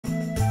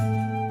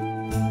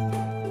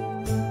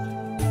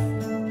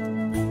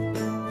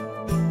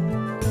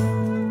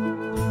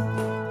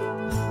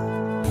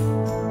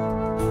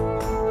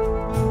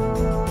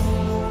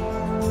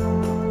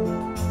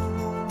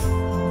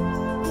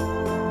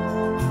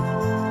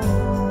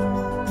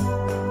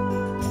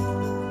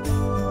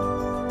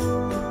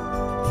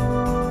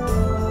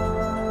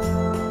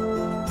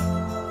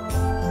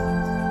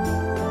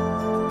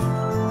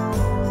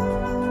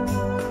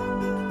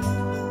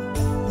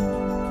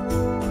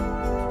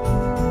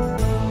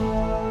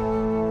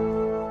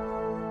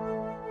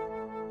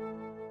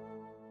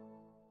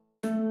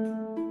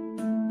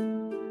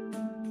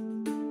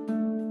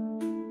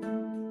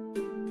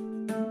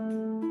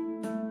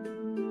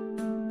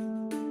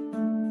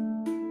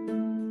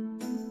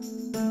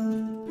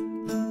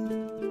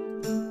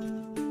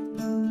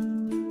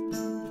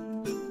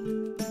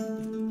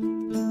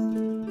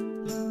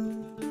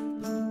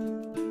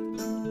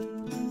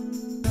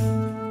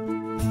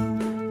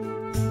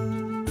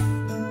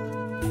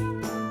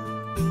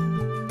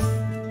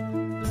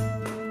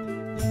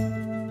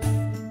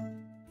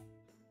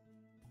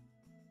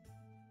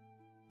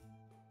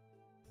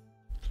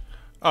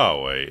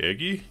Oh, hey,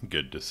 Iggy.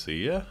 Good to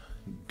see ya.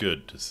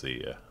 Good to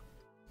see ya.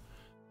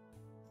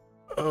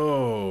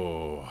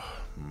 Oh,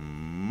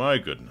 my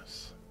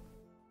goodness.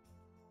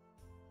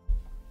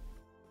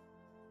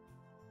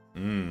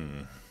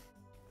 Mmm.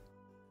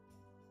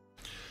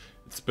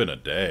 It's been a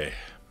day.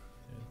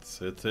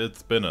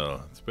 It's been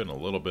a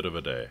little bit of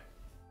a day.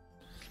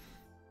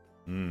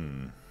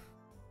 Hmm.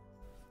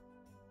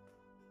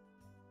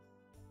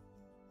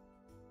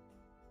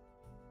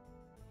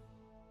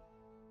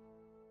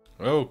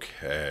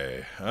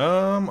 Okay.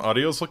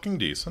 Audio's looking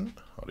decent.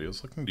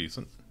 Audio's looking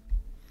decent.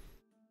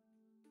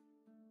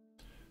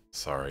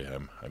 Sorry,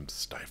 I'm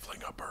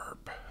stifling a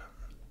burp.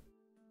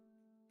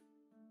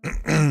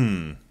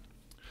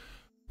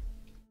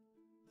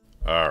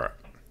 All right.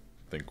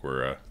 Think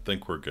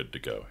we're good to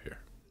go here.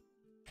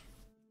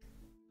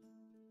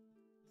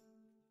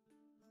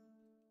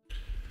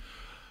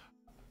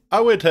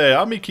 Awite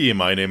Amiki,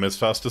 my name is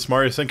Faustus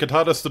Marius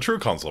Incitatus, the true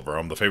consul of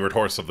Rome, the favorite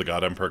horse of the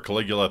god Emperor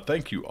Caligula.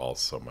 Thank you all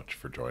so much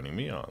for joining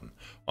me on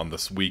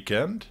this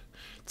weekend.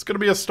 It's gonna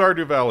be a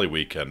Stardew Valley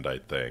weekend, I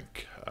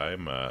think.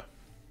 I'm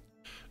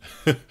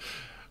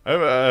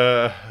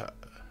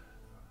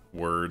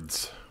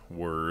words.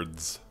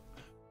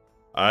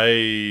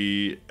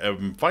 I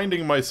am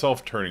finding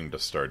myself turning to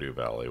Stardew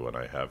Valley when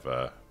I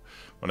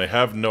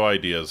have no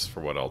ideas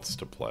for what else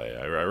to play.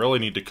 I really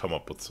need to come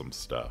up with some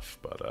stuff,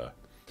 but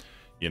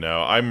you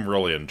know, I'm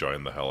really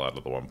enjoying the hell out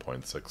of the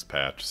 1.6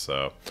 patch,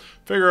 so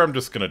figure I'm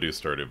just gonna do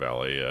Stardew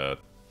Valley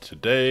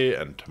today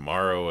and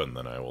tomorrow, and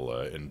then I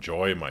will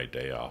enjoy my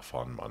day off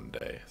on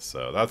Monday.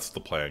 So that's the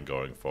plan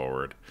going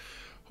forward.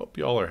 Hope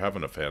y'all are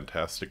having a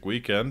fantastic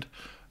weekend.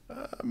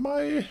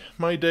 My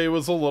day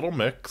was a little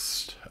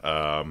mixed.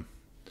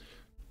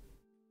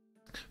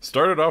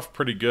 Started off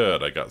pretty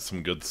good. I got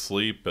some good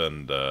sleep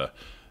and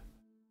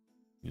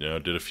you know,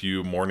 did a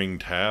few morning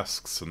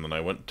tasks, and then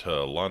I went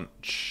to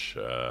lunch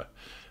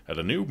at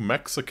a new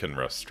Mexican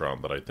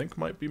restaurant that I think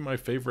might be my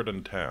favorite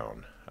in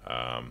town.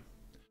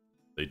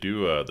 They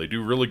do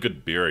really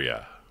good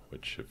birria,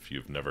 which if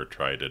you've never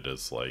tried it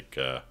is like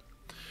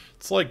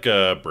it's like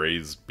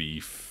braised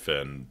beef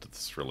and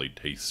it's really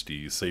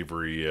tasty,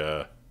 savory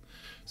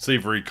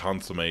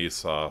consomme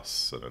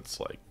sauce, and it's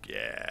like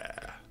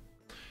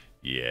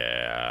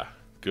yeah,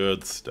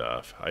 good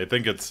stuff. I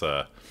think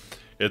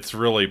it's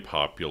really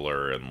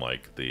popular in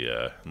like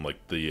the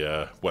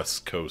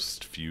West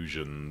Coast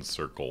fusion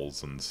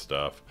circles and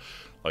stuff.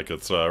 Like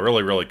it's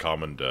really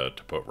common to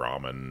put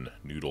ramen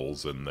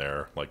noodles in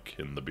there, like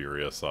in the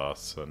birria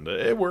sauce, and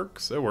it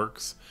works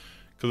because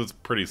it's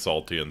pretty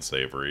salty and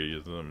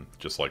savory,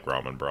 just like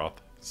ramen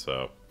broth.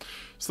 So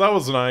that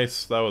was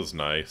nice.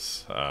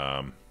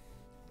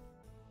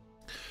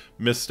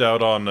 Missed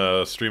out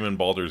on streaming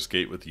Baldur's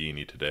Gate with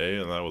Yeenie today,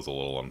 and that was a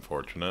little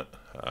unfortunate.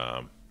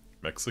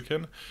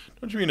 Mexican?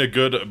 Don't you mean a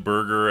good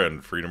burger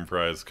and freedom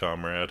fries,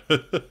 comrade?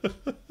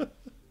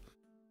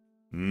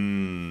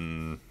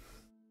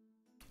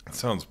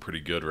 Sounds pretty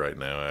good right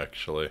now,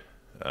 actually.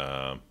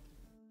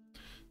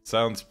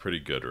 Sounds pretty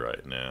good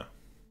right now.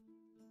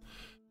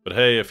 But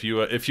hey, if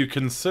you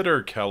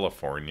consider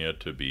California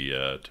to be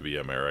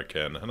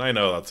American, and I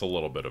know that's a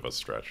little bit of a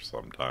stretch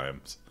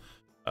sometimes,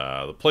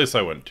 the place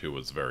I went to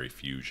was very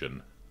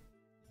fusion.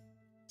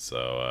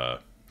 So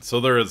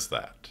there is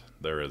that.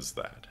 There is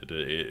that.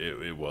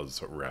 It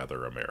was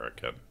rather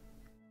American.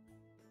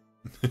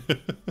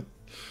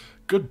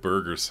 Good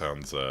Burger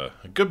sounds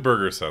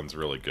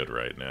really good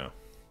right now.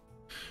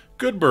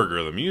 Good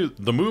Burger,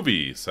 the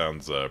movie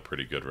sounds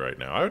pretty good right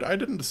now. I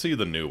didn't see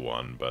the new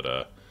one, but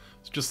I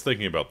was just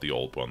thinking about the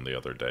old one the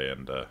other day,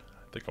 and I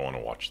think I want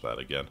to watch that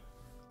again.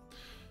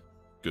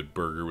 Good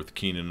Burger with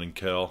Keenan and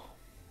Kel.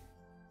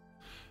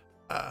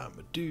 I'm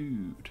a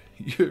dude.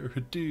 You're a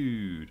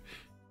dude.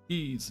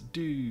 He's a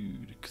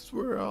dude, 'cause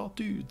we're all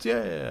dudes,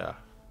 yeah!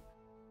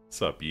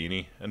 What's up,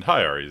 Yeenie? And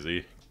hi,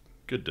 REZ.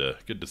 Good to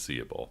see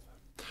you both.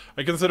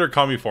 I consider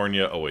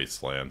California a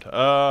wasteland.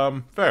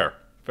 Fair.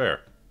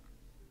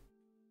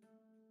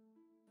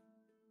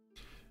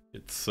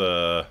 It's,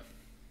 I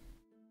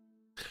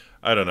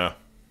don't know.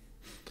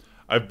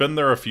 I've been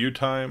there a few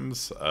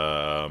times.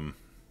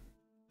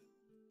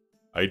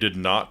 I did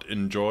not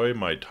enjoy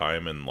my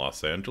time in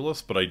Los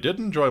Angeles, but I did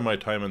enjoy my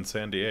time in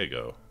San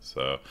Diego.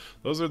 So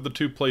those are the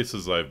two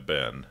places I've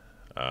been.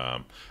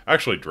 I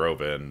actually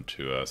drove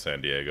into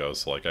San Diego,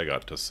 so like I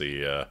got to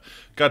see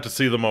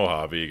the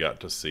Mojave,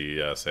 got to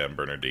see San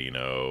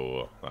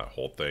Bernardino, that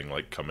whole thing,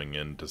 like coming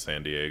into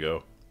San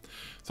Diego.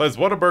 Besides,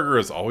 Whataburger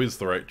is always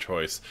the right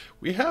choice.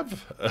 We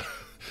have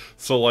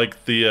so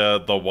like the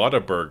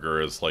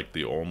Whataburger is like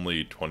the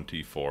only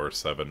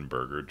 24/7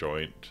 burger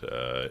joint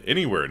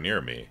anywhere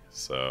near me.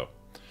 So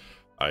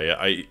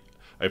I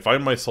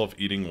find myself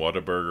eating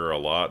Whataburger a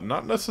lot,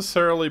 not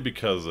necessarily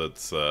because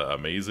it's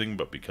amazing,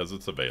 but because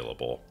it's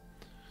available.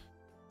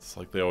 It's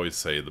like they always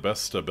say, the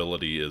best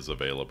ability is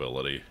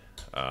availability.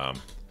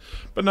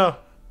 But no,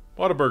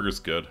 Whataburger's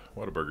good.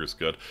 Whataburger's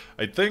good.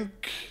 I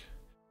think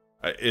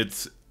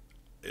it's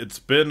it's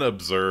been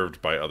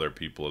observed by other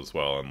people as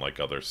well in like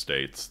other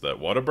states that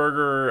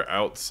Whataburger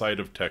outside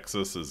of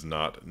Texas is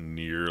not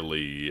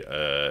nearly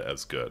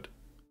as good.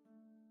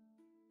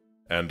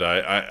 And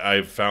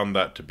I've found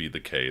that to be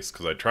the case,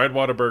 because I tried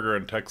Whataburger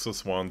in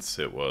Texas once.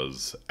 It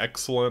was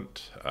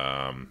excellent.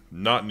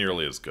 Not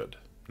nearly as good.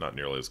 Not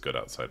nearly as good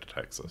outside of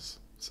Texas.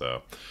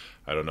 So,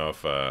 I don't know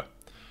if I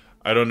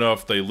don't know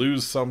if they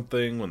lose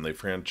something when they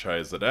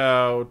franchise it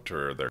out,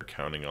 or they're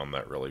counting on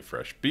that really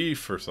fresh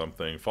beef or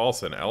something.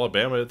 False. In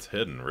Alabama, it's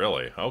hidden.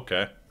 Really?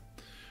 Okay.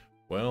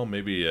 Well,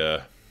 maybe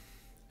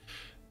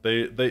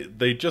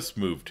they just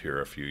moved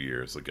here a few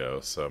years ago,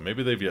 so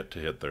maybe they've yet to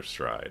hit their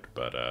stride.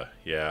 But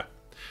yeah.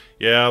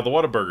 Yeah, the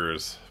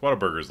Whataburger's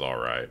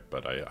alright,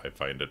 but I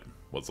find it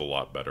was a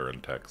lot better in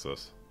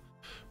Texas.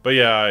 But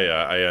yeah,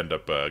 I end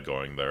up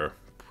going there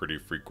pretty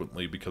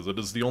frequently because it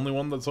is the only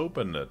one that's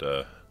open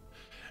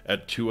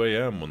at 2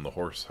 a.m. when the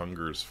horse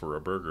hungers for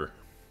a burger.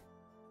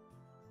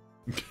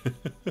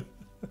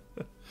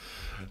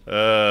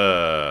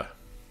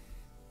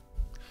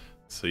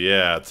 So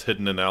yeah, it's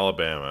hidden in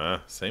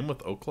Alabama. Same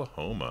with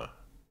Oklahoma.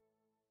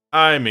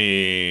 I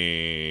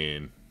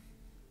mean,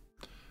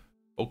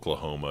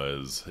 Oklahoma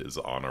is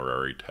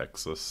honorary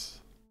Texas.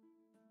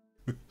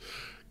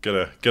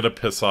 Gonna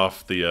piss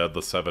off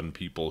the 7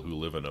 people who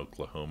live in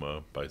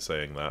Oklahoma by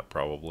saying that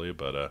probably,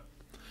 but I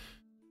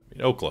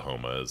mean,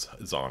 Oklahoma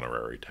is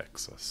honorary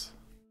Texas.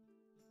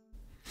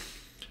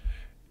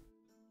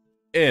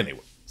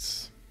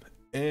 Anyways,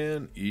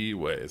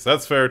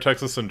 that's fair.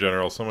 Texas in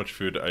general, so much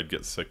food I'd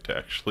get sick to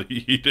actually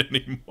eat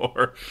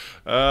anymore.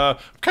 I'm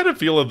kind of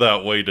feeling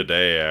that way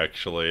today.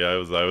 Actually, I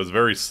was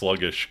very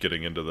sluggish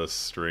getting into this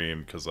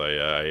stream because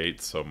I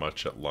ate so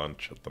much at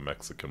lunch at the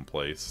Mexican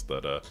place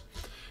that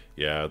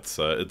yeah,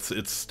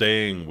 it's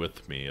staying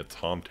with me. It's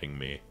haunting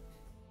me.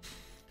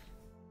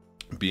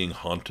 Being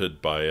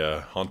haunted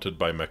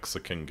by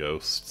Mexican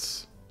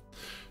ghosts.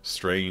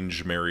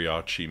 Strange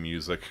mariachi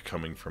music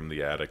coming from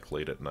the attic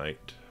late at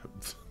night.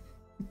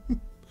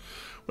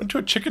 Went to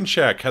a chicken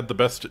shack, had the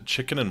best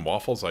chicken and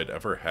waffles I'd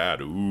ever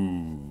had.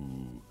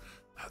 Ooh,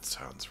 that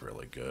sounds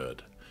really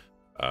good.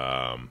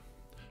 Oh,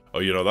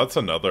 you know, that's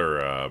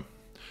another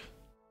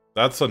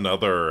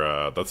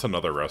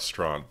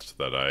restaurant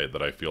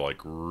that I feel like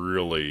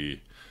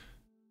really,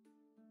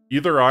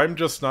 either I'm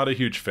just not a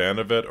huge fan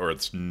of it or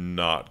it's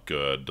not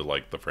good,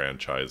 like the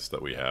franchise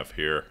that we have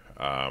here.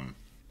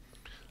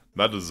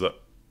 That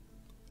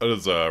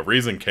is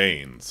Raising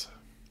Cane's.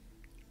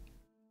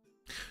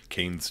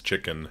 Cane's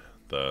Chicken,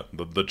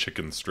 the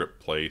chicken strip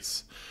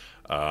place.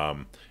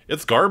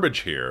 It's garbage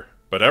here,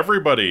 but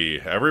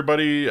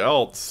everybody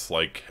else,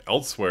 like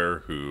elsewhere,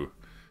 who,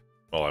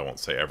 well, I won't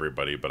say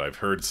everybody, but I've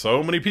heard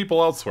so many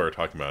people elsewhere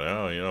talking about,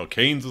 oh, you know,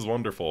 Cane's is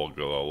wonderful.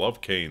 I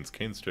love Cane's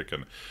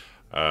Chicken.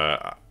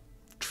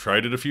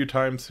 Tried it a few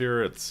times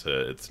here.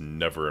 It's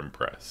never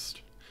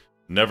impressed.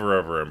 Never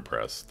ever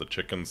impressed. The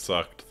chicken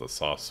sucked. The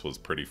sauce was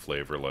pretty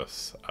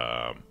flavorless.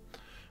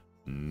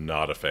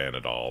 Not a fan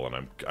at all,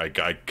 and I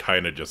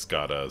kind of just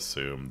gotta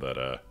assume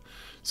that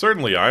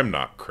certainly I'm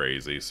not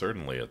crazy.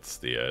 Certainly it's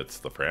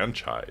the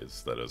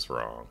franchise that is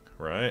wrong,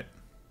 right?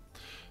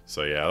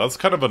 So yeah, that's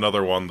kind of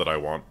another one that I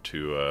want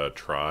to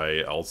try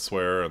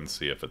elsewhere and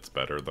see if it's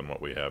better than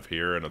what we have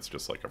here, and it's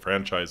just like a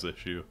franchise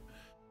issue.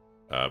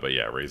 But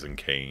yeah, Raising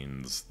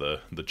Cane's,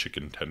 the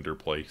chicken tender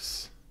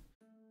place.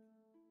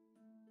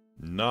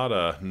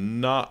 Not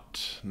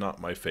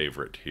my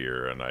favorite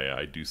here, and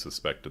I do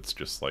suspect it's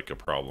just like a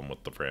problem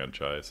with the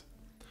franchise.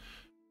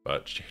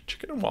 But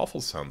chicken and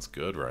waffles sounds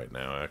good right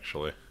now,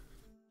 actually.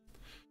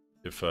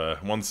 If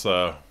once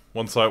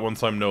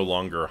I'm no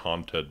longer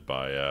haunted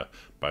by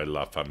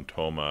La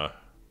Fantoma,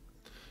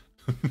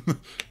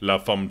 La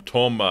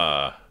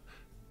Fantoma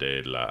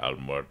del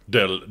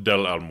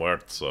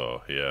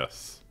Almuerzo,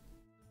 yes,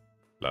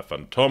 La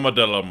Fantoma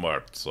del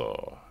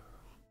Almuerzo.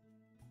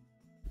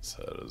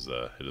 So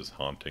it is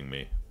haunting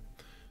me.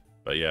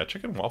 But yeah,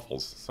 chicken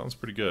waffles sounds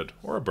pretty good.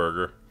 Or a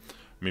burger.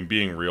 I mean,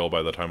 being real,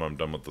 by the time I'm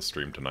done with the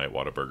stream tonight,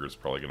 Whataburger is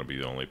probably going to be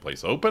the only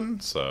place open.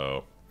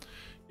 So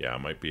yeah,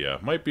 might be a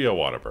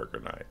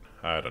Whataburger night.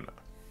 I don't know.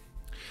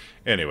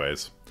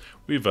 Anyways,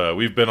 we've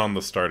been on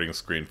the starting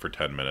screen for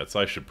 10 minutes.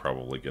 I should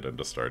probably get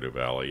into Stardew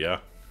Valley. Yeah.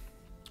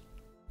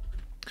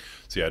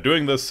 So yeah,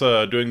 doing this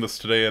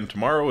today and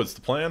tomorrow is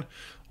the plan.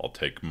 I'll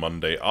take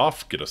Monday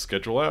off, get a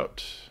schedule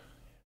out.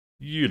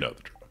 You know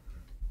the drill.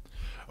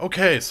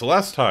 Okay, so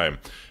last time,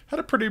 had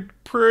a pretty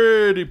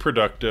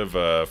productive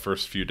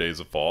first few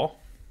days of fall.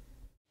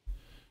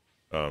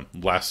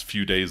 Last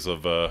few days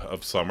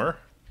of summer.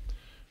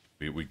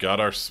 We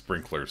got our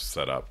sprinklers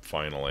set up,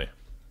 finally.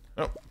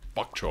 Oh,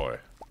 bok choy.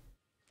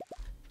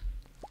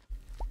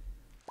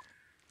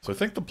 So I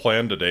think the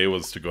plan today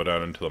was to go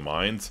down into the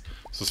mines.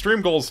 So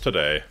stream goals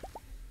today.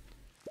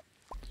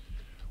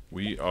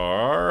 We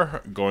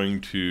are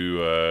going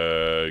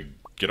to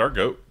get our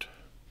goat.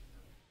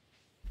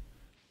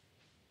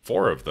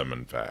 4 of them,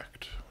 in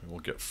fact. We'll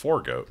get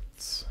 4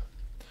 goats.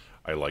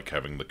 I like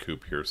having the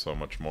coop here so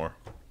much more.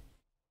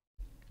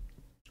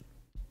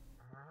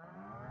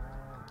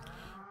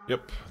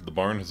 Yep, the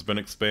barn has been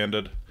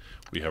expanded.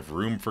 We have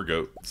room for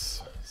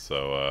goats.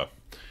 So,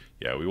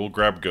 yeah, we will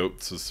grab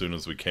goats as soon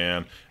as we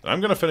can. And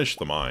I'm going to finish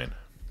the mine.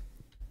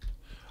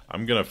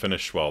 I'm going to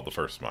finish, well, the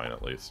first mine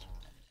at least.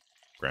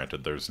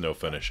 Granted, there's no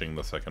finishing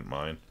the second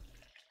mine.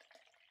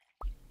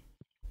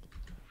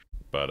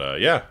 But,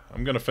 yeah,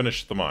 I'm going to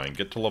finish the mine.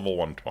 Get to level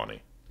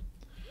 120.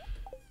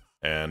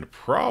 And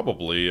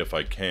probably, if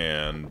I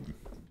can,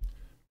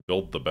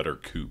 build the better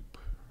coop.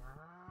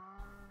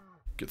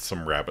 Get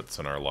some rabbits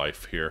in our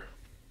life here.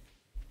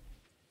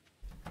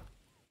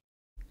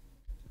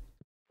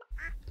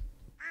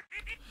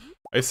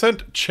 I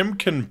sent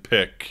Chimkin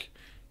Pick.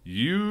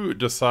 You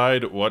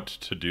decide what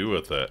to do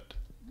with it.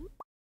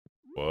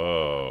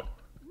 Whoa.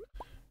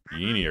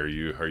 Yeenie,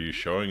 are you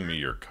showing me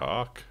your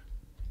cock?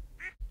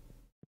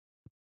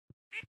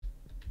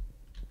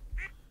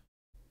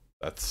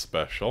 That's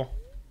special.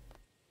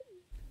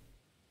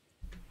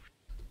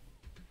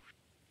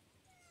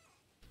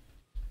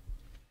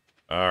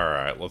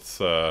 Alright, let's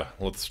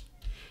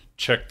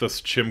check this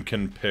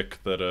Chimkin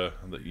Pick that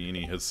that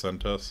Yeenie has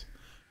sent us.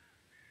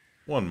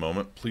 One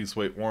moment, please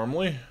wait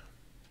warmly.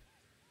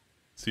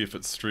 See if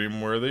it's stream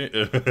worthy.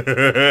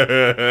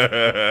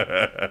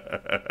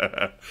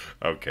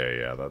 Okay,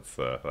 yeah, that's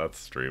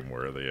stream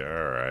worthy.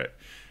 All right,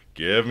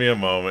 give me a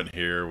moment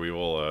here.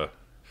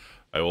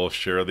 I will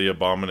share the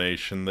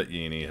abomination that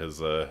Yeenie has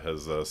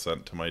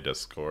sent to my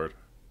Discord.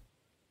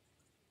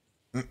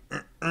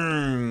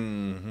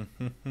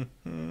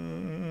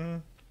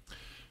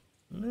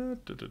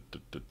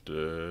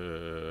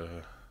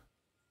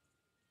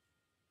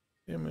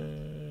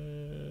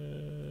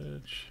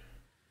 Image.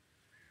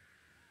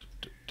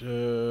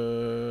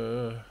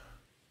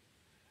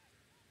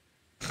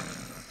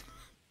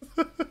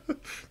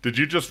 Did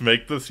you just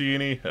make this,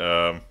 Yeenie?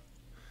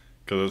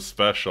 Because it's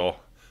special.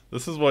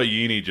 This is what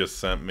Yeenie just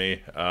sent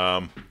me.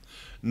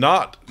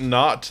 Not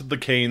the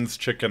Cane's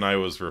chicken I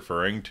was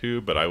referring to,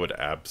 but I would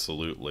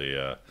absolutely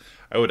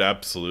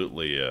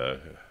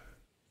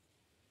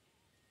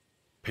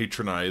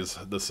patronize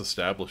this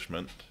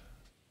establishment.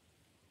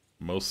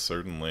 Most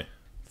certainly.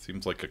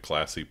 Seems like a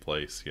classy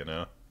place, you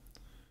know?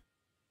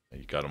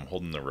 You got him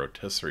holding the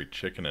rotisserie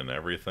chicken and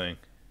everything.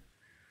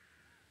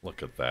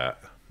 Look at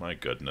that. My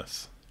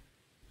goodness.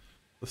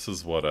 This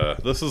is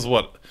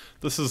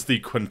the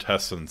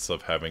quintessence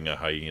of having a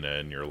hyena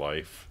in your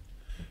life.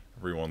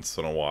 Every once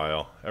in a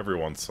while,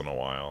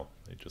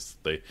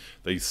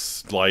 they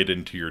slide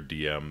into your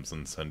DMs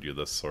and send you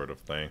this sort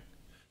of thing.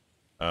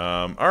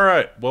 All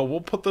right. Well,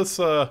 we'll put this.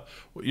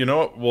 You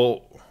know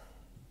what?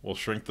 We'll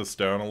shrink this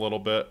down a little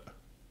bit.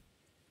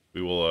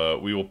 We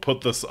will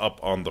put this up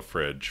on the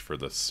fridge for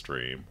this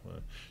stream.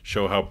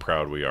 Show how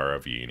proud we are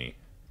of Yeenie,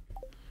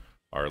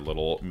 our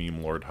little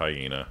meme lord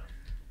hyena.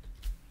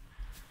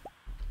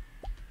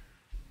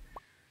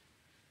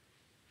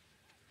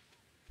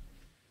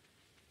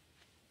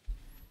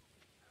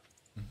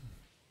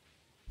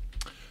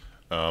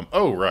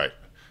 Oh, right.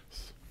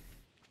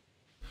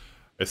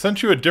 I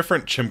sent you a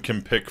different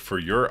Chimkin Pick for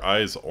your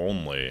eyes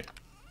only.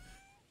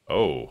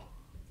 Oh.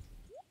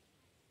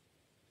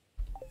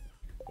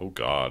 Oh,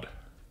 God.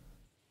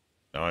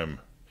 Now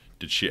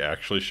Did she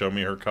actually show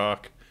me her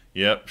cock?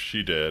 Yep,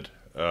 she did.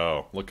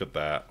 Oh, look at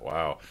that.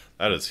 Wow.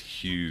 That is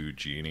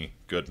huge, Yeenie.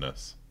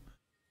 Goodness.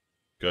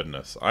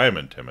 Goodness. I am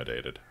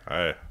intimidated.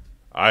 I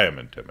am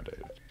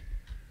intimidated.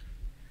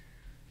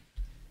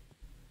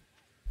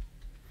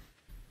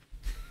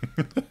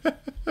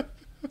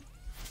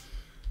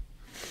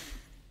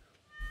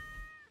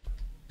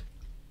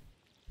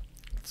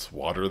 Let's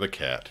water the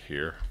cat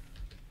here.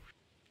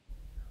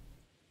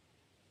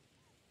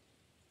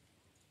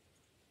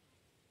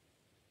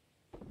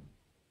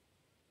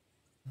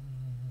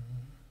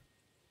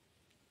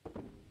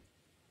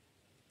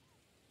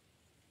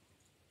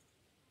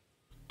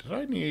 Did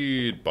I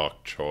need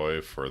bok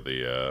choy for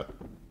the, I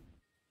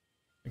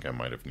think I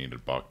might have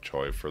needed bok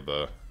choy for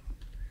the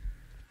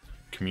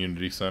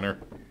community center.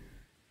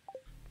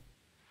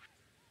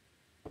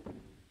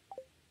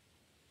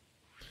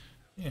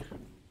 Yeah.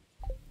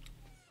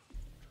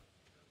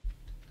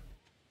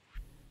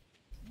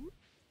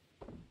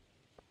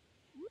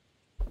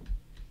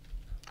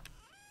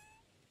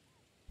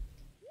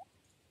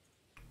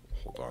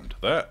 Hold on to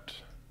that.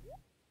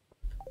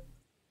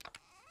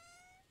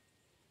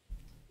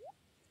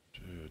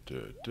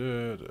 Don't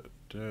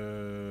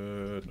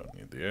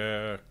need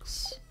the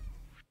axe.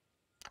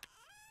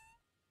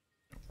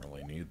 Don't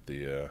really need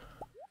the,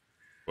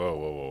 Whoa,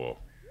 whoa, whoa, whoa.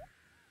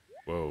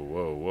 Whoa,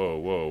 whoa, whoa,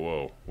 whoa,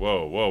 whoa.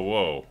 Whoa, whoa,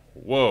 whoa.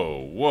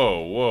 Whoa,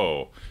 whoa,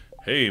 whoa.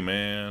 Hey,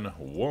 man.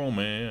 Whoa,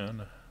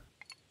 man.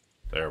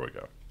 There we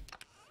go.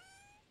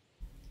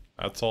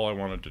 That's all I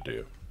wanted to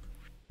do.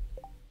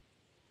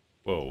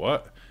 Whoa,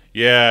 what?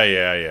 Yeah.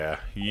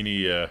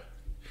 Yeenie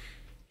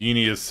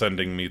is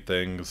sending me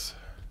things.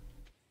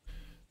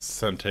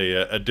 Sent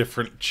a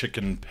different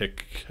chicken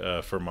pick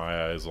for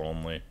my eyes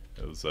only.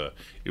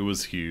 It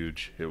was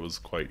huge. It was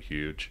quite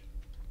huge.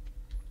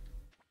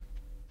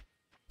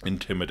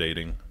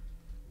 Intimidating.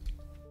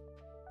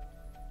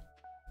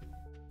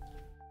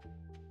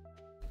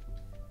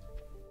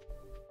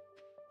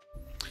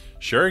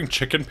 Sharing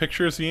chicken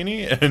pictures,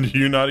 Yini, and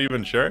you not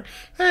even sharing?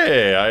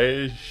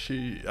 Hey,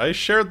 I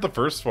shared the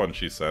first one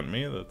she sent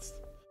me. That's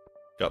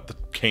got the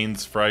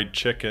Cane's fried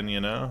chicken,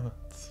 you know.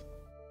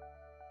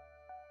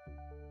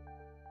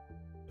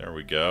 There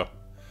we go.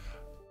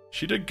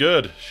 She did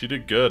good. She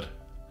did good. I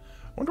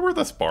wonder where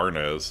this barn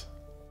is.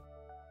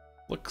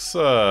 Looks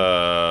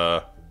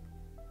probably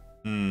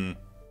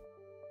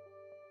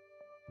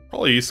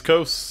East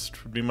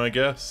Coast would be my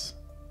guess.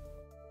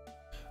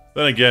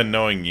 Then again,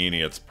 knowing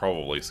Yini, it's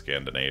probably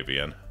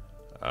Scandinavian.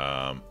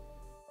 I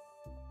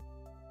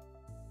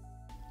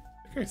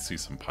think I see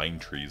some pine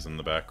trees in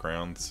the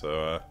background,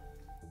 so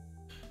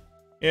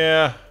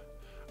yeah,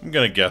 I'm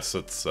gonna guess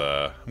it's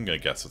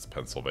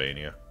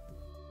Pennsylvania.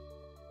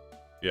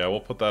 Yeah,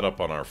 we'll put that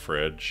up on our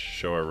fridge,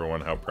 show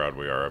everyone how proud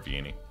we are of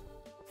Yini.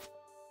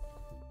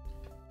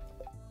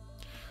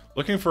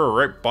 Looking for a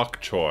ripe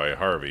bok choy,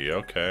 Harvey.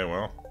 Okay,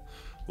 well,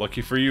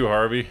 lucky for you,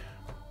 Harvey.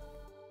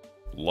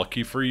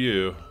 Lucky for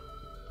you.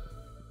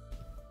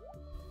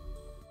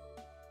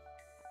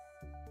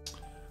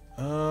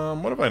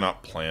 What have I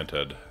not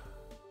planted?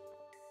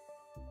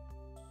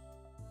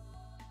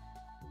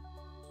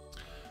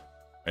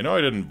 I know I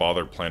didn't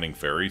bother planting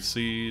fairy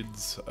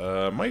seeds.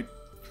 I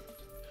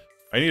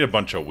need a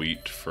bunch of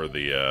wheat for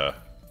the,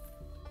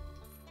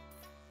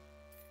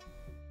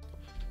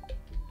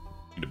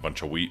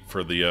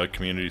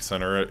 community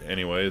center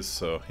anyways,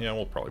 so yeah,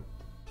 we'll probably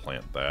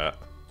plant that.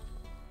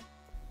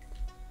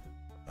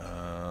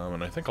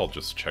 And I think I'll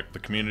just check the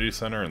community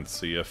center and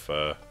see if,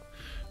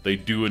 they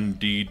do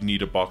indeed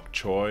need a bok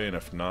choy, and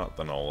if not,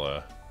 then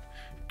I'll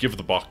give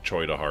the bok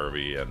choy to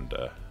Harvey and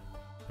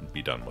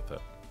be done with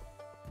it.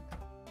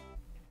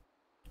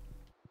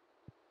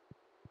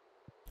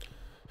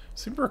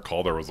 Seem to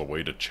recall there was a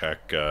way to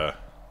check the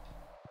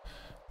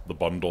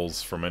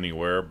bundles from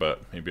anywhere,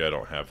 but maybe I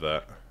don't have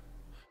that.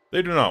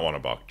 They do not want a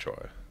bok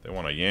choy. They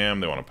want a yam,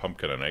 they want a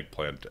pumpkin, an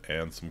eggplant,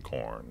 and some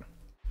corn.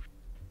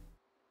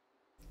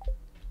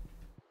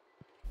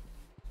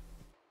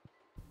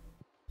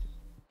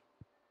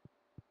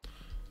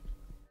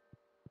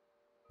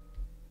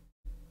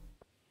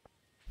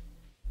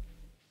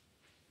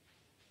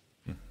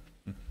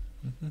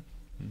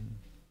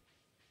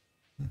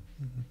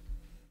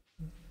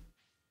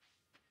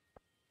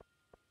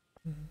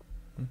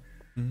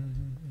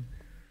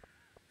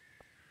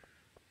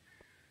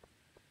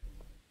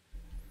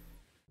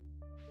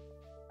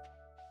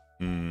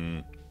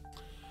 I'm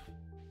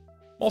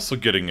also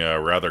getting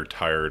rather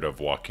tired of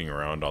walking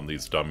around on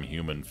these dumb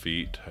human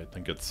feet. I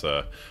think it's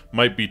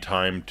might be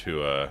time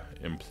to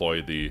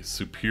employ the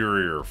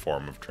superior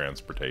form of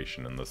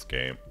transportation in this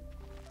game.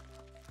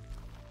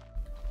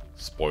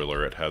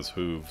 Spoiler, it has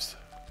hooves.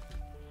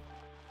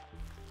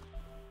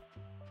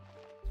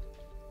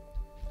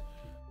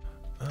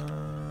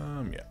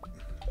 Yeah.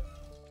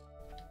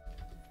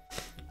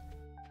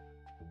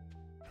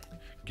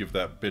 Give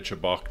that bitch a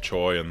bok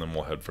choy and then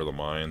we'll head for the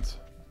mines.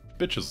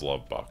 Bitches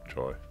love bok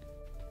choy.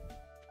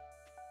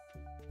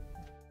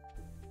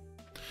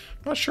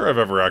 Not sure I've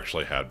ever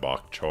actually had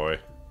bok choy.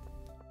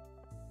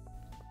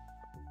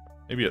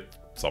 Maybe at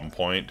some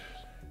point.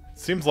 It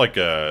seems like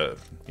yeah,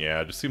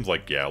 it just seems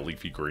like, yeah,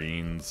 leafy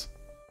greens.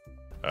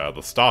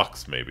 The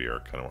stalks maybe are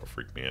kind of what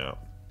freak me out.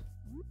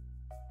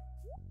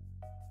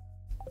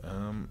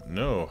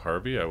 No,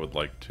 Harvey, I would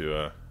like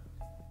to,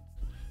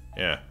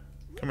 yeah,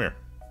 come here.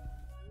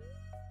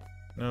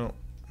 No.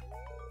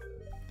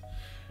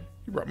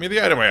 You brought me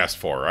the item I asked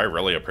for. I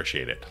really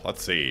appreciate it.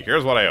 Let's see.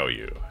 Here's what I owe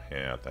you.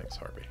 Yeah, thanks,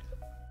 Harvey.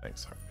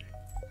 Thanks, Harvey.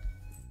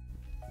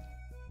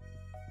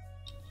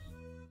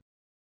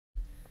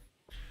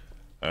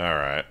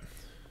 Alright.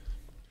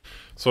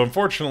 So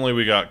unfortunately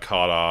we got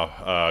caught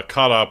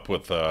up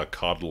with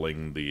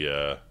coddling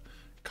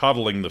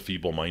the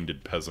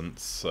feeble-minded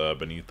peasants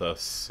beneath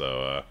us,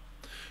 so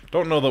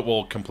don't know that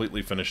we'll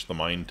completely finish the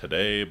mine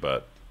today,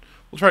 but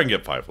we'll try and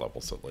get 5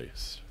 levels at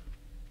least.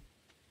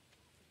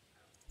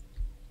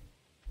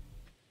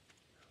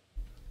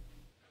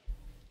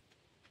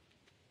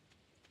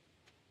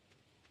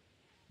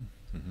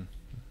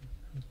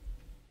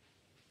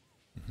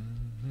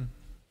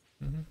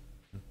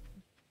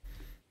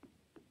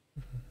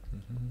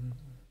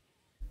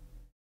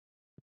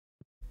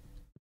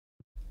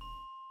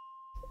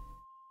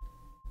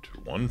 To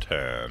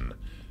 110.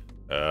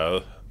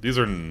 These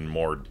are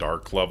more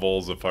dark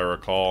levels, if I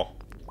recall.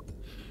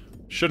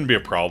 Shouldn't be a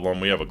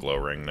problem. We have a glow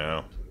ring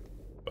now.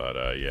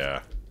 But,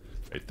 yeah.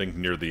 I think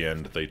near the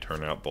end they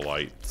turn out the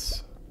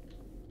lights.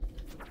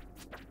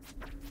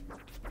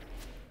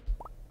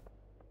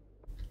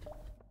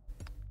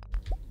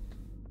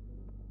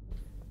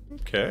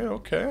 Okay,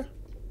 okay.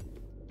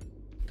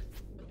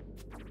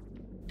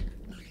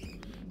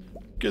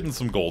 Getting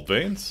some gold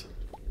veins.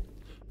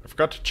 I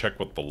forgot to check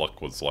what the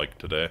luck was like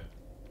today.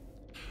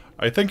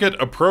 I think it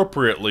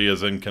appropriately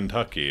is in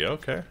Kentucky.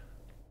 Okay.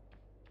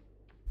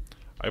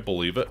 I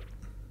believe it.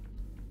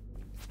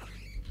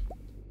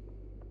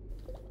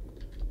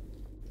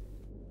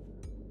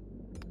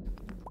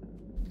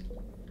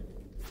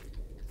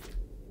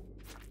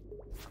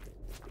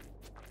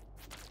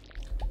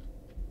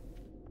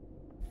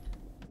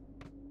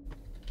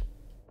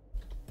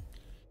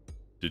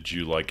 Did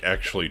you, like,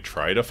 actually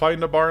try to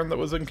find a barn that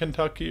was in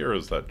Kentucky, or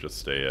is that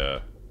just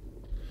a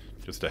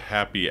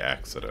happy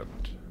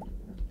accident?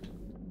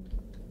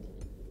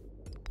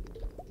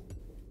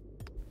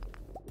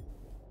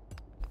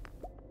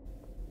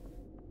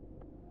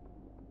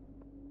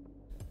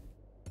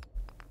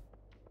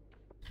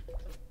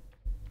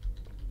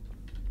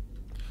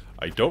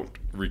 I don't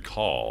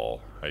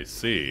recall. I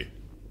see.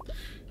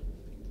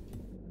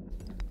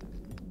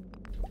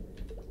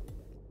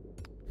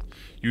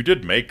 You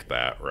did make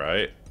that,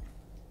 right?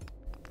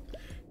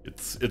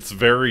 It's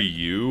very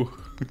you.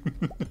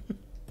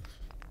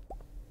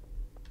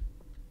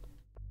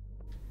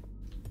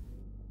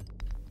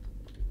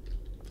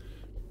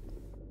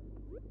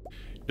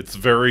 It's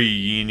very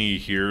Yeenie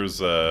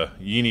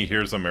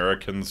hears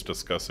Americans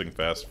discussing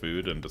fast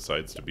food and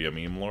decides to be a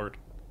meme lord.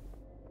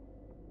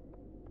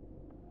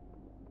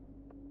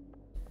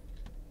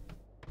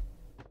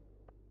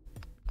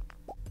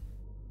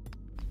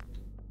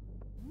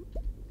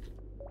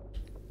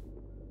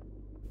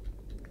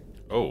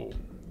 Oh.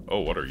 Oh,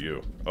 what are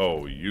you?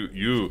 Oh,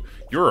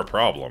 you're a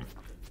problem.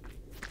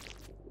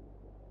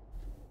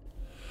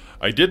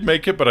 I did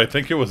make it, but I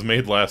think it was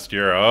made last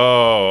year.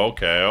 Oh,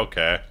 okay,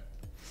 okay.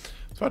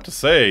 I was about to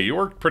say, you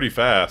worked pretty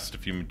fast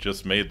if you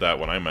just made that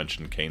when I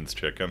mentioned Kane's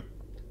Chicken.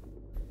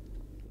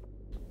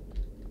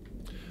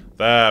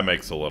 That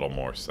makes a little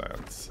more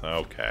sense.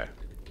 Okay.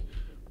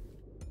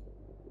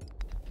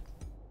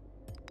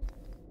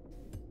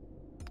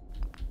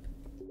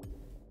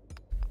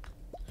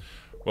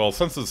 Well,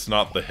 since it's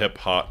not the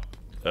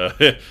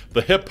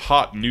the hip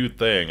hot new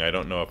thing, I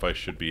don't know if I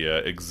should be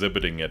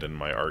exhibiting it in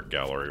my art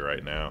gallery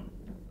right now.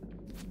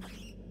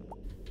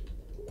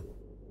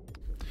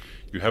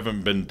 You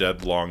haven't been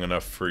dead long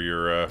enough for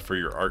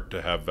your art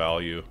to have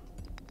value.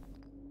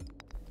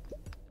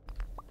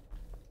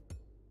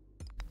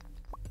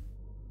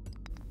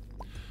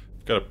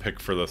 Got a pick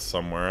for this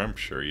somewhere. I'm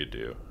sure you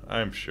do.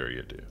 I'm sure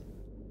you do.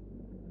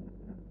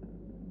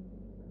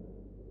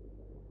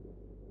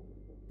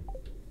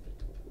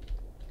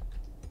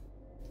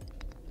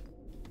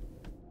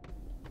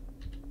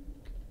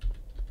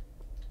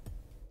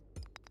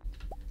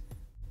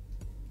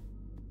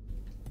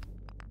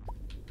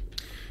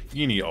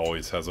 Yeenie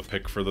always has a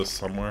pick for this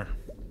somewhere.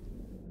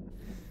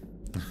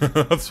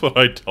 That's what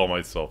I tell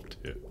myself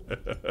too.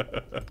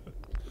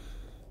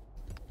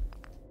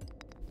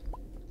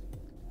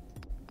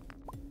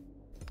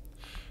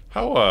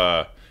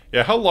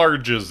 Yeah, how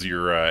large is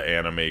your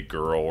anime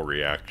girl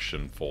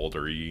reaction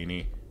folder,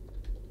 Yeenie?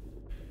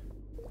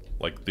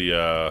 Like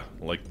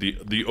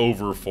the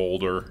over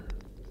folder.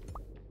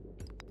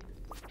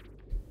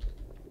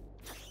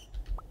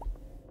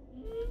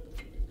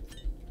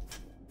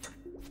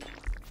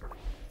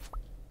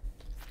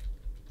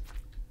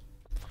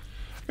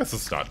 I guess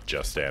it's not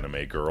just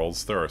anime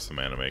girls. There are some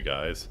anime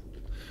guys.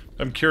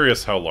 I'm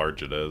curious how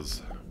large it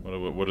is.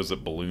 What is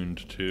it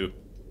ballooned to?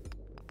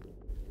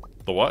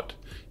 The what?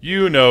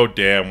 You know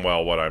damn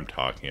well what I'm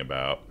talking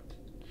about.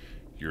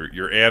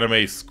 Your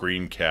anime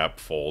screen cap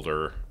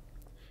folder.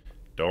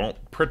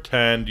 Don't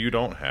pretend you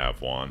don't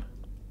have one.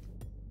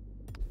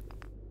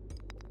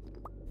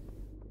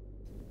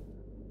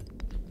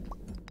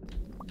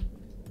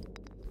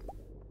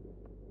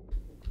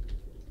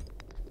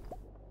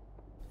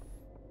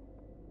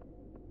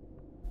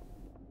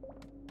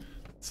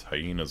 This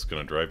hyena's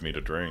gonna drive me to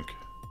drink.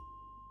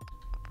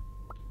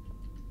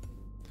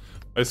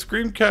 My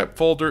screen cap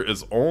folder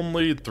is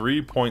only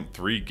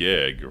 3.3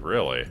 gig,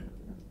 really.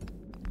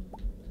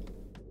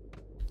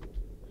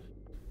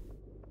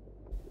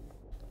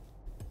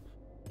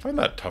 I find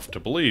that tough to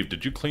believe.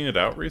 Did you clean it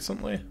out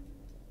recently?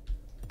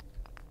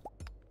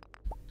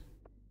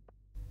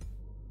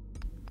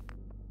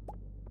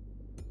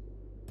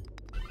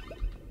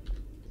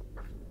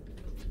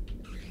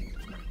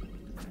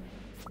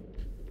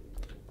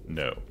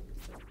 No.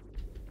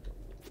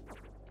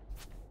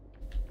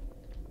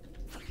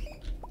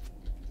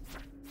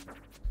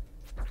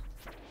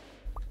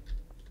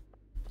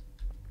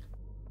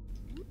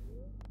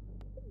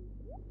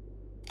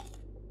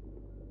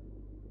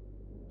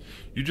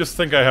 You just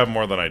think I have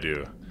more than I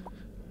do.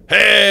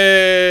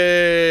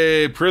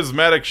 Hey!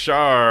 Prismatic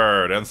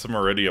Shard and some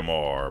Iridium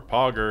ore.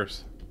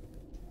 Poggers.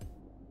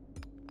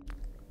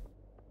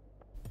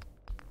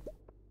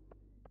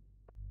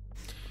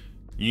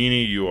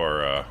 Yeenie, you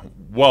are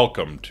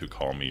welcome to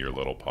call me your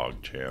little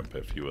pog champ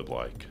if you would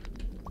like.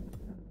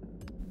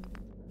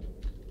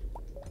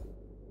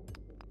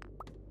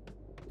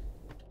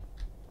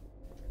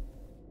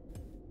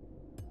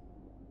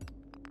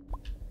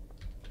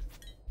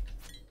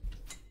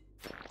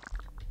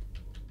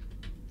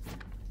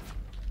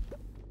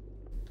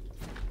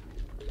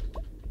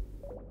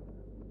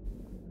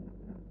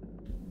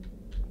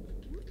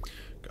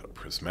 Got a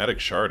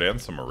prismatic shard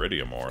and some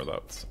iridium ore.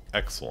 That's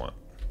excellent.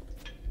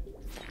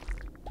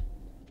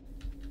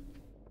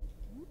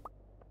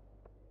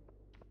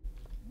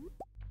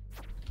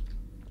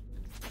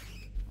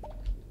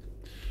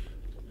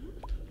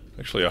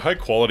 Actually, a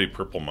high-quality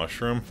purple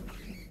mushroom.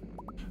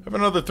 have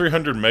another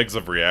 300 megs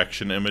of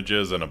reaction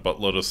images and a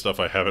buttload of stuff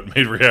I haven't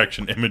made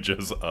reaction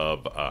images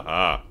of.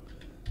 Aha.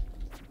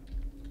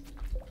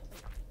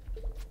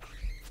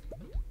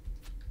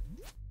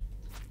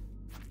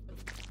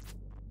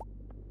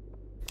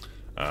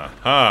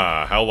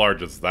 Aha. How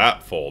large is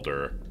that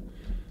folder?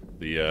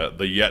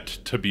 The yet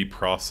to be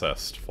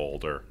processed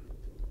folder.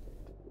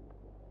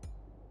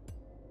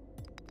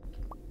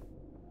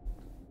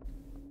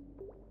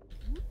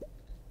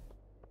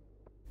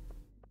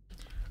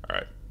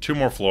 Alright, 2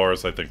 more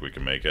floors, I think we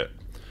can make it.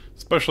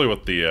 Especially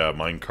with the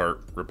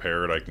minecart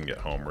repaired, I can get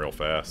home real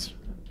fast.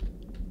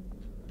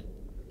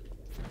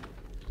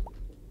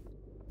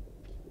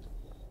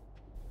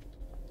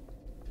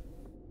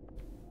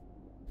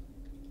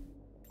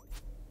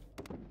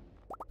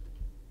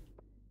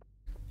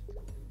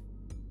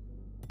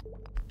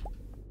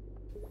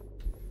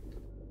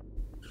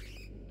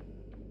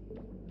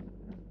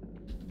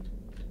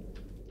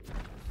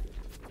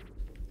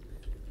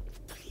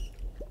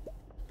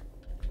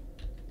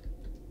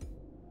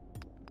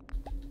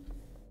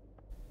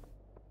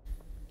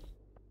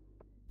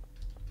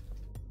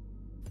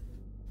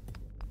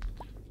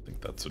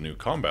 That's a new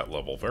combat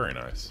level. Very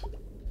nice.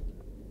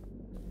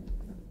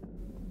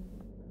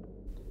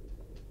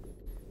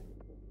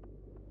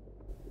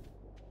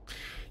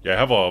 Yeah, I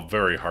have a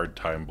very hard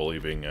time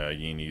believing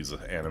Yini's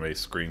anime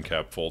screen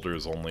cap folder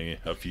is only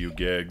a few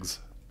gigs.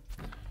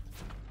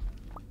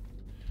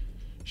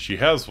 She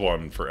has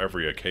one for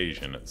every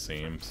occasion, it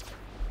seems.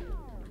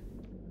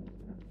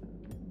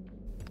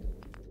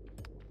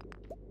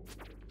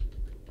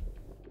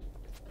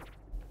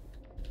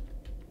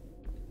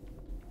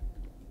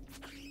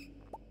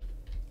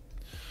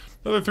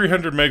 Another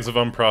 300 megs of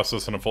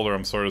unprocessed and a folder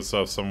unsorted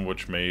stuff, some of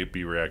which may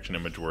be reaction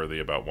image worthy,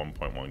 about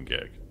 1.1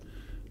 gig.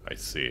 I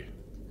see.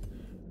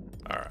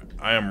 Alright,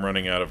 I am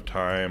running out of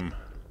time.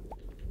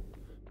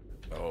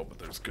 Oh, but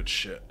there's good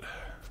shit.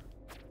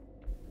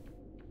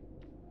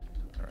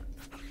 Alright.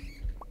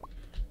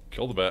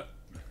 Kill the bat.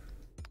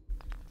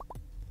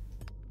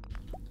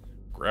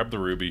 Grab the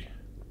ruby.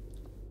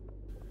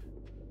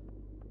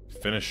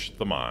 Finish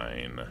the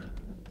mine.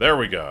 There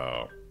we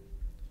go.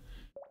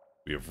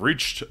 We have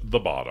reached the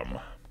bottom.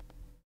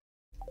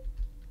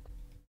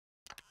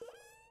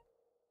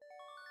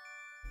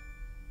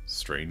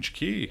 Strange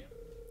key.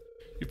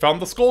 You found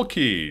the skull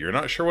key. You're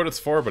not sure what it's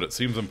for, but it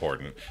seems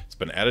important. It's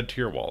been added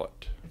to your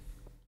wallet.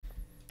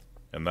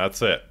 And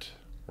that's it.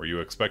 Were you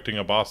expecting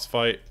a boss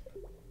fight?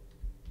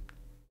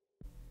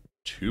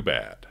 Too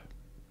bad.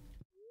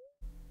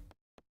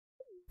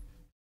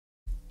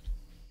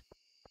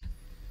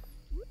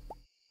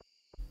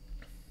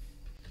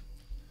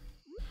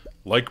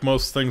 Like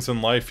most things in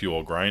life, you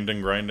will grind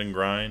and grind and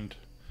grind.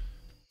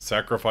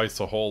 Sacrifice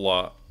a whole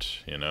lot,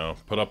 you know.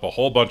 Put up a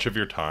whole bunch of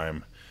your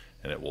time,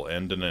 and it will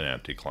end in an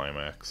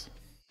anticlimax.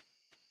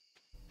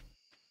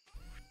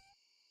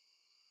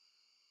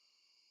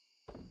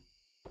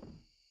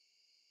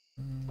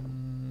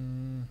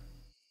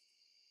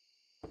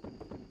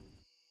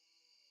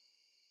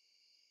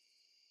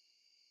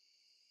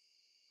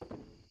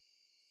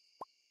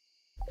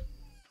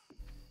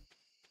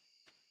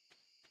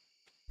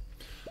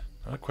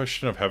 Not a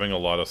question of having a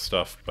lot of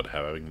stuff, but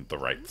having the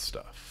right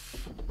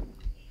stuff.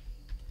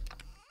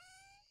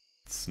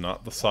 It's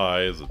not the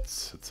size,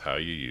 it's how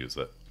you use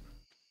it.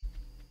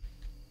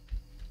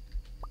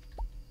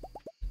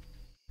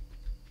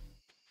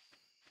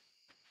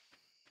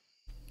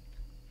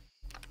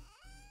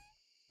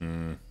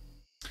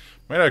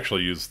 Might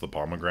actually use the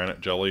pomegranate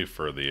jelly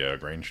for the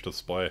Grange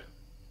display.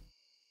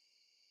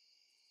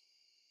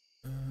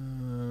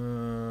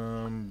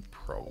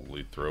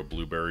 Probably throw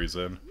blueberries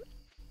in.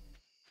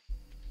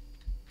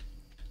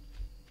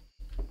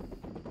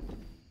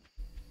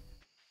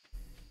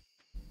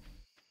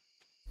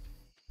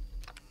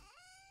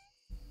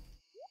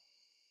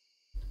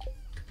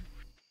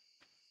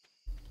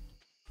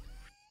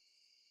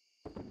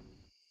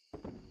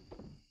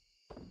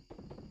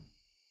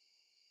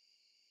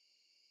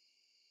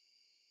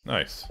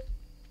 Nice.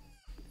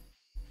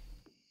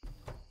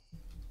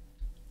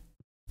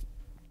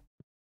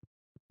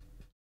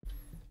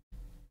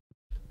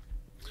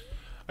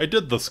 I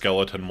did the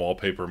skeleton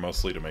wallpaper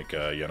mostly to make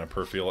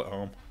Yennefer feel at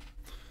home.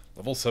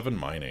 Level 7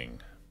 mining.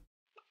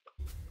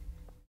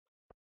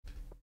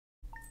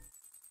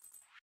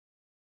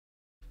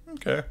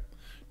 Okay.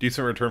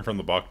 Decent return from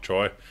the bok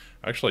choy.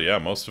 Actually, yeah,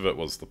 most of it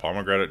was the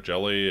pomegranate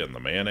jelly and the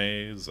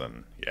mayonnaise,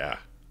 and yeah,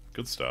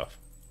 good stuff.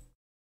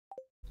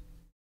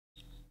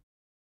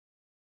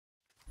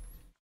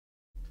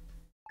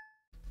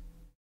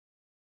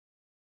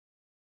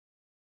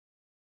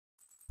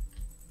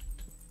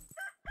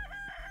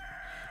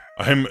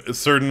 I'm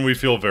certain we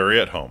feel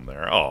very at home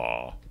there.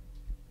 Aww.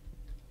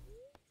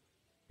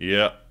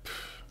 Yep.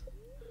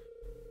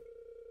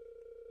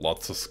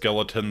 Lots of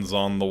skeletons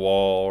on the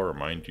wall.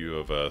 Remind you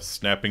of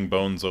snapping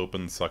bones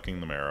open, sucking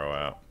the marrow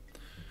out.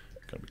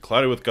 Gonna be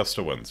cloudy with gust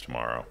of winds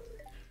tomorrow.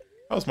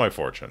 How's my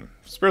fortune?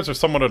 Spirits are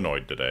somewhat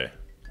annoyed today.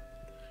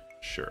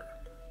 Sure.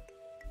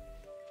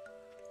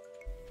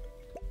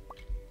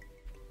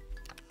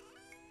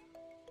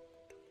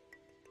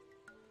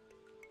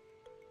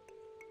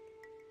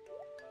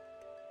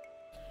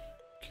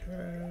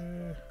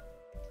 Okay.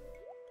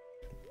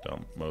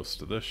 Dump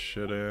most of this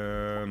shit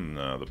in.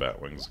 No, the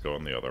bat wings go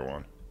in the other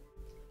one.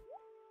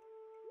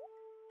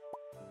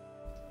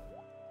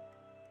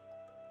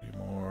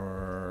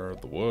 More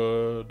the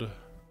wood.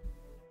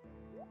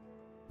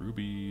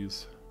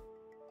 Rubies.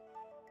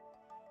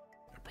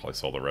 I probably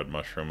saw the red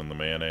mushroom and the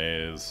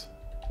mayonnaise.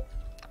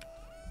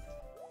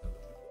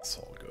 This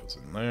all goes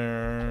in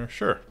there.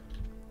 Sure.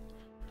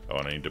 Oh,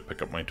 and I need to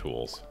pick up my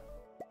tools.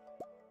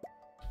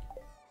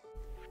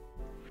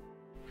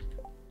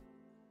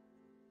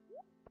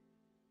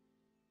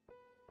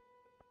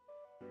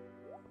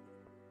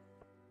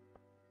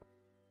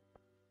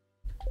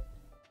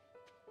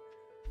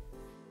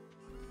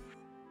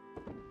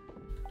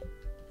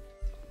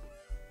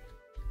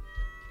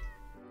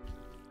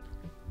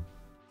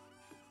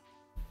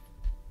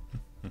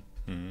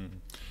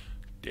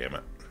 Damn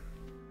it.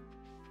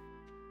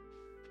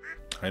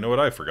 I know what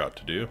I forgot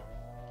to do.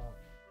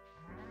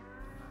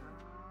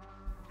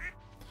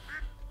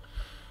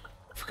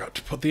 Forgot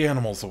to put the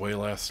animals away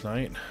last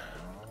night.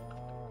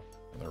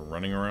 They're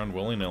running around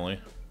willy-nilly.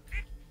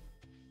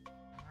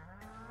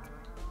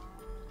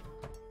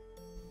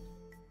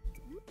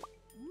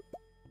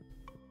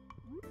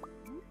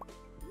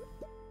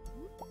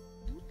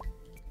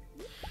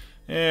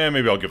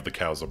 Maybe I'll give the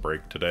cows a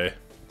break today.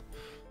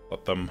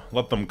 Let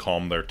them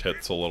calm their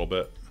tits a little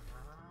bit.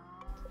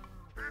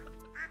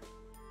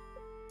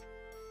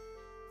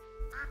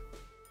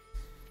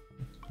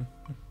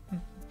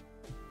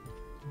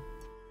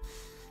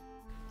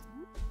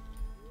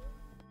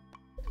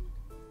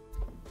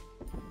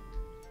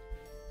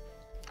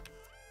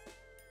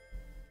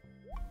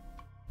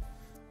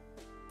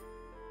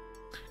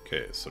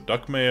 Okay, so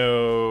duck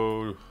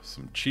mayo,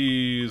 some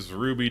cheese,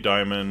 ruby,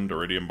 diamond,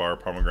 iridium bar,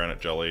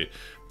 pomegranate jelly.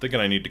 I'm thinking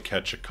I need to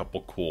catch a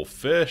couple cool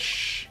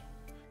fish.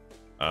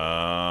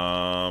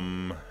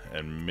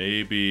 And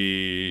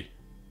maybe...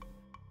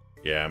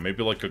 yeah,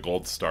 maybe like a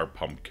gold star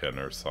pumpkin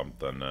or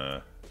something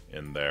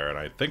in there. And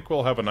I think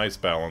we'll have a nice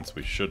balance.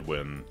 We should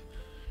win.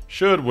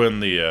 Should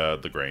win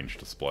the Grange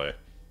display.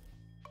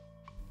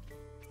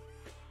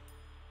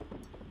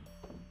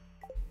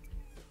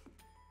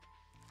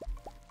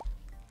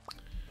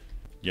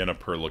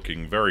 Yennefer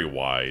looking very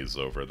wise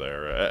over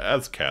there,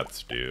 as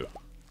cats do.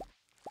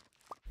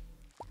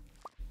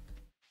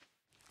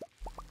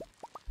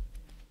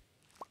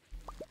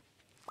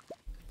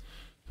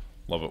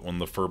 Love it when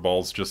the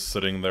furball's just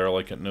sitting there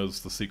like it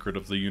knows the secret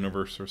of the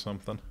universe or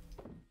something.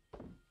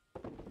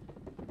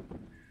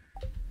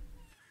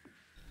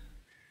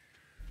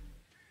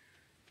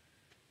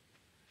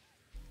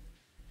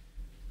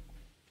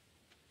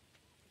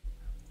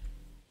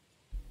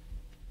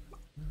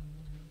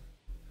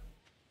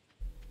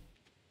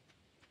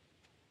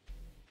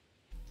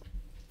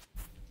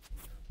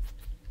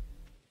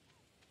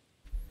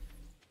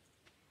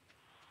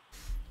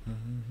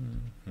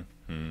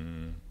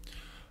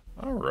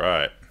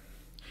 Alright.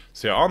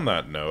 So yeah, on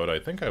that note, I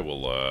think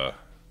I'll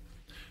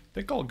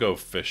go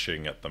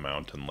fishing at the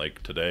mountain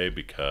lake today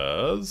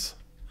because,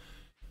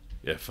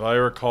 if I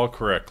recall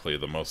correctly,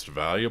 the most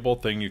valuable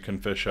thing you can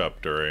fish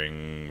up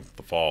during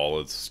the fall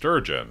is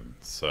sturgeon.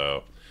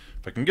 So,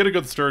 if I can get a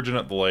good sturgeon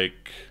at the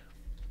lake...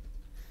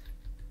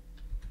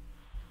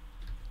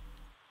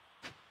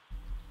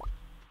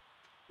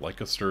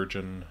 like a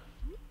sturgeon,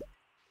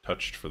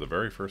 touched for the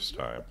very first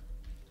time.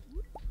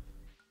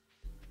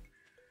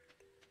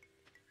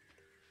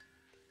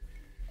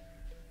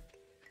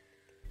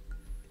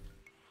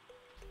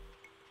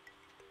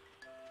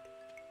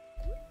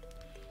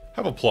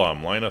 Have a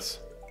plum, Linus.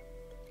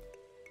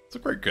 It's a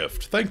great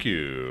gift. Thank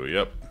you.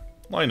 Yep.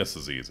 Linus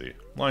is easy.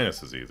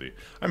 Linus is easy.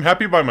 I'm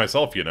happy by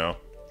myself, you know.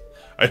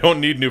 I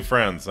don't need new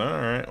friends.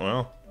 Alright,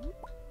 well.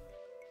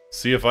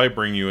 See if I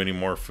bring you any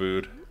more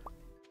food.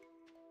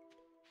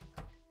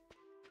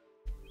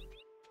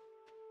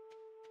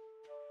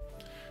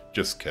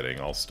 Just kidding.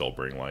 I'll still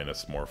bring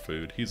Linus more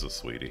food. He's a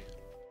sweetie.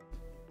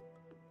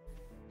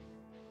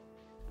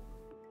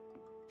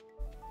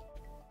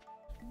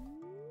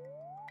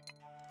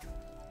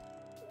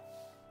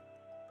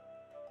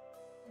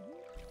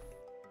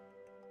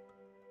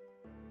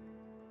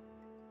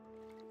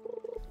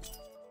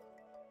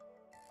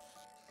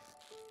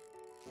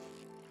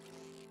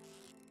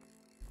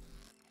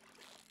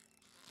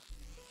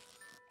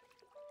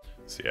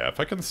 So yeah, if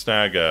I can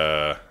snag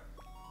a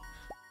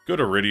good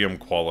iridium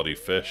quality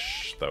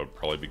fish, that would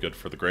probably be good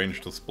for the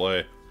Grange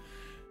display.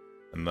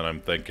 And then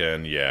I'm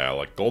thinking, yeah,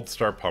 like gold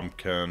star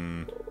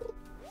pumpkin.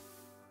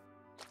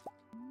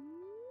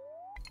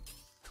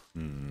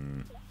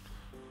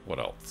 What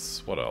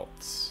else? What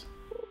else?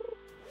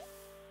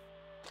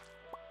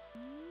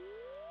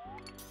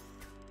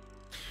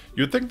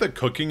 You'd think that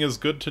cooking is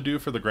good to do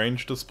for the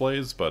Grange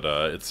displays, but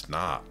it's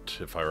not,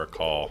 if I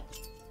recall.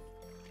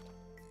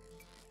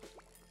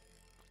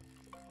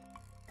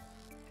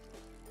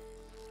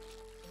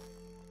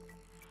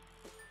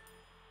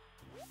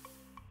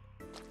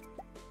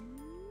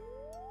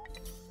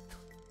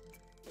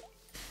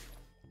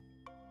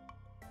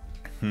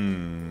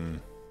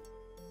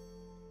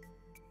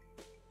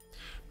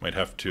 Might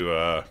have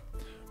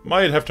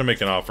to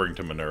make an offering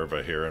to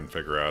Minerva here and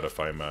figure out if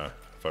I'm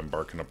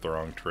barking up the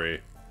wrong tree.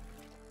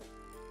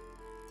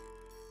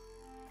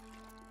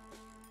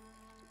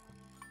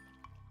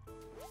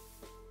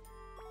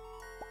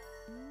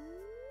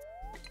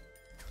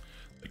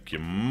 Like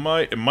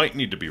it might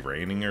need to be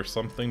raining or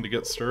something to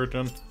get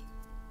sturgeon.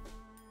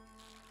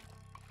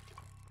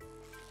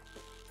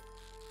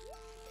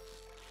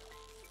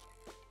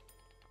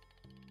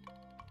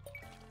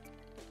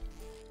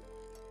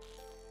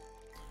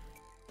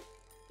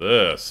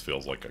 This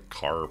feels like a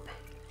carp.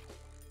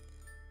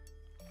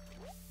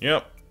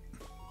 Yep.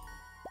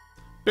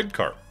 Big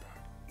carp.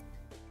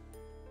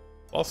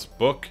 Lost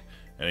book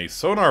and a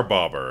sonar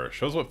bobber.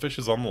 Shows what fish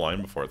is on the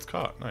line before it's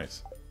caught.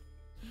 Nice.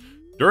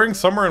 During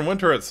summer and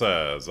winter, it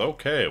says.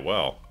 Okay,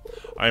 well.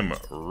 I'm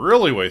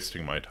really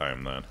wasting my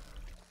time then.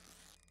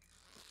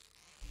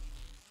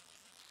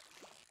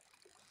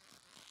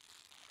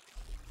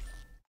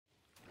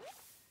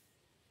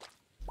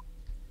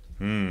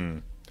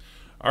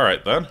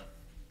 Alright then.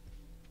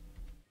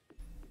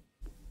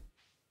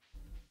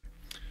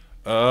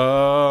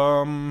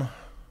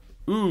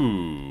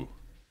 Ooh.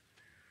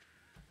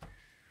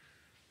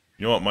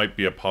 You know what might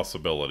be a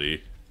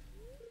possibility?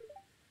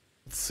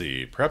 Let's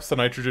see. Perhaps the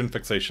nitrogen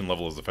fixation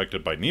level is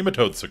affected by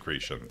nematode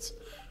secretions.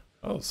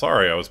 Oh,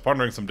 sorry. I was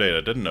pondering some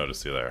data. Didn't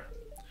notice you there.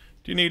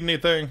 Do you need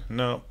anything?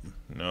 Nope.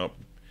 Nope.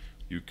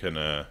 You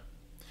can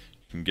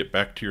get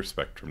back to your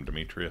spectrum,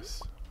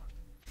 Demetrius.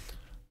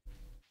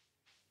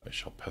 I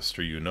shall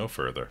pester you no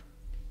further.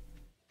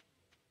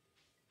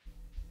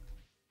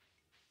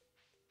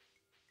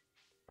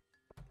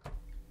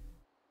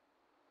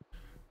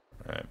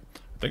 Alright.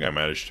 I think I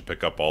managed to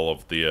pick up all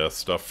of the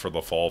stuff for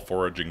the fall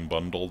foraging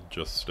bundle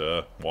just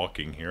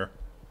walking here.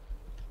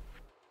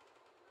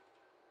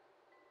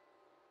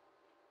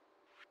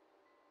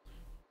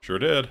 Sure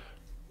did.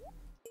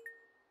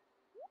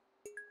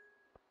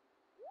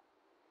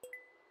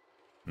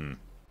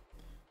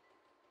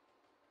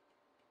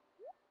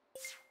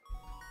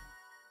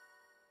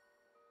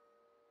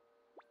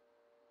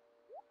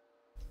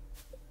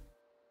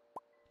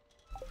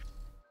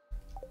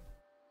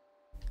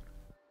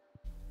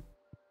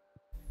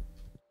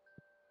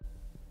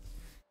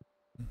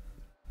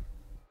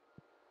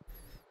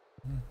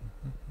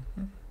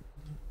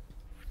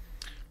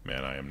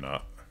 Man, I am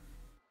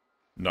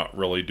not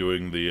really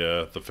doing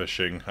the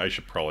fishing. I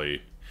should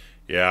probably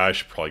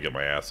get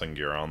my ass in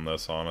gear on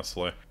this,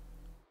 honestly.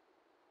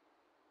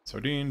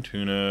 Sardine,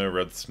 tuna,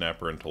 red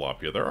snapper, and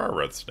tilapia. There are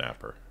red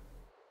snapper.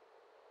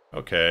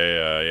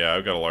 Okay, yeah,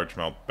 I've got a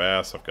largemouth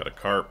bass. I've got a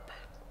carp.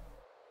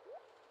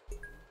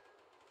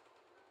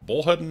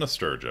 Bullhead and a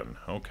sturgeon.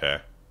 Okay.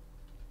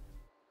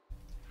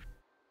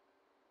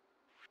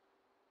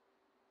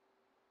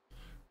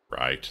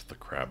 Right, the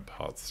crab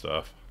pot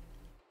stuff.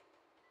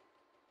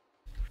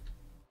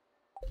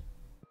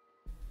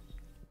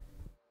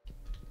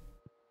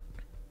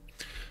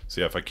 So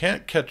yeah, if I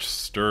can't catch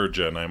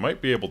sturgeon, I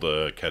might be able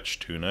to catch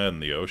tuna in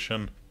the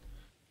ocean.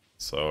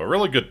 So a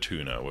really good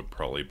tuna would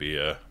probably be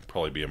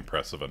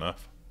impressive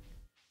enough.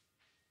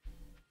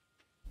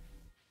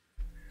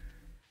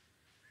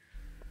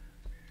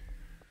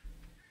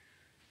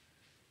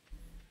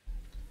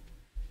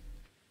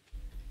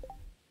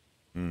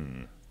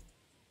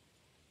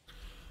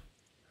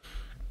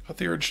 Got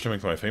the urge to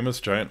make my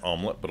famous giant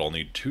omelet, but I'll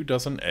need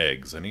 24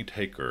 eggs. Any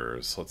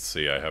takers? Let's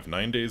see, I have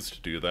 9 days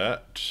to do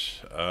that.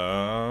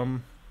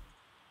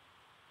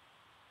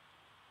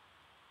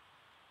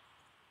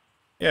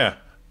 Yeah.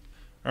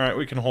 Alright,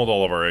 we can hold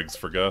all of our eggs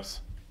for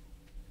Gus.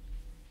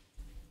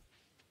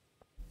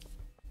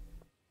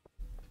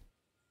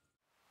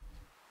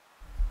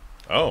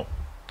 Oh.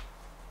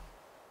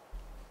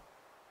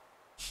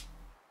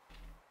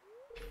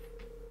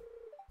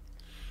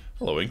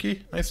 Hello,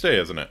 Inky. Nice day,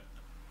 isn't it?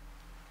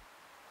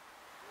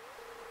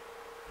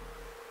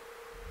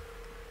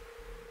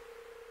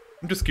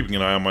 I'm just keeping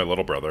an eye on my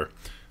little brother.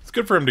 It's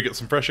good for him to get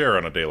some fresh air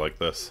on a day like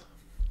this.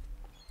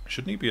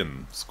 Shouldn't he be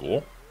in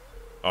school?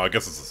 Oh, I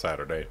guess it's a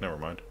Saturday. Never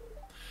mind.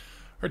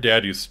 Our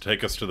dad used to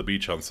take us to the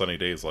beach on sunny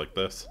days like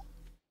this.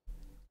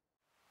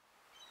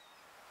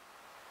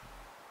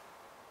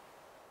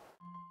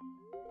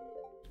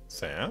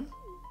 Sam?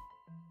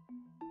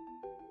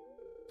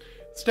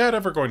 Is Dad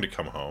ever going to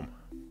come home?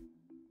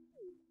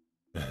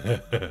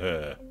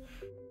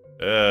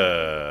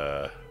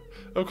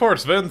 Of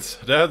course, Vince.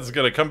 Dad's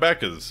gonna come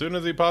back as soon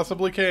as he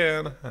possibly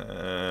can.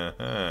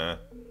 I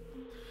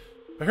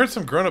heard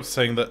some grown-ups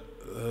saying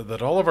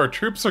that all of our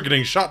troops are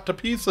getting shot to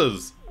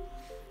pieces.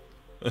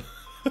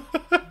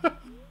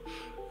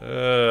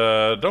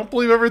 Don't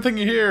believe everything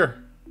you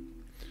hear.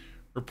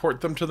 Report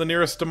them to the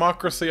nearest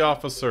democracy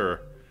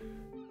officer.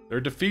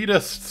 They're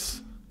defeatists.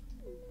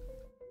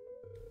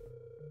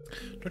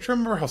 Don't you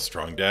remember how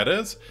strong Dad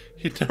is?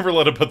 He'd never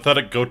let a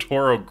pathetic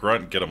Gotoro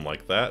grunt get him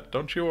like that.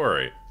 Don't you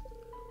worry.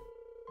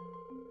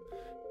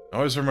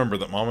 Always remember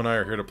that Mom and I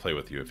are here to play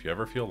with you if you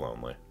ever feel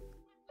lonely.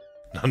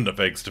 Not enough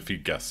eggs to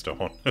feed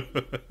Gaston.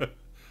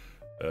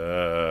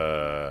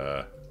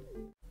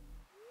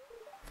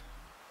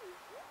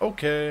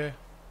 Okay.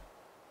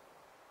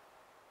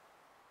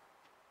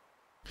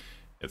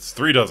 It's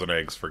 3 dozen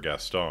eggs for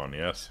Gaston,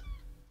 yes?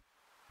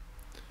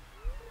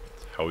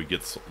 How he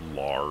gets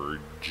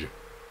large.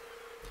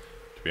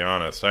 To be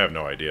honest, I have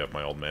no idea if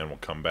my old man will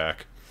come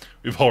back.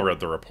 We've all read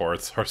the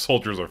reports. Our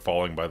soldiers are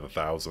falling by the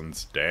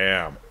thousands.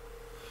 Damn.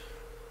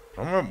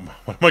 What am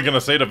I going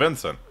to say to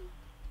Vincent?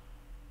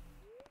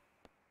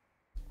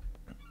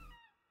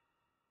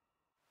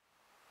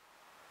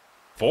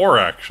 Four,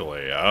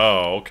 actually.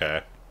 Oh,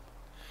 okay.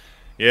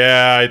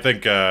 Yeah, I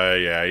think,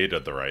 yeah, you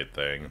did the right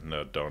thing.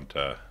 No, don't,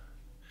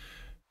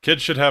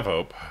 kids should have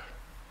hope.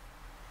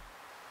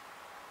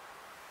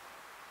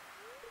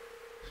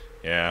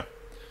 Yeah.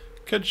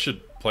 Kids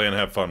should play and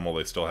have fun while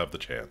they still have the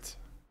chance.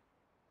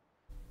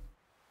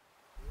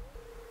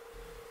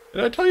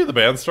 Did I tell you the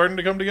band's starting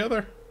to come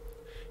together?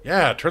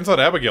 Yeah, turns out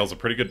Abigail's a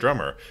pretty good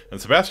drummer, and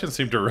Sebastian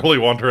seemed to really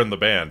want her in the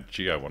band.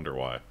 Gee, I wonder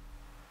why.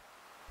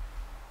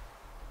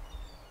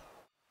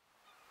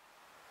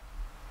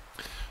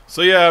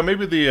 So yeah,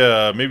 maybe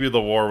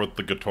the war with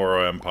the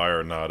Gatoro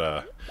Empire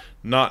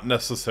not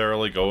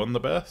necessarily going the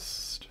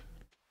best.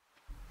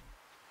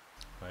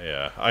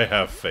 I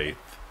have faith.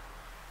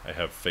 I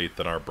have faith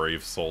in our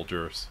brave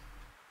soldiers.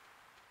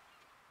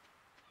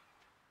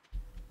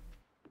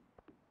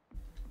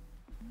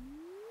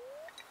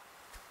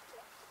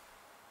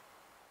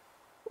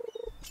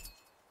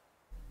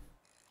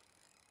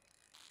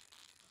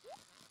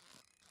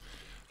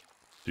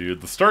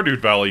 Dude, the Stardew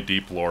Valley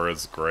Deep lore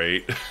is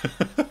great.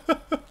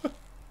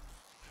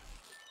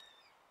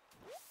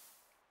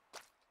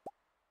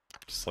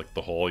 Just like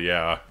the whole,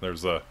 yeah,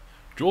 there's a...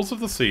 Jewels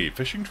of the Sea.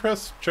 Fishing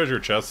treasure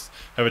chests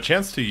have a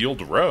chance to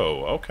yield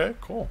roe. Okay,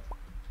 cool.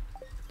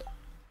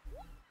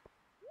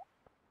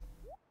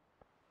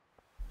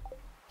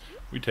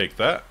 We take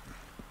that.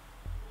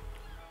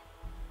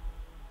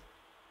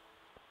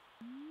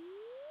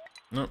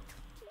 Nope.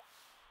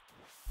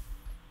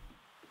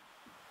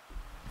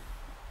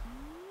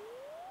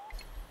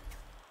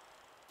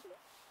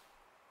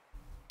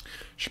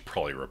 Should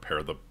probably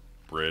repair the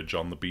bridge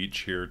on the beach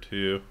here,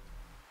 too.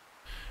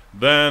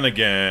 Then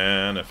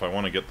again, if I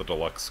want to get the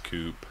deluxe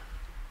coupe,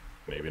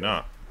 maybe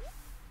not.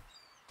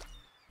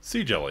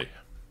 Sea jelly.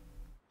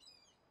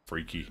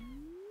 Freaky.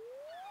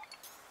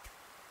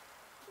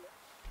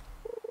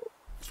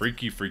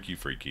 Freaky, freaky,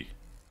 freaky.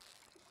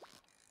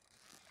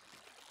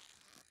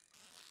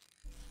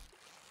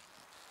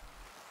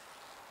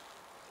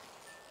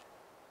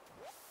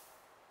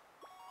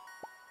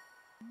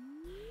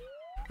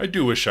 I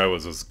do wish I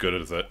was as good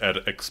as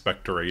at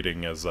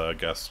expectorating as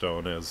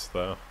Gaston is,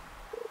 though.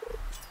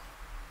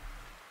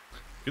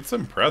 It's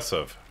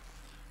impressive.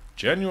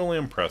 Genuinely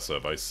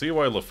impressive. I see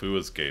why LeFou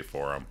is gay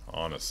for him,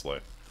 honestly.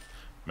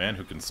 Man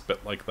who can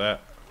spit like that.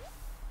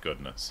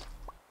 Goodness.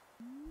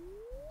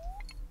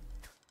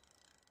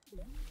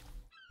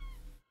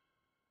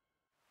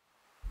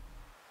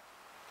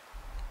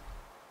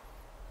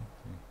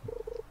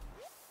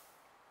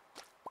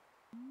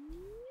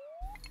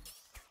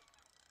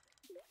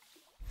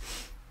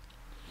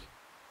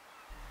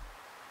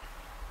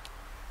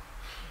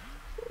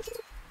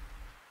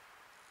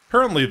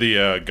 Apparently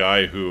the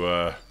guy who,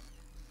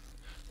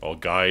 well,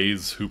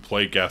 guys who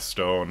play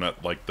Gaston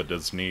at, like, the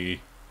Disney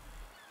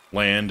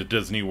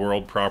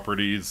World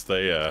properties,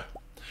 they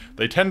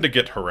tend to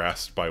get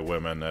harassed by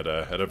women at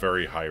a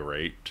very high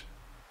rate.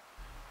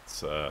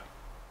 It's, a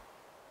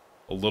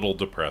little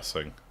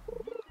depressing.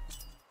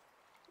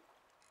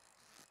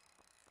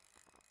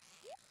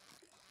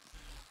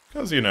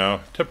 Because, you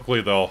know,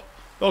 typically they'll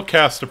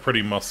cast a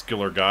pretty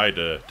muscular guy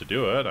to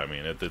do it. I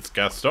mean, it's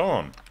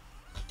Gaston.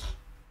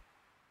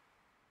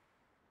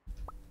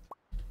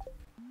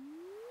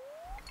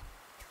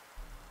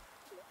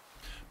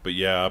 But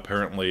yeah,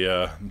 apparently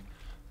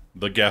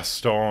the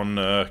Gaston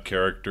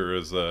character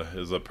is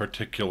a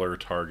particular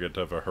target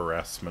of a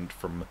harassment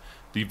from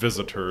the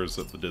visitors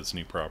at the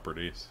Disney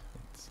properties.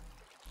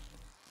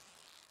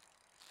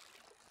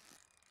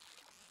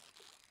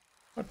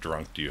 How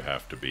drunk do you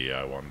have to be,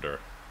 I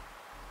wonder?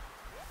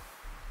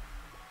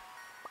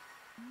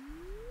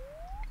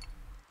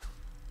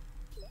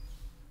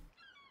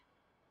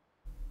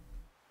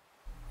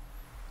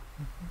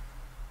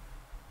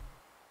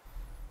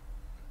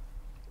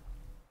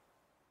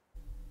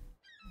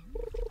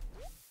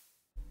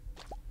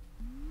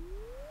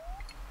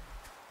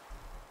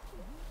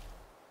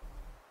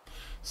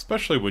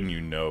 Especially when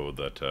you know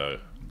that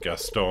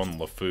Gaston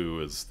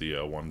LeFou is the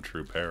one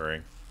true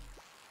pairing.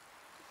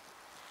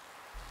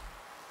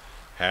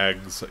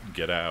 Hags,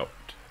 get out.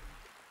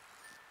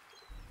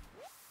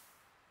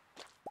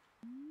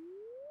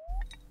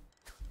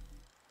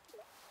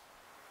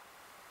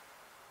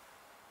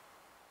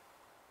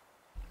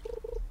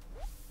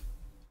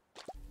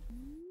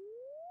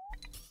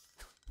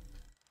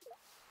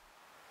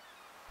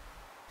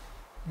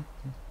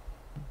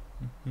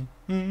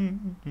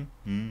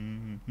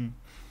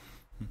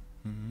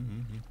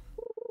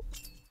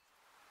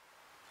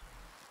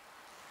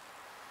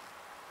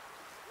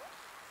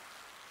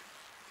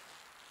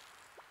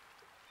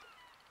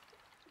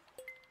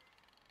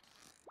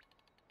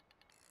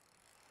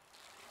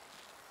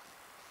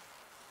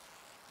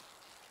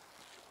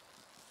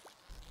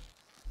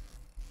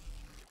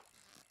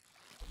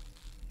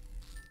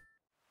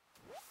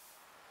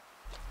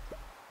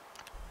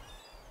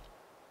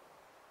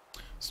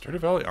 Stardew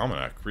Valley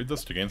Almanac. Read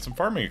this to gain some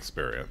farming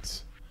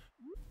experience.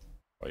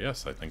 Well,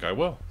 yes, I think I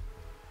will.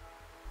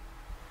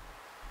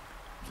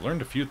 I've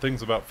learned a few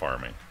things about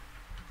farming.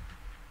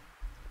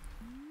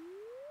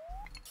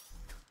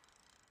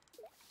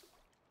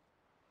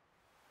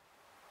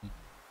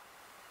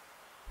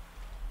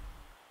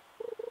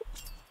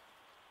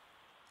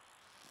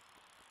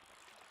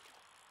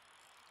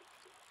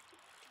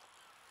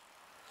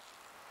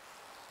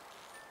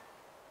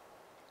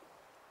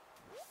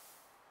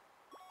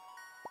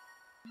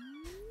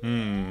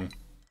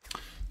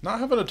 Not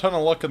having a ton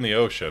of luck in the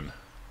ocean.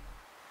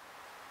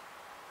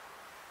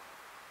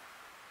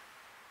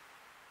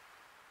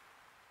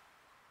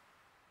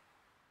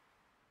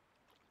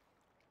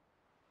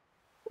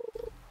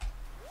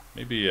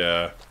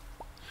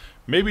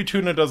 Maybe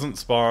tuna doesn't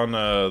spawn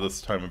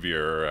this time of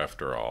year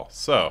after all.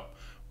 So,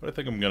 what I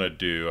think I'm gonna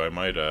do, I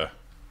might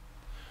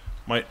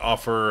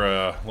offer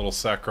a little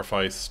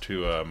sacrifice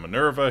to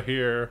Minerva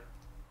here.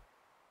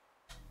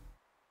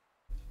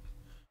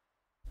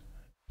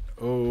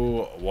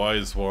 Oh,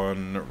 wise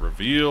one,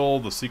 reveal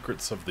the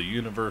secrets of the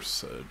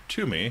universe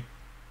to me.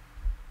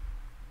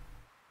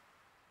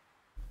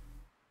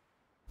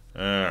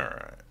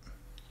 Alright.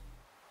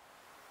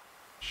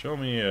 Show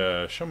me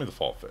the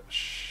fall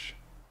fish.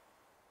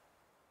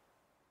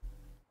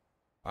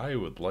 I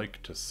would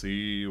like to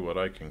see what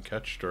I can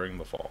catch during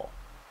the fall.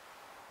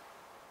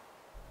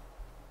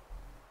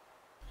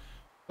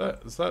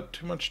 Is that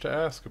too much to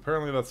ask?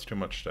 Apparently that's too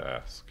much to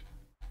ask.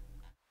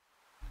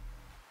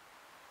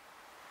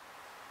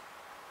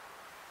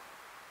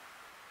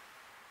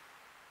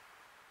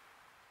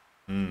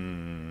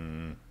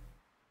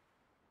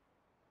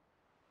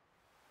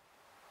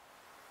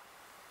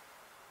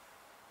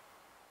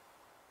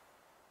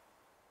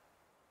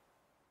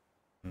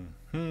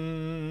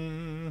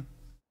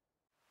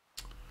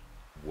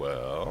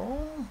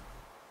 Well...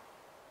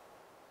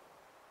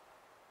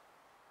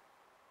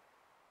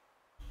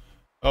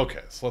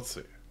 Okay, so let's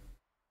see.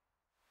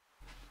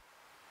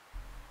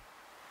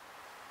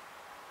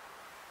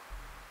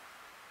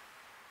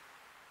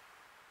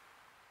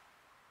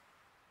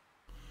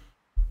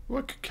 Ooh,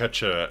 I could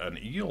catch an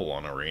eel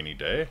on a rainy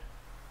day.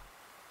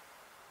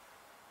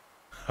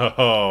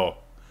 Oh.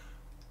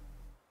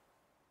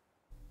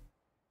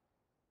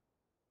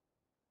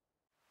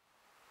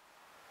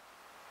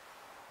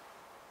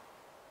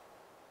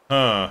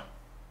 Huh.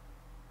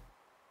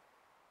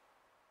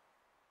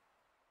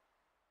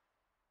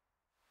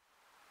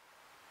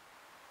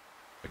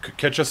 I could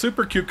catch a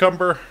super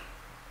cucumber.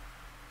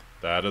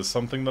 That is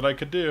something that I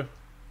could do.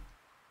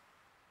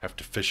 Have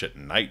to fish at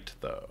night,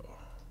 though.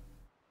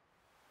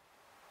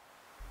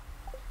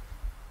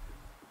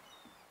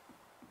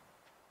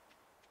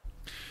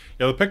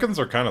 Yeah, the pickings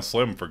are kind of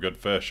slim for good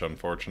fish,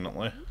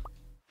 unfortunately.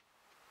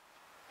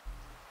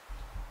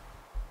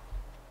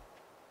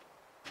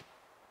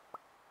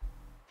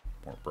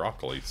 More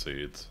broccoli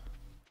seeds.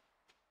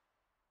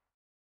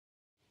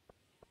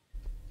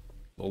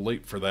 A little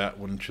late for that,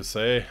 wouldn't you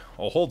say?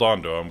 I'll hold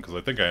on to them, because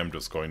I think I am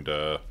just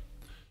gonna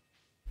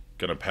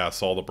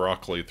pass all the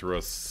broccoli through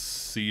a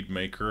seed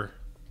maker.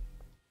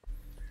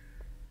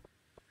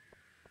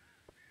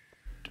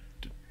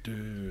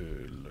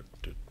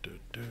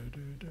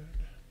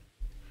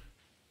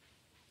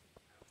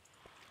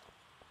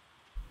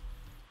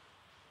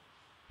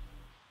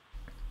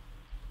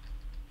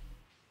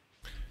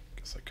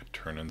 Guess I could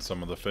turn in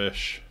some of the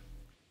fish.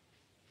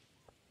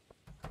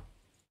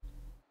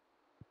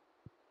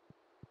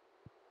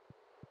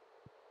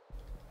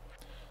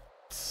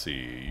 Let's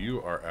see,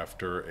 you are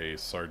after a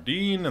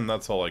sardine, and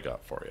that's all I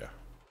got for you.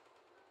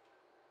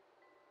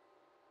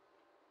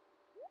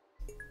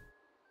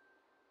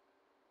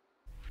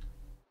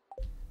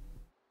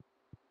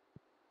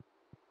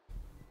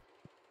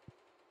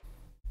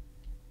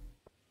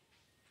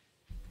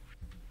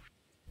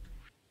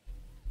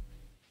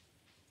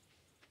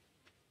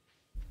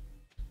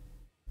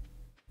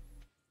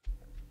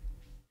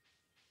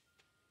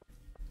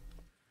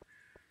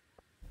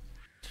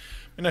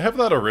 And I have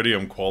that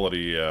iridium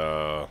quality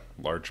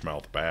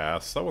largemouth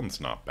bass. That one's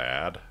not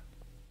bad.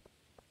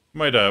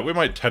 We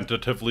might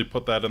tentatively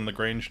put that in the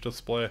Grange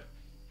display.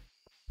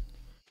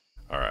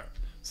 All right.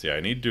 See, I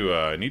need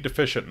to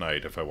fish at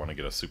night if I want to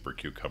get a super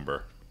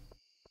cucumber.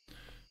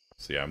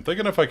 So yeah, I'm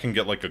thinking if I can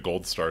get like a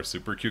gold star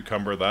super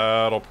cucumber,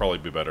 that'll probably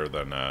be better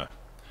than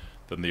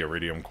the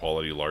iridium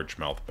quality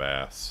largemouth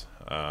bass.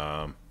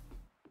 Yeah.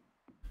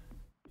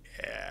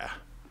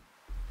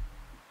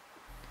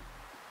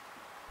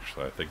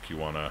 Actually, I think you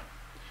wanna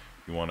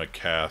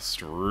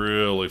cast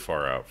really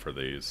far out for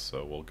these,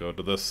 so we'll go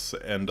to this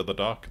end of the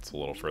dock. It's a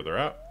little further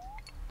out.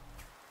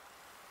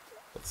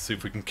 Let's see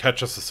if we can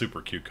catch us a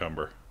super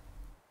cucumber.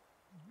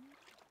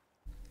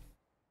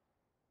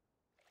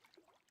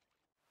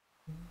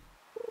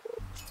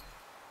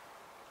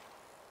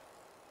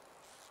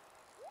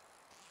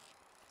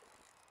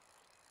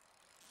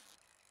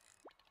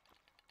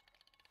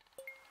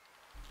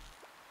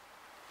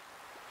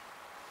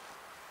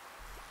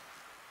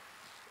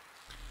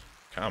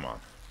 Come on.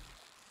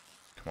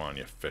 Come on,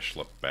 you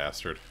fish-lip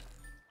bastard.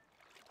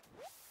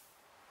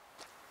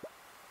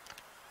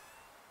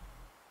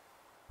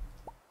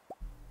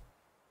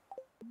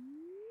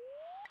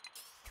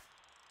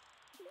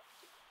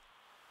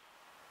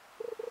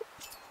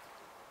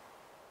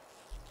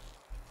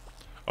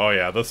 Oh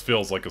yeah, this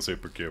feels like a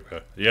super cube.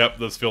 Yep,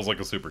 this feels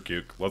like a super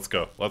cube. Let's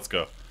go. Let's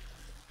go.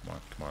 Come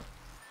on, come on.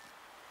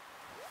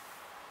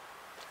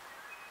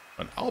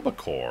 An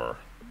albacore.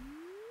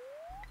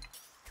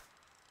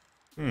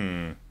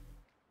 Hmm.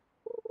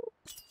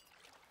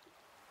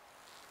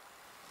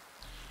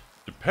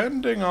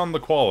 Depending on the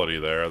quality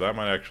there, that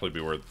might actually be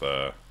worth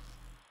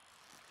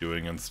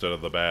doing instead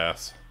of the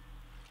bass.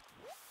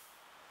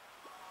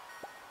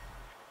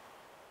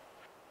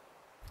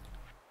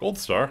 Gold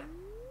star.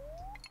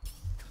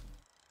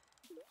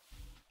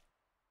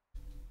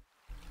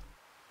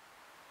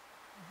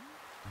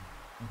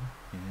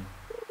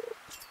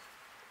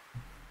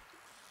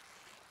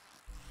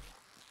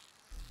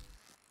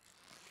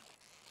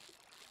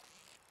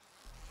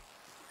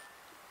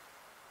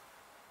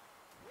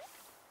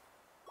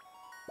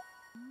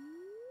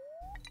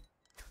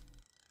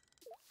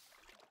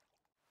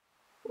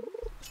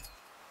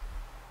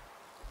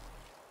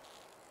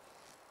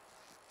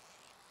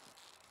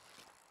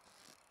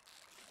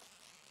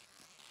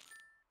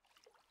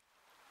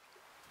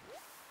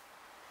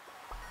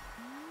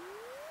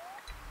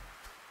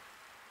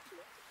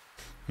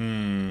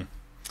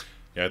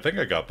 Yeah, I think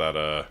I got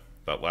that,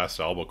 that last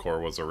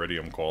albacore was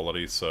iridium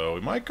quality, so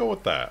we might go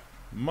with that.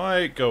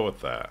 Might go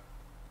with that.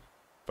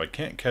 If I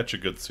can't catch a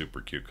good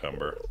super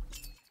cucumber.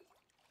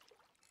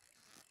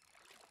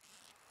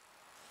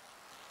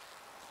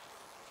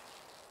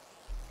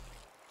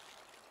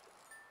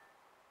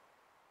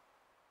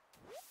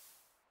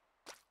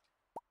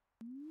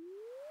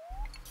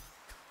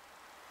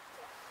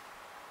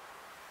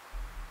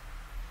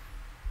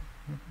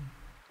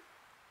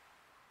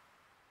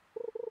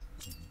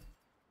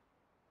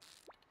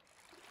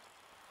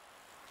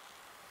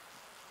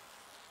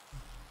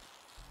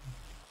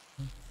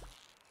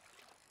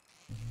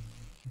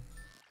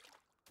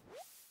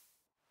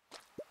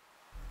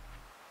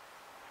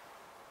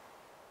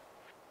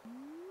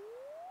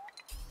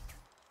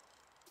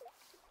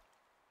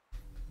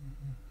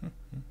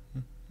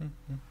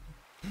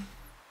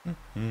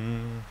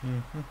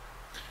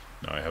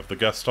 Now I have the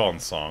Gaston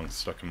song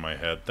stuck in my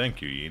head.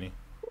 Thank you, Yeenie.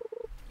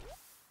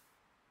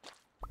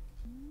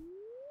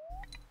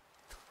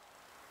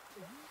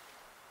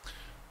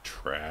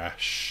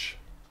 Trash.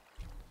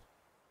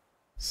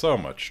 So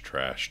much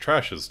trash.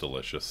 Trash is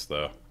delicious,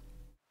 though.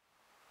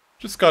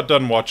 Just got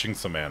done watching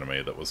some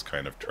anime that was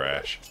kind of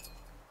trash.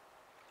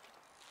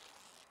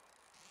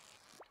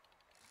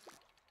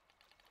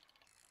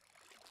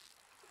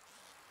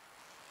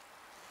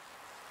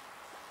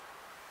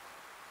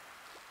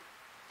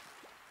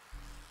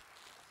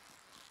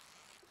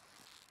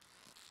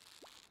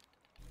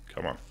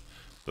 Come on.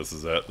 This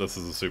is it. This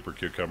is a super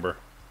cucumber.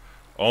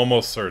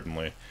 Almost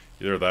certainly.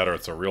 Either that or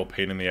it's a real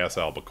pain in the ass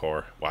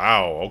albacore.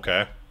 Wow,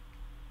 okay.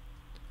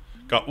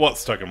 Got what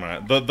stuck in my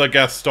head? The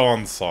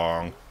Gaston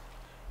song.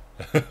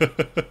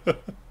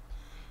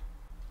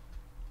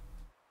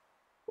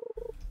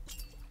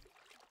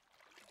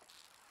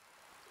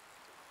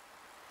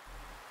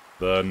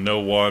 The no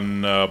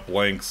one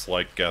blanks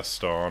like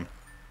Gaston.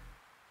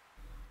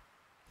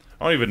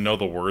 I don't even know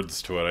the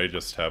words to it. I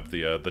just have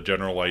the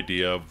general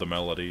idea of the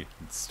melody.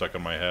 It's stuck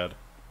in my head.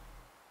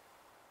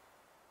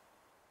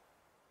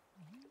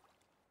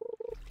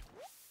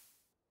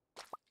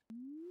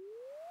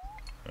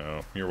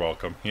 Oh, you're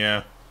welcome.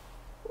 Yeah.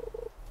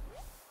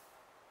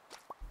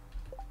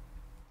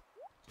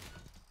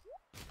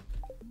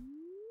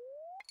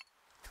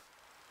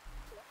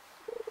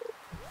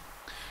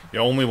 The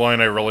only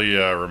line I really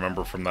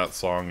remember from that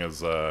song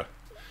is,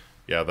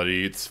 yeah, that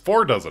he eats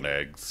 4 dozen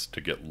eggs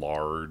to get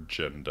large,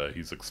 and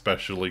he's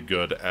especially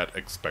good at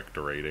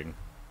expectorating.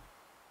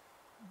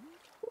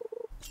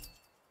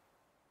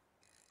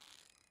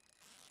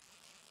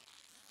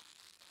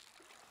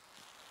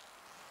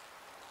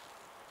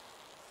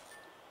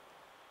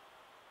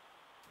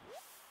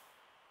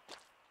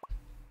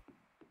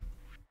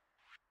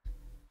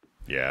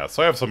 Yeah,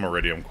 so I have some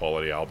iridium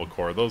quality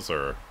albacore. Those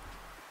are...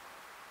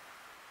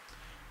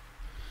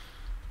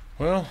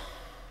 Well,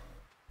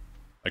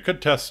 I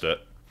could test it.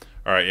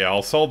 Alright, yeah,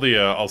 I'll sell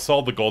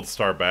the gold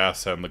star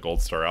bass and the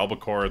gold star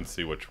albacore and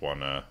see which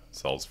one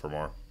sells for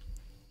more.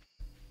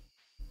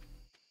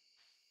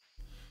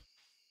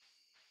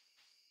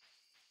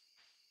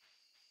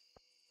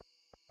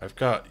 I've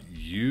got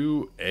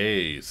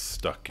UA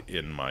stuck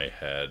in my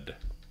head.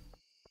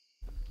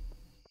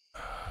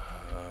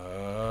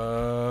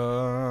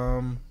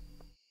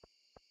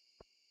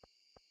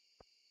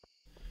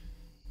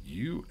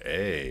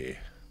 UA.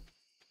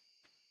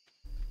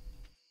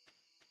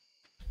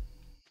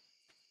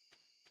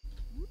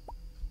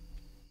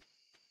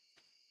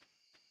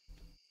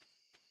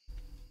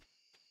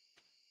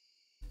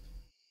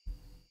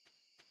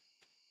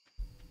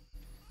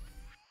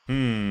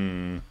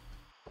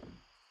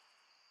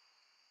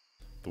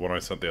 The one I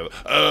sent the other...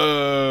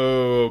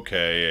 Oh,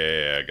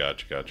 okay, yeah,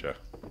 gotcha, gotcha.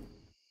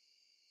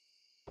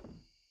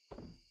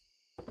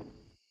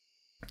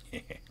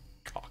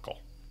 Cockle.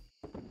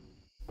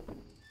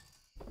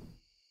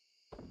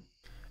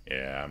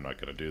 Yeah, I'm not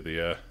gonna do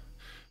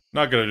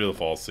Not gonna do the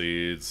fall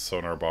seeds.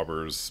 Sonar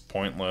bobber's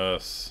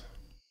pointless.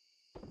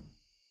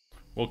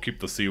 We'll keep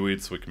the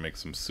seaweed so we can make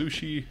some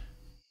sushi.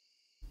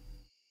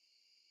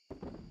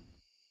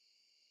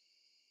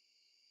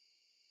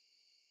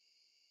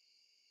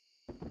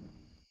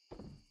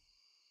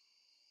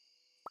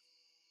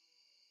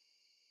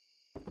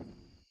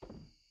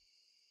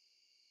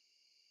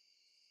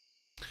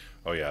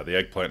 Oh yeah, the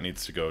eggplant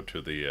needs to go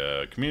to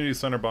the community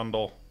center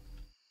bundle.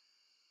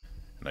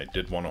 And I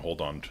did want to hold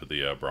on to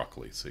the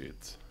broccoli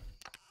seeds.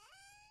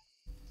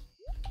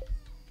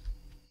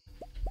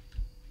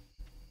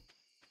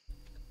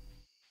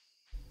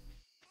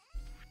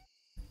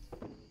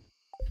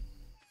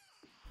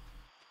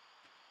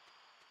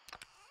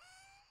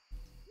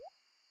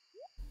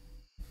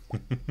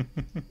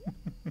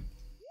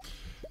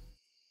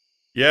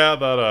 Yeah,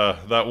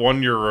 that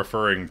one you're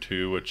referring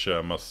to, which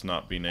must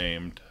not be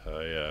named,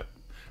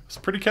 it's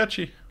pretty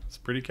catchy. It's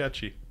pretty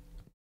catchy.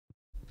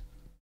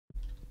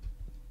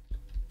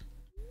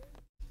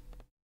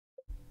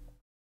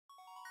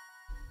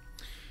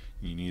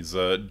 He's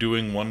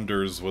doing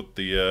wonders with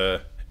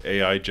the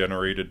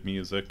AI-generated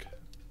music.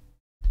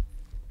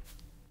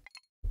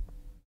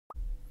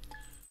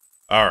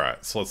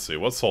 Alright, so let's see.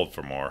 What's sold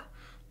for more?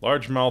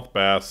 Largemouth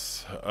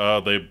bass.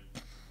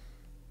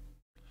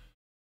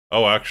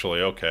 Oh,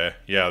 actually, okay.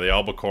 Yeah, the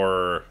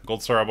albacore,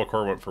 Gold Star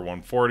albacore went for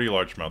 140,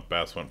 largemouth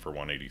bass went for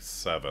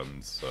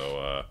 187.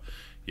 So,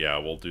 yeah,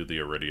 we'll do the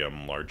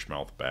iridium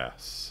largemouth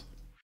bass.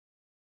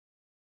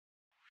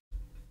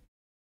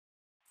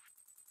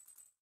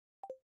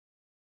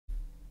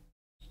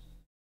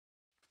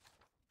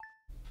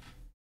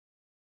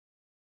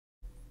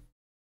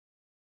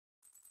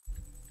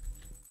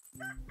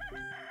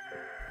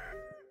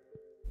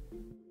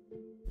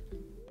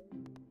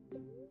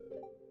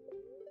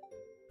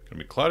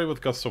 Gonna be cloudy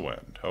with gusts of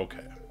wind. Okay.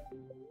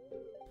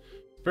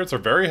 Spirits are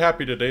very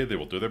happy today. They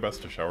will do their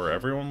best to shower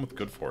everyone with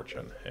good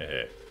fortune.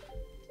 Hey.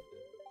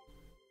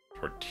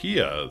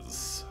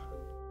 Tortillas.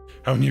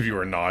 How many of you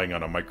are gnawing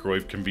on a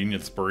microwave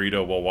convenience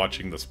burrito while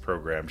watching this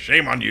program?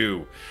 Shame on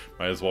you!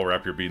 Might as well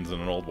wrap your beans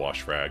in an old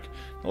wash rag.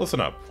 Now listen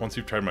up. Once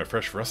you've tried my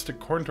fresh rustic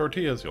corn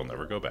tortillas, you'll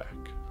never go back.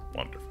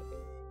 Wonderful.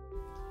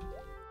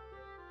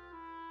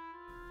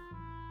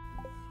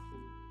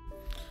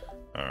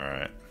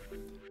 Alright.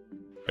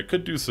 I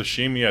could do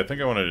sashimi. I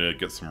think I wanted to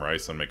get some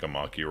rice and make a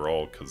maki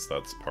roll, because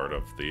that's part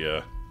of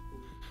the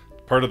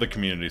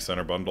community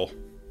center bundle.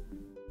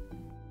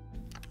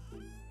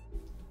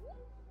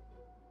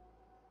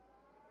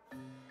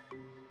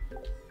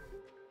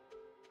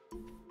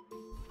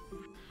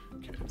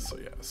 Okay, so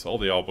yeah, sell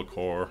the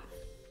albacore.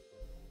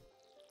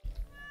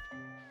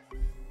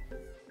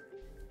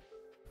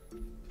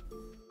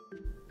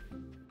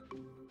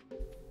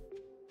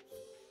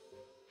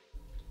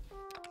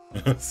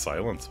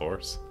 Silence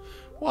horse.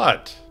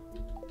 What?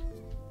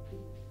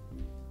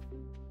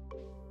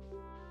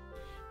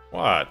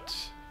 What?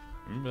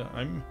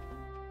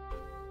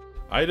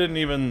 I didn't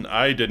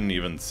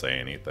even say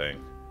anything.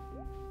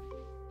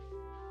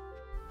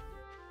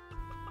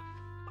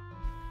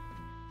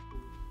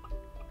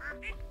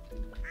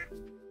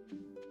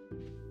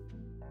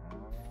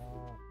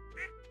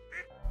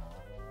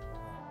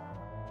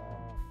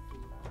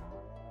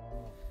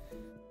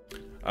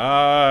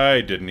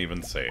 I didn't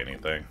even say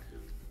anything.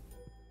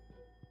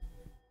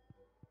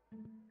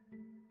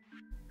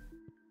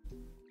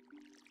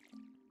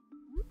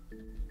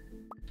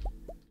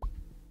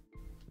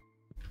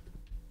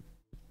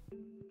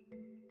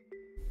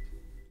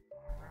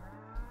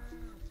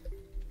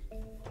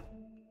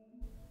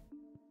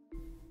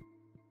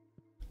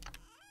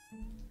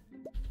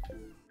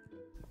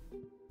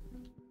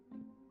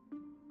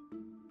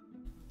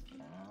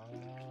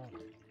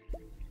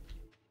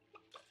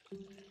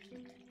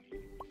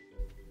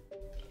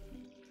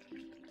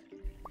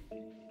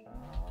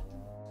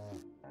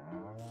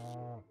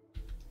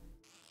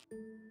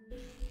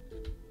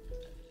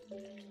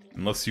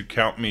 Unless you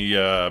count me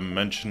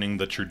mentioning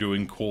that you're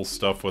doing cool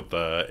stuff with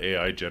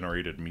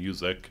AI-generated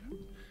music.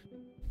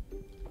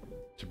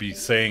 To be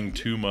saying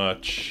too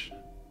much.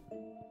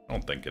 I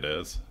don't think it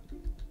is.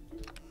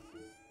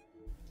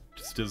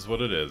 Just is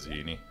what it is,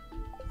 Yeenie.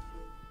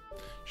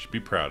 Should be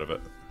proud of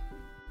it.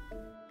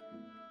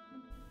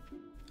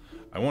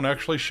 I won't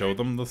actually show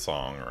them the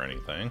song or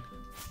anything.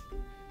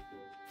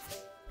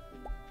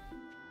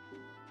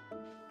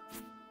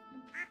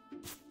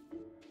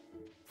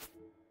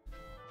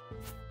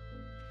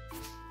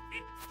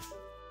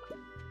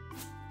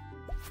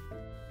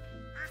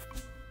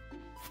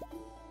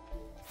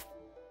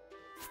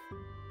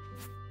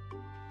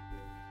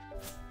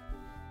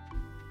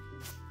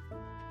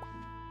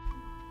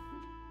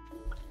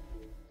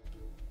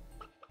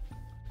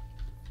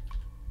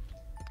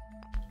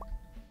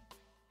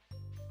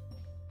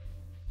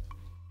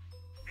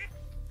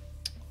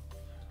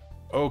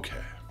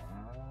 Okay.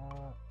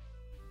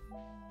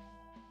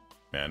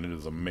 Man, it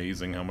is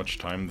amazing how much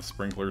time the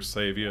sprinklers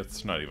save you.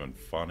 It's not even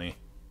funny.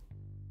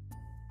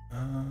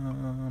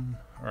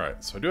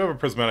 Alright, so I do have a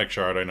prismatic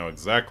shard. I know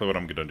exactly what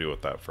I'm going to do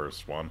with that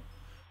first one.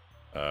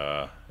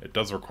 It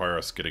does require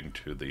us getting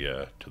to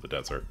the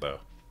desert, though.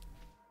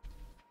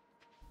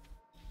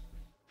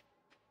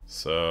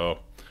 So,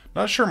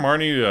 not sure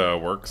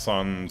Marnie works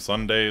on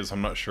Sundays.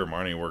 I'm not sure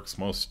Marnie works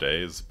most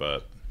days,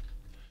 but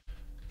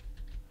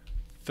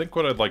I think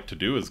what I'd like to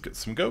do is get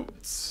some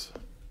goats.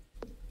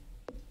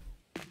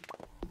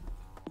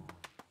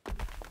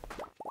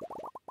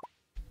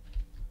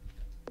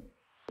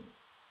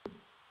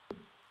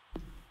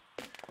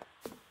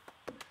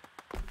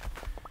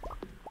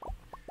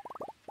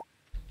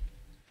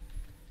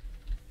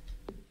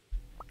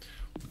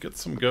 Get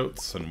some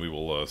goats, and we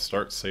will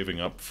start saving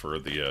up for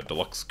the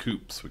deluxe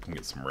coop so we can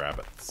get some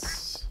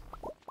rabbits.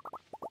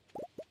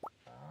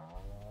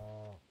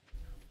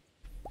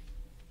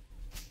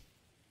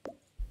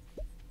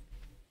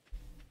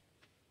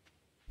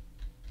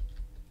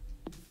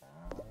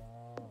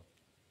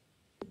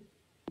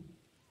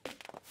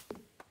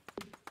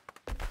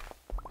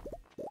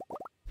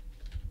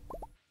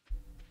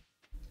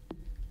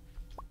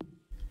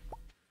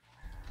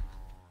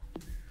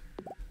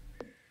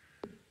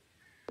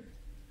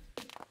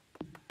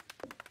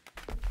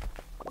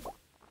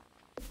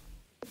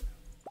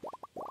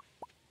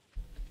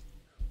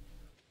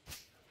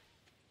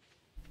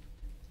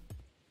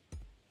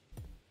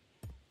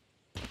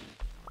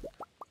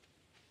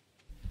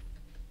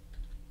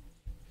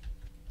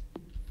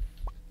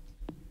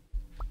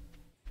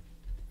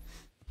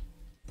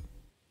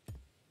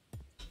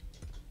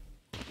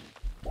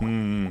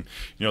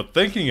 You know,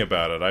 thinking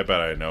about it, I bet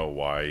I know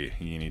why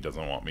Yini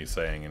doesn't want me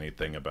saying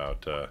anything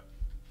about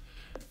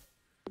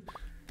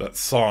that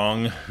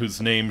song whose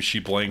name she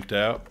blanked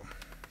out.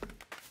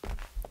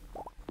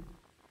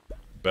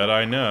 Bet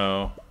I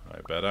know. I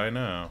bet I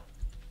know.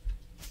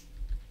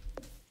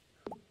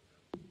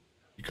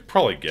 You could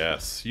probably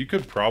guess. You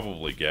could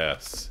probably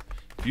guess.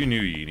 If you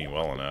knew Yini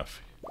well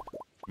enough,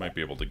 you might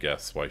be able to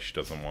guess why she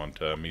doesn't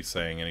want me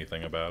saying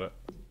anything about it.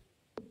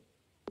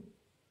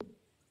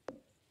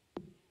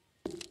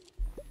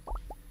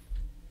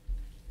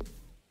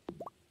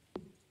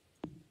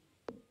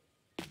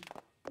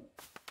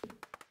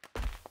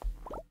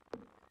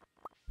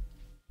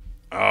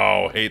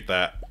 Oh, hate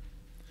that.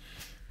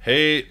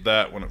 Hate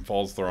that when it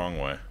falls the wrong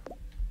way.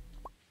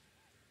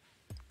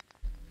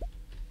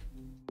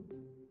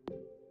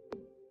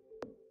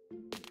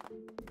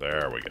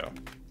 There we go.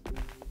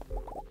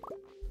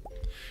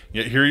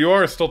 Yet here you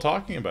are still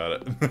talking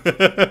about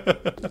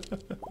it.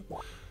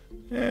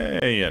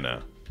 Hey, you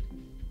know.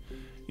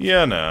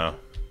 You know.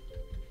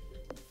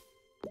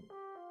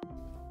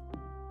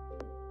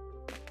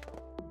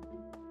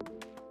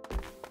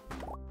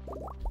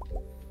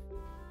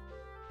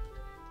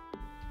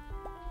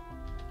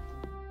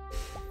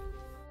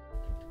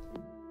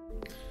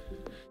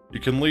 You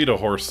can lead a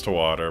horse to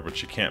water,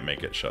 but you can't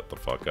make it shut the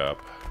fuck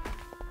up.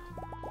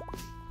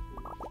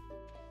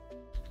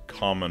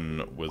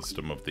 Common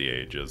wisdom of the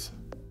ages.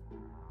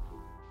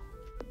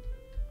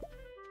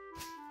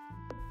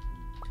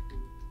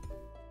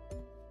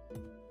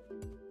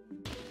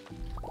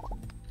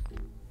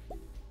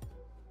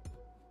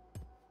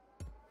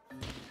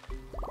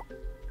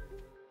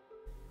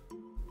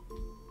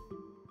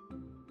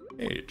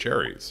 Hey,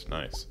 cherries.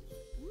 Nice.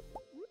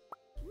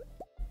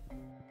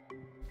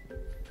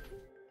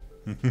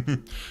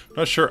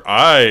 Not sure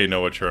I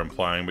know what you're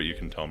implying, but you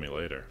can tell me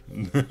later.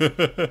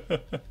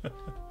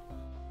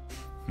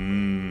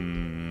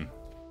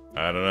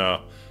 I don't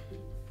know.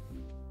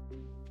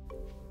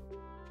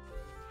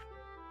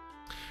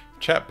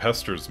 Chat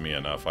pesters me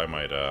enough, I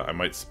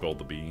might spill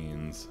the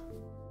beans.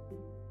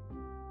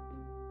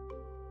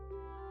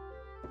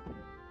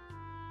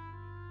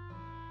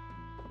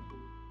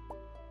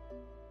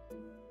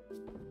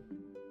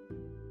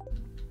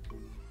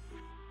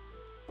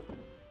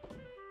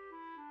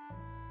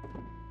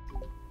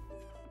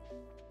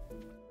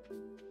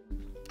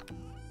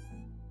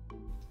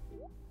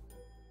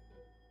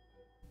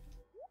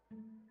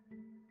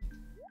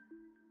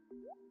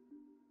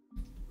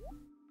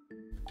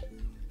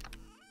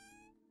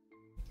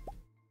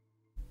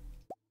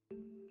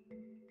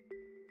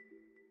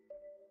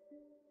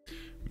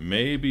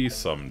 Maybe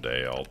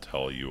someday I'll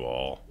tell you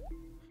all.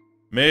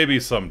 Maybe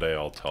someday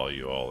I'll tell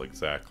you all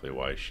exactly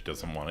why she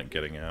doesn't want it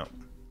getting out.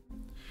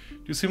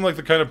 You seem like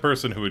the kind of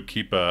person who would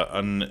keep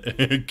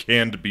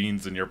canned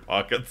beans in your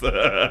pockets.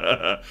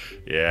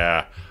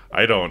 Yeah,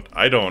 I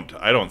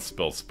don't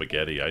spill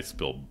spaghetti. I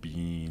spill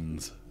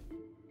beans.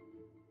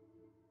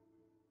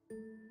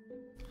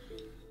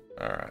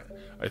 Alright.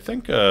 I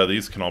think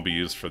these can all be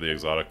used for the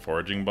exotic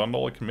foraging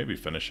bundle. I can maybe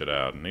finish it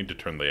out. I need to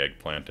turn the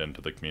eggplant into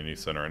the community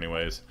center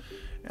anyways.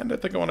 And I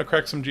think I want to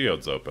crack some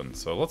geodes open,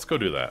 so let's go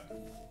do that.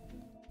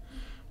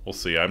 We'll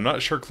see. I'm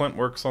not sure Clint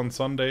works on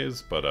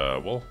Sundays, but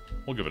we'll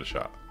give it a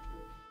shot.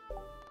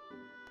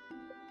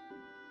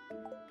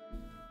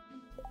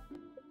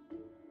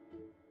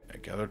 Yeah,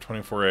 gather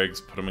 24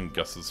 eggs, put them in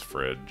Gus's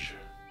fridge.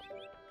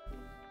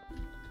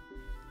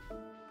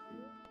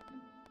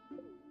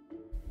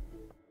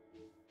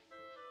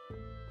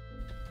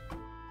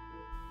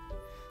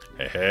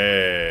 Hey,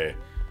 hey.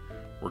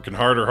 Working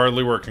hard or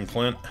hardly working,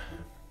 Clint?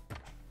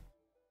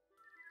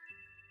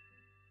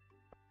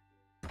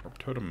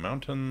 Totem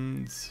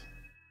Mountains.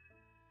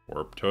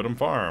 Warp Totem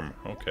Farm.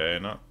 Okay,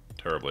 not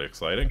terribly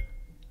exciting.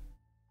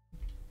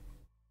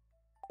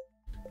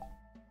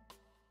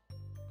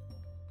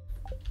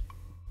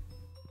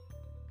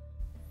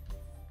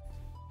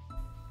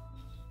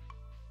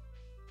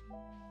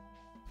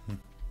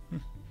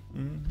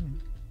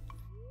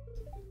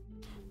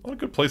 A lot of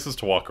good places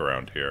to walk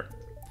around here.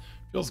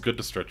 Feels good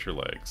to stretch your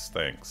legs.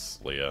 Thanks,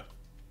 Leah.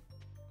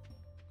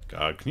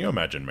 God, can you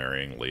imagine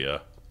marrying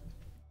Leah?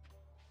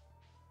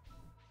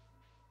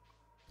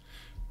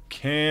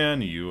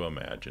 Can you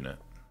imagine it?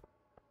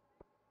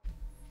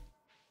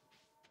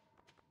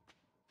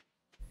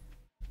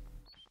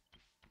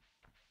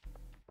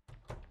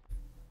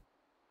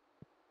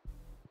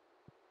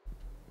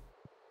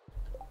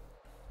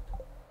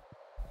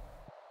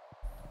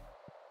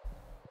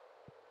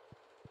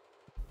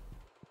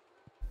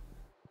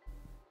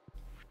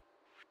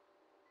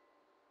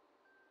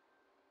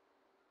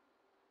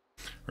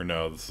 Or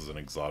no, this is an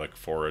exotic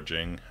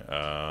foraging.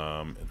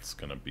 It's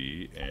gonna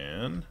be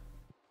in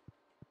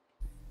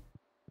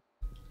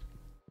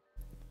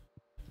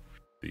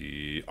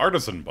the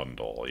artisan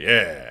bundle.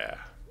 Yeah.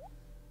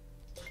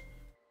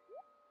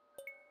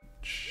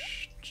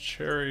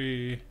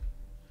 Cherry.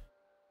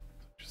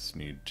 Just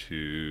need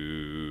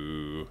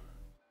to...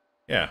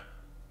 Yeah.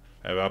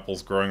 I have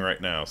apples growing right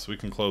now, so we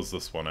can close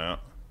this one out.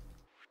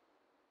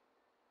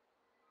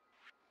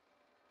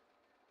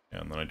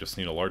 And then I just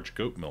need a large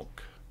goat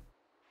milk.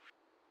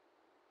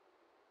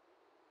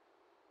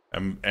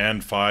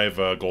 And 5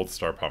 gold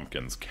star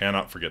pumpkins.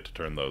 Cannot forget to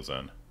turn those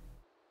in.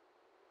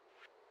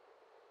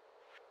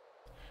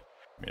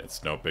 I mean,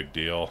 it's no big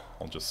deal.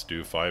 I'll just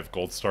do 5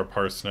 gold star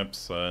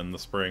parsnips in the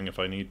spring if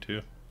I need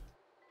to.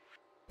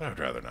 But I'd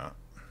rather not.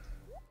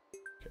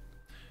 Okay.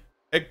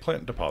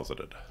 Eggplant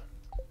deposited.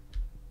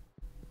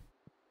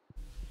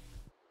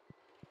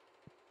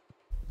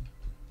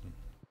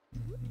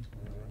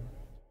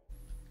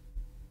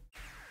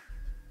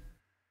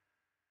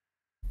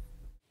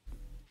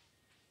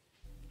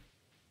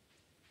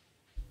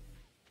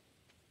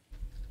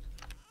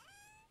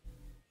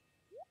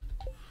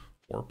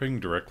 Warping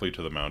directly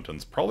to the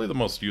mountains. Probably the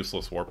most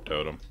useless warp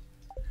totem.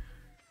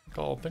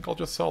 I think I'll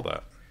just sell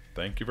that.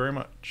 Thank you very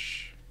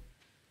much.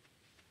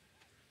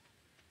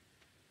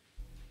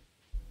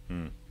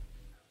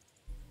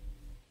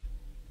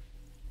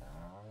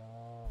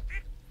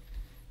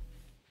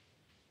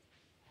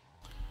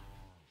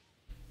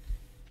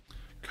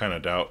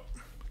 Kinda doubt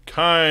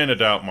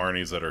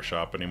Marnie's at her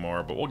shop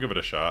anymore, but we'll give it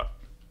a shot.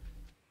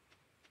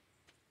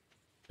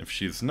 If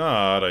she's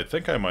not, I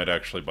think I might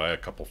actually buy a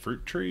couple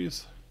fruit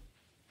trees.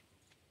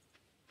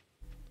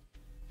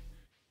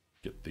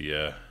 Get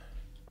the,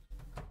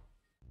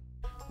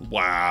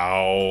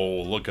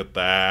 Wow, look at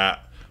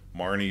that.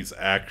 Marnie's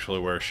actually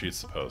where she's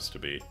supposed to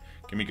be.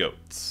 Give me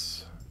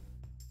goats.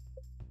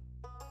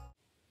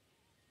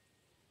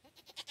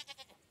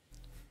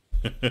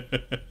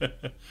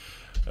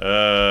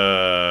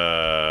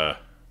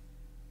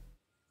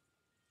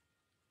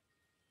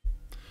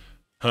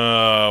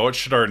 What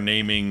should our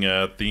naming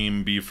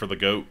theme be for the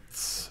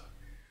goats?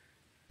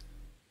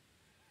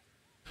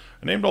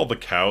 I named all the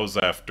cows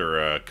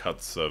after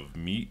cuts of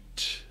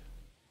meat.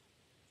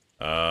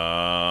 You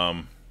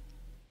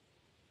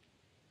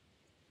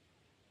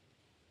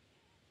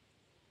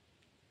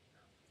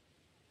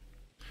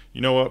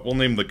know what? We'll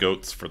name the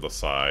goats for the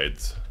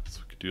sides. So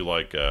we could do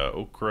like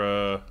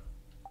okra.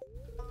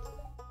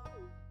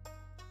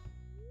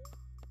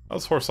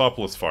 How's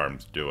Horsopolis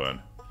Farms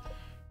doing?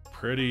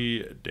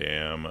 Pretty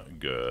damn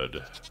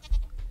good.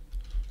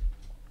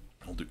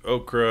 We'll do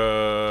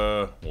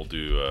okra. We'll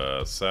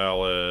do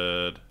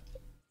salad.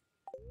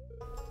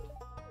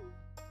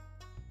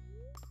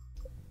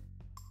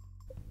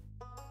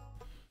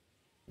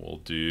 We'll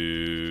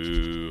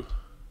do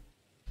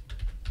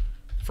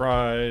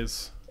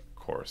fries. Of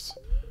course.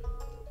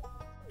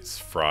 These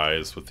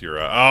fries with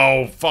your...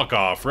 oh, fuck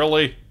off.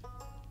 Really?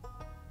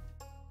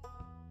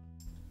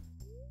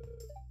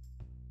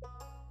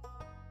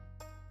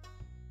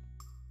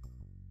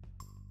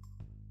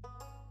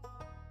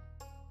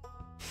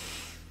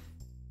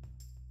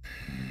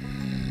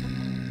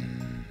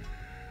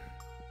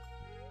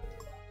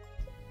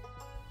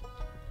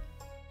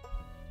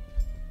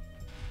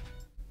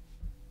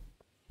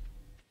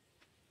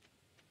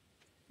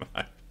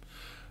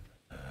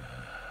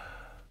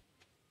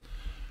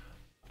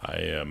 I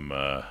am,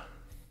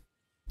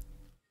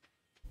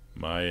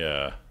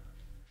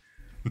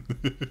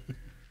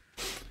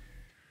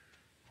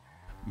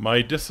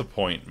 my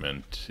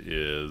disappointment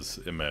is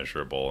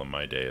immeasurable and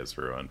my day is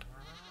ruined.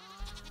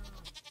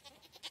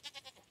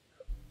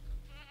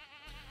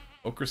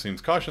 Okra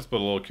seems cautious but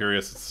a little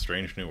curious. It's a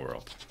strange new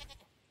world.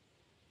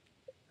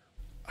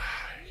 I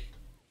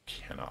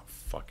cannot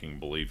fucking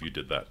believe you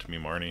did that to me,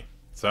 Marnie.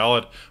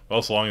 Salad? Well,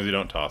 as long as you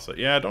don't toss it.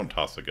 Yeah, don't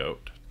toss a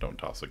goat. Don't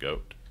toss a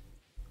goat.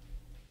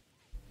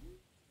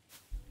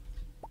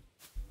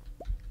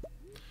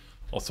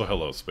 Also,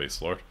 hello,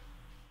 Space Lord.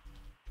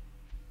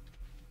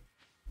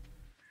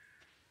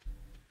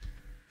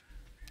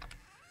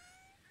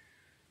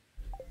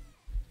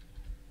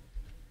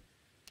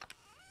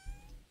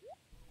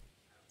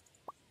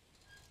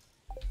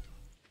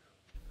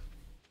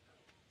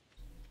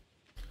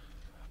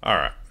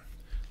 Alright.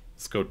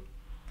 Let's go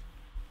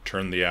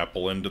turn the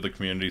apple into the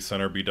community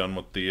center, be done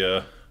with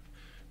the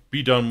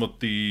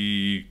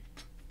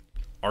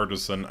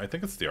artisan. I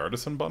think it's the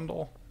artisan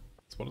bundle.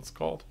 That's what it's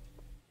called.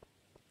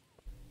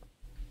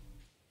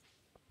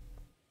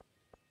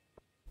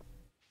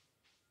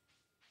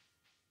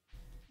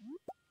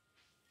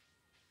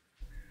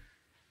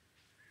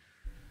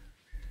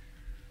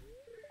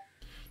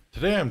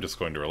 Today I'm just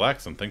going to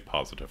relax and think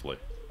positively.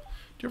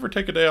 Do you ever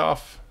take a day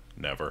off?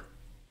 Never.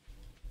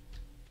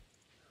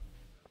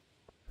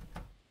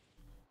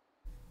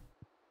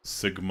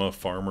 Sigma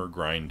Farmer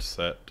Grind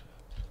Set.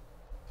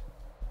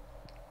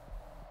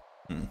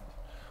 What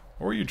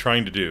were you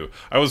trying to do?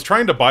 I was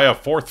trying to buy a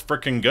fourth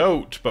frickin'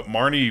 goat, but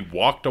Marnie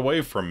walked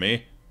away from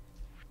me.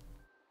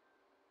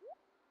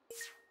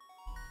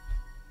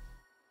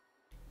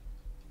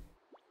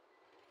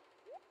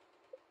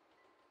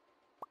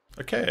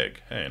 A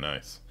keg. Hey,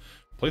 nice.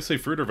 Place a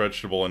fruit or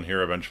vegetable in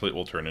here, eventually it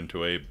will turn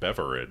into a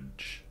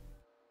beverage.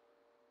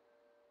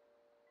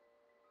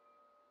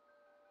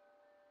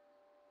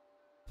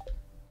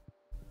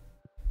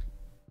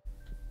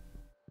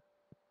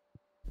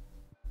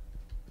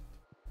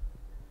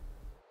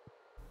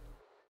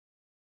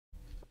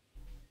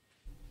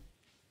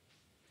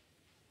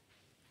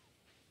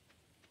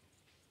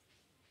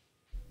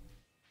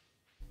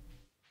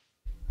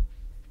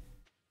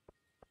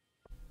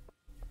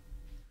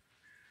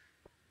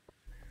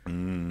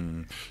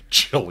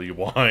 Chili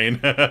wine.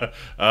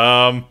 That's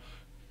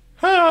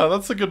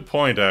a good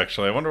point,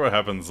 actually. I wonder what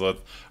happens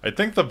with... I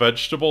think the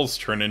vegetables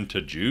turn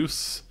into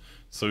juice,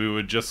 so we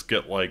would just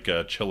get, like,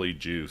 chili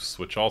juice,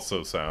 which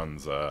also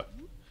sounds,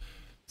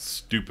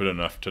 stupid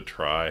enough to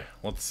try.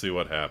 Let's see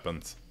what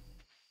happens.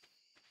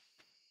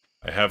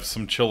 I have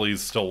some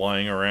chilies still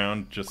lying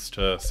around just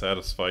to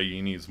satisfy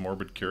Yeenie's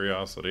morbid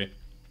curiosity.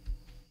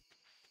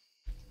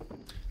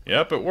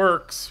 Yep, it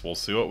works. We'll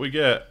see what we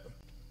get.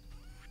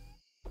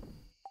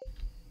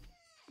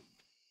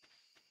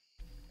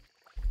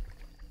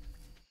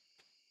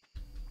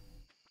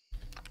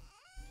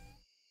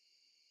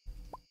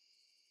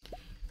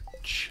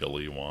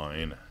 Chili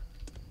wine.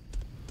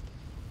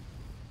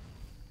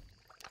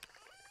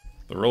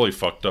 The really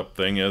fucked up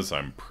thing is,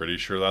 I'm pretty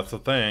sure that's a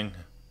thing.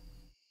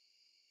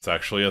 It's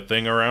actually a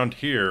thing around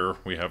here.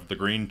 We have the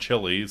green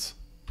chilies.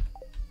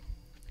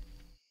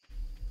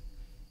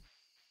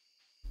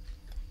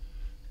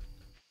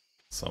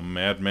 Some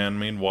madman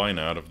made wine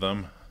out of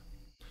them.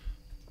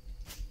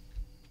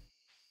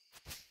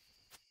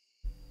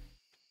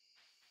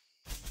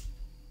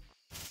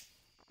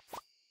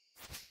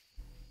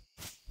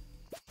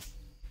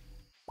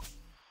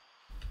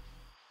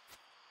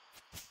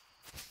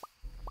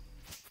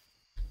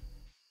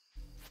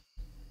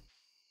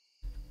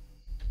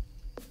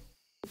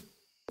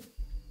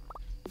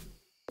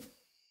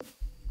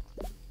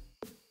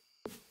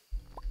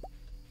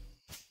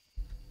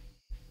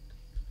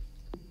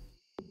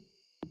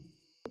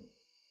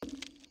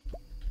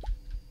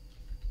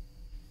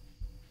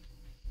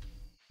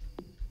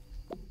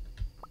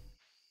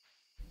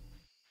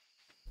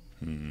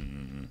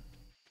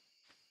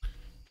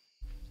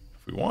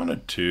 If we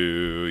wanted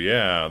to,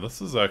 yeah, this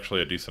is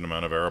actually a decent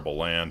amount of arable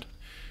land.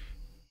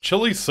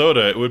 Chili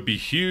soda, it would be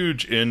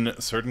huge in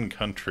certain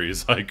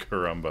countries, like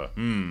caramba.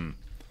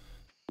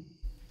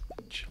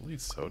 Chili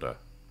soda.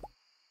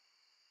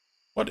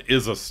 What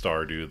is a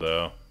Stardew,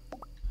 though?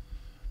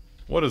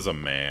 What is a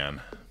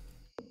man?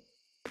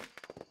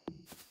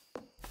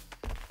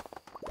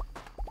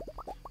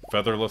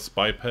 Featherless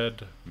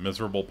biped?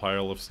 Miserable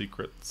pile of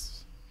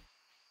secrets?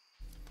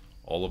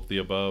 All of the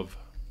above?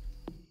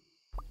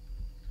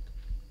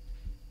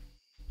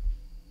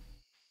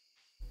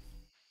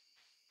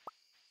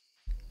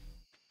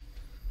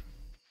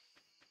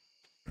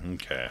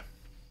 Okay.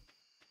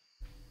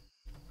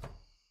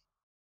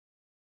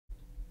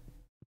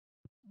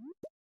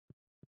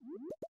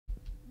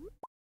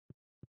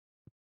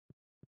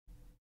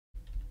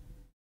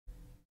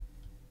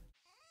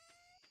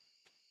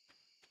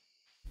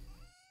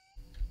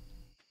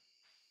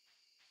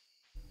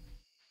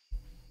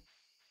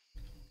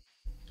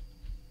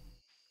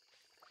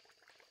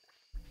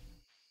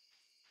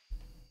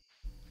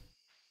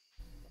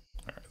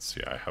 Alright, so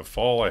yeah, I have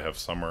fall, I have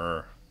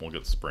summer, we'll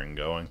get spring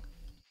going.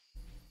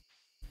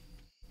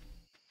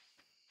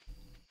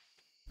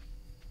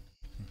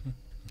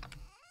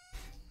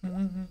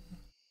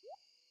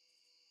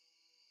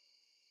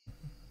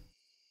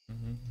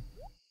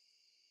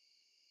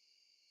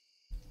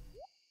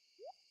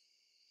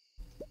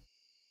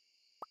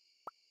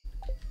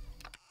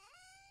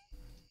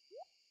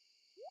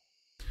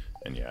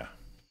 And yeah,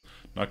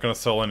 not gonna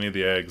sell any of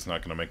the eggs,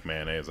 not gonna make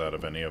mayonnaise out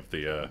of any of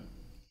the,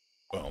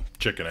 well,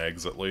 chicken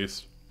eggs at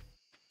least.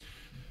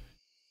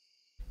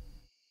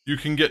 You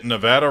can get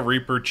Nevada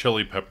Reaper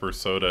chili pepper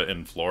soda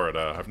in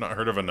Florida. I've not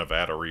heard of a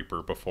Nevada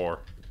Reaper before.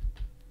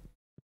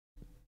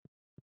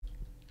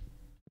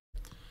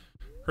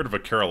 Heard of a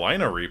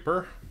Carolina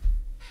Reaper.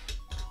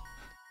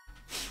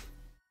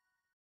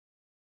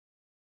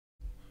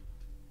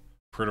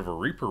 Heard of a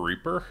Reaper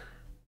Reaper?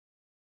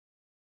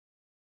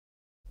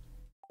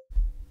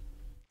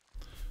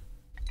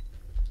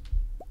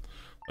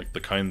 Like the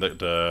kind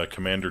that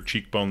Commander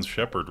Cheekbones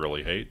Shepherd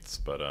really hates,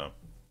 but,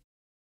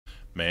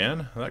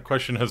 man? That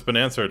question has been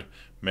answered.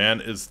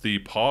 Man is the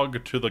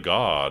pog to the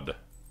god.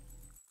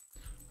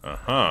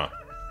 Uh-huh.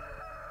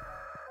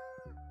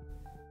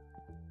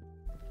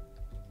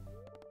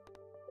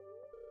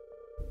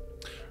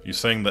 You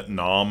saying that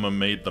Nom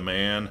made the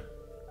man?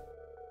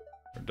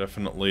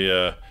 Definitely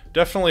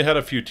had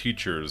a few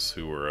teachers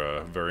who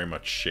were very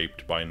much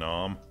shaped by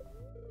Nom.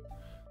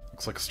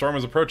 Looks like a storm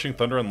is approaching.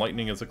 Thunder and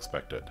lightning is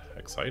expected.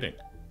 Exciting.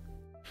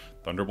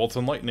 Thunderbolts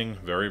and lightning.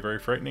 Very, very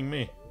frightening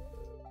me.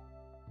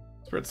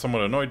 Spirit's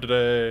somewhat annoyed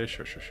today.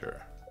 Sure.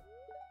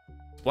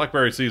 It's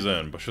blackberry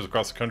season. Bushes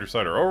across the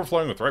countryside are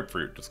overflowing with ripe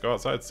fruit. Just go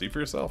outside, see for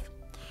yourself.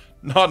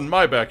 Not in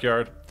my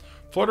backyard.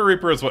 Florida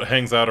Reaper is what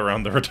hangs out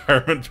around the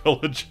retirement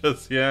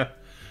villages. Yeah.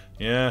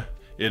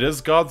 It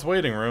is God's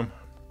waiting room.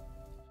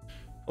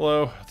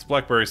 Hello, it's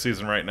blackberry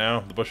season right now.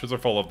 The bushes are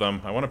full of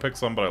them. I want to pick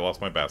some, but I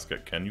lost my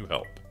basket. Can you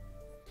help?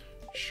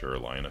 Sure,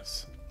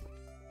 Linus.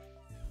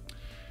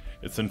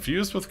 It's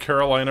infused with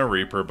Carolina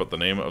Reaper, but the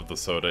name of the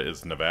soda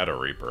is Nevada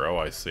Reaper. Oh,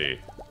 I see.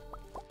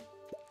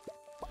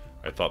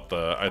 I thought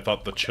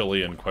the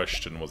chili in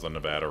question was a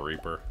Nevada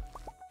Reaper.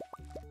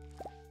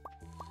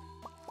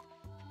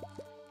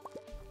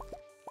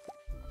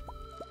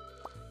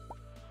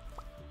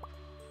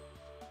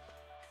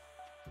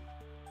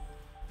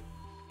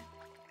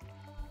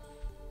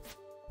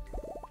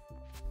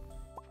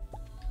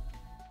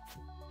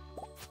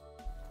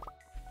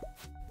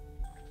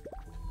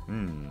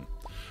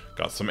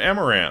 Got some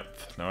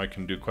amaranth. Now I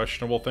can do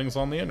questionable things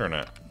on the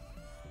internet.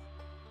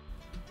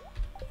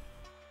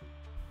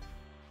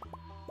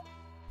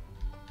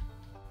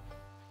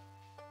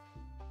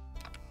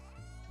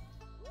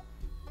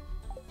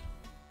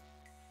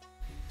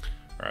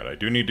 Alright, I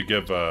do need to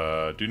give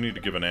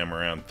an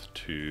amaranth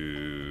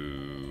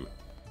to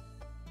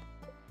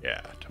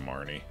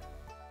Marnie.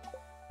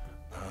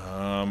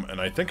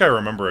 And I think I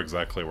remember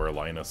exactly where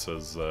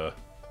Linus's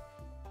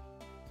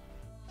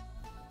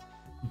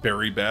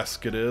berry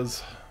basket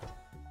is.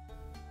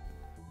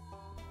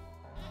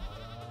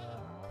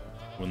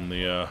 When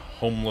the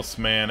homeless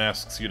man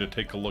asks you to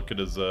take a look at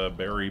his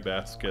berry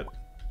basket,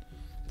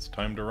 it's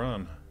time to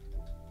run.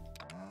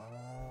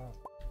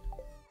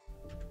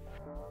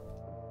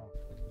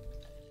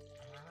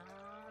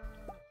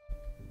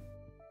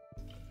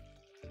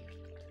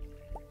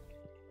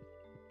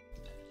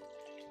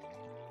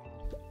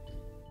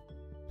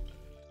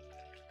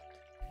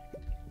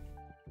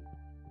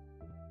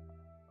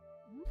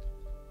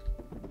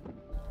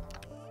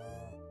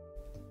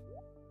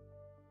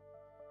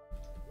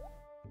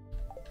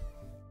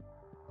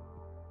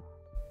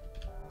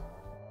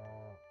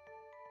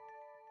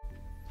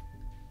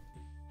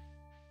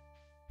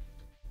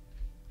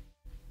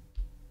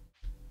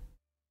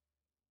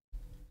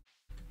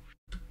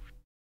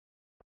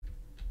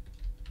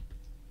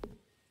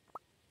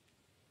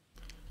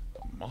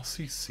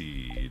 Mossy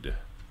seed.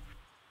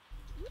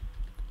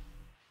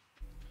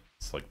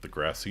 It's like the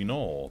grassy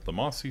knoll, the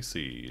mossy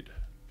seed.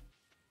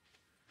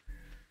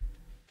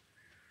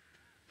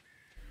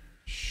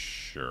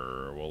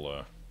 Sure,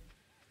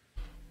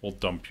 we'll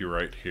dump you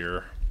right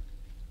here.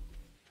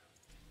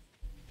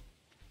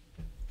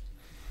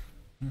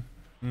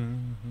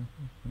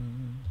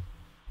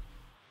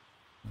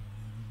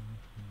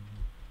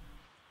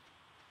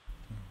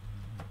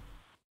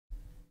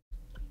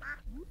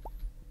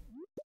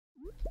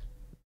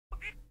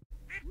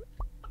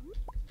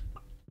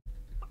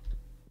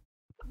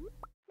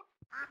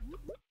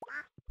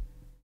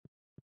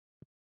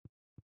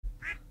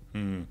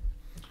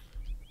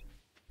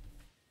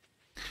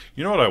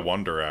 You know what I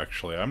wonder,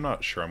 actually? I'm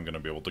not sure I'm going to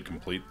be able to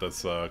complete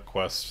this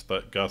quest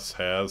that Gus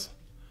has.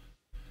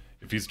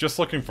 If he's just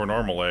looking for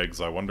normal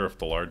eggs, I wonder if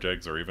the large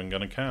eggs are even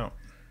going to count.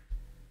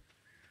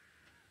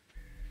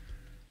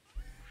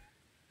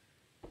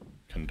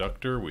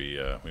 Conductor, we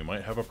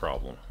might have a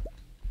problem.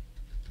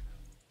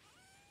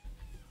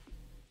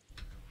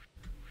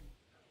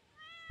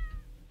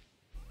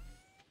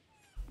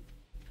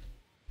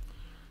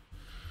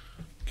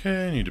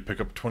 Okay, I need to pick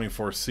up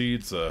 24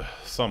 seeds,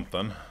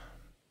 something.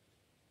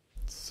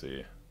 Let's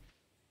see.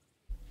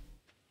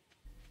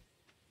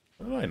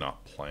 What did I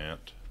not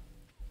plant?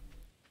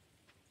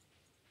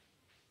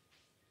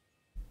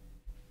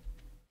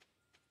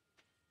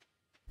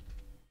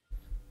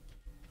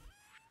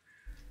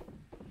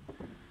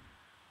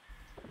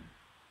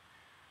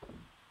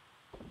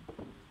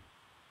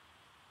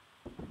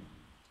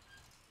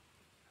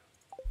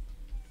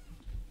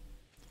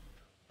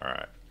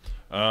 Alright.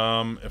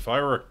 If I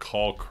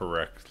recall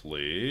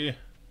correctly,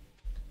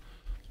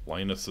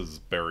 Linus's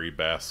berry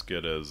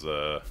basket is,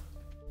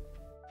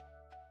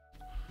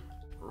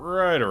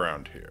 right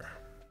around here.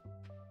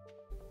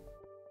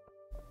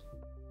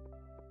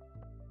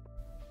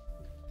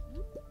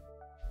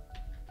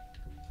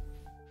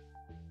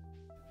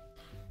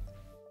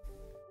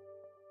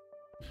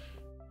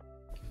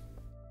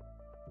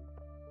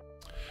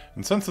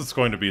 And since it's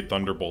going to be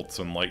thunderbolts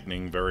and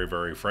lightning, very,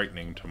 very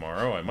frightening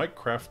tomorrow, I might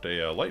craft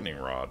a lightning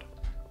rod.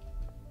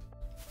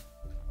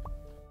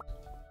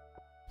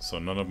 so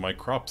none of my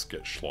crops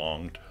get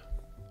schlonged.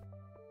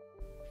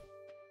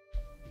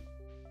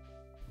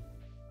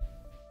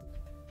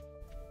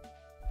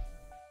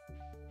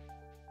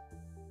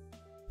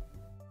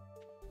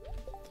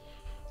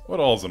 What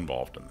all's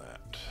involved in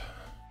that?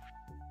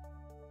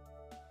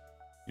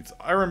 It's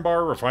iron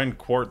bar, refined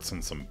quartz,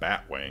 and some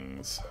bat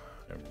wings.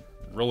 I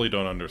really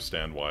don't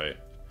understand why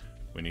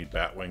we need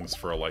bat wings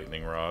for a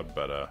lightning rod,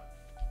 but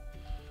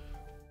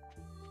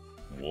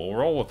we'll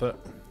roll with it.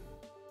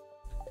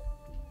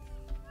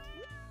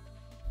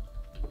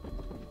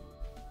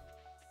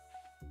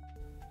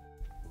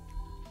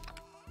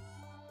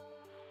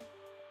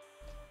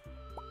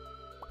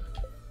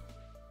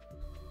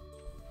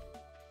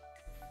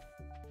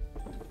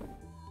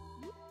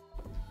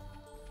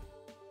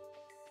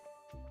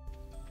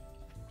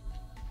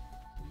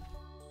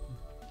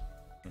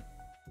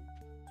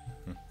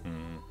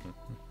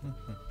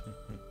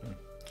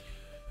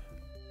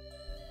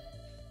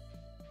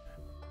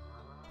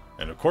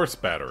 And of course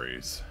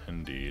batteries,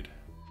 indeed.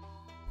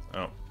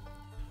 Oh.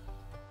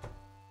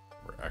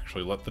 We're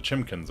actually let the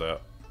chimkins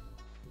out.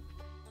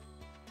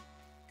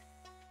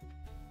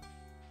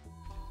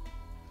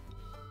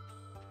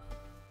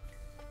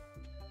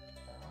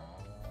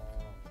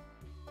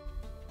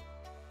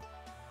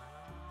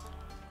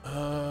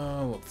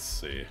 Let's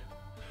see.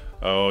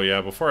 Oh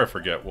yeah, before I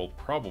forget, we'll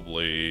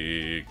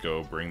probably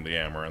go bring the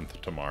amaranth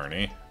to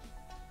Marnie.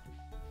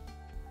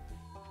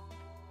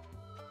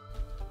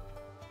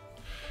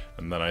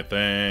 And then I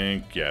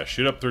think, yeah,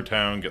 shoot up through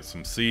town, get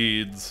some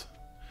seeds.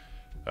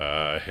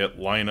 Hit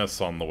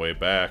Linus on the way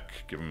back,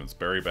 give him his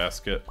berry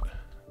basket.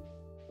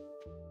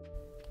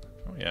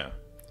 Oh yeah.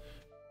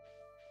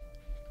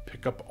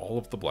 Pick up all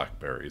of the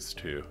blackberries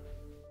too.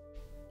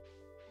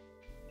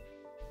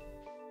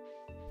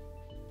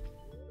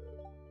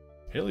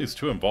 Haley's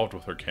too involved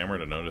with her camera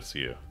to notice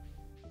you.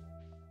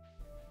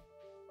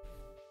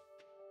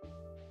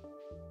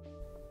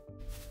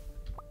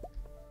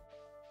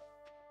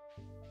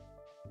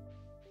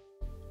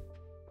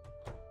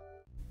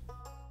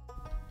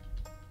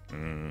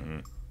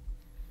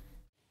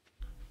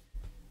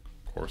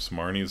 Of course,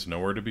 Marnie's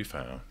nowhere to be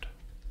found.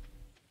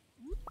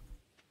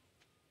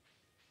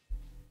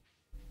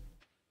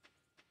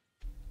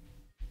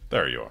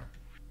 There you are.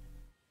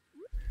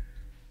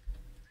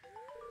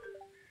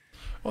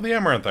 Well, the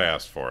amaranth I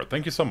asked for.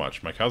 Thank you so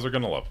much. My cows are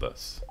going to love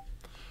this.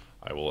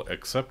 I will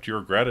accept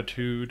your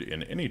gratitude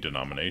in any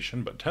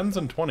denomination, but 10s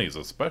and 20s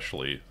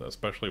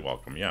especially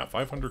welcome. Yeah,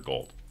 500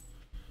 gold.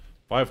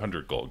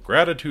 500 gold.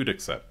 Gratitude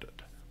accepted.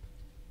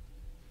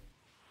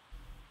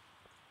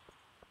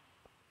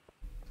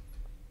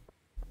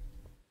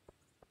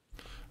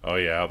 Oh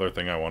yeah, other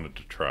thing I wanted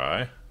to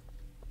try.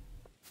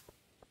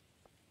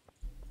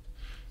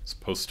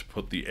 Supposed to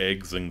put the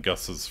eggs in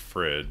Gus's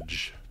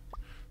fridge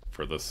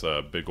for this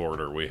big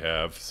order we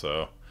have,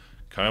 so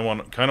kind of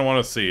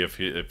want to see if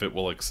it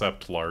will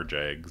accept large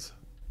eggs.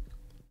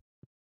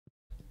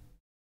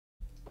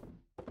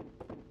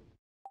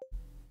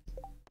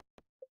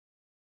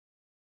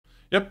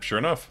 Yep, sure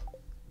enough.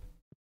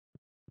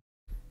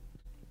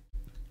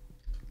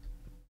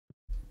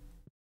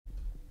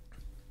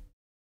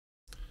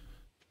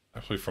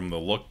 Actually, from the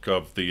look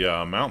of the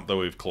amount that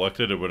we've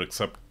collected, it would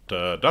accept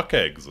duck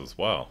eggs as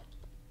well.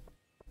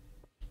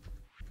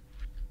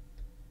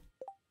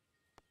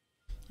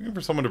 Looking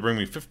for someone to bring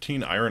me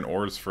 15 iron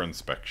ores for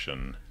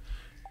inspection.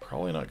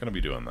 Probably not going to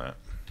be doing that.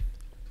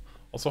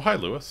 Also, hi,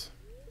 Lewis.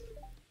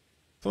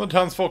 Some of the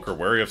townsfolk are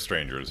wary of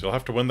strangers. You'll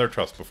have to win their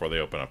trust before they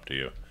open up to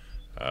you.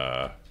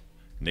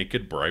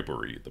 Naked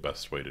bribery, the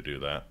best way to do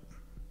that.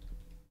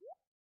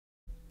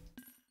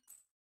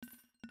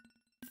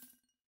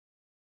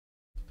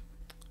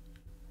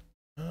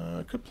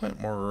 I could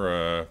plant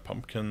more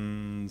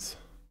pumpkins.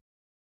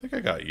 I think I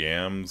got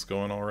yams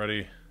going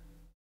already.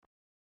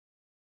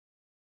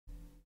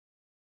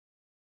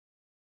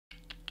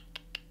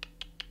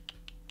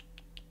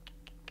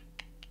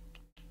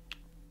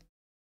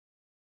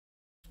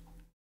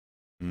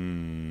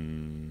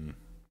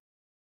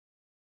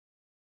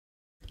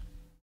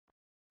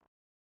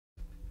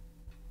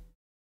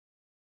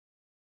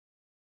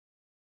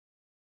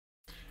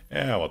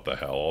 Yeah, what the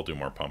hell, I'll do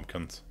more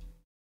pumpkins.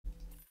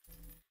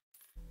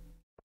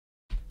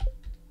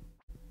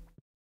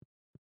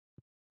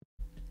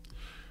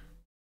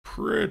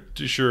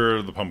 Pretty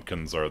sure the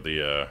pumpkins are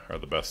the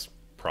best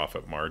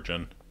profit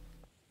margin.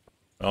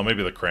 Well,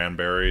 maybe the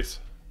cranberries.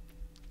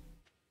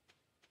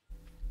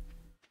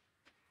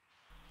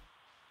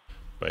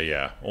 But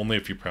yeah, only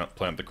if you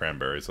plant the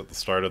cranberries at the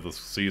start of the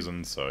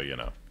season, so, you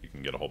know, you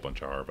can get a whole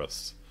bunch of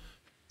harvests.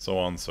 So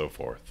on and so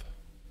forth.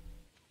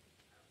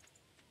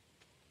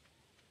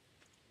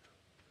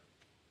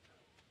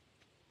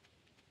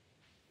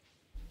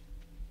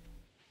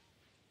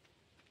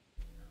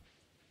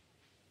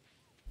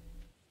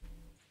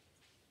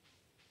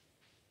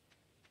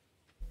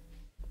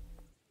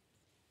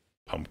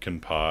 Pumpkin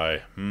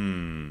pie.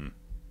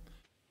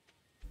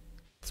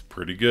 It's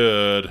pretty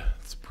good.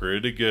 It's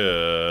pretty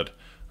good.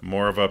 I'm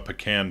more of a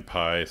pecan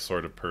pie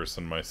sort of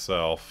person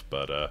myself,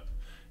 but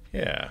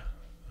yeah.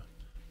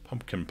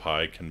 pumpkin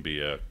pie can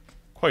be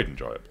quite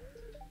enjoyable.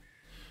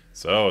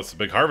 So, it's the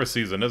big harvest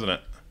season, isn't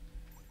it?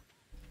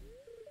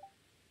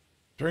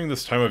 During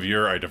this time of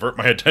year, I divert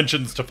my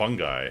attentions to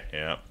fungi.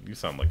 Yeah, you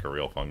sound like a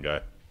real fungi.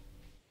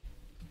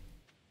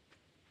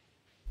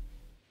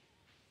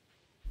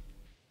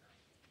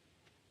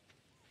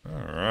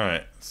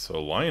 Alright,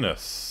 so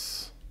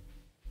Linus.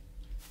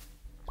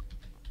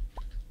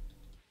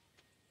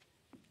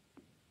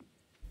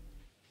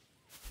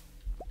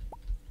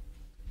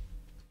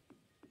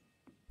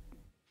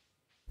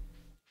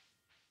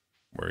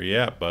 Where you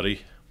at,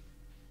 buddy?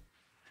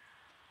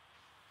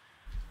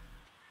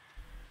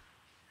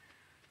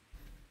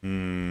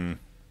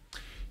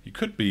 You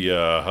could be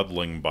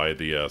huddling by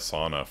the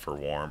sauna for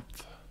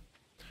warmth,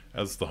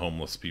 as the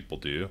homeless people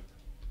do.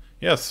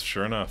 Yes,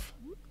 sure enough.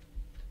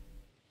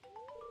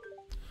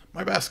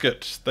 My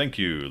basket! Thank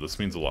you, this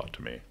means a lot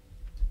to me.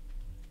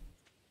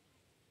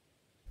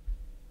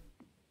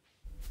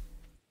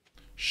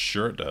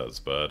 Sure it does,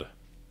 bud.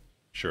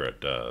 Sure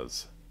it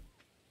does.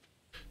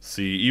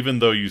 See, even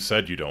though you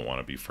said you don't want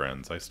to be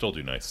friends, I still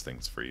do nice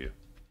things for you.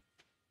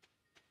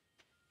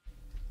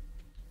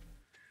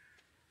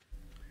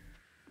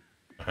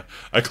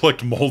 I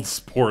collect mold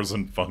spores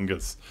and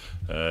fungus.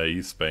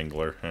 You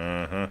Spangler.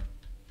 Uh-huh.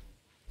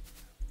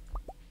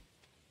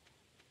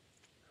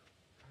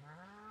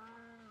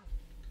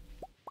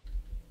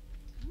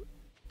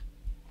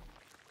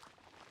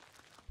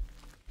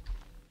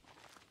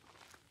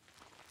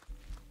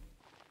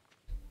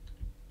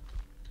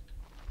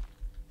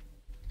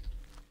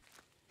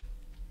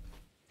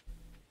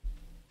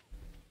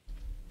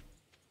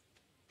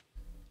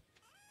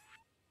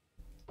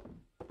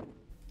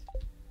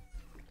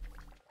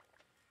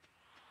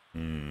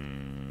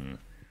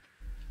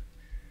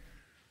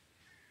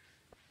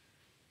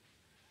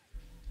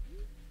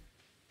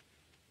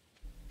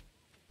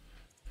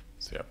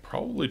 So yeah,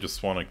 probably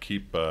just want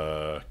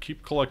to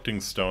keep collecting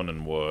stone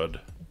and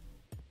wood.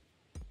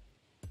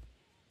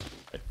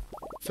 I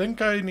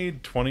think I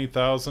need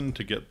 20,000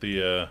 to get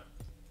the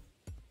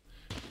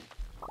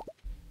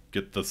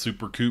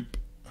super coop.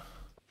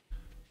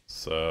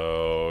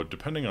 So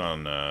depending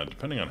on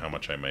how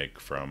much I make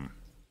from,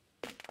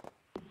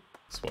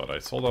 that's what I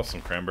sold off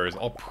some cranberries.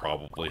 I'll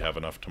probably have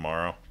enough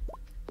tomorrow.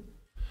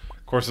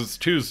 Of course, it's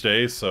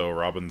Tuesday, so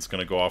Robin's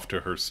gonna go off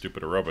to her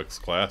stupid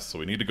aerobics class. So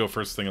we need to go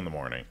first thing in the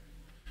morning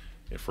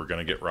if we're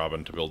gonna get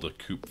Robin to build a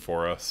coop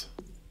for us.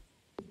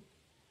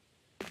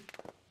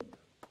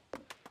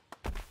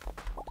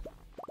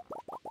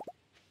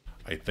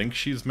 I think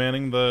she's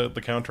manning the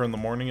counter in the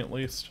morning at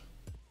least.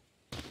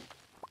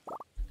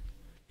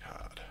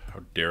 God,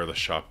 how dare the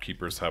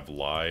shopkeepers have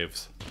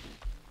lives.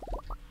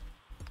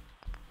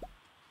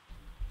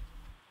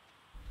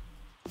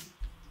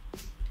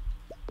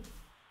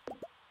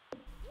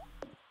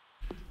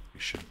 We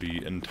should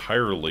be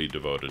entirely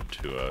devoted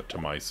to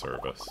my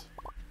service.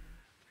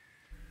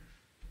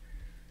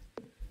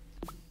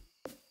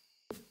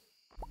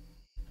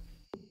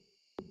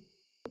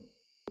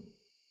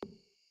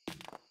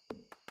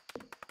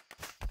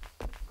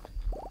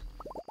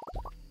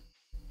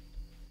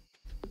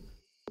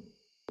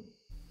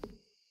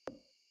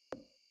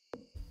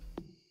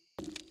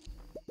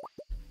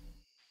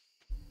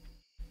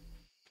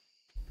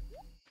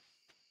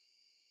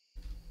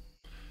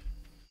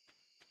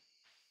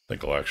 I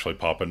think I'll actually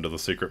pop into the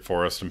secret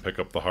forest and pick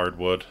up the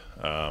hardwood.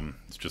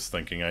 It's just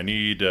thinking I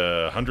need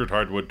 100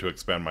 hardwood to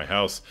expand my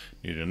house,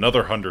 need another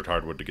 100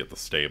 hardwood to get the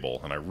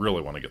stable, and I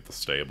really want to get the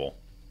stable.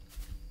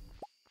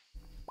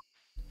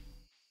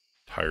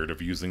 Tired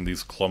of using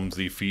these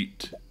clumsy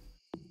feet.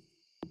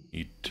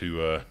 Need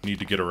to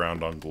get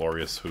around on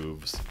glorious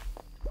hooves.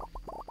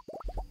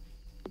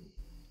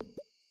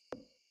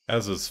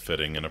 As is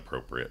fitting and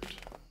appropriate.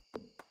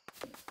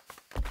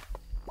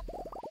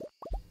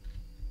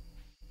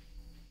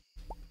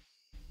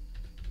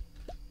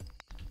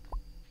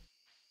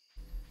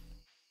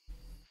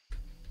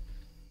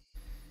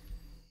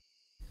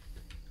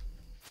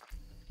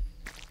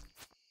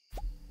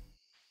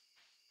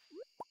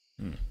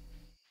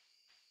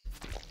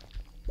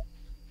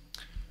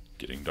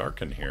 Getting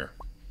dark in here.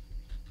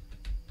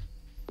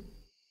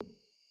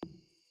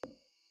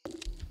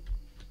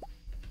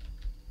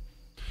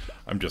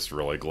 I'm just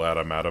really glad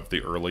I'm out of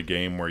the early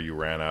game where you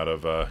run out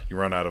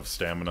of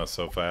stamina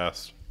so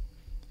fast.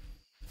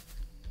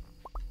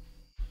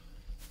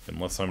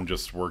 Unless I'm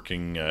just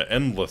working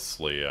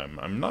endlessly,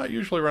 I'm not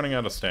usually running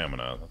out of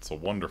stamina. That's a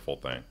wonderful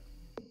thing.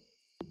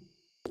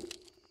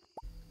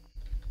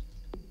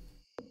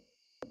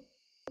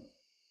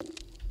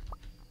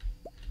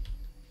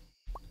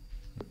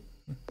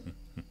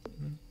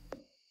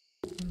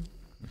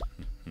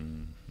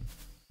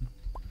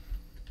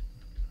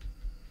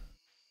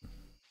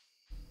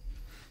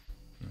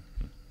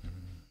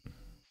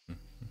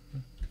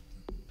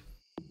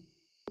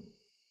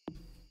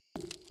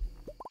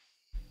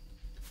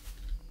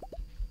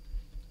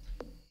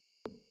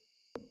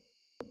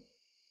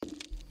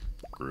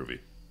 Groovy.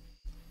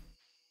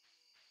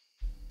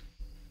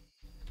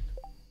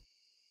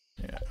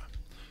 Yeah.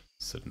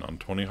 Sitting on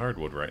 20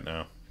 hardwood right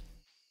now.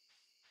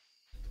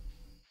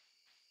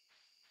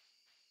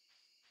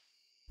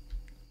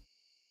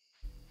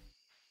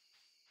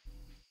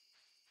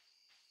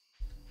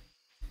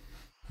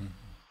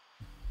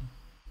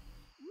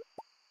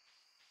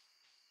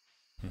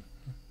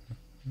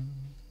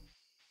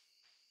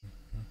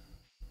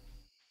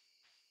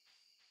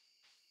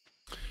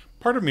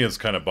 Part of me is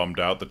kind of bummed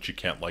out that you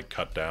can't like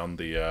cut down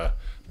the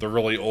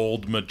really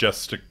old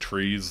majestic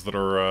trees that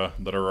are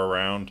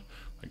around.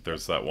 Like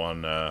there's that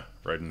one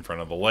right in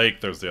front of the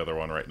lake. There's the other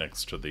one right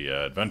next to the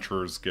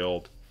Adventurers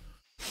Guild.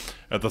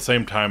 At the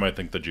same time, I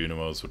think the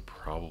Junimos would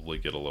probably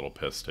get a little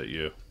pissed at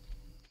you.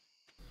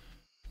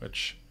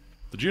 Which,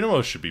 the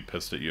Junimos should be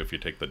pissed at you if you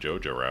take the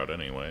JoJo route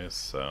anyways,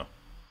 so...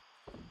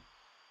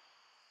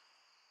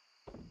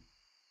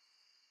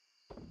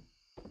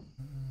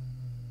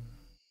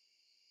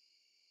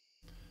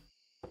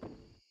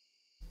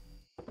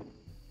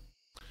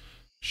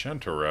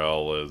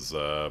 Chanterelle is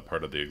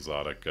part of the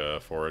exotic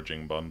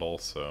foraging bundle,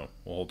 so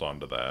we'll hold on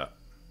to that.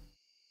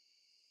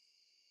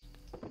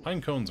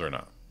 Pine cones or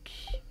not.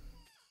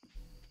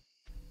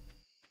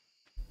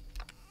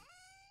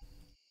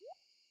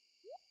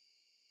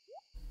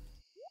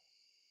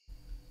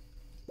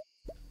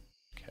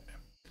 Okay.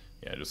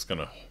 Yeah, just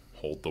gonna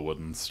hold the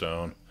wooden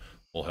stone.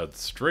 We'll head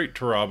straight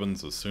to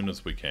Robin's as soon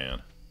as we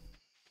can.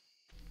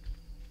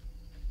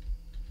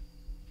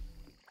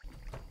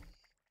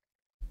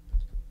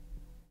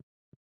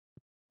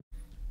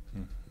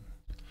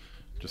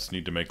 Just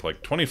need to make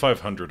like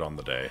 2,500 on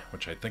the day,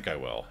 which I think I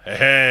will.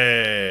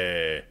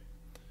 Hey!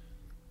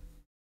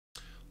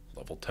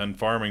 Level 10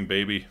 farming,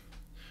 baby.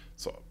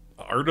 So,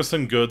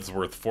 artisan goods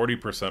worth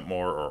 40%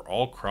 more, or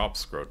all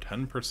crops grow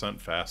 10%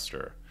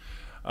 faster.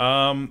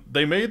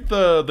 They made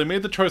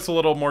the choice a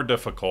little more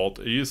difficult.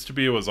 It used to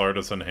be it was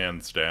artisan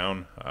hands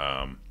down.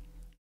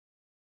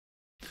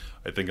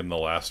 I think in the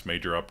last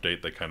major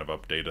update they kind of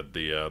updated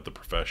the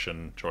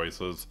profession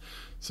choices.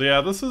 So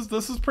yeah, this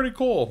is pretty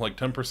cool. Like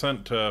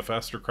 10%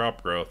 faster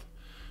crop growth.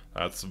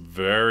 That's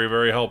very,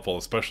 very helpful,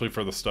 especially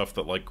for the stuff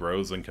that like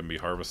grows and can be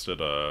harvested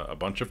a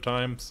bunch of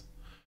times.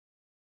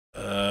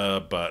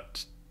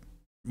 But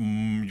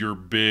your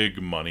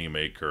big money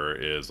maker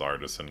is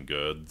artisan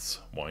goods,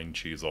 wine,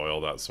 cheese,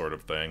 oil, that sort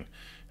of thing.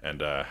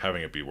 And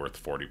having it be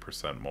worth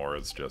 40% more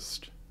is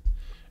just,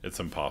 it's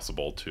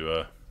impossible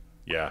to,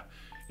 yeah,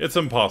 it's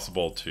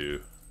impossible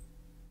to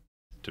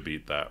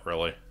beat that,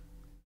 really.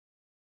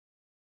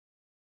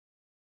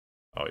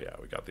 Oh yeah,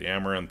 we got the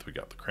amaranth, we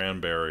got the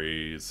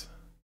cranberries.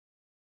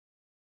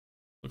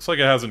 Looks like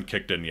it hasn't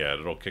kicked in yet.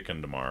 It'll kick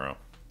in tomorrow.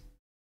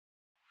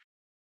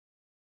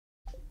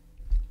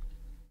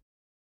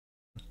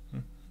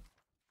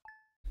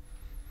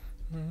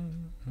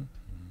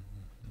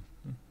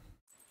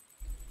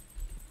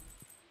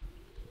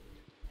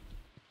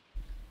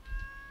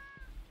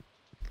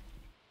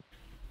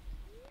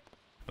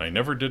 I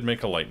never did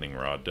make a lightning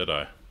rod, did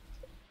I?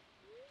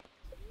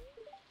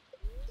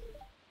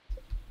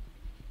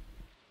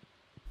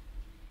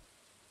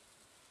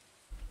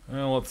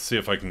 Well, let's see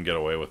if I can get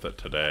away with it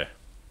today.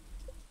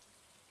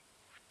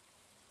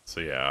 So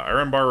yeah,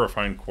 iron bar,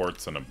 refined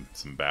quartz, and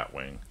some bat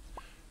wing.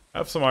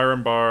 Have some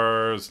iron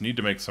bars, need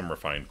to make some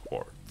refined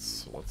quartz.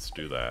 So let's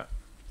do that.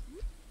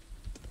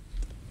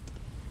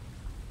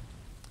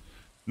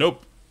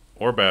 Nope.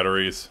 Or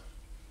batteries.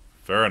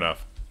 Fair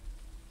enough.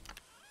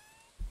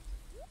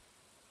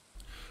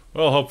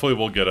 Well, hopefully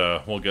we'll get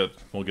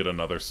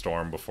another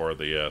storm before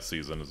the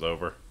season is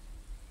over.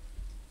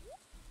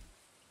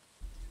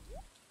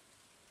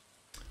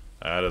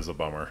 That is a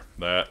bummer.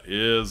 That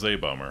is a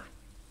bummer.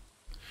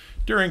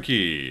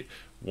 Durinky.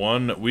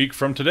 1 week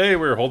from today,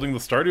 we're holding the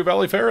Stardew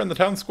Valley Fair in the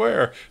town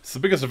square. It's the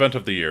biggest event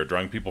of the year,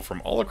 drawing people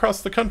from all across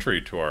the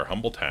country to our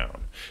humble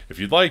town. If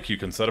you'd like, you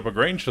can set up a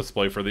Grange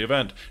display for the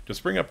event.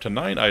 Just bring up to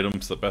 9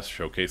 items that best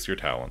showcase your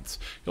talents.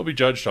 You'll be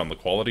judged on the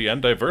quality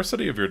and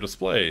diversity of your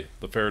display.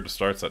 The fair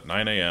starts at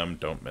 9 a.m.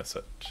 Don't miss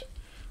it.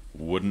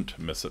 Wouldn't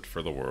miss it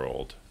for the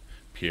world.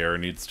 Pierre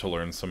needs to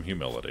learn some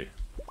humility.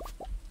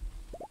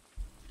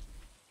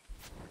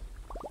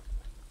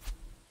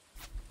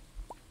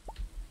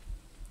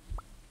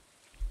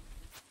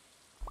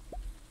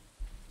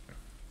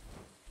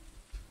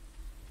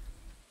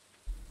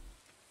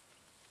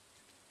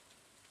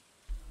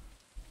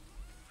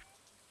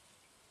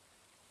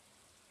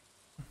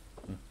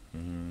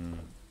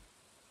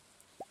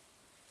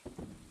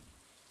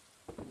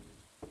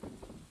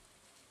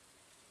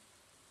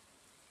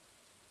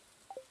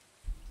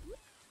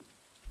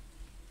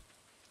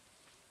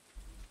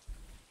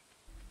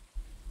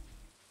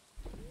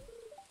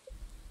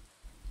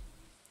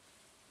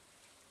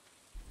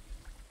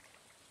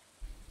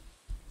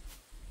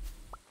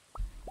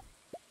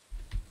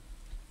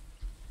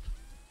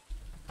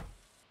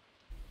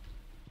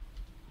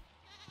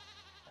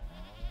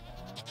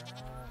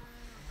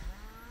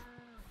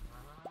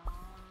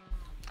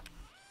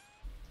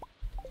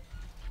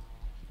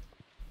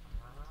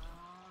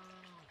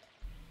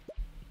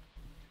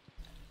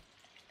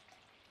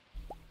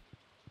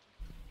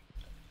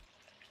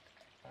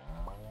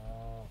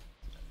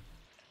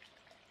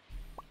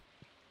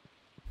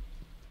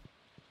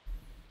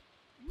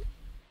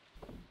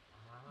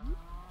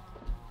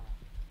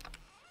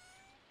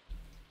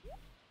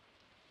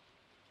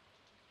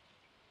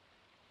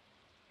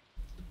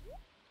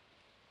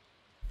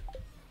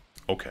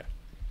 Okay.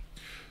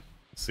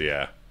 So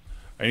yeah,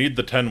 I need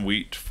the 10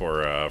 wheat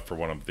for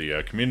one of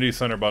the community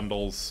center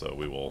bundles, so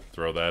we will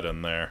throw that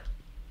in there.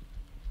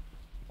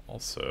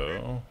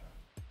 Also,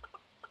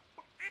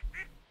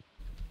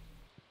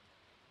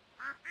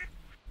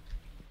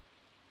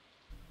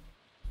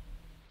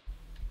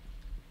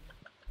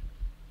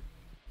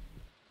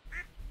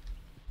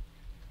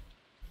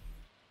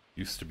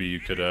 used to be you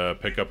could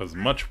pick up as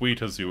much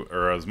wheat as you,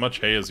 or as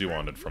much hay as you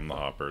wanted from the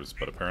hoppers,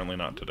 but apparently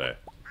not today.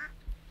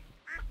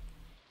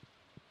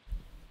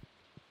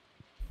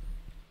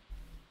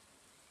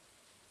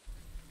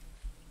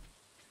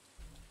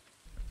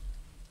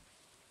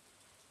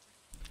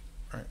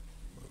 Alright,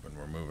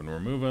 we're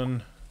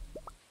moving.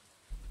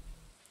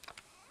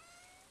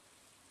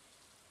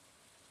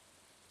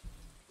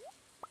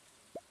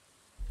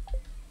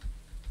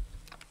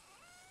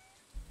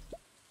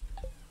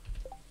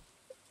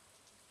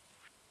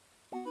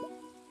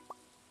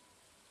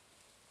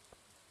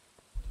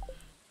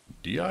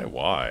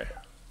 DIY.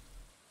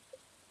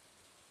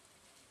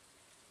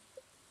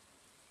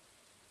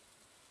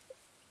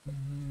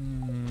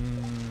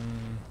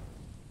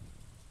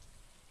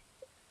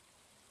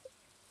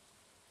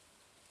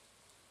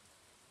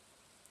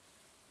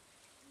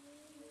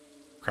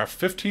 Craft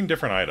 15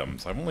 different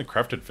items. I've only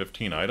crafted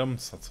 15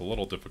 items? That's a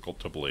little difficult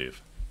to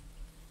believe.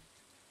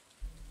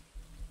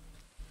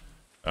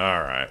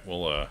 Alright,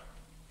 we'll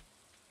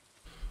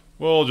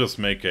just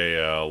make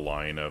a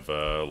line of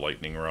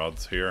lightning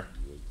rods here.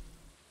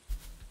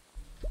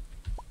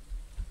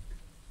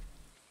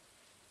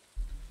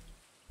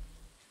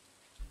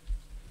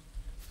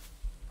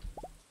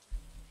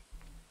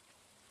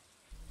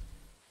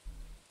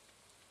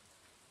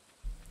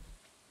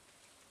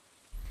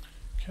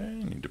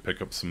 Okay, need to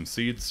pick up some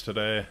seeds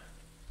today.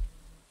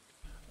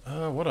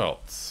 What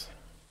else?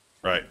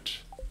 Right.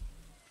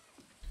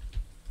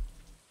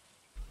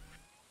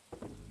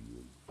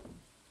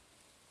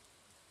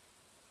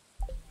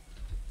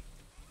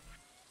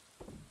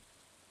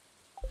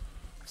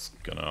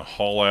 Just gonna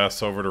haul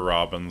ass over to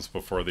Robin's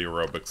before the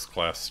aerobics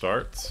class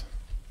starts.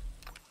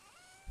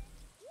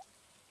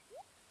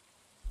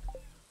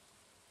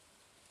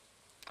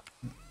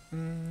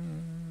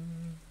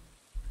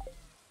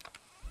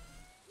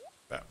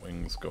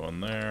 Batwings go in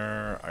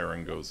there,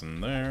 iron goes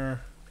in there.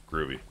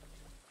 Groovy.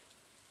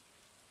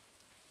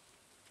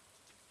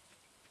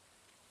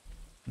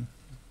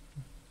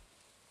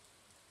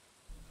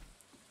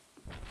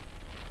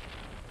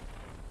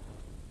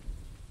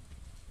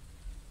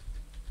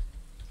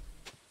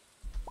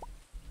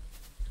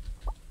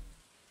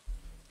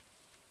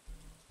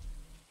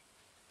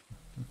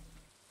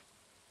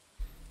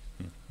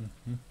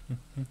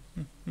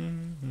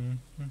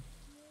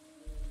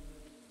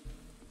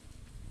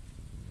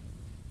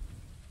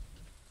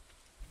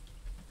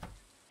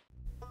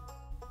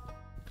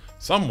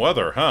 Some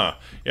weather, huh?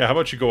 Yeah, how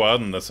about you go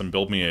out in this and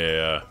build me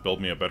a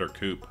better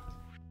coop?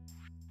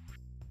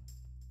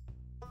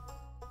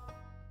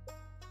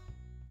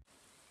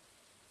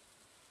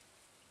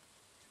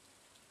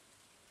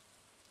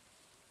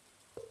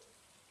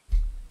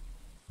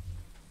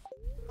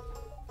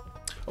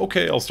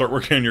 Okay, I'll start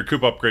working on your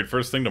coop upgrade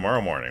first thing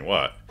tomorrow morning.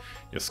 What?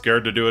 You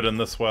scared to do it in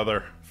this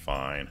weather?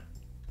 Fine.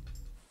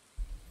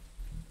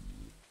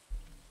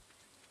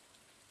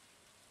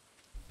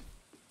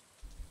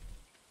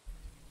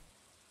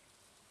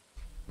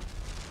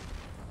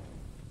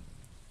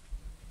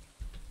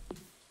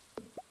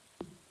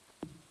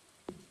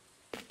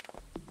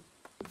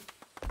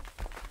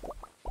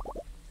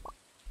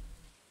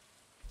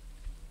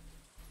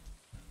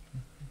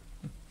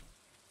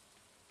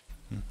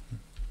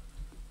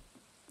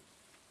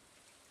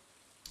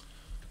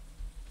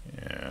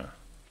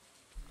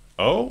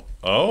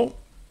 Oh.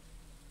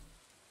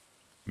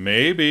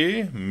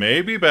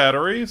 Maybe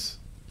batteries.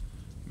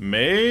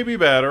 Maybe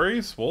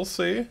batteries. We'll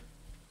see.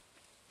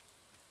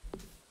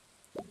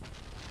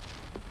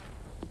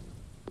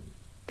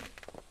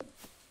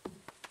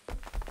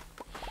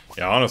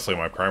 Yeah, honestly,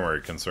 my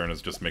primary concern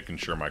is just making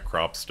sure my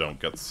crops don't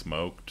get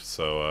smoked,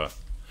 so,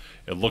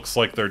 it looks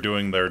like they're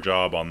doing their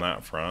job on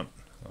that front.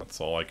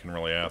 That's all I can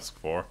really ask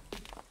for.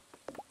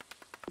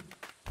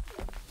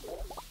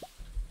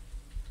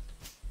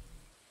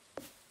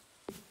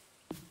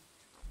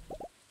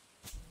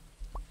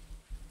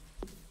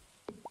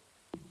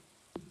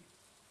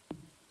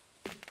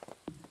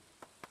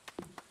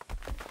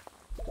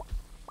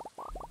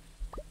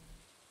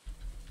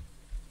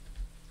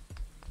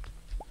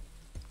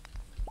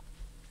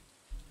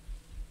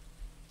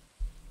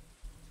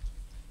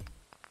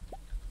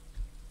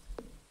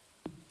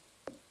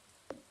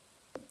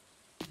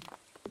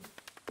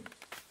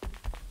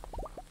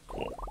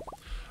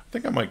 I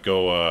think I might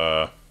go,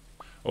 oh,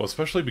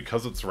 especially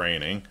because it's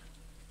raining.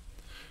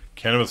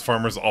 Cannabis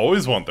farmers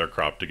always want their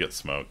crop to get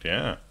smoked,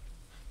 yeah.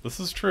 This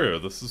is true,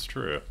 this is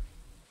true.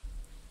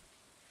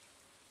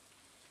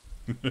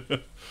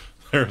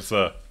 There's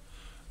a,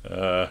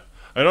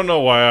 I don't know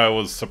why I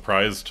was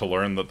surprised to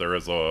learn that there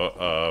is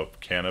a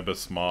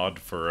cannabis mod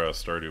for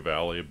Stardew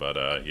Valley,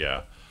 but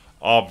yeah,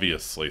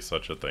 obviously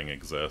such a thing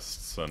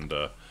exists, and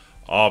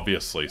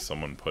Obviously,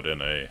 someone put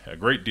in a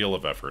great deal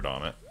of effort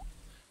on it.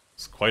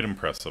 It's quite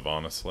impressive,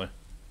 honestly.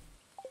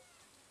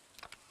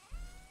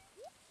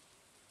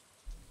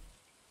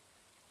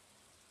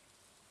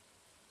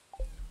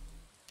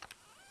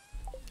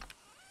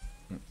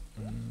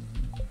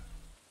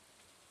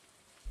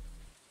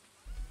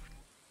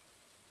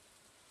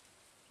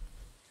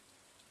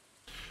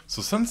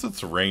 So since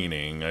it's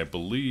raining, I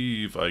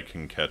believe I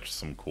can catch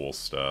some cool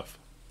stuff.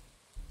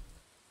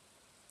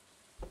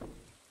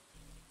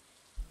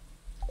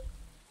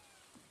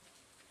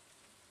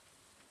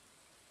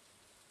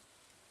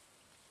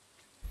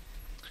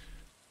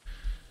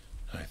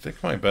 I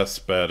think my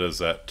best bet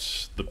is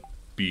at the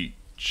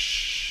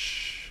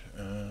beach.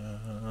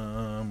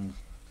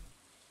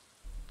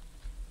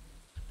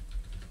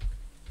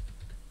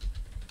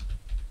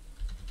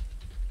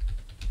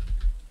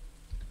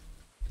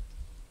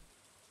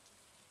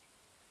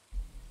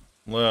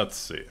 Let's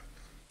see.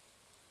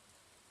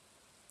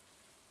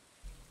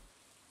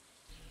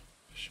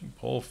 Fishing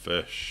pole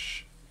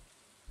fish.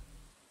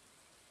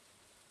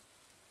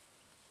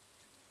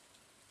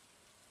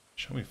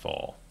 Shall we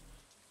fall?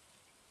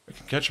 I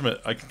can catch them.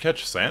 I can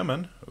catch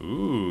salmon.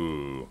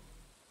 Ooh.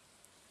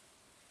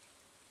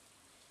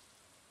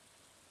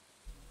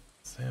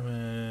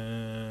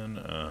 Salmon.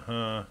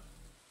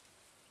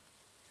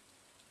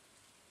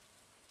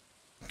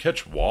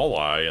 Catch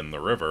walleye in the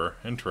river.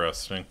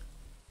 Interesting.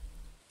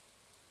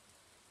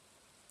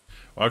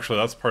 Well, actually,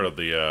 that's part of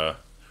the,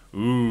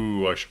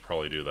 ooh, I should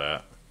probably do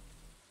that.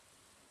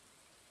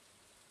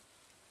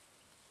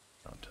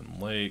 Mountain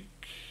Lake.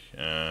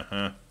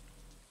 And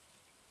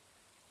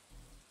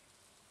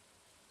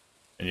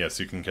yes,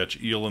 you can catch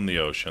eel in the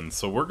ocean.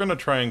 So we're gonna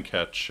try and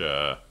catch,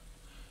 we're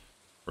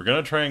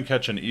gonna try and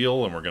catch an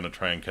eel, and we're gonna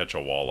try and catch a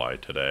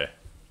walleye today.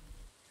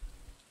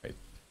 I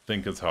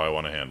think is how I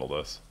want to handle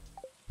this.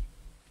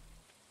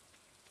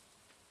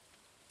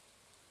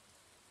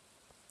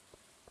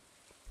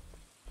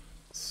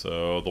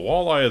 So the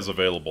walleye is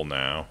available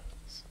now.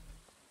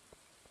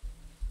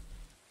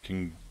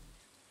 Can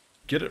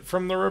get it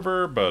from the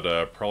river,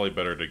 but probably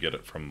better to get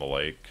it from the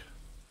lake.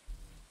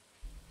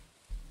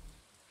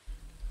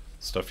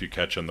 Stuff you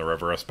catch in the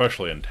river,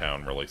 especially in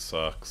town, really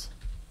sucks.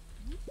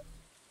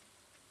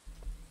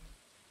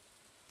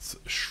 It's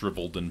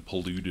shriveled and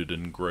polluted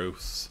and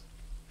gross.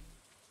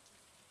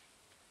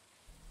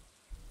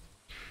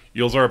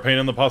 Eels are a pain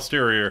in the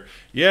posterior.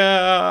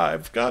 Yeah,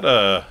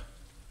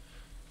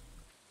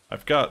 I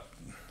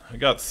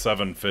got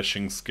 7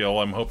 fishing skill.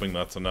 I'm hoping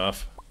that's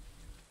enough.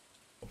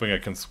 Hoping I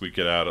can squeak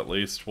it out at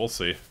least. We'll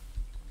see.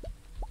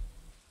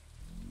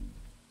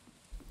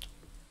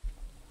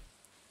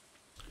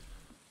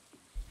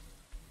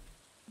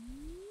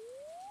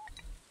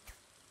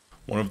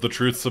 One of the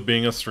truths of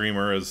being a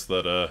streamer is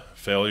that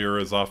failure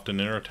is often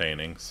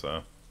entertaining,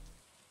 so...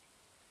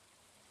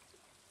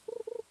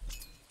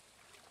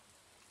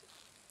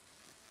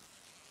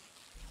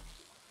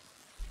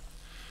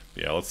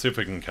 Yeah, let's see if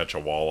we can catch a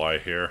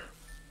walleye here.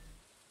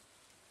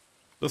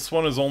 This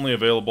one is only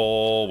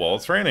available while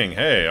it's raining.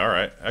 Hey,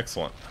 alright,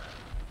 excellent.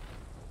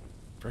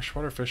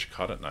 Freshwater fish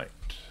caught at night.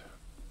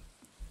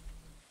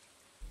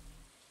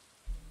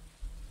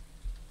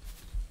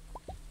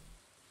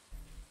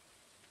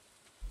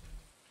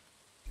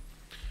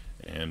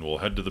 And we'll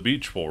head to the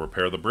beach, we'll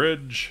repair the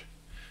bridge,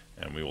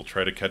 and we will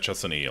try to catch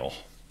us an eel.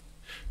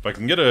 If I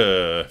can get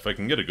a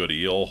good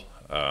eel,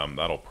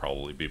 that'll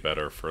probably be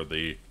better for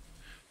the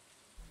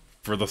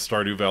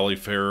Stardew Valley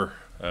Fair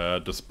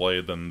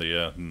display than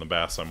the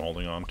bass I'm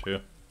holding on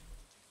to.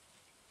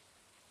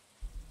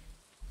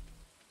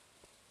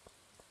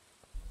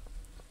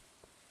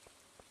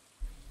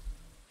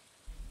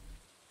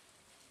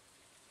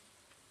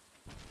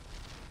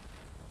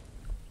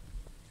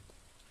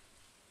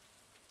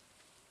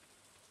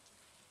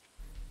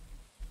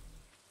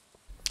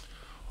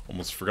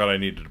 Almost forgot I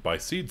needed to buy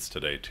seeds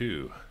today,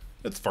 too.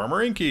 It's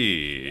Farmer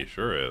Inky!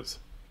 Sure is.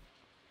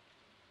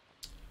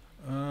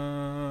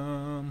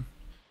 Yeah,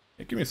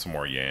 give me some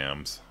more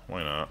yams.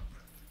 Why not?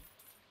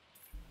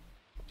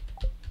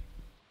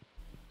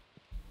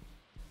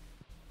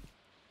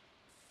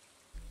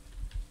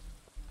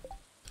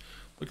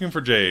 Looking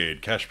for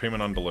jade. Cash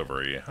payment on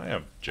delivery. I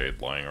have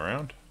jade lying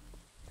around.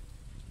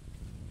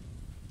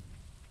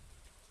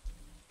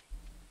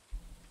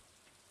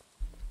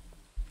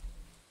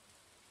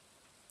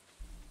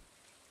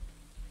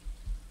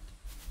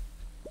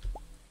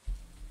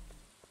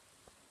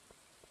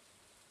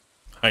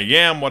 I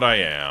am what I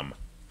am.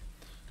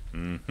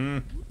 Mm-hmm.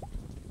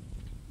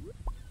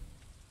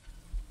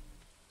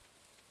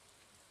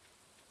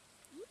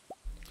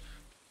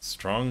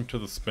 Strong to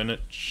the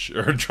spinach,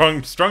 or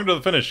strong to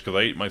the finish because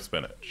I ate my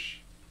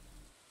spinach.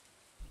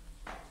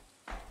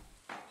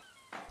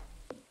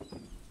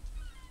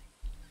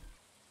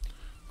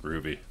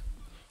 Groovy.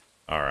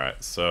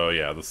 Alright, so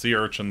yeah, the sea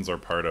urchins are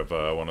part of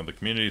one of the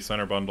community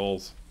center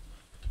bundles.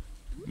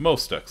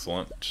 Most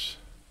excellent.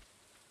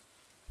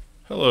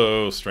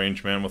 Hello,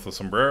 strange man with a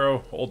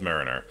sombrero, old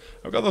mariner.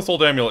 I've got this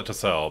old amulet to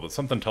sell, but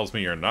something tells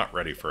me you're not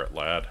ready for it,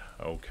 lad.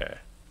 Okay.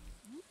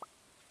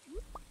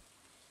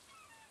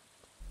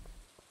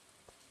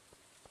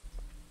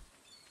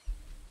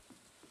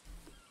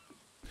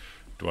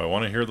 Do I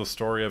want to hear the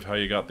story of how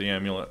you got the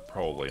amulet?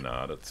 Probably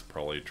not. It's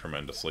probably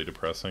tremendously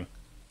depressing.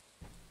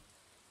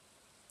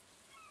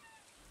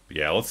 But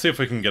yeah, let's see if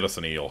we can get us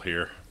an eel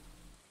here.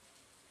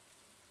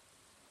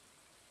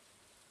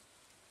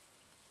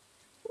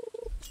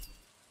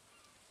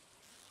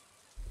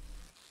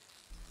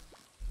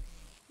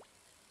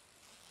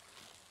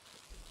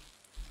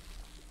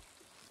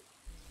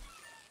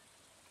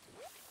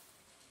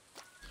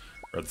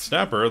 Red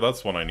snapper,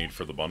 that's one I need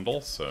for the bundle,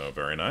 so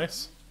very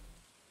nice.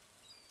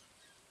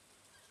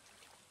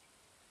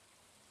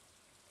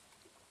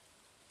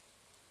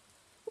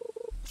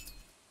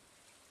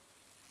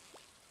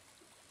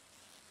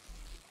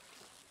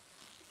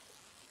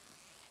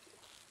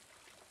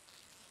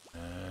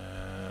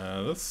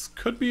 This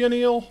could be an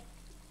eel.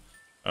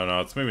 Oh no,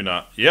 it's maybe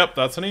not. Yep,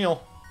 that's an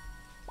eel.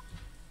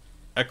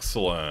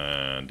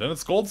 Excellent. And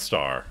it's gold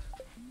star.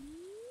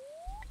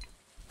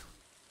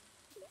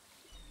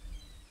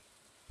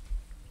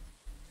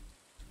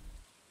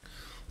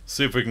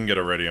 See if we can get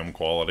iridium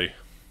quality.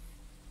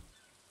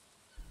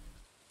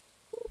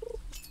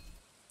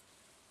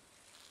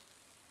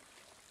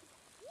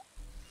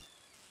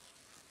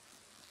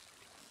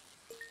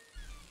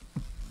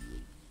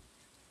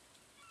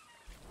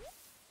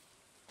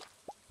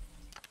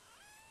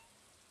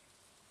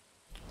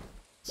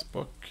 This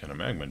book and a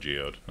magma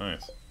geode.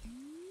 Nice.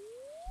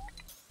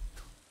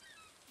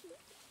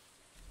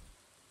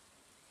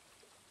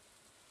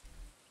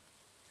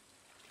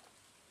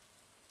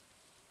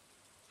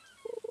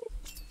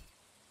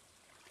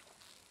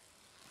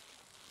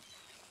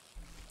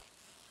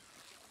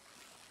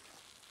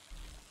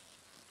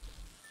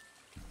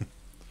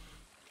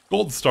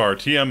 Gold Star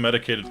TM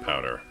medicated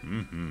powder.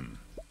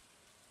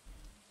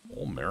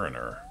 Old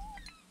Mariner.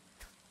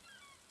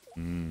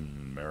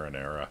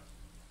 Marinara.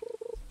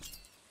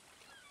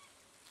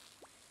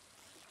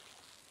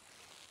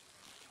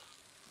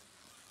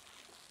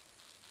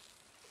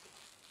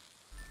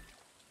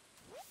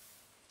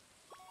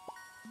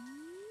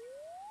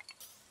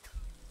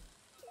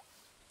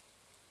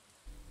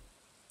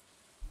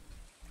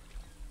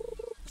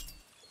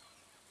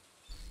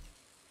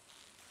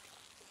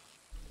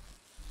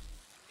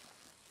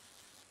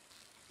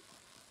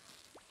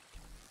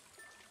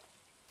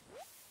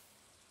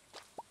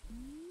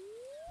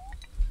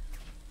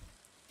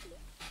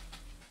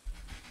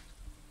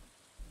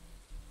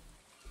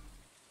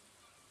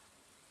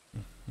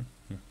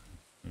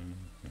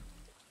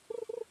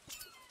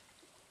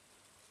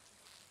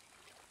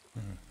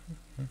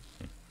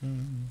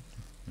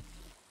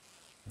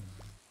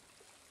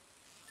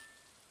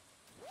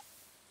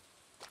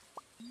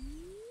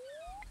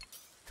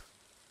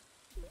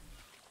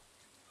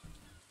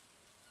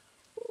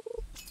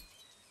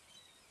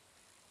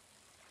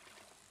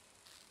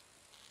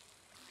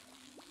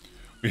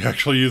 We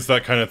actually use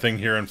that kind of thing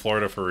here in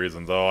Florida for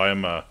reasons. Oh, I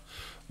am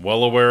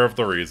well aware of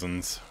the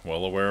reasons.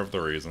 Well aware of the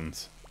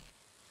reasons.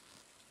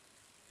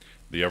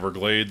 The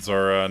Everglades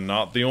are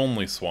not the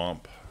only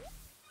swamp.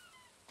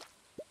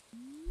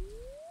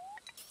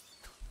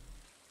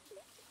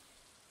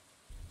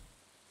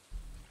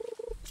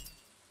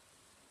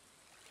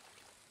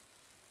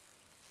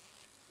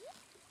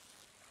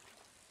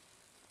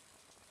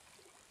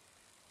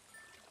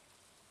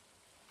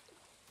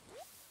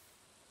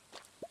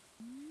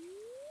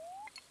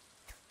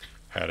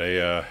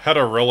 Had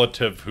a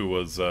relative who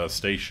was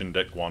stationed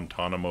at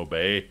Guantanamo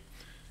Bay,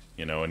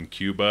 you know, in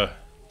Cuba.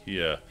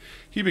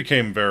 He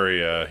became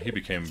very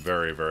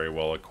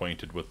well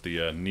acquainted with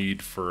the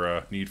need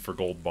for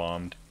gold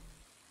bond.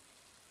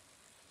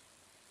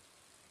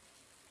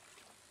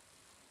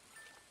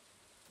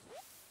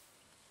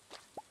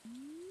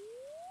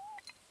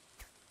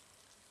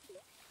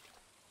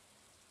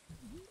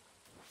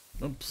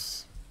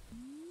 Oops.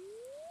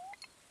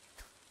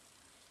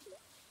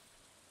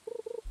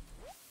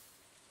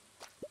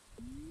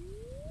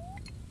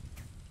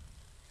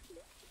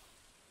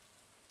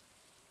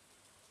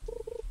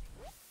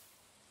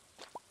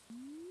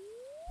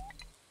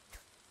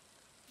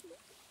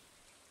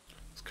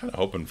 Kind of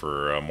hoping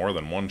for more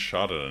than one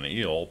shot at an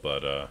eel,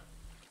 but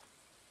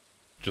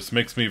just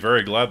makes me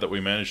very glad that we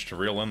managed to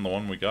reel in the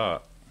one we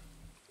got.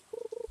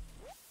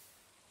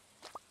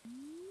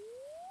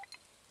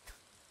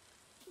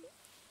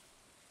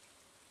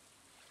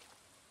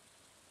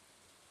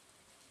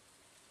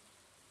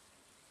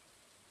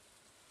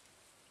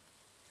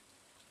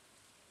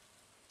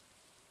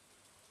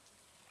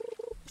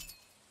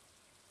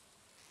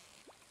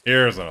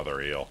 Here's another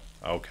eel.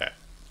 Okay.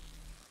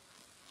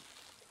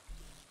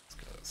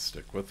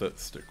 Stick with it,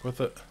 stick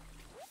with it.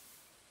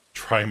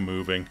 Try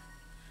moving.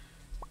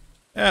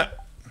 Yeah.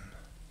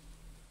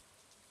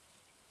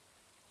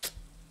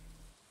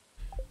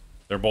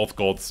 They're both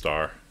gold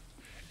star.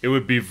 It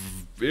would be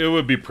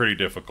pretty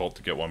difficult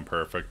to get one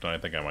perfect, and I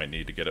think I might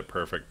need to get it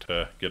perfect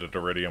to get it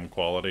iridium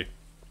quality.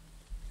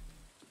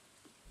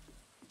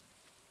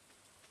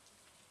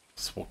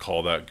 So we'll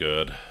call that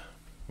good.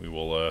 We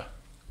will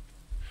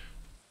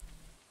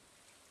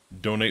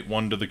donate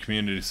one to the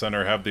community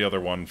center, have the other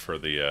one for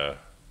the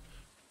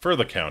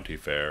county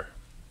fair.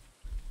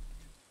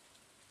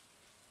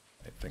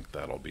 I think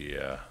that'll be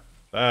a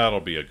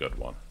good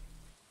one.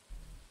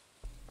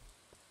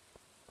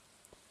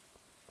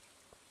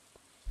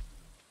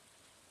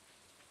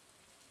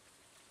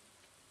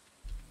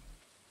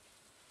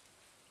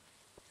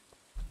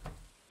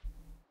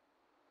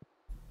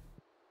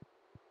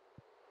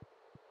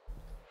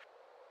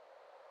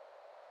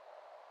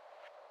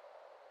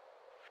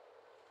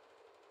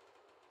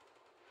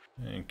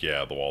 I think,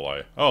 yeah, the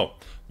walleye. Oh,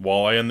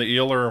 walleye and the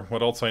eel are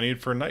what else I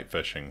need for night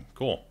fishing.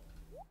 Cool.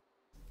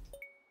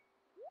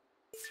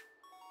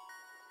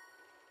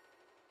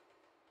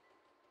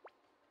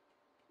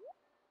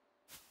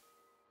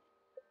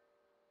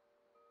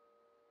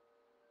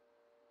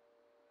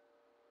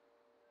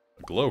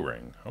 A glow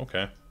ring.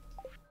 Okay.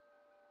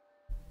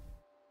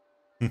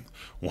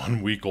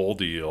 1 week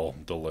old eel.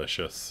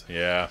 Delicious.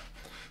 Yeah.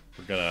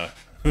 We're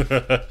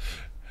gonna...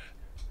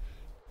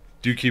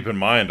 Do keep in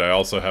mind, I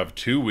also have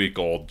 2 week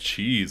old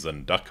cheese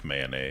and duck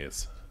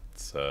mayonnaise.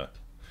 It's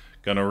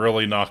gonna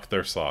really knock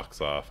their socks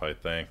off, I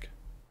think.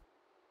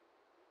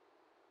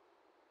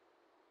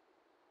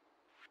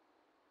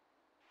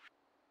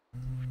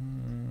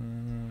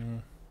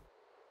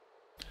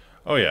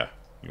 Oh yeah,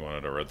 you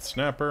wanted a red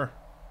snapper.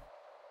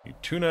 You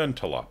tuna and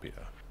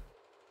tilapia.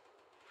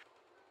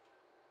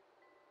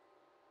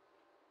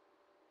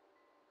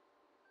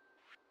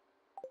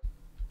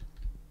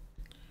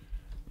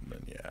 And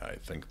then yeah, I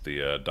think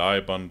the dye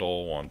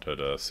bundle wanted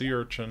a sea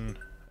urchin.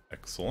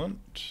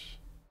 Excellent.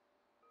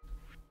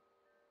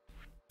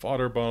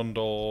 Fodder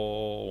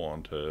bundle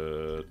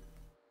wanted...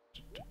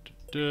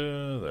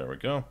 There we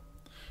go.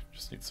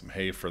 Just need some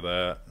hay for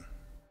that.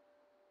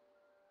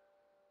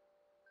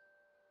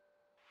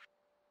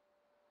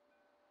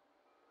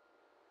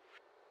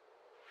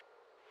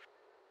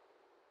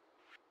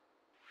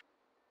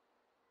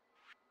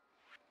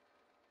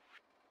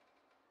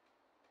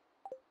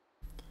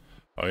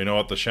 Oh, you know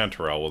what? The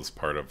chanterelle was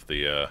part of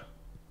the,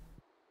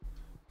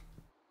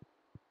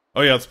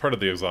 Oh yeah, it's part of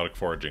the exotic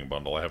foraging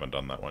bundle. I haven't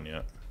done that one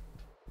yet.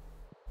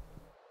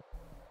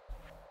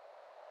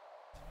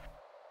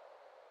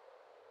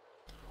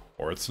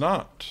 Or it's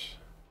not.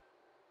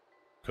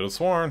 Could have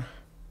sworn.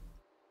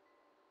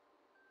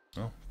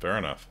 Oh, fair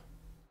enough.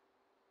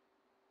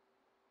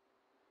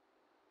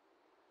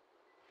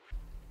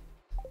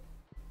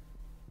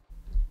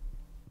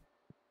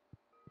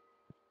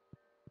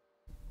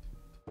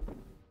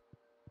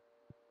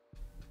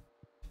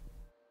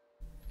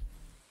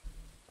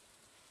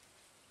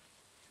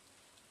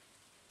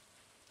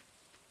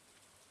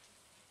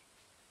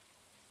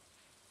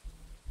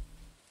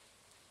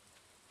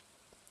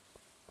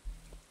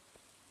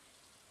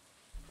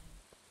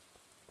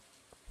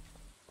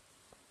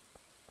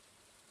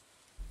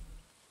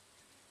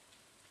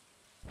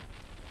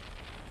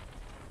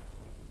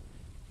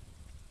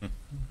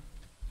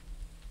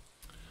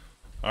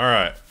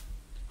 Alright.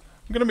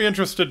 I'm gonna be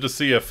interested to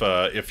see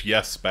if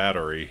Yes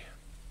Battery...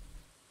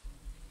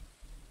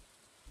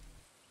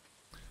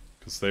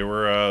 Because they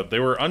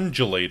were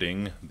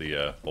undulating,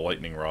 the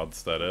lightning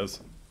rods, that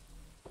is.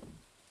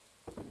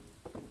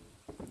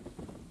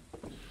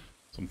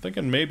 So I'm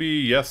thinking maybe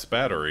Yes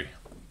Battery.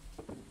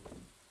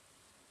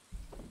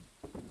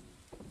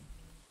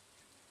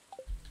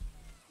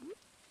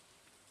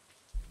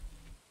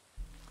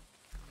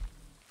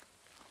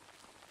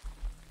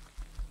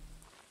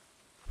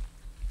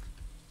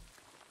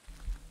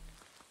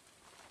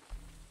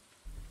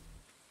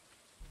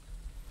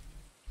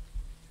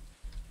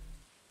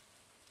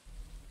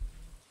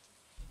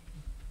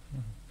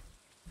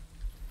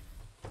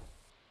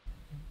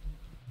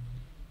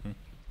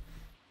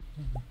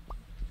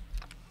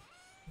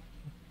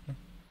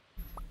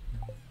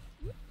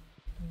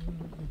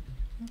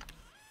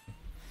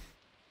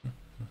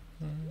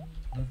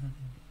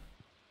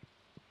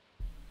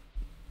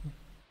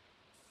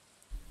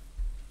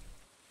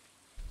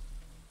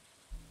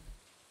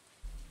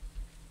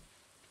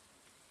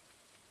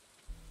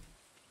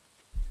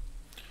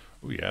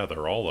 Oh yeah,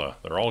 they're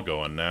all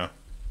going now.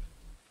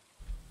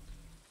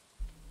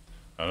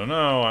 I don't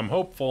know, I'm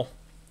hopeful.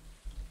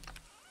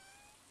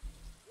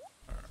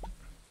 Right.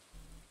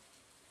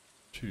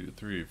 2,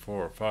 3,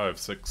 4, 5,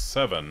 6,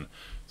 7.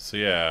 So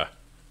yeah,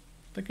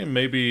 thinking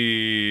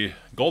maybe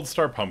Gold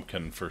Star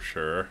Pumpkin for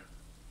sure.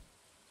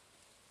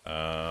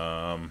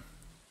 Might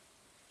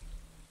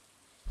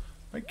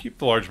keep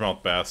the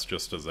largemouth bass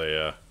just as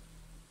a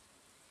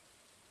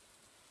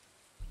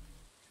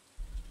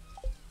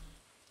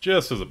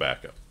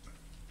backup.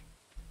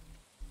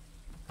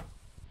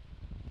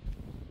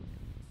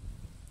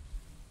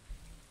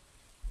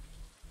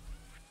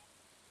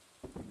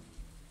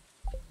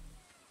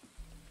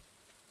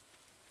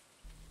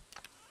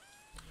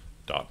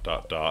 Dot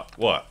dot dot.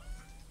 What?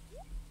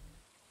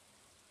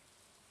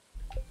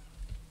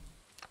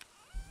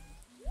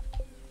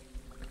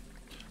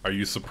 Are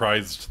you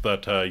surprised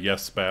that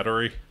Yes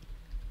Battery?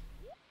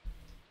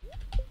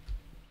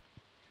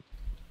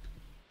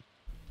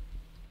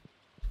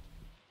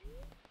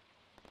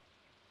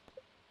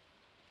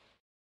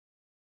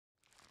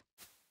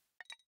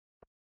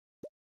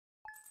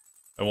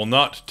 I will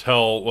not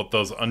tell what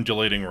those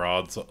undulating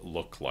rods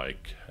look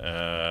like.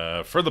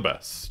 For the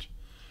best.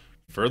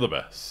 For the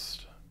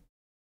best.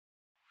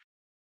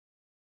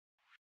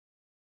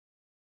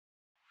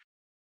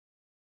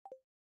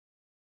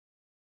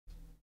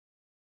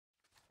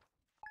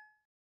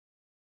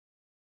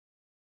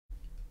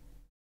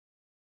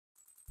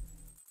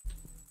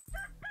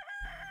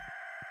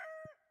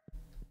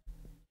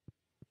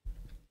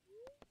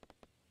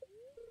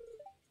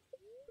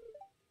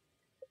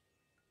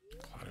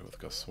 Cloudy with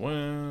gust of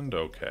wind.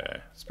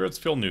 Okay. Spirits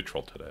feel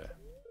neutral today.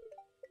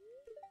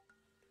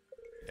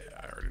 Yeah,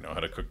 I already know how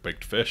to cook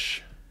baked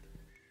fish.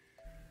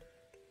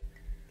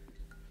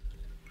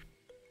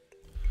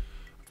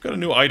 Got a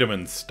new item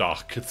in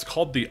stock. It's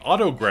called the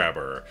Auto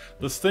Grabber.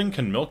 This thing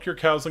can milk your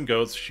cows and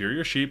goats, shear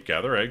your sheep,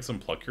 gather eggs, and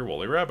pluck your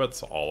woolly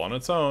rabbits, all on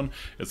its own.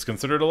 It's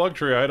considered a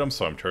luxury item,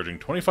 so I'm charging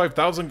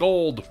 25,000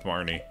 gold,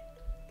 Marnie.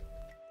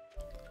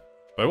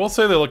 But I will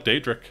say they look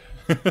Daedric.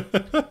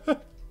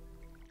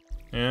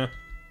 Yeah.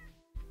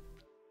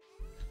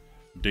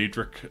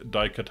 Daedric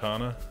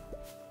Daikatana.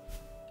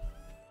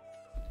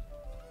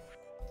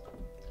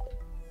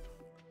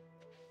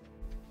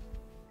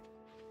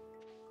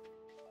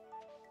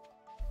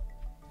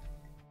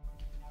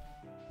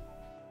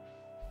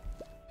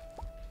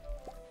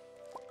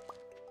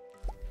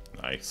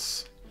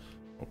 Nice.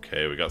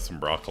 Okay, we got some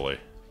broccoli.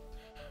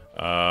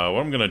 What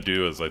I'm gonna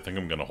do is I think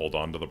I'm gonna hold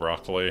on to the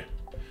broccoli.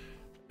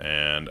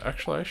 And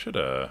actually I should,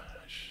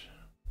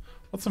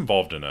 what's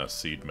involved in a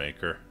seed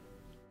maker?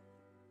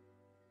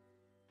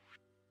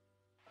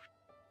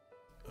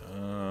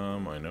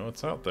 I know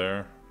it's out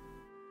there.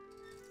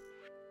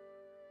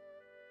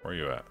 Where are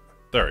you at?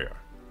 There you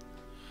are.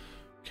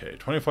 Okay,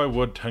 25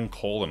 wood, 10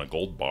 coal, and a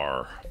gold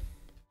bar.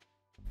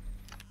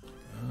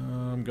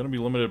 I'm gonna be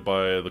limited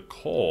by the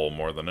coal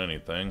more than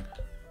anything.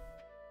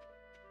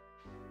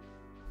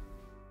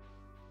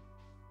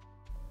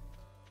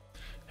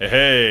 Hey,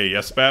 hey,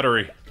 yes,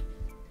 battery.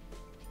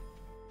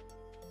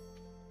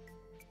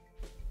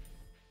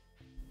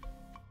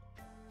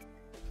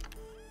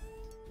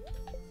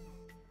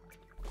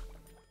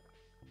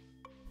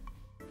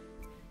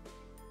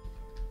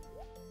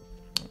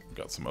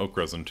 Got some oak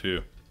resin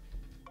too.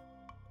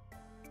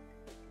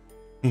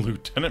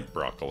 Lieutenant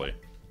Broccoli.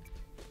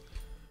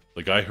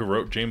 The guy who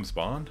wrote James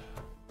Bond?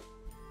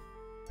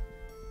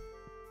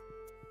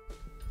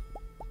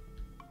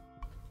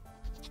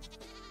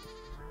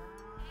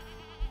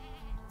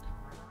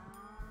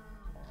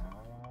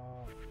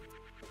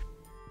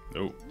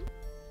 Nope.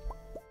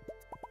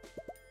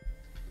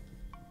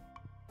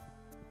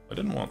 I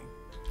didn't want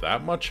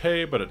that much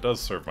hay, but it does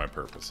serve my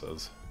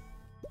purposes.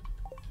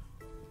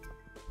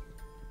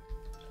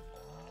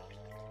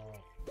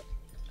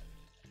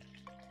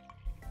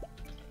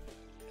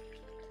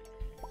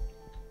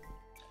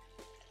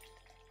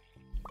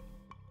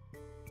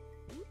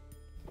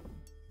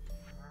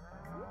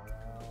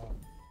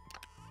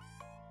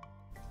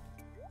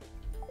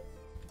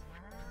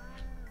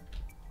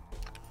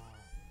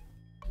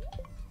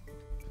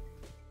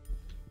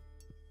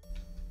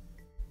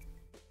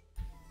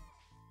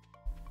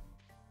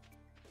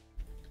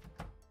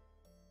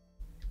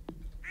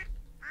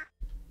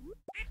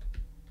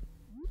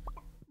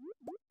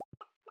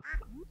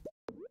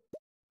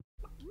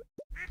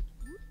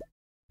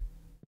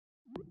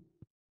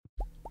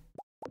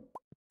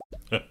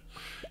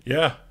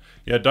 Yeah,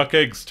 yeah, duck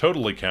eggs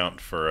totally count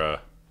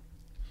for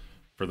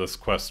this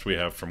quest we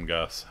have from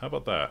Gus. How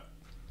about that?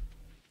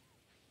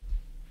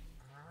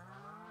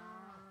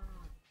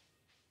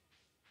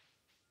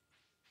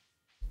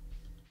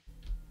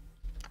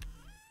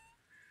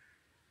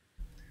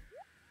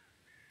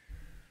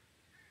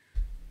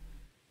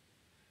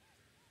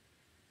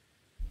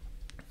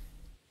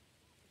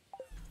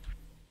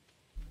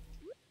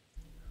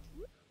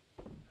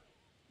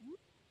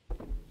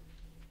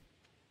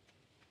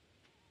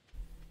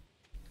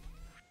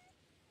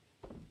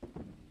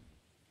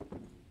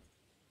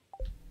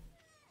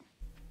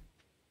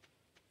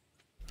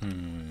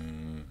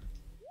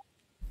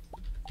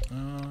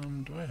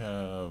 Do I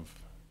have...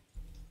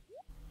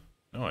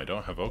 No, I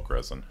don't have oak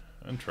resin.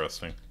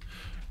 Interesting.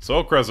 So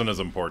oak resin is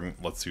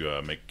important. Lets you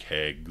make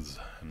kegs,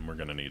 and we're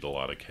gonna need a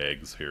lot of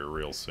kegs here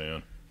real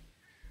soon.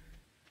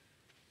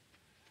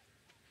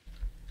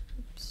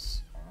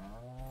 Oops.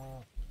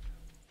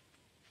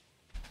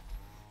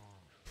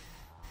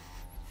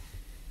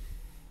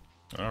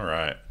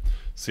 Alright.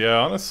 So yeah,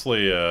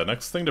 honestly,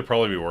 next thing to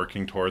probably be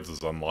working towards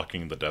is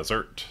unlocking the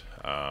desert.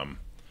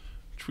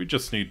 Which we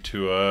just need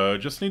to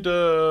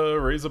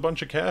raise a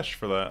bunch of cash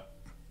for that.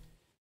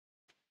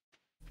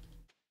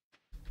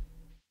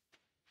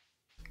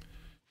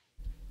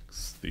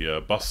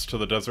 The bus to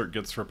the desert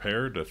gets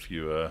repaired if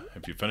you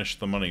finish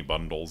the money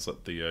bundles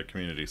at the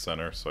community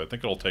center. So I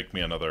think it'll take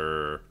me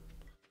another...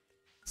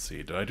 Let's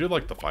see, did I do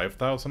like the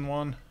 5,000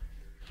 one?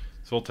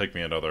 So it'll take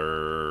me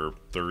another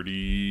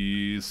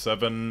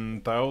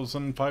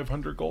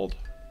 37,500 gold.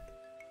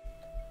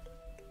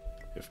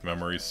 If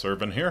memory's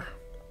serving here.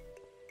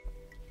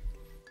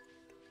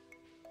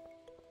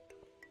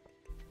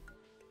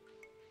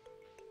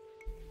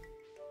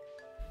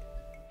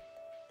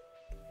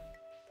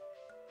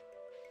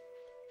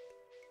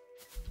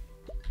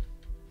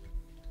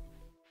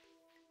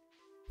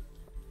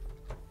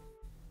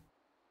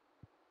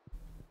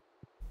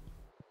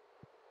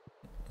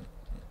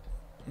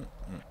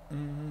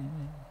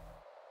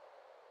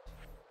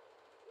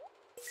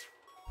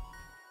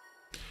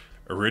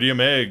 Iridium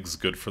eggs,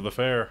 good for the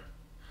fair.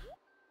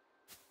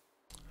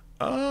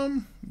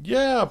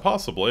 Yeah,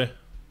 possibly.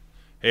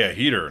 Hey, a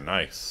heater,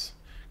 nice.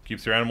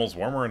 Keeps your animals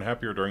warmer and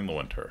happier during the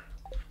winter.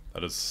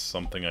 That is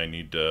something I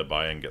need to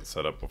buy and get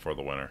set up before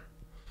the winter.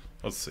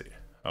 Let's see.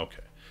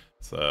 Okay.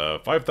 It's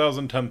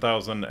 5,000,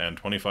 10,000, and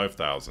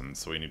 25,000.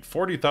 So we need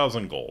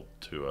 40,000 gold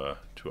to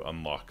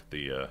unlock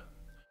the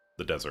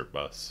desert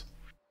bus.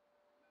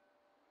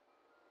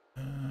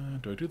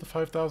 Do I do the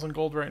 5,000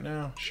 gold right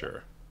now?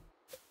 Sure.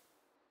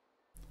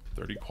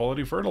 30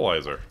 quality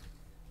fertilizer.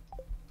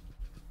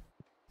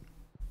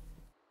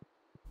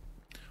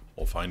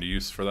 We'll find a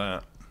use for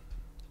that.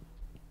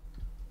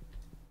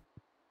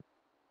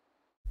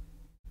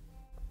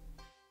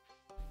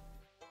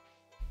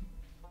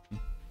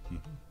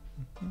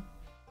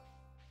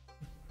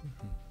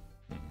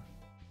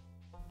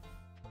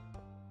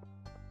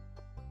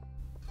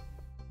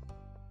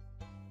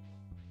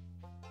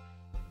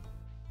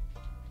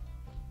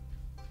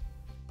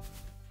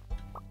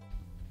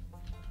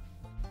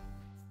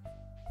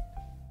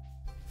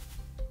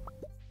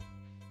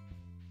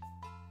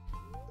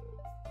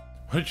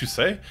 What did you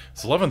say?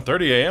 It's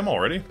 11:30 a.m.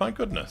 already? My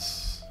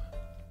goodness.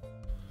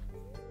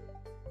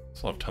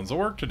 Still have tons of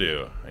work to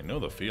do. I know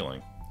the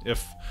feeling.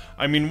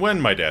 When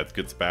my dad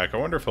gets back, I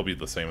wonder if he'll be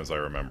the same as I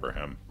remember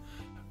him.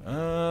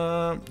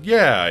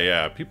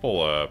 Yeah.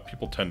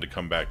 People tend to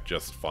come back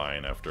just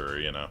fine after,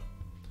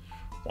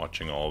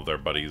 watching all of their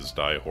buddies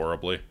die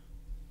horribly.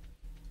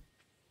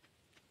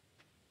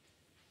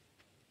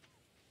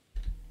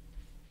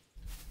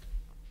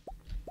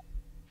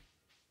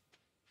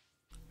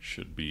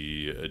 Should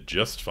be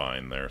just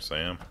fine there,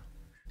 Sam.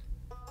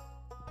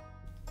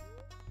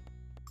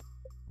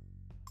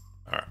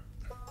 Alright.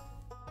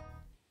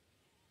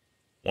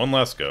 One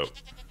last go.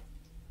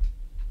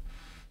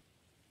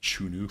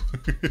 Chunu.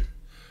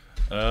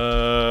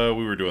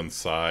 We were doing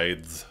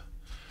sides.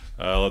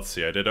 Let's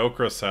see, I did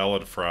okra,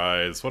 salad,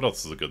 fries. What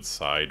else is a good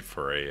side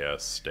for a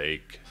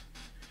steak?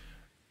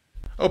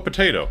 Oh,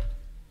 potato.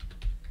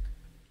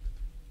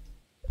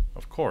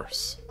 Of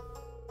course.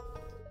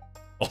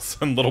 I'll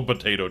send little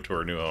potato to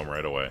her new home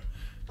right away.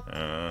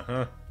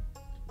 Uh-huh.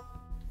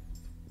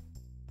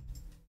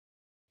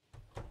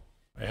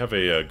 I have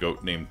a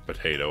goat named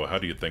Potato. How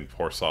do you think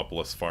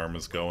Porsopolis Farm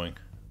is going?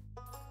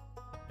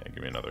 Yeah,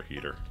 give me another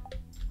heater.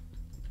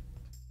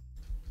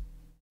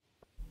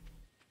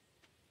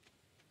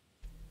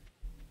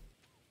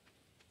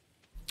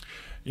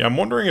 Yeah, I'm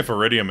wondering if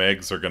iridium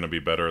eggs are going to be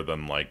better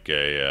than like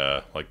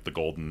the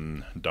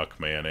golden duck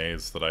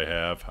mayonnaise that I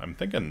have. I'm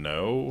thinking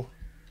no.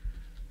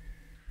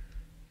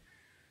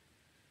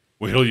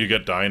 Wait till you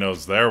get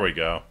dinos. There we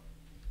go.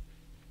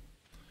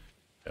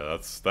 Yeah,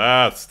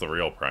 that's the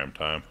real prime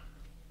time.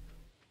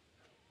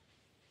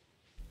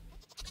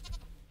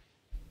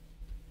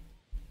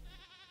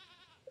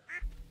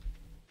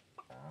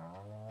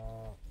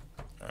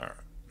 Alright.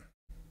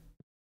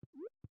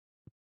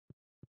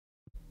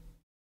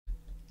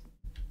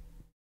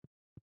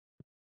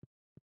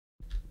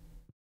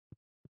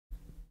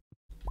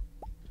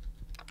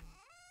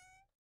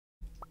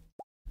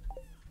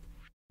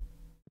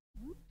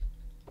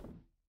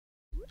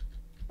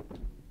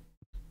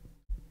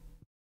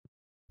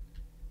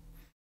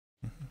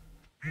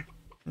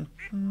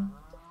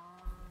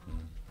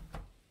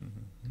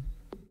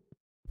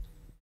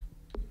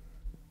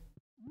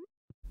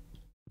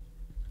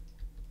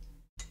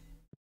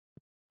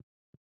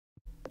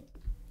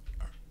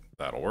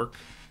 That'll work.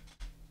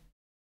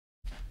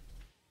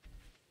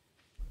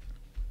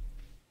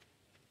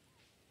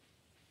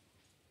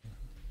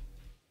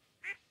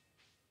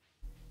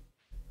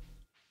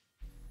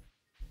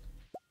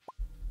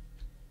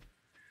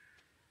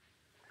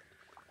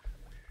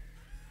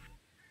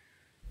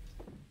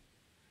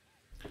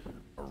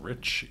 A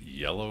rich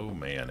yellow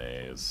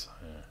mayonnaise.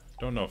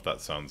 Don't know if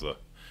that sounds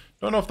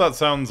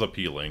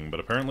appealing, but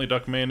apparently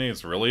duck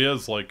mayonnaise really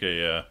is like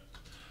a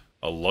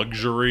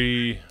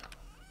luxury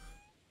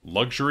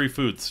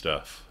food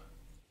stuff.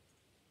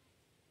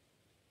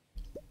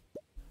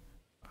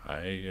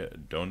 I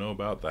don't know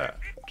about that.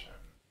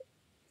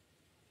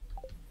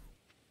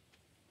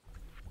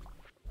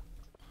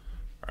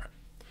 Alright.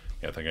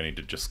 Yeah, I think I need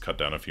to just cut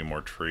down a few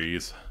more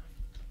trees.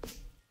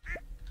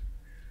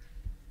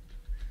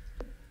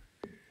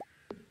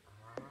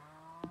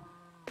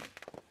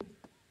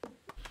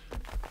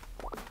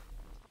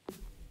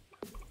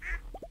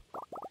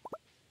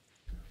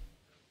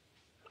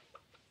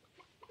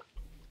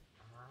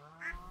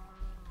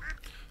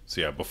 So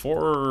yeah,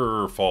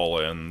 before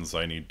fall ends,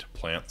 I need to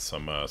plant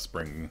some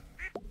spring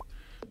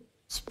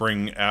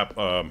fruit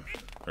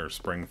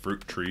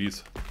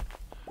trees.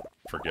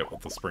 Forget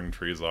what the spring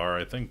trees are.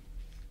 I think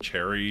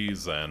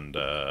cherries and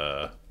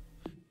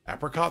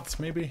apricots,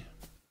 maybe.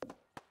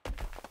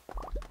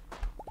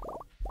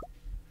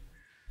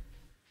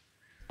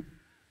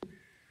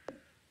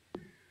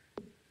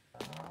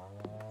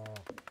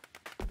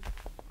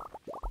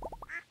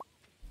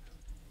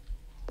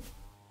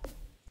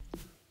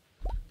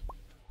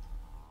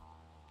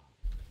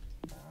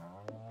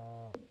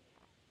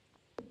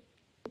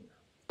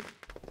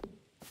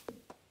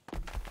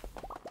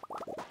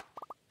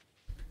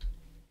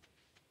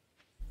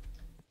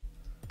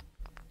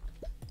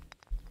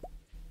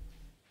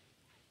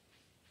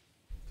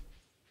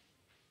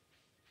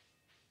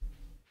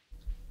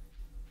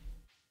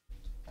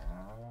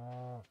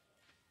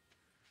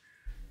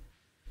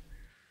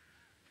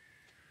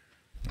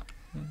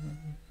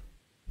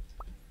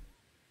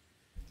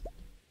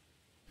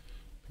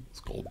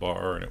 Gold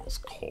bar, and it was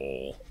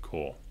coal.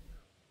 Cool.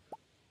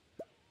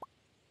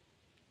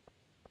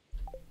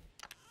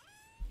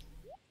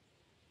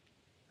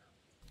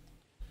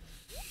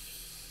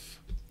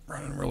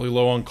 Running really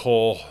low on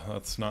coal.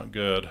 That's not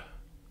good.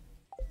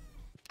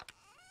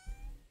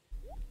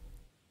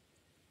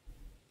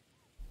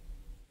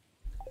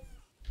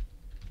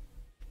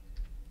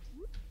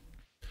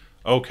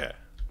 Okay,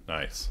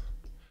 nice.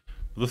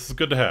 This is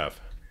good to have.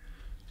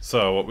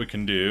 So what we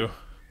can do,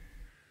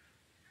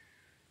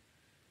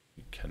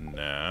 we can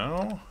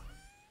now...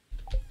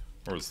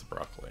 Where's the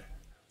broccoli?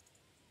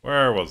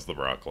 Where was the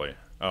broccoli?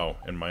 Oh,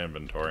 in my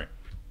inventory.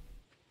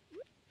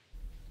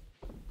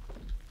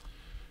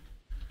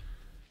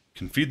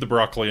 Can feed the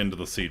broccoli into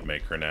the seed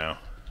maker now.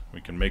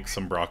 We can make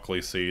some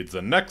broccoli seeds,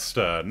 and next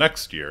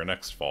year,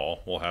 next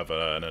fall, we'll have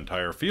an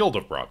entire field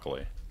of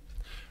broccoli.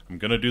 I'm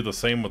gonna do the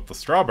same with the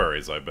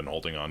strawberries I've been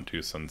holding on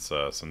to since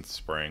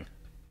spring.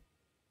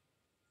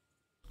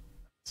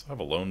 So I have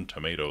a lone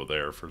tomato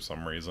there for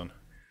some reason.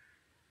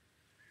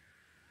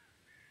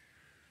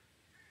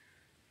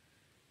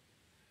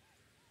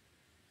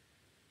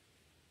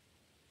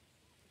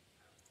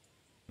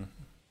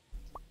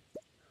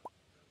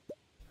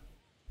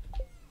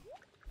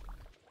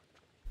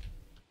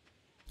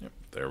 Yep,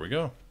 there we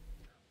go.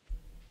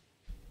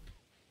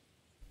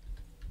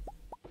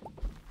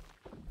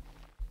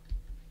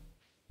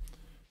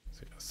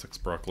 So yeah, 6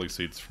 broccoli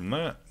seeds from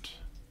that.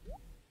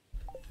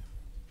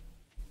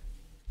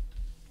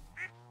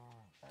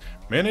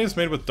 Mayonnaise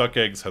made with duck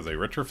eggs has a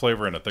richer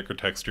flavor and a thicker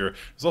texture.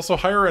 It's also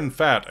higher in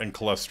fat and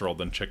cholesterol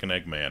than chicken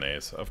egg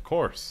mayonnaise. Of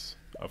course.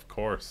 Of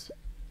course.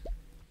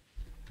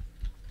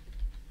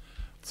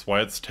 That's why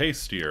it's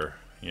tastier,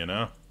 you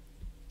know?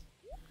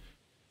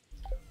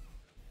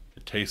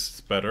 It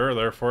tastes better,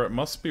 therefore it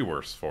must be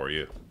worse for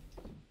you.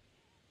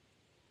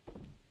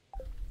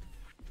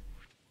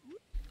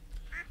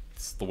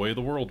 It's the way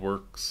the world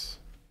works.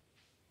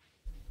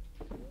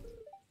 How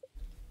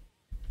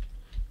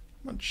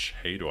much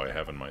hay do I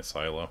have in my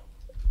silo?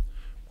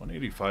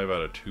 185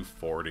 out of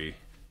 240.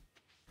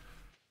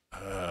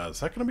 Is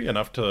that going to be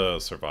enough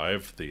to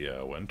survive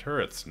the winter?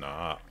 It's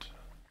not.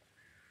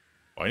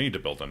 Oh, I need to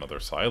build another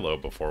silo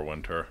before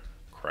winter.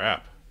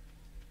 Crap.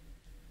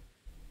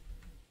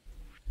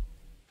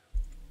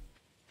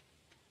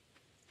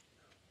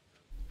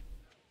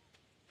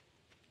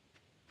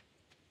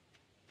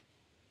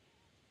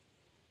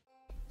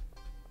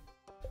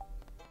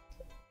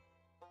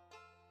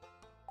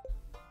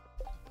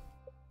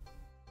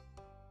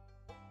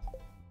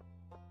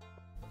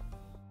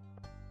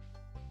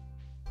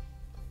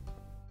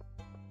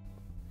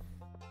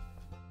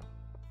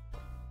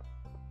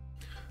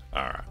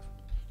 Alright.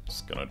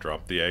 Just gonna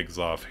drop the eggs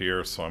off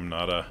here so I'm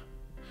not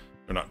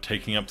they're not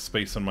taking up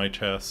space in my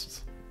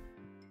chests.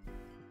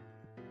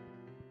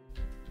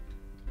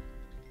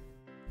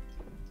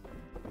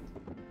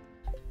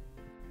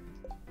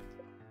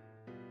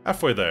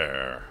 Halfway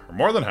there. Or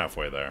more than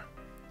halfway there.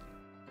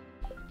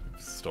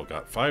 We've still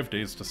got 5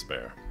 days to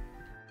spare.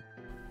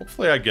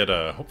 Hopefully I get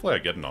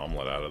an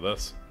omelet out of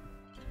this.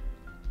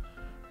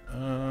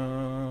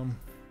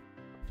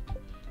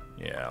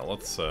 Yeah,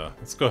 let's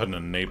go ahead and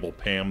enable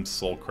Pam's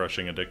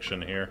soul-crushing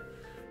addiction here.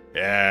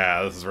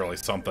 Yeah, this is really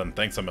something.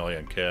 Thanks a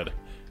million, kid.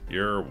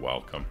 You're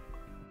welcome.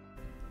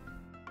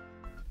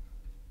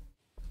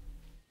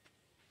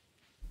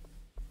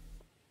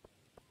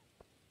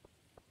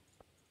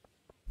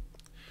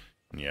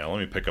 Yeah, let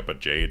me pick up a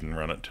jade and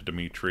run it to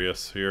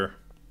Demetrius here.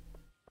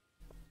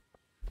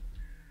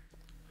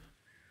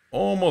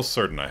 Almost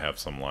certain I have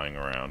some lying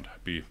around.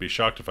 Be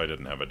shocked if I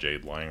didn't have a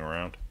jade lying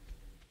around.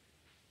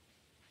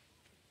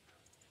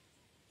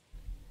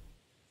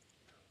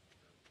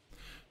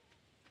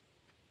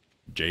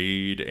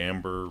 Jade,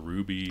 amber,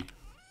 ruby.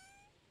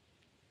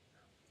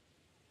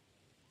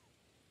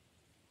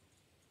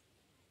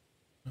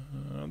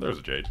 There's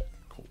a jade.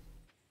 Cool.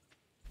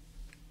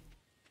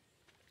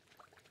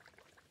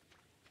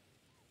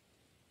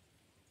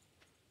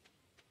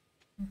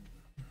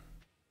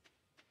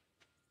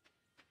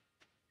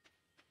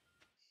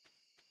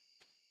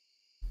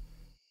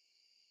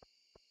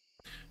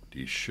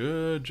 He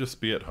should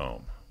just be at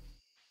home.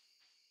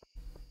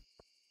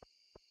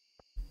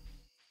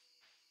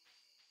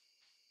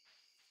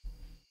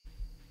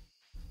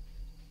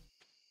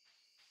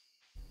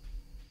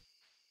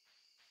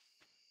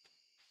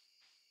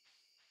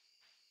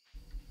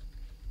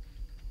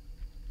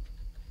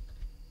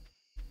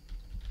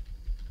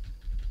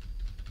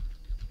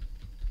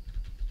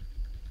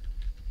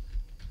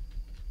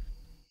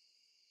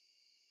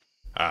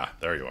 Ah,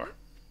 there you are.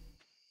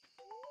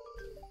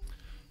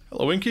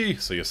 Hello, Winky.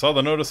 So you saw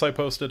the notice I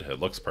posted? It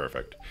looks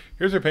perfect.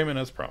 Here's your payment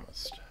as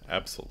promised.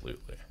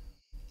 Absolutely.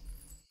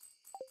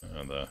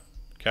 The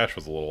cash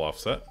was a little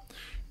offset.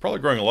 You're probably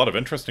growing a lot of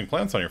interesting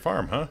plants on your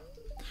farm, huh?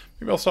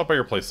 Maybe I'll stop by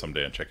your place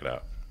someday and check it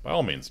out. By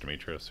all means,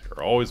 Demetrius,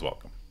 you're always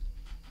welcome.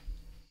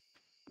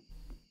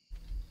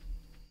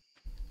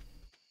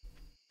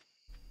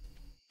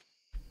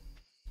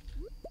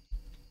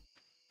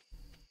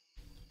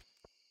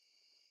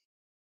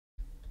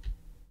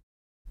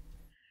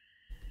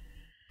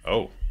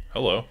 Oh,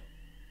 hello.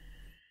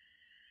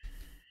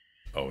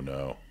 Oh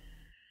no.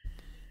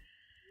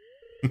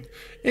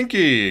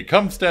 Inky,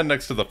 come stand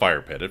next to the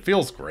fire pit. It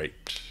feels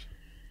great.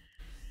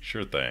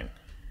 Sure thing.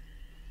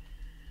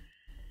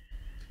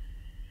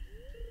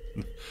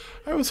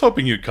 I was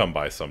hoping you'd come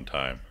by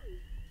sometime.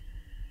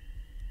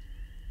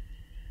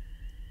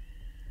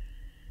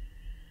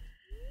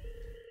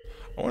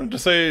 I wanted to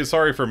say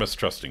sorry for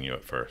mistrusting you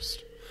at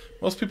first.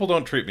 Most people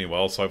don't treat me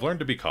well, so I've learned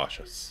to be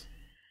cautious.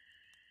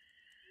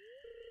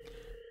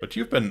 But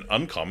you've been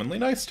uncommonly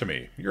nice to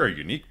me. You're a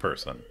unique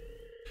person.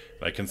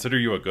 And I consider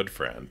you a good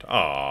friend.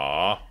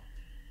 Aww.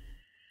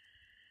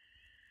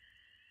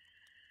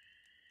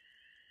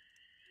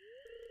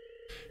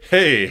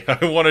 Hey,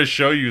 I want to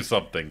show you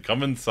something.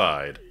 Come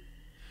inside.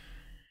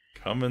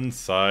 Come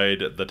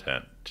inside the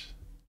tent.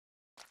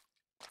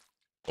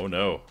 Oh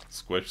no.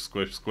 Squish,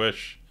 squish,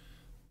 squish.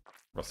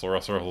 Rustle,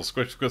 rustle, rustle.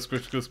 Squish, squish,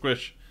 squish, squish,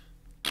 squish.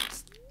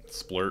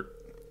 Splurt.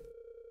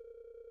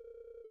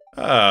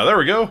 Ah, there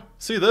we go.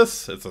 See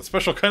this? It's a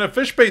special kind of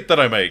fish bait that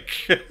I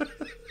make.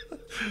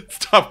 It's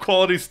top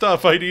quality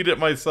stuff. I'd eat it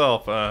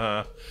myself.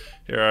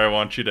 Here, I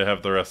want you to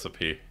have the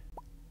recipe.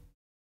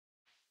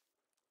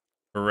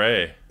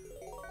 Hooray.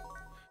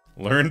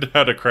 Learned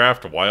how to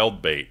craft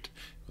wild bait.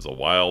 It was a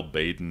wild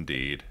bait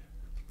indeed.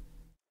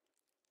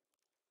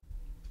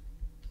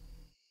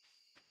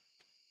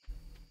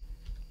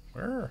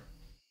 Where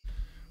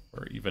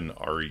even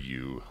are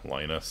you,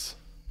 Linus?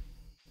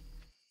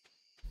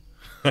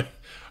 I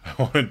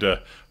wanted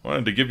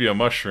to give you a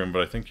mushroom,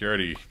 but I think you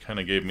already kind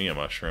of gave me a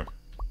mushroom.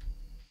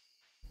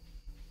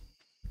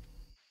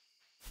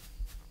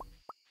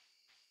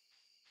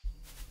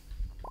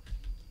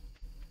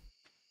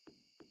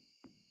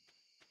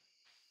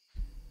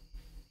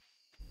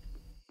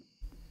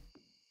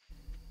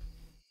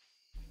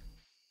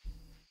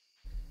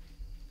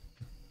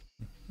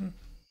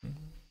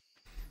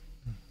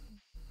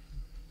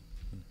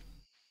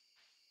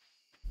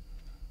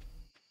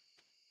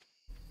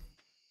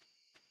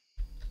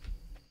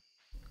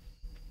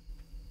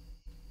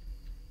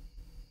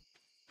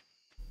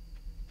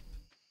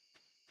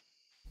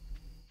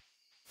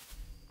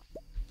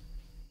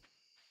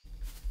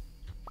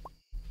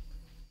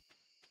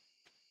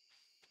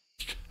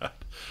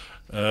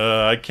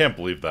 I can't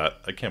believe that.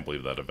 I can't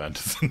believe that event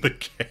is in the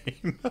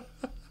game.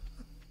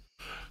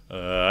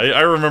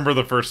 I remember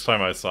the first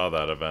time I saw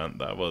that event.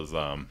 That was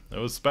it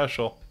was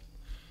special.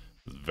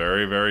 It was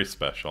very, very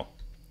special.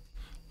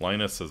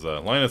 Linus is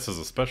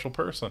a special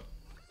person.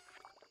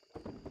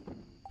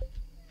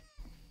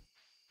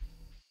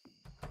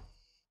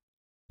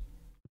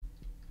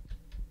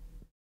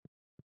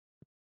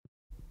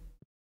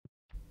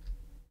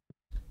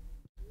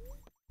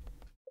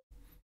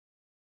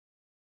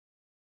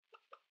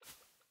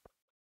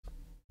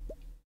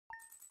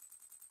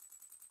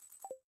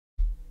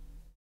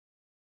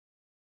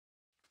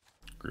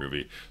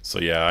 Groovy. So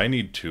yeah, I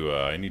need to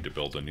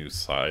build a new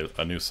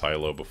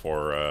silo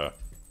before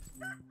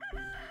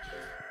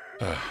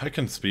I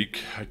can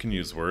speak. I can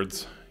use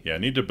words. Yeah, I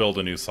need to build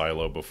a new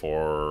silo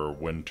before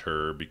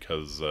winter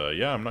because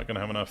yeah, I'm not gonna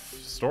have enough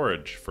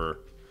storage for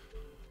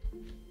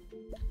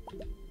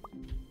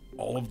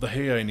all of the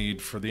hay I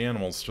need for the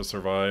animals to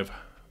survive.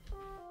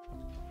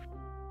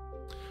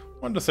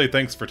 Wanted to say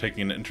thanks for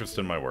taking an interest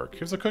in my work.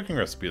 Here's a cooking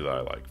recipe that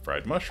I like.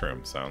 Fried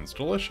mushroom. Sounds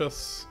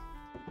delicious.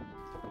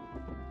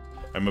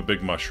 I'm a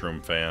big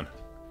mushroom fan.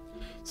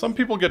 Some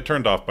people get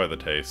turned off by the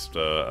taste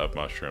of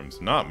mushrooms.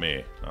 Not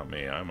me. Not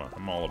me.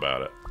 I'm all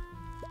about it.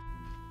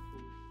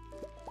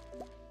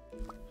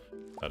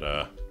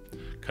 That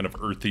kind of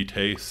earthy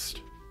taste.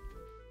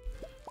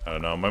 I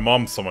don't know. My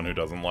mom's someone who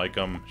doesn't like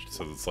them. She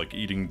says it's like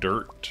eating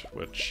dirt,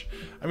 which,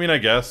 I mean, I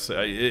guess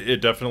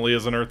it definitely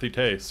is an earthy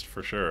taste,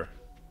 for sure.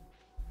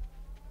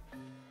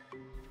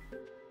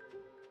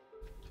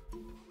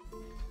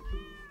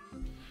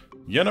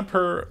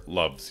 Yennefer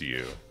loves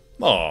you.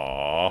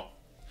 Aww.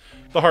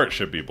 The heart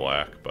should be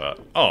black,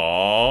 but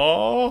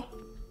aww.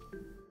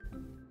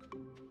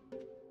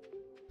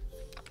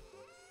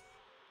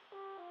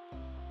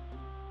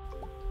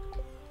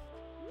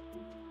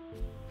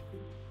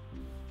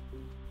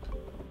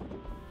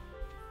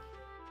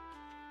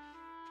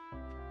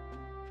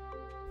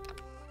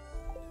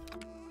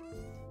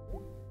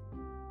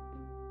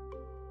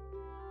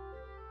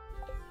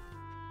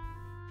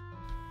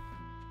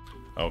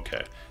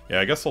 Okay. Yeah,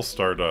 I guess I'll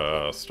start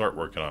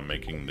working on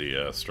making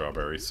the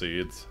strawberry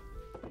seeds.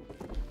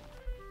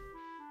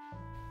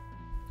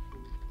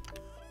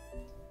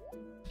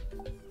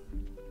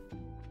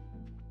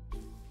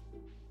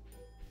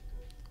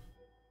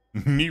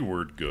 Me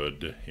word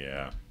good,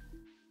 yeah.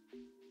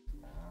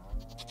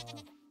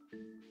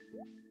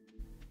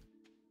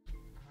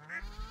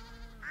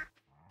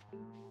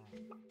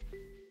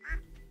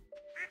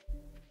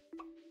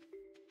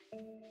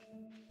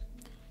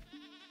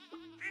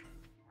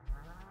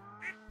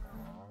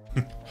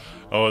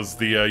 Oh, is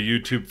the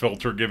YouTube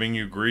filter giving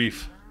you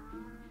grief?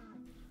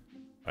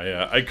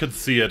 I could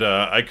see it.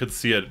 I could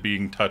see it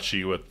being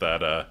touchy with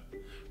that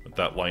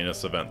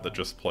Linus event that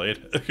just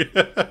played.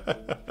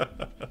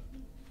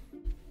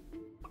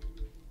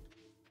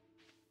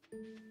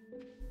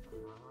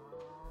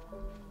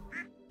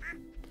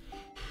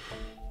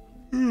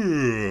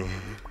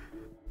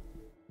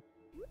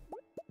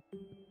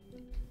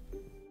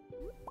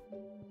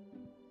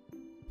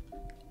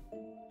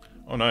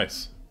 Oh,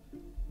 nice.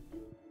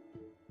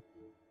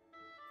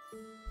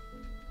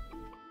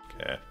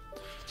 Okay.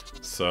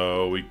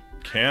 So we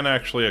can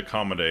actually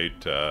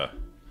accommodate,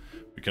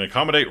 we can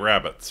accommodate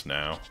rabbits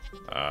now.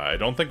 I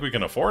don't think we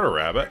can afford a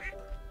rabbit.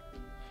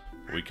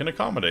 We can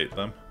accommodate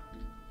them.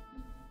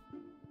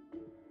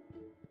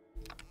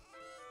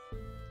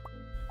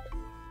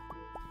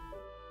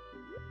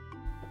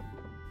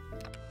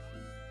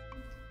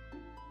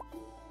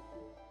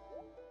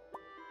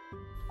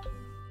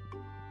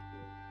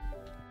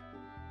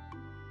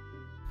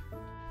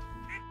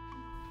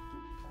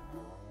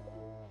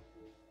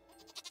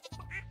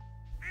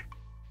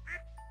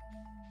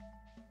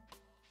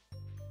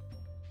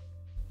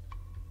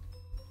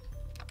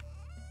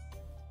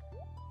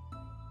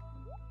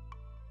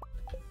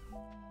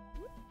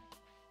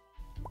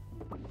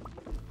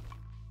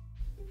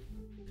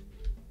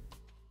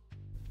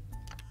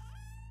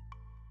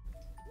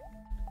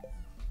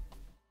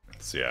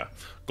 So yeah,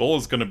 goal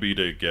is going to be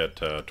to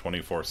get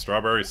 24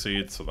 strawberry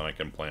seeds, so then I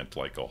can plant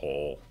like a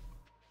whole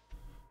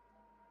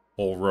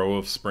row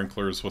of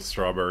sprinklers with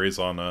strawberries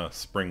on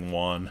spring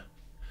 1.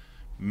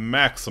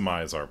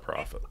 Maximize our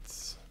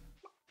profits.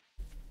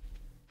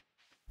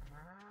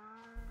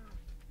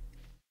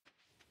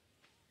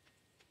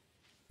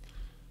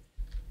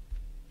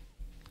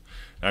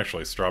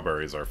 Actually,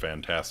 strawberries are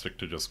fantastic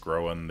to just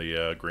grow in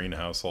the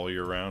greenhouse all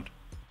year round.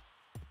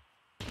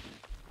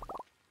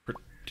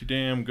 Pretty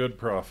damn good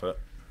profit.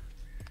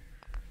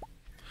 I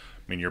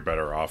mean, you're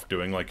better off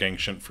doing like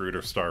ancient fruit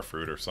or star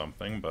fruit or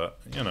something, but,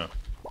 you know.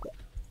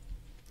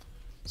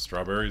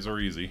 Strawberries are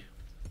easy.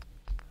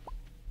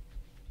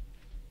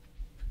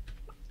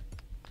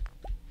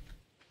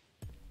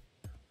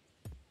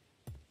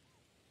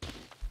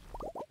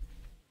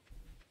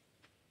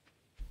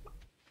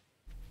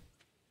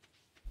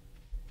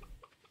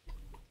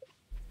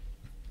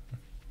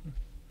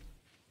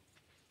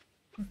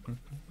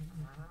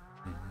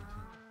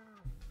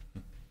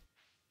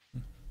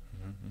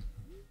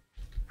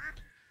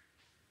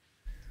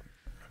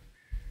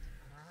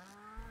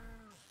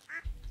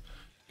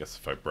 Guess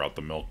if I brought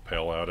the milk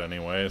pail out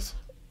anyways.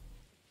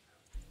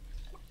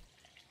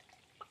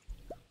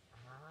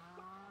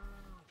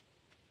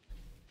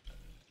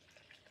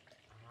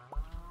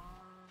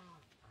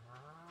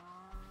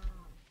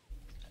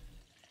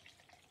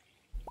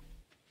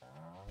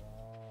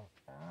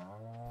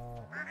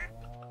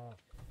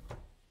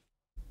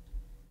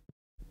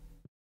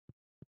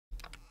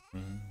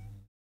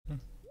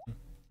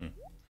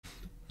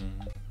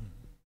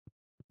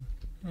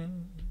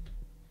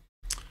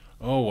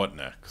 Oh, what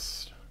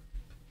next?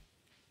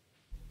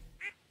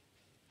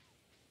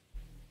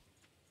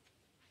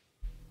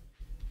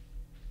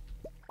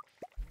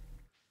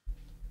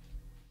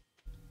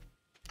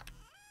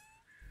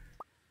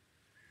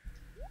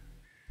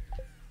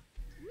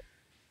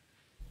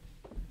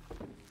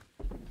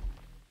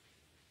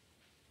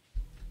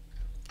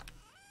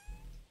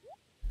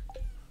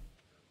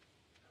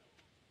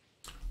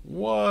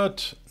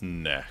 What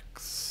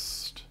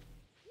next?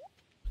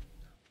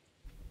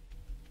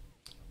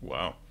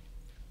 Wow.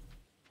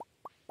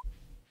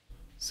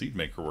 Seed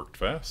maker worked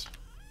fast.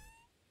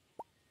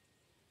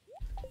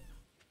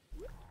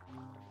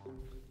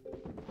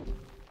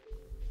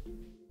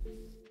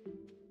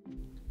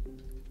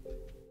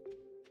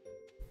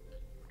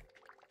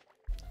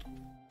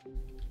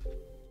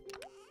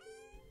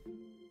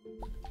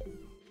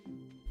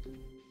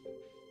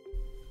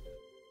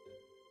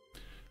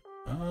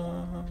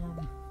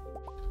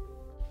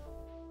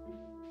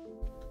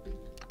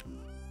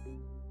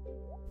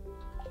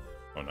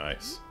 Oh,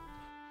 nice.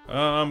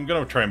 I'm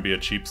gonna try and be a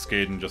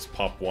cheapskate and just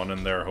pop one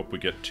in there. Hope we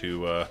get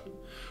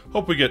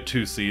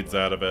two seeds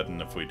out of it,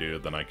 and if we do,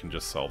 then I can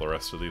just sell the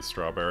rest of these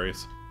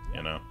strawberries.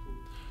 You know.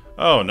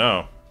 Oh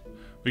no,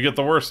 we get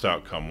the worst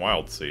outcome: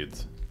 wild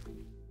seeds.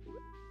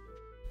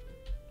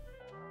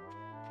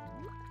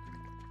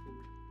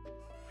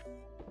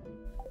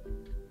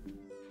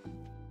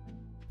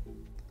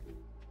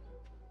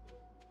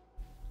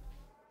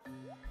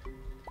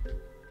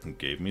 It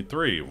gave me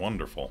 3.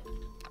 Wonderful.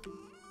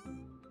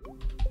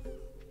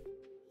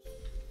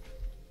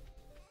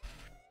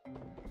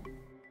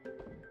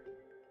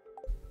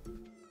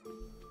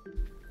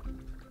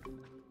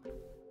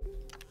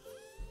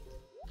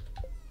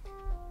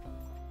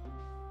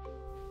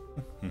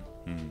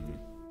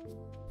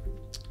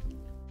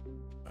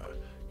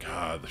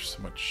 God, there's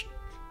so much...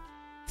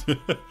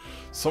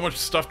 so much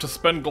stuff to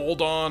spend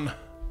gold on!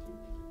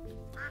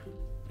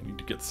 I need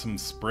to get some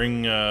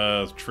spring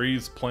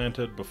trees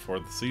planted before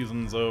the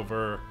season's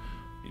over.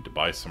 Need to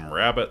buy some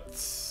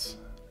rabbits.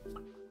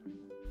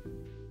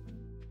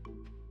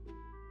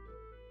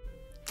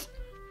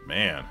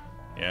 Man,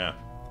 yeah.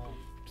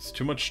 It's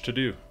too much to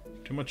do.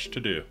 Too much to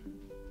do.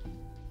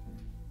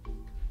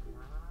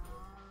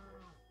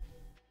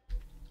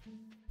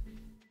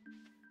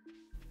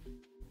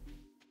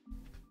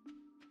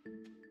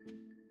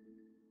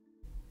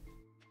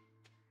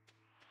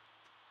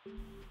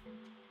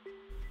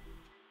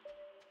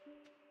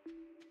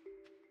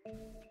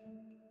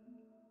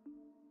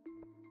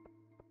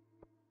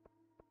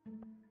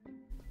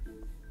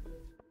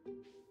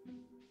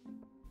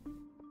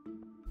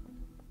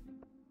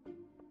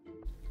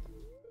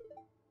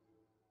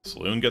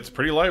 Saloon gets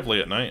pretty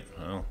lively at night.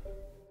 Well,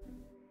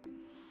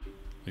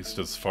 at least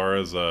as far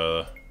as,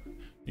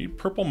 need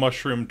purple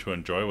mushroom to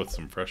enjoy with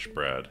some fresh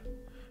bread.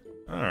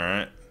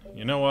 Alright.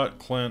 You know what,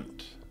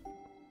 Clint?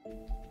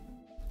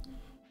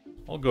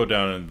 I'll go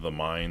down into the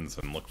mines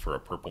and look for a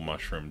purple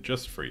mushroom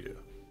just for you.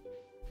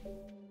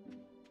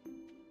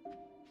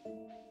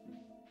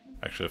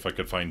 Actually, if I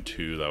could find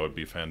 2, that would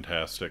be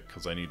fantastic,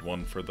 because I need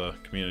 1 for the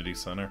community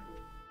center.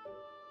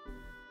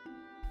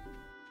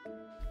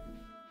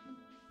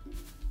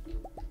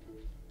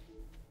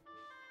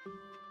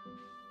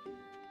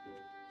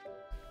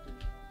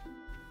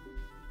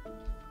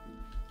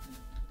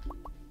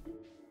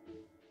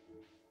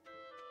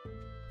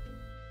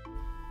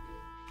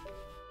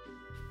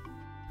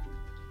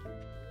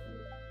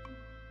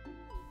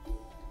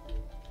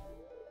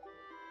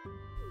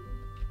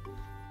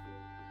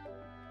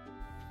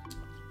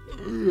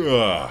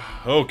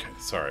 Okay,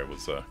 sorry, I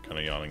was kind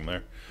of yawning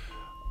there.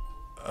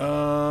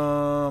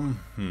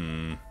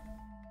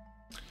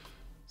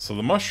 So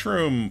the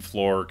mushroom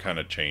floor kind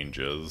of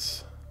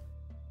changes.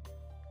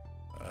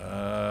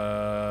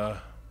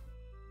 Gonna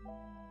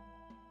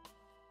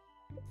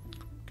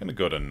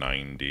go to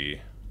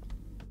 90.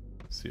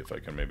 See if I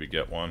can maybe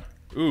get one.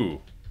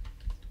 Ooh.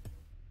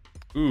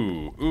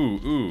 Ooh, ooh,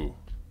 ooh.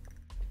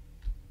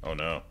 Oh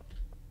no.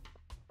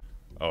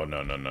 Oh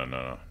no, no, no,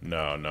 no, no.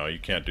 No, no, you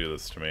can't do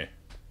this to me.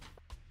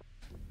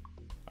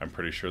 I'm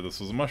pretty sure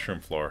this was a mushroom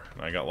floor,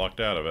 and I got locked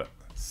out of it.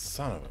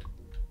 Son of a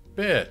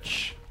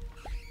bitch.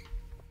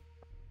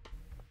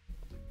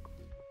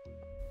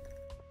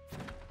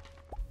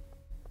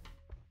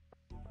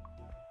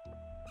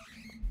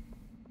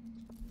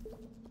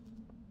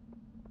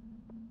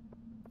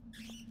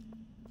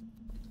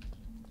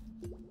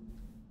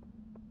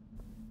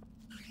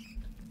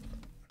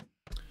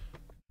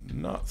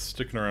 Not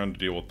sticking around to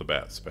deal with the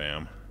bat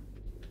spam.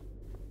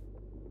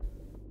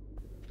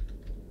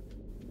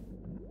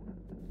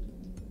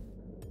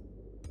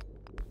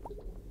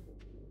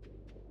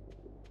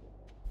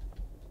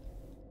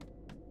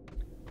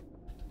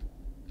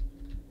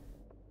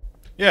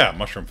 Yeah,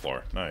 mushroom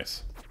floor.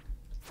 Nice.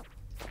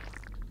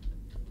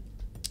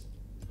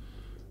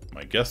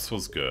 My guess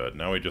was good.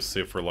 Now we just see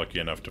if we're lucky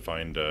enough to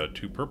find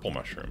 2 purple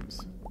mushrooms.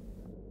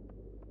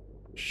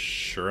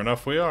 Sure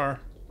enough, we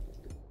are.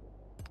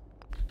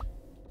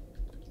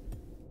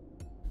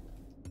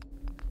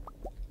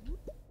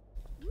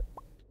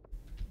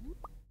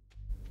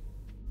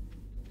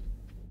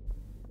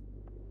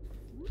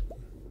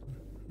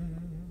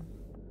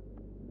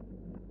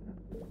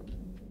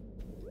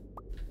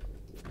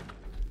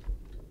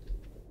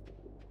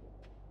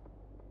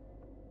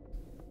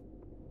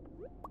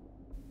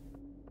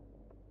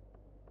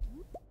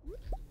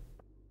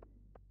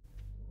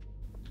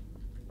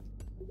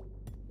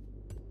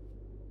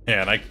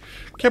 Yeah, and I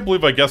can't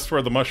believe I guessed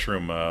where the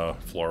mushroom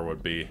floor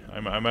would be.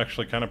 I'm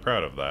actually kind of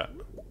proud of that.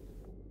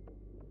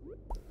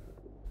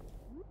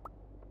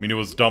 I mean, it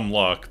was dumb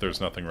luck.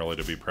 There's nothing really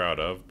to be proud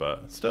of,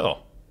 but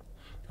still.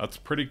 That's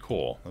pretty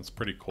cool. That's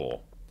pretty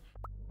cool.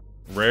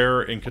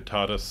 Rare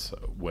Incitatus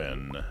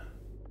win.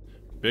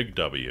 Big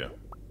W.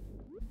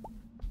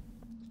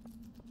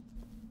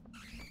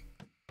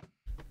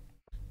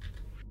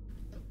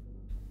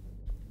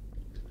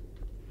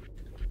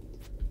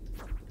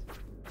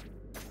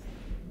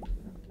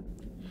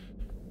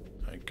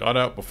 Got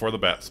out before the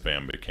bat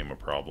spam became a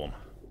problem.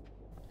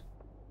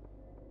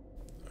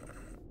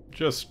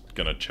 Just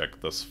gonna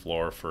check this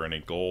floor for any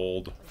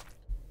gold.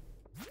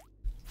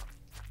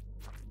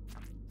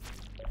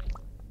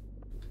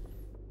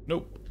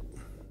 Nope.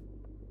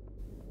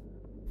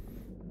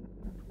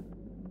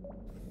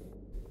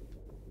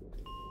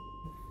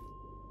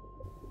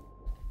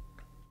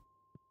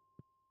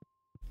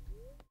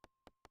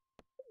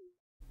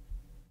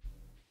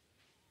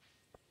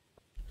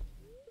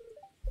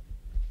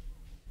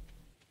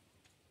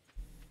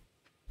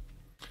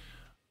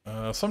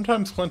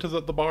 Sometimes Clint is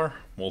at the bar.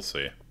 We'll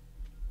see.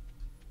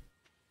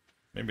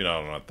 Maybe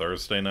not on a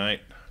Thursday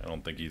night. I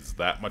don't think he's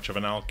that much of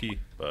an alky,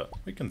 but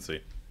we can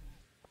see.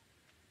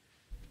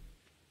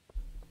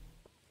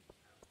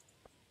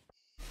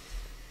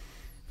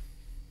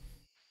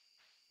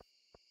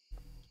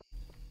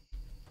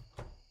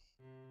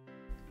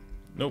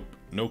 Nope,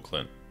 no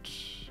Clint.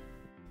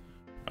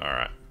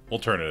 Alright, we'll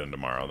turn it in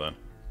tomorrow then.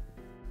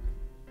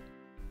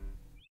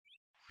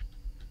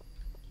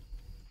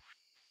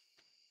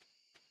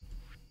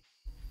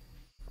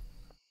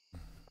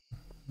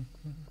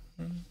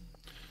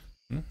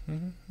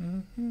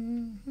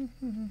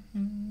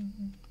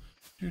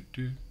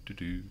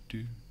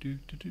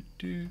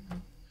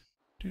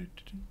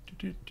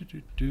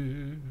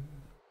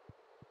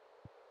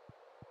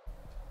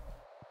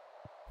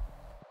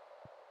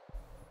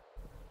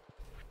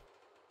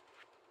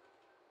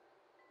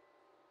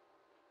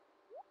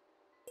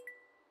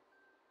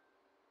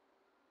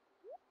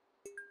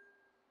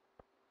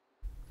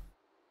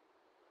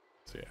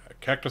 So yeah,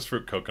 cactus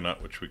fruit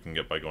coconut, which we can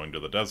get by going to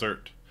the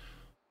desert.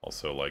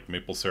 Also like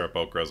maple syrup,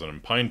 oak resin,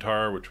 and pine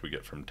tar, which we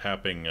get from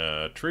tapping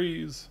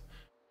trees.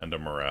 And a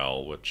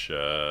morel, which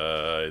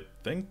I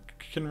think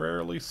can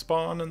rarely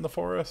spawn in the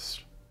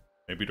forest.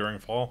 Maybe during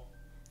fall.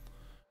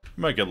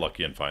 Might get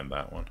lucky and find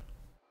that one.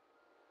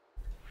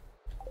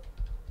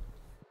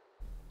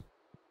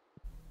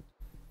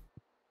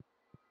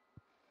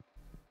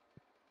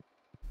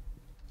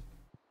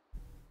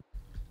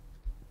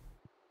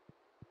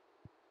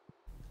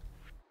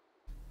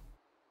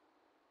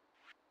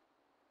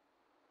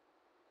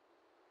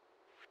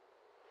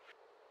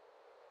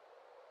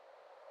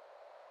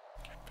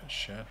 Fish,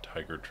 shad,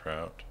 tiger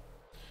trout,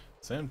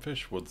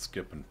 sandfish, wood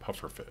skip, and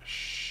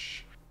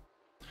pufferfish.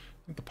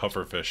 I think the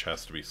pufferfish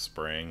has to be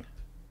spring.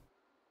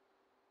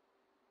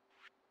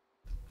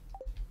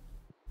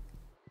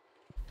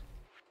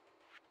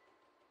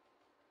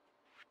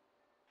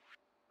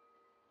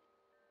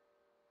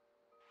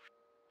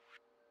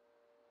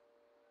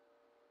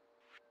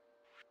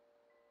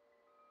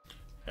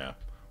 Yeah,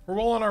 we're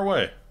well on our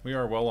way. We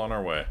are well on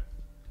our way.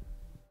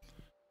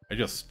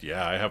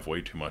 I have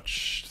way too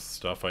much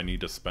stuff I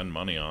need to spend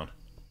money on.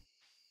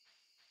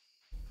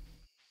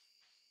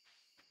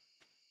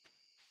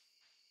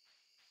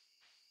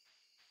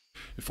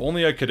 If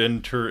only I could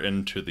enter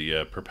into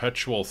the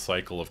perpetual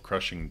cycle of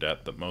crushing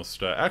debt that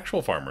most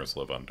actual farmers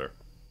live under.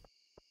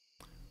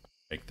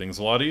 Make things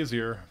a lot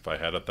easier if I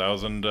had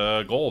 1,000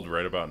 gold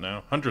right about now.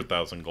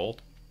 100,000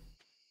 gold.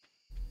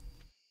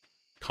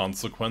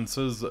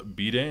 Consequences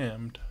be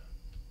damned.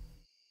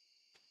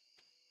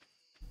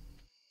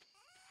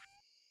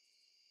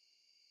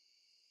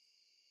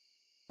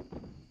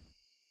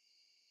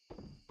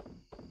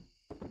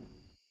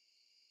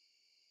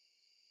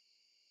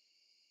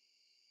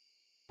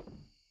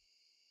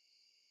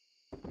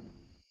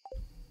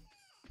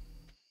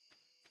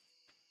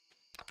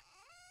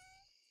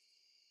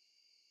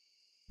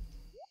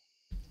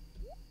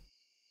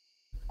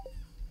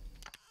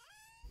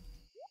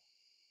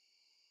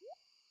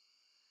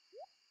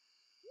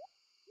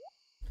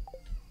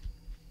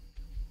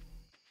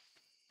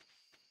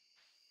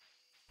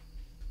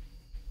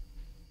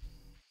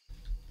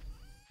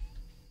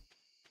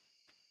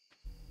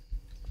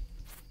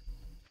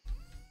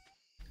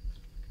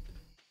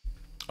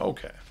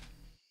 Okay.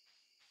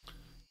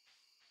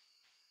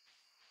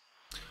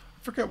 I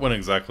forget when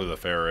exactly the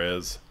fair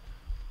is.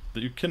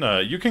 You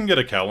can get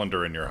a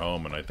calendar in your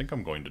home, and I think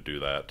I'm going to do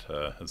that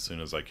as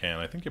soon as I can.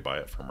 I think you buy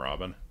it from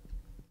Robin.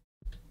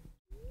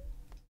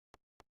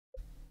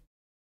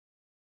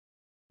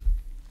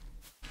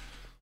 Let's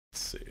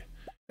see.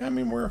 Yeah, I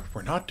mean, we're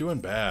not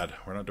doing bad.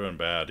 We're not doing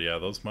bad. Yeah,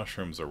 those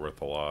mushrooms are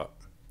worth a lot.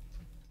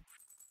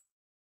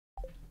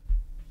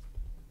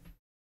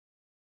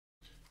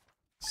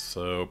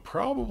 So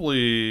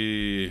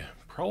probably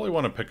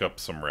want to pick up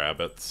some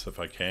rabbits if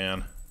I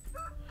can.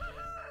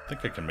 I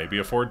think I can maybe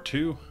afford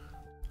 2.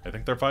 I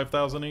think they're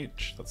 5,000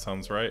 each. That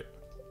sounds right.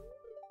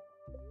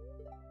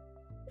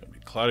 Gonna be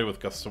cloudy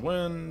with gusts of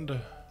wind.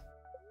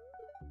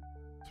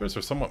 Spirits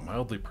are somewhat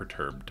mildly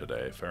perturbed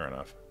today. Fair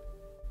enough.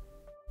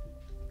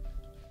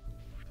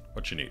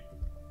 What you need?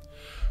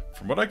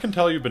 From what I can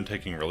tell, you've been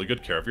taking really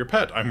good care of your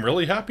pet. I'm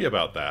really happy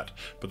about that.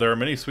 But there are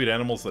many sweet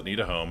animals that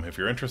need a home. If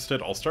you're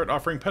interested, I'll start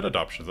offering pet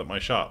adoptions at my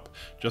shop.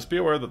 Just be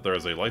aware that there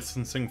is a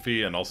licensing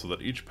fee, and also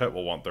that each pet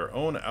will want their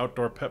own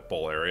outdoor pet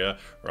bowl area,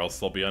 or else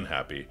they'll be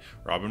unhappy.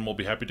 Robin will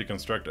be happy to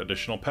construct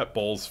additional pet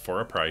bowls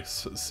for a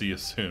price. See you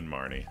soon,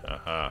 Marnie.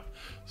 Aha.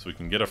 So we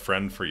can get a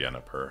friend for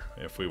Yennefer,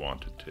 if we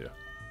wanted to.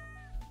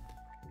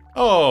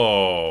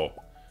 Oh!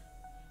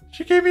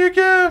 She gave me a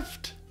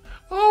gift!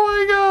 Oh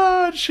my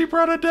god! She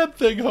brought a dead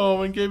thing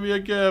home and gave me a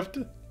gift!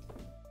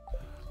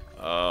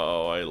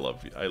 Oh, I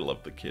love you. I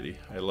love the kitty.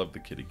 I love the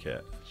kitty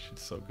cat. She's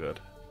so good.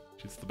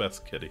 She's the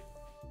best kitty.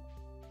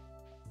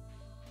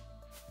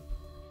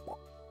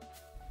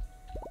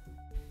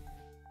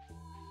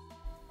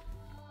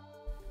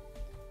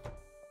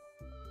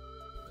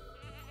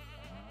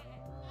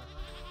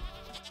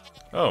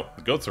 Oh,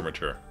 the goats are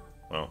mature.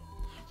 Well,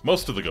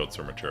 most of the goats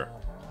are mature.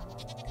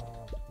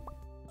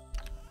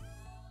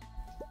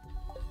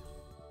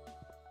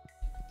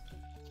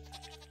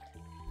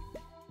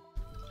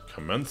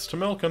 Commence to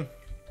milking.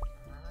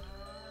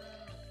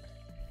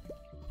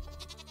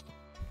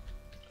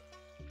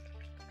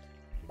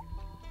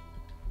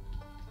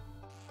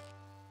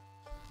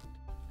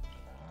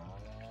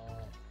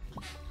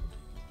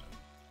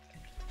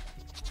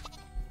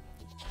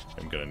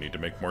 I'm gonna need to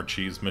make more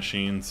cheese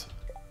machines.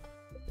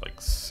 Like,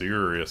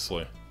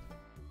 seriously.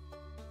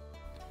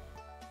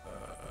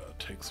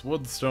 Takes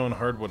wood, stone,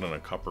 hardwood, and a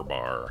copper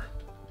bar.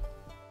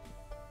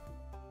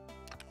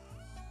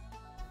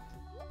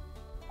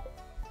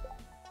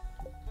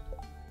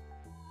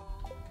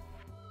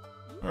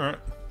 Alright.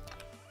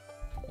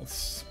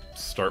 Let's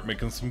start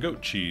making some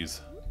goat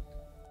cheese.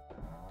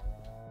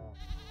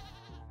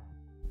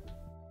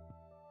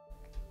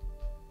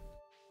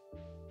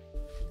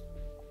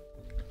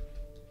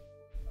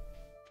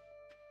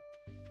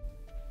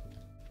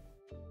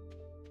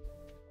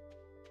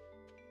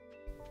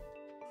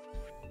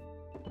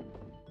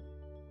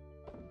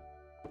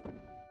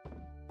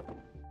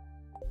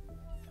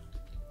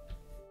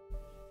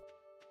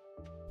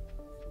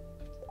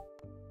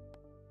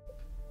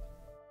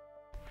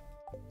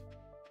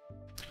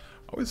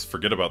 Always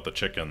forget about the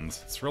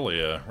chickens. It's really,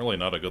 really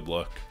not a good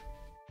look.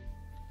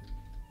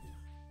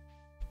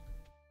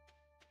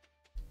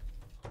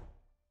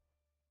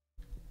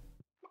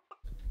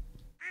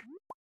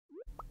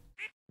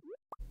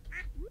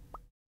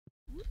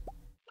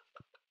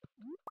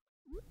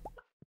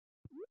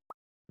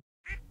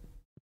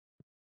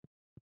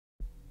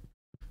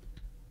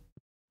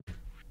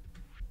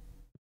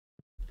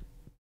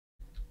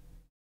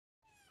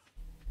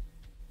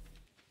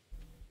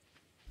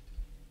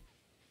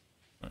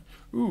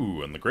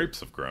 Ooh, and the grapes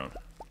have grown.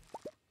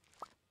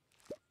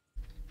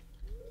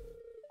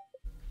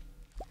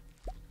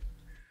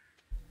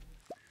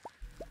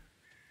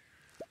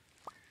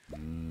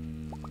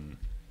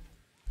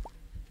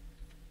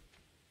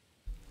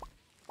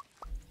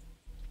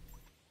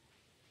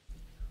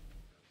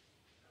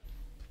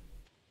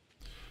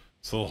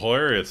 So the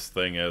hilarious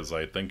thing is,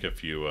 I think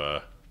if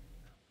you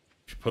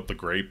put the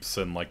grapes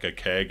in like a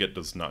keg, it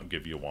does not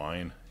give you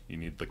wine. You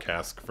need the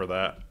cask for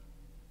that.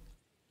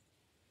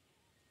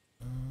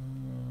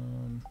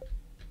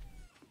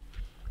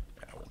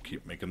 Yeah, we'll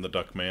keep making the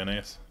duck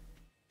mayonnaise.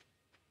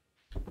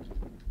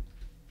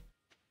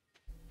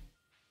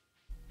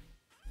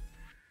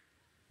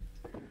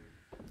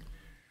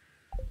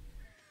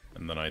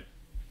 And then I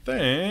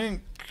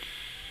think,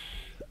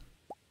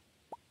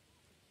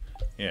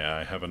 yeah,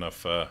 I have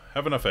enough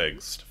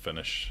eggs to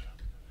finish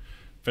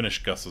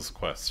Gus's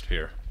quest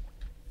here.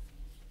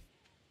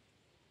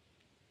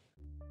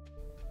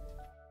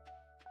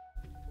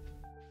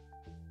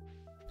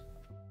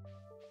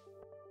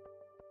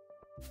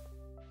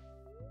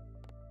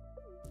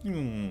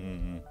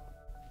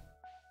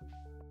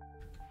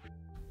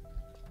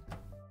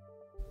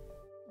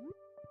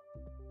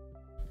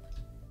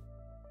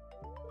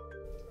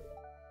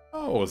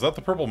 Oh, is that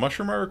the purple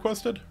mushroom I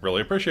requested?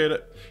 Really appreciate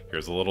it.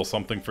 Here's a little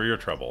something for your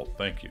trouble.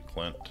 Thank you,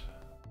 Clint.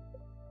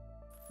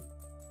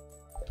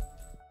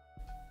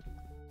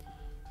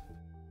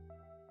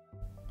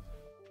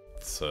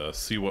 Let's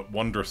see what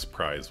wondrous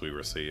prize we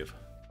receive.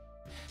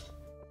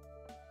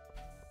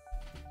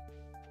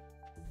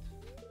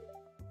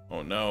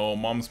 Oh no,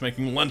 Mom's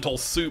making lentil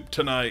soup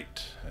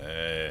tonight.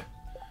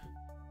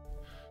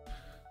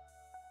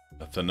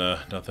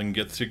 Nothing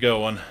gets you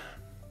going.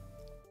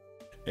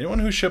 Anyone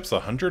who ships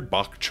 100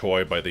 bok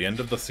choy by the end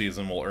of the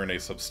season will earn a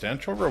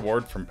substantial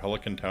reward from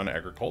Pelican Town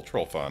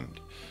Agricultural Fund.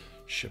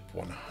 Ship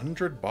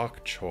 100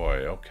 bok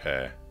choy,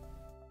 okay.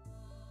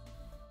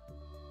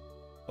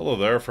 Hello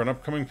there, for an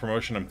upcoming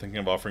promotion I'm thinking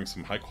of offering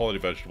some high-quality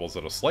vegetables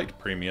at a slight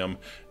premium.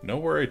 Know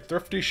where a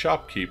thrifty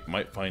shopkeep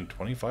might find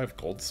 25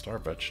 gold star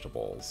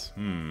vegetables.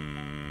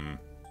 I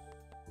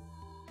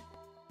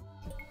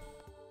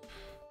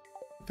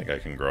think I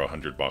can grow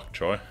 100 bok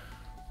choy.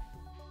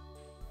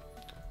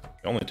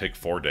 They only take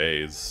 4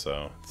 days,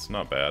 so it's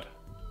not bad.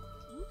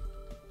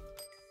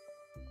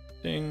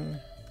 Ding.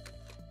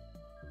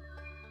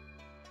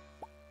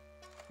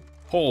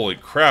 Holy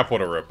crap,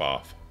 what a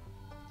ripoff.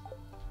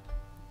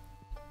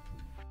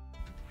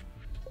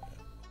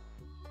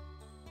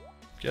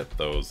 Get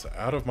those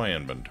out of my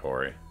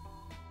inventory.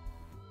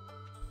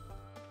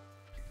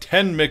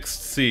 10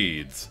 mixed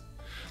seeds.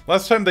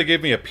 Last time they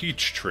gave me a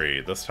peach tree.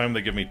 This time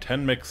they give me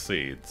 10 mixed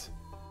seeds.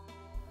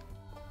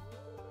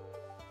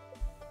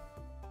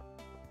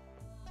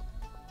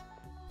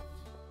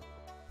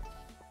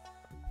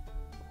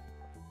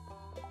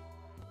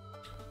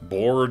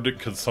 Bored,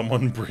 could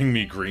someone bring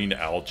me green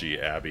algae,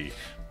 Abby?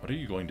 What are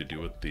you going to do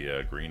with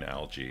the green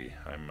algae?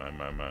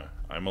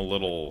 I'm a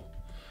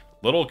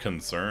little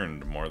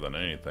concerned more than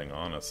anything,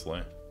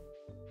 honestly.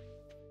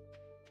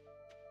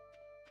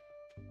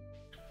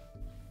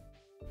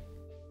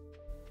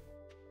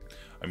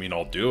 I mean,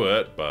 I'll do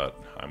it, but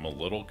I'm a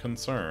little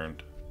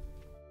concerned.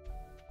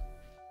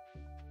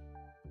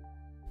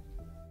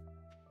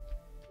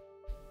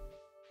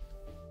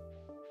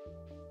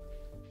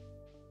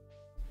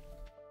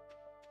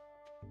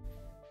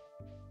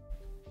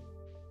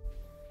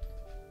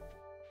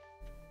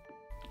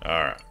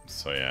 Alright,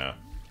 so yeah.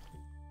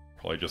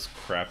 Probably just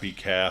crappy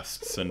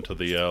casts into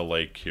the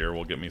lake here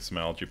will get me some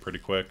algae pretty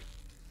quick.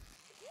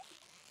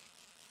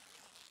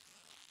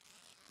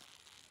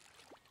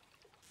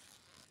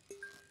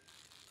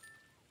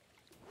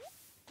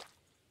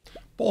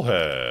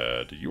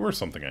 Bullhead! You were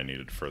something I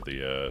needed for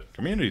the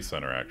community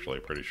center, actually,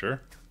 pretty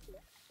sure.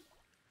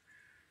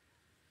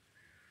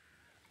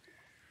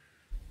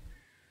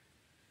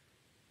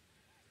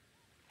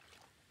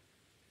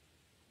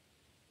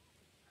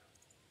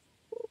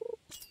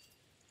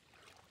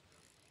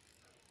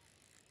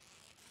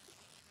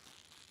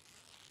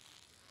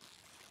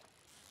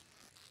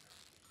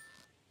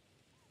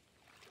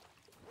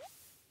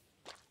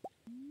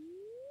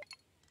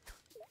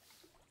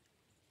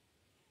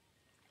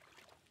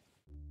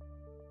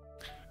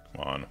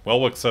 Come on.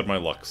 Welwick said my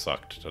luck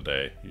sucked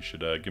today. You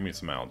should give me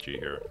some algae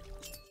here.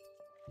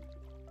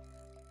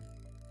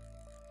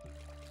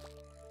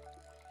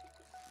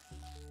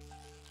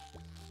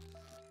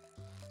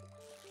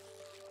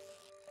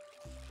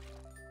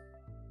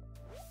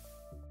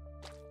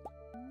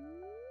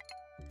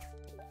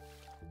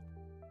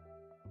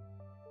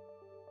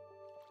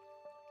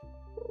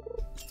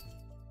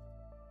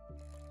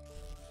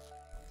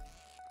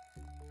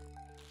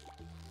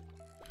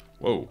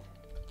 Whoa.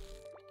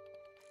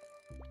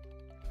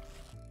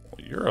 Well,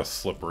 you're a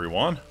slippery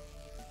one.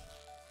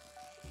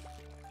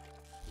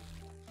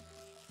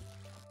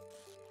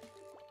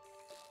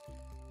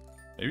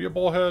 Maybe a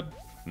bullhead?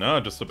 No,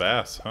 just a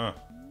bass, huh?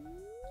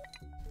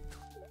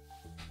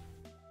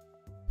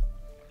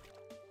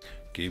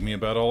 Gave me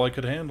about all I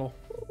could handle.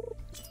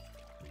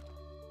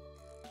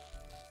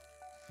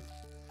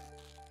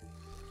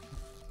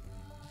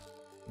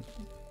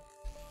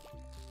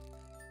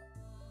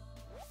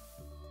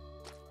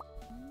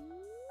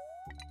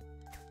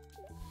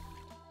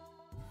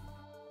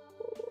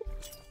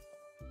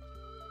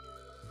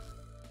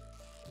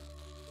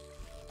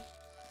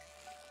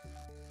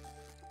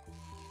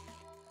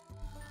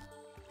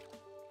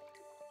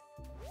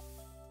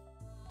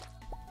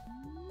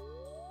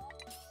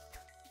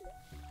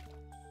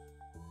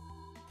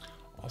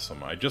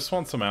 Awesome. I just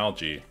want some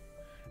algae.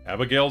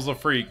 Abigail's a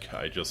freak.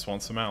 I just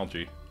want some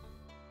algae.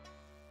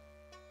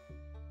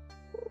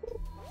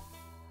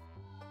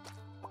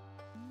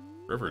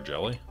 River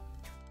jelly.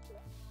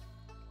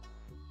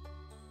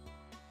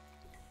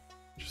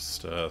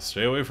 Just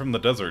stay away from the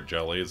desert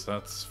jellies,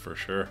 that's for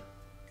sure.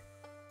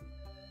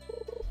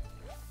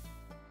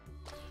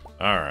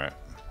 Alright.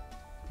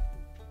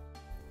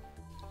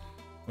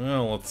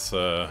 Well, let's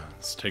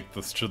take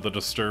this to the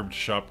disturbed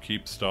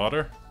shopkeep's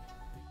daughter.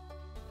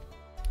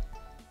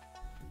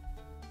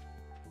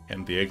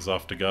 And the eggs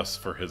off to Gus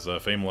for his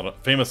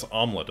famous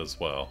omelet as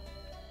well.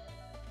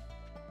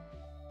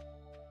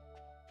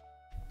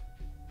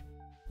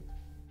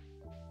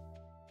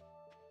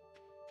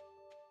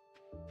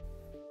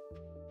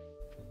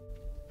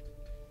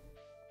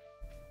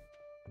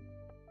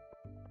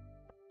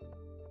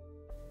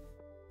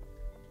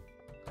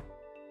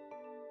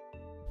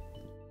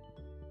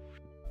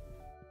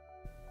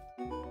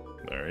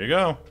 There you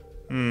go.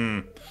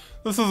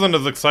 This isn't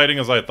as exciting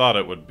as I thought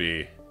it would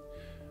be.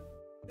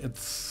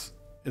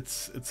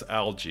 It's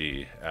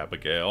algae,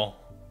 Abigail.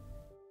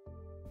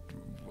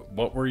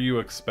 What were you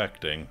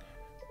expecting?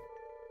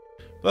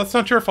 That's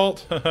not your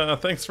fault.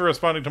 Thanks for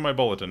responding to my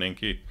bulletin,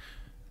 Inky.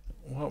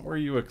 What were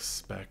you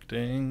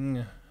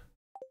expecting?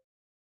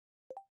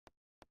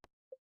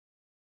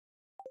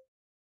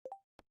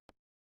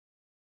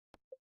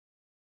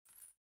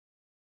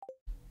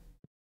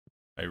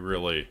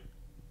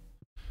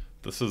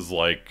 This is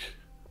like...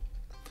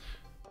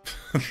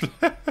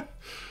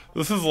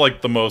 This is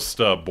like the most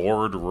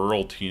bored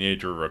rural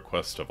teenager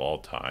request of all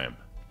time.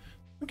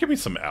 Give me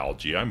some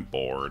algae, I'm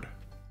bored.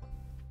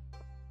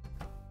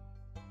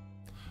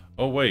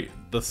 Oh wait,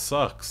 this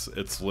sucks.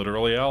 It's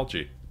literally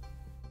algae.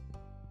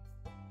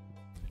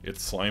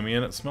 It's slimy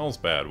and it smells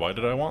bad. Why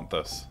did I want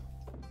this?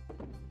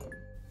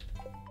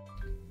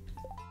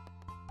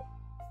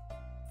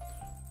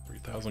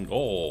 $3,000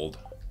 gold.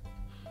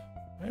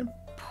 I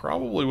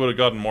probably would have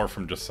gotten more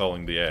from just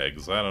selling the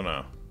eggs. I don't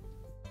know.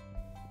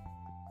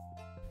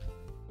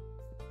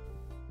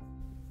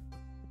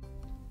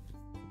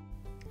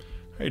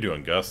 How you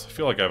doing, Gus? I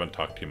feel like I haven't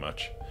talked too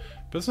much.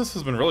 Business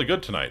has been really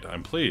good tonight.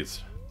 I'm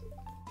pleased.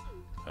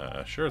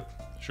 Sure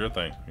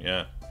thing.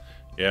 Yeah,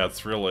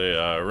 it's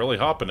really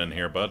hopping in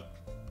here, bud.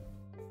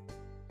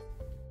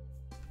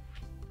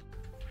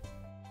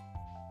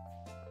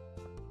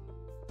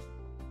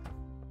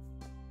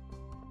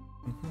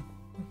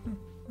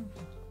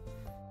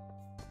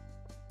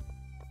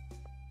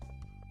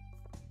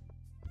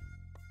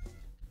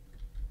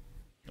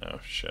 Oh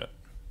shit.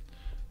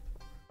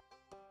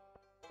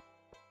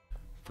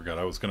 Forgot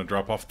I was going to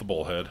drop off the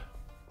bullhead.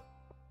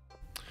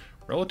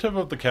 Relative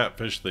of the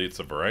catfish that eats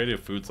a variety of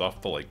foods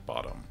off the lake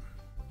bottom.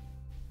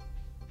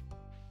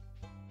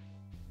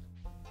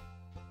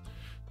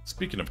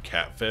 Speaking of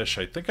catfish,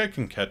 I think I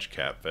can catch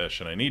catfish,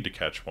 and I need to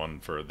catch one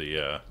for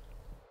the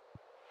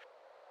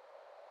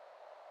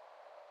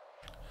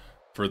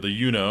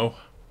you-know.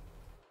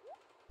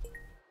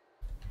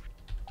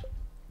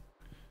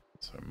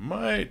 So I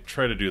might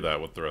try to do that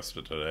with the rest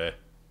of today.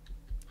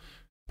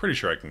 Pretty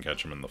sure I can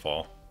catch them in the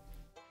fall.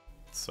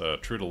 It's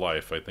true to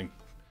life. I think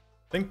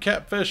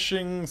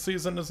catfishing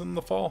season is in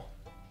the fall.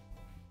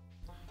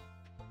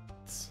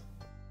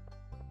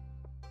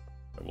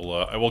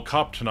 I will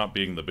cop to not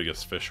being the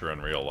biggest fisher in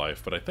real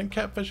life, but I think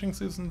catfishing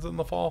season's in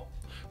the fall.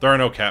 There are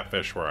no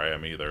catfish where I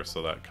am either,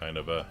 so that kind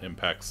of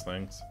impacts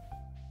things.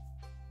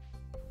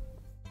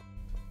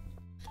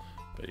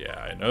 But yeah,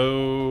 I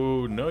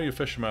know you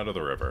fish them out of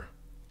the river.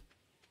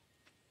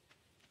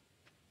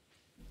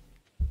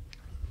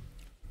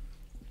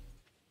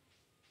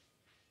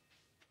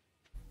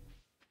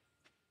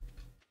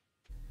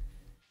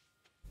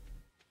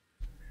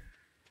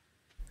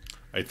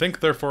 I think,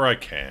 therefore I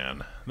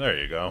can. There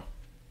you go.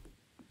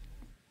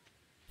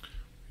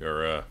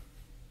 You're,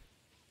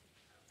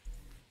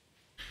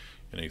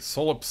 in a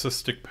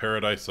solipsistic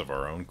paradise of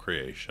our own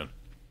creation.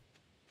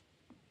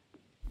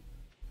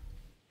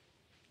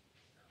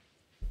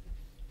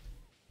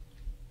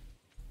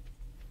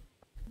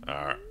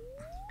 Alright.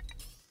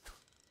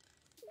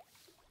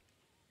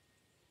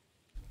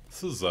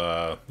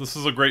 This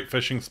is a great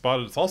fishing spot.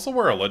 It's also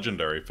where a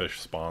legendary fish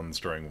spawns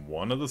during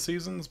one of the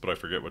seasons, but I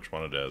forget which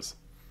one it is.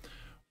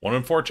 1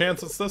 in 4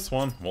 chance it's this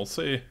one. We'll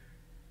see.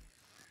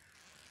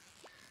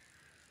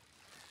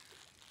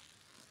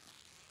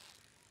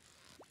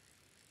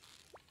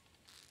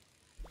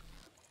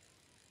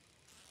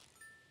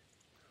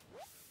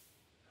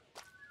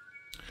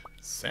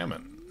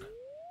 Salmon.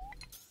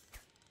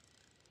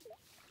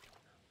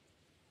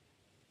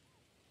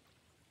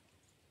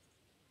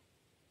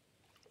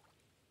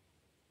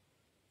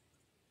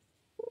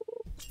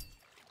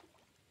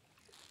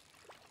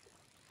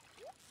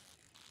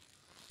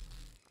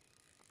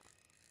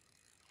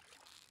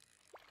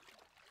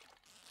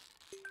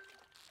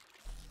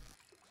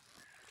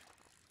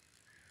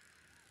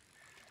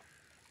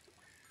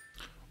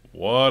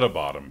 What a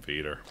bottom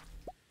feeder.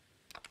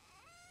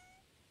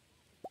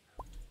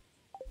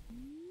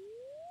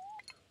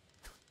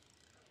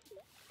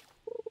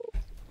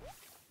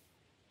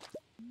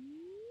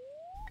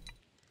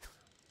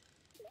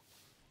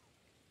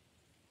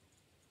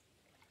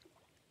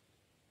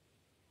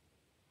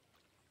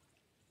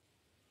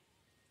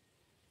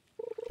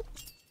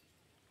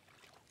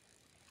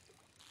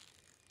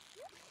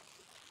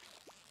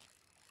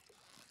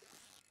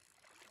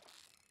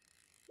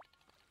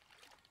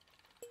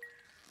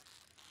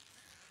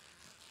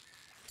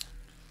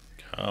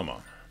 Come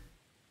on.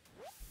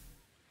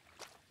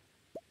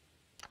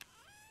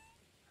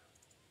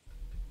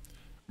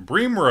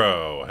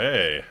 Breamrow,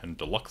 hey, and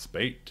deluxe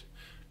bait.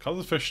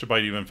 Causes fish to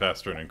bite even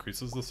faster and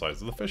increases the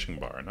size of the fishing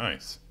bar.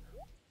 Nice.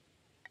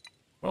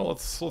 Well,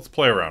 let's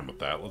play around with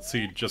that. Let's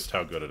see just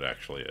how good it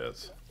actually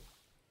is.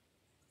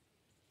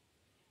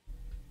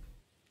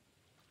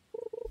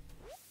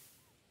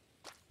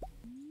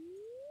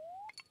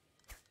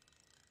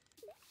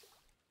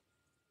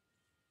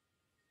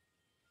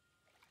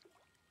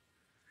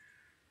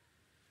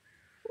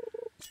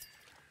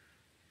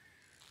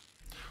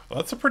 Well,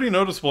 that's a pretty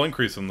noticeable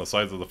increase in the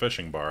size of the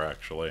fishing bar,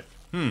 actually.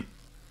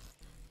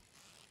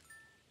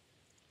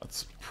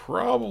 That's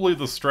probably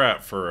the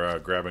strat for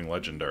grabbing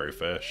legendary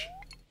fish.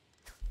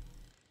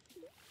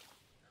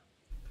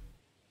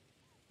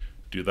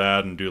 Do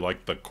that and do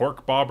like the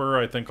cork bobber,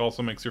 I think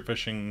also makes your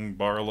fishing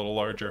bar a little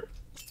larger.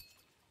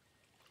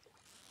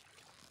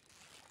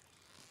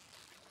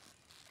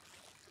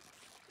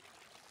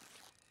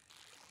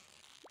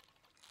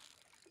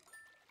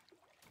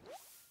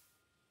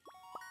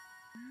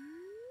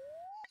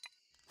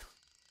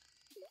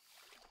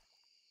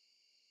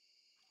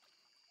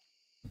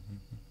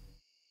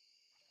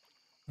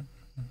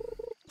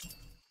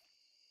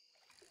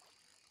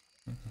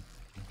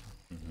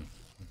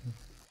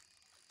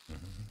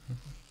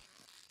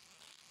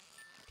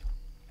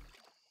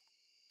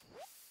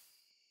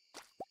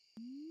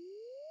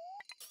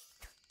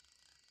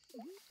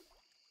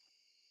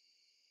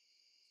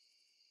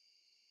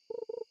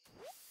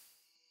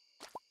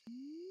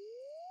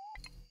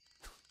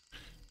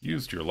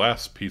 Used your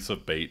last piece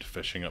of bait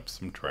fishing up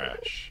some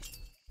trash.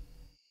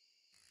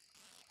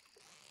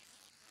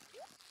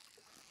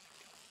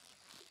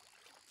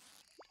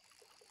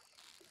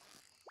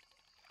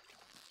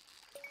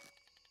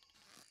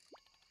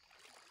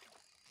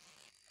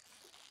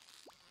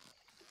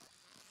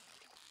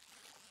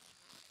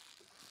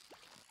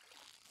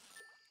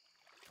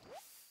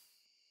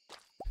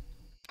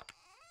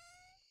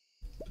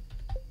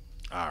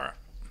 Alright.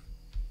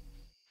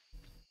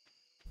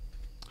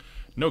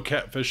 No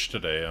catfish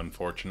today,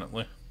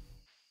 unfortunately.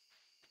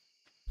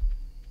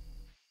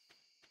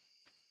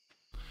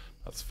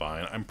 That's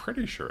fine. I'm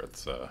pretty sure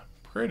it's a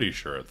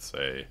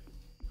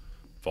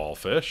fall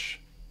fish.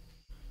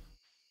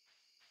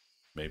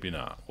 Maybe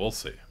not. We'll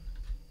see.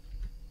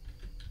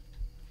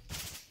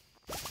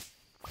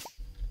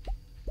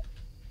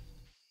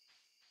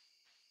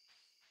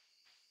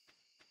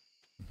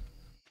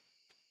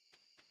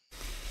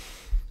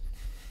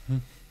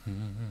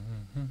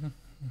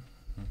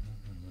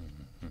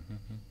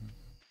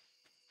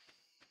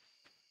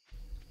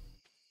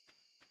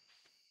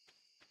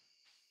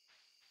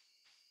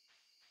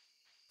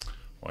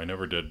 Well, I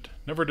never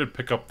did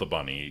pick up the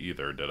bunny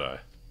either, did I?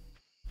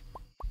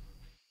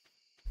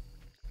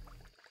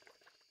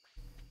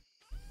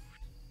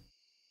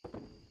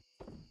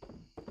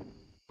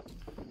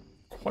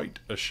 Quite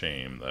a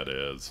shame, that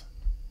is.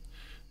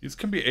 These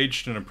can be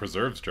aged in a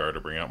preserves jar to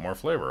bring out more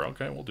flavor.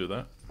 Okay, we'll do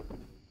that.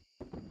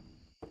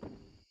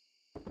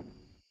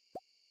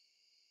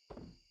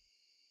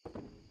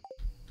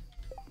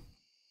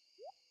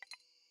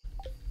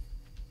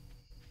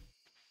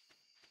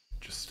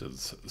 Just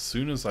as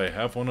soon as I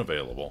have one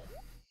available.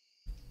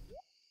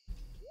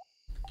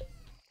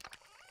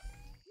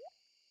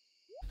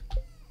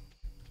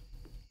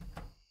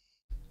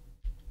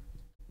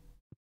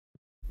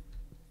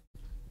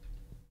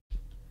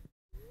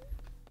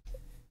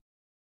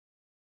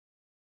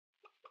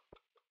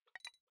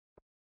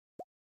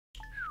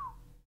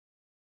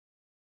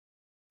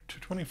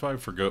 $2.25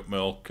 for goat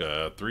milk,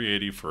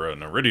 $3.80 for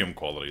an iridium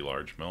quality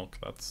large milk.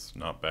 That's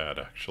not bad,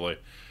 actually.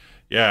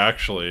 Yeah,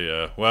 actually,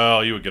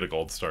 well, you would get a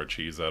gold star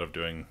cheese out of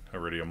doing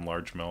iridium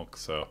large milk,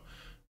 so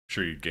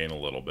Sure, you'd gain a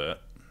little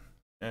bit.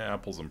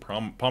 Apples and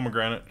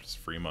pomegranate, just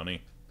free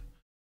money.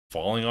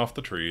 Falling off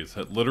the trees.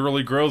 It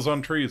literally grows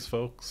on trees,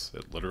 folks.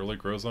 It literally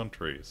grows on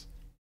trees.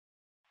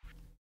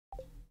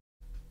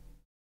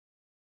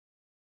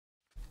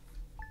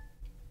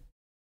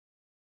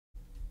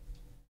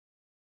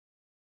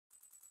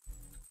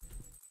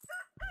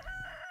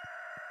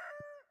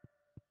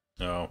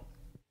 Oh.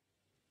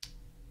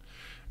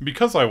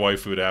 Because I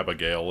waifued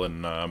Abigail in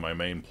my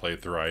main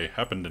playthrough, I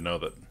happen to know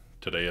that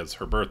today is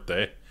her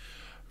birthday.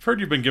 I've heard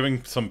you've been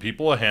giving some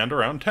people a hand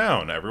around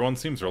town. Everyone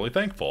seems really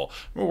thankful.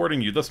 I'm awarding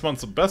you this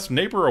month's Best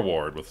Neighbor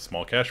Award with a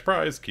small cash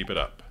prize. Keep it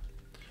up.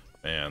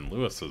 And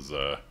Lewis is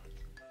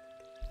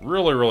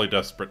really, really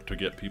desperate to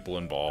get people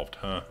involved,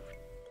 huh?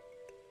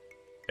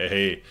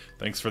 Hey,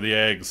 thanks for the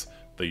eggs.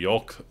 The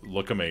yolk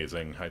look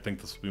amazing. I think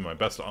this will be my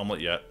best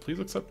omelet yet. Please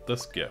accept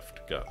this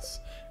gift, Gus.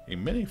 A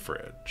mini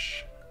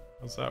fridge.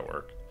 How's that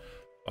work?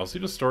 Allows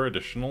you to store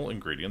additional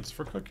ingredients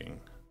for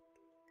cooking.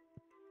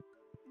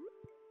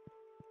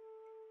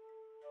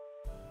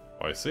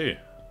 Oh, I see.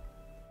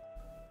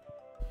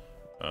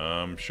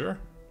 Sure.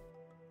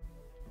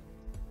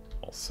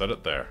 I'll set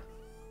it there.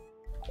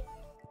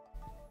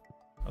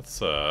 That's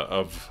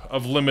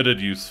of limited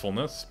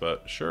usefulness,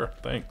 but sure,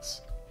 thanks.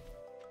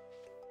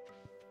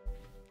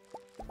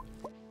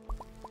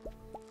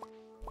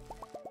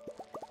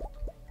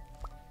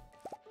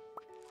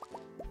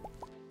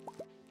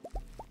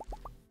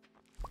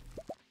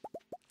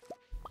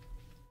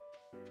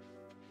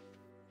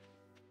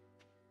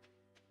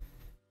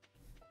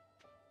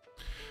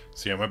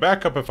 So yeah, my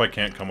backup, if I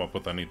can't come up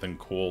with anything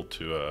cool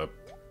to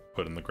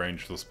put in the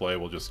Grange display,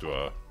 we'll just do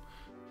a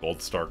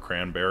Gold Star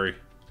Cranberry.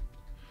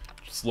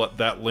 Just let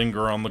that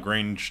linger on the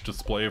Grange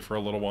display for a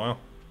little while.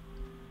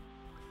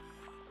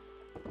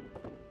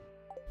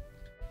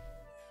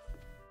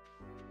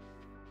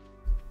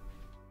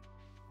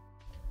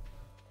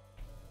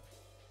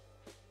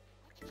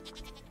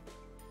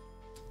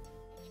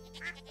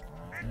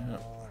 Yeah.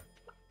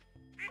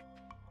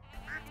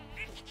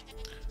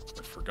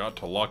 I forgot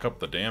to lock up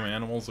the damn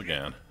animals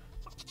again.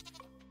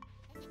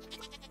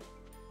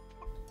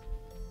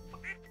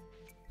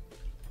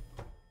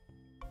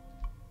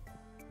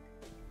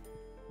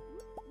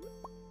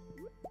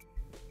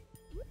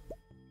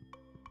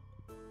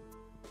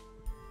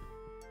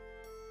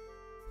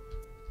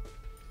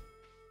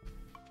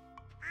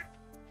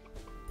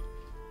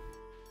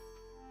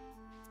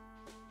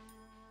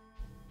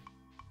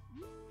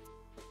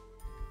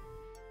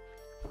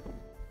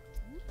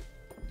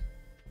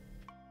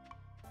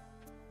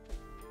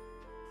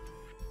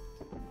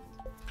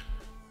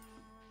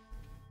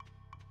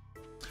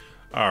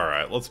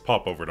 Alright, let's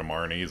pop over to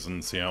Marnie's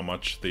and see how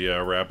much the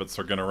rabbits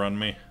are gonna run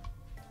me.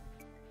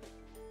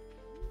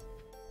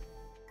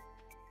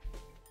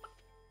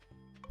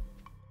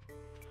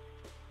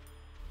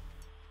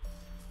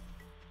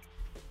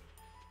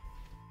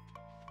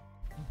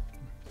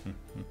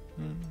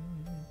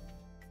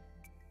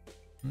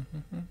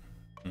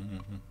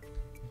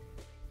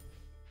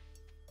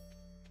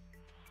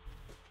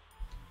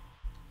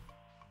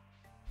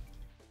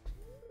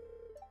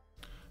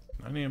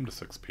 (9 AM to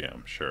 6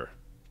 PM), sure.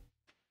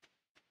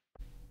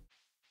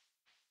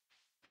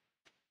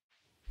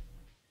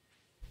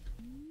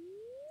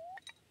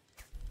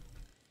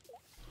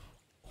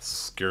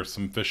 Scare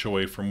some fish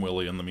away from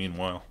Willy in the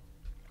meanwhile.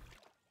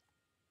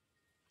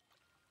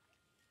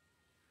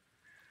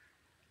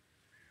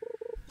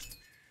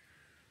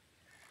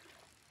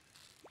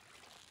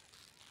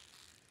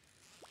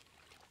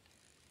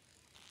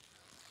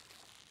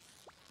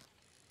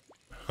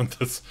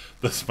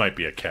 This might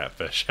be a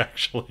catfish,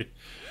 actually.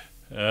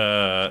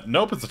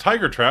 Nope, it's a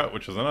tiger trout,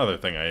 which is another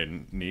thing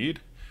I need.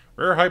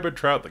 Rare hybrid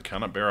trout that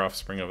cannot bear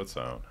offspring of its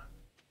own.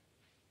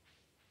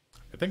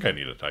 I think I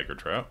need a tiger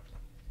trout.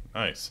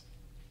 Nice.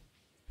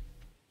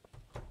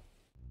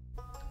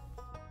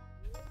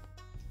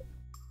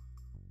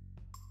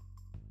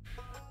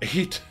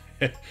 Eight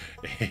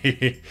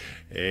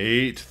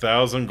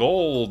 8,000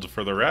 gold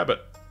for the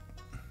rabbit.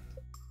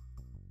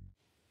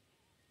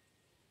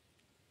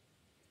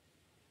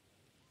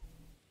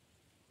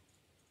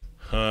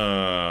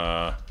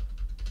 Huh.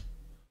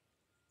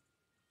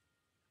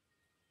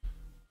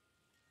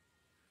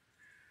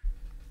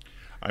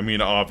 I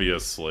mean,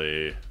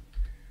 obviously.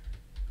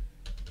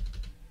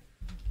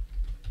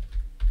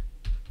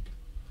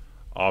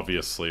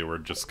 Obviously, we're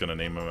just gonna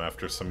name him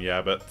after some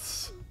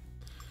yabbits.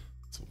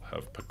 So we'll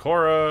have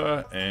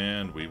Pecora,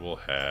 and we will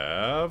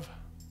have...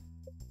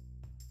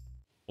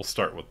 We'll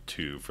start with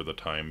 2 for the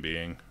time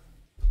being.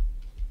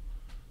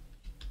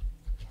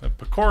 We'll have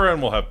Pecora,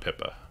 and we'll have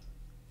Pippa.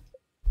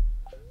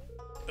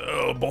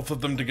 Oh, both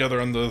of them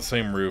together under the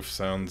same roof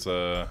sounds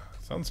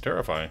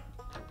terrifying.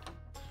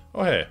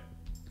 Oh, hey.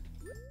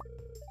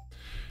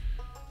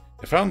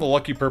 I found the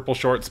lucky purple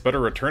shorts. Better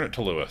return it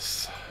to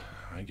Lewis.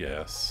 I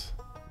guess.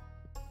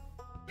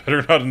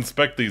 Better not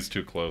inspect these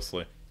too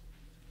closely.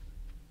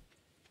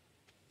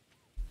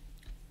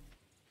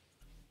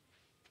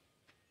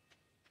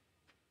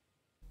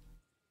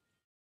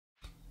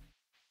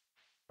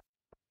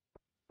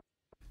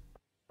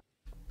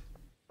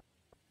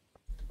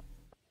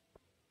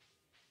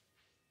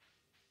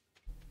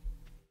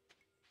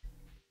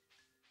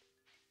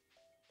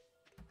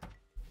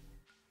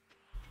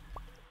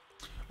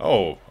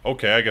 Oh,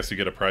 okay, I guess you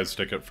get a prize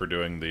ticket for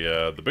doing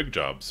the big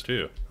jobs,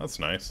 too. That's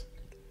nice.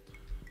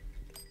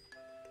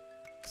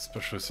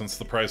 Especially since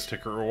the prize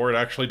ticket reward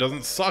actually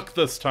doesn't suck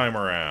this time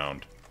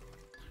around.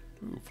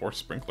 Ooh, 4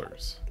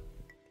 sprinklers.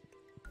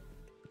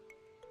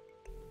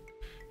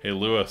 Hey,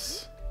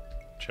 Lewis.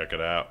 Check it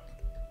out.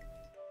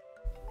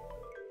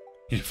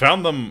 You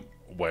found them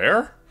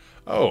where?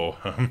 Oh,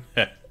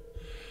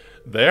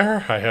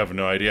 there? I have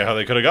no idea how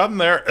they could have gotten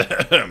there.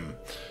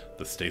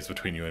 This stays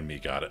between you and me,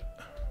 got it?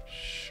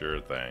 Sure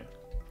thing.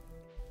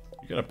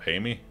 You gonna pay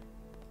me?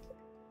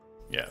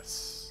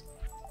 Yes.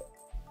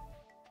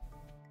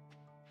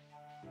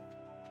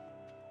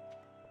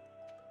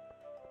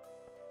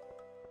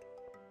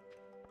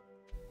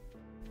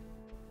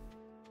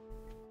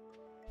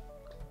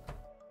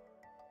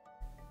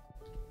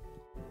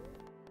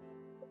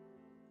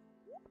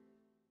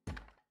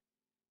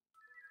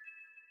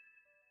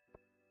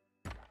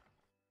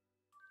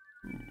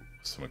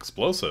 Some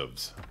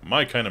explosives.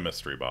 My kind of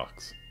mystery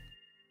box.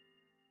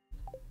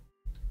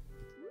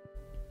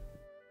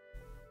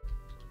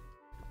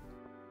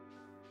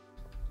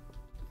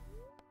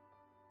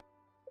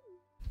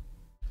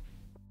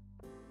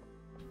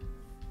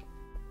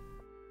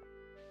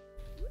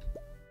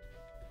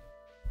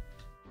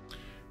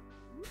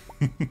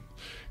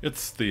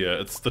 It's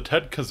the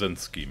Ted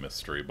Kaczynski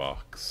mystery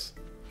box.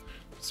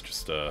 It's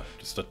just a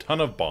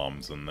ton of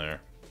bombs in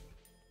there.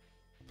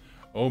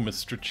 Oh,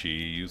 Mr. Chi,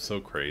 you so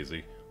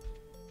crazy.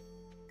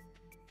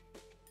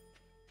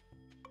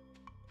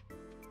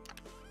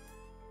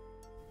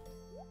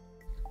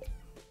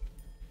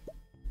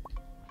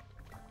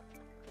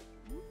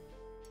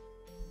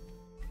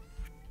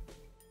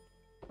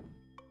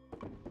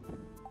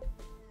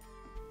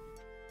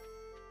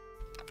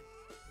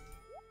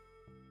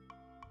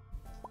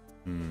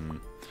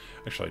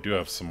 Actually, I do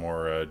have some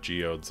more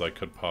geodes I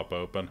could pop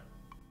open.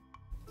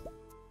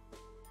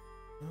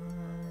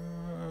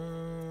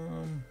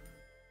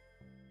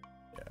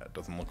 Yeah, it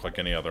doesn't look like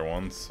any other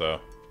ones, so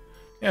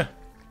yeah.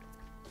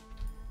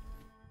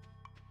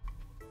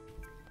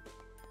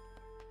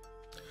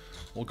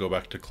 We'll go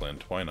back to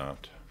Clint, why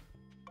not?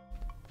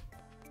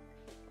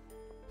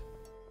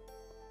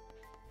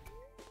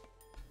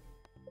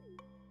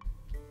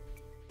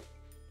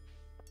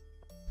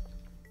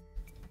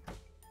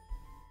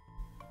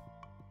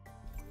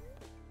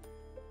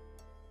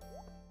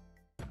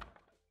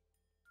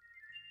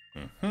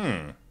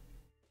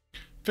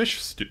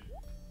 Fish stew.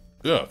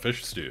 Yeah,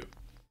 fish stew.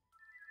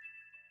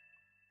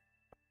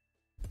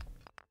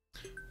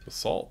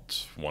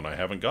 Basalt. One I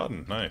haven't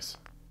gotten. Nice.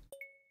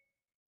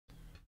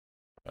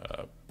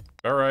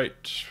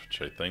 Barite,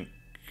 which I think...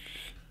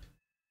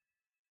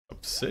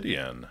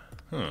 Obsidian.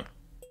 Huh.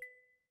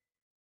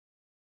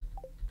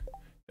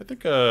 I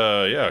think,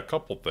 yeah, a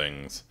couple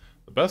things.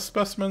 The best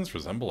specimens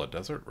resemble a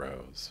desert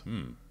rose.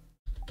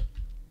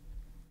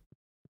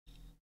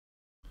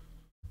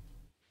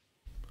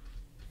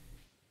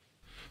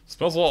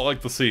 Smells a lot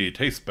like the sea.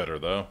 Tastes better,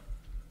 though.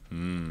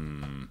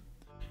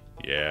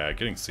 Yeah,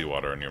 getting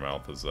seawater in your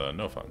mouth is,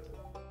 no fun.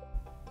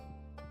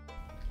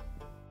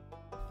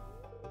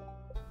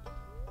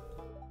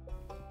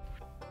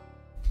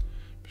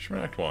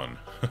 Fisherman Act 1.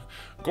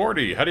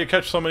 Gordy, how do you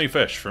catch so many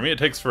fish? For me, it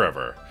takes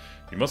forever.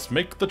 You must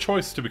make the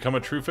choice to become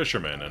a true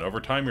fisherman, and over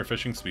time your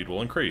fishing speed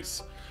will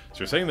increase. So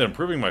you're saying that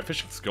improving my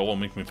fishing skill will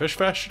make me fish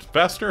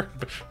faster?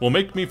 Will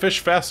make me fish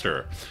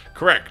faster.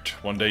 Correct.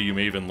 One day you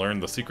may even learn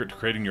the secret to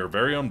creating your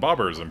very own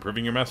bobbers,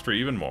 improving your mastery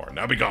even more.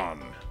 Now be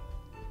gone.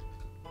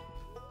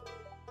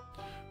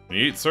 When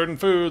you eat certain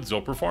foods,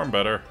 you'll perform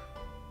better.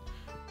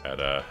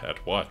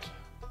 At what?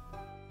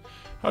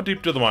 How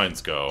deep do the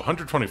mines go?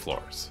 120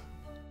 floors.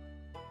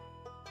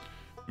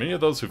 Many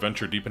of those who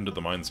venture deep into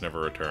the mines never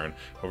return.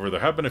 However,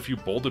 there have been a few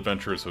bold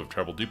adventurers who have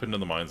traveled deep into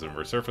the mines and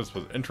resurfaced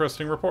with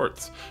interesting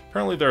reports.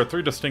 Apparently, there are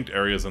 3 distinct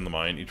areas in the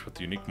mine, each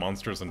with unique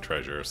monsters and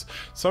treasures.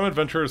 Some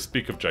adventurers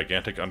speak of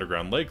gigantic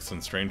underground lakes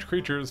and strange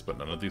creatures, but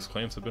none of these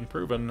claims have been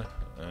proven.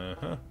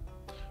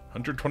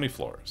 120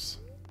 floors.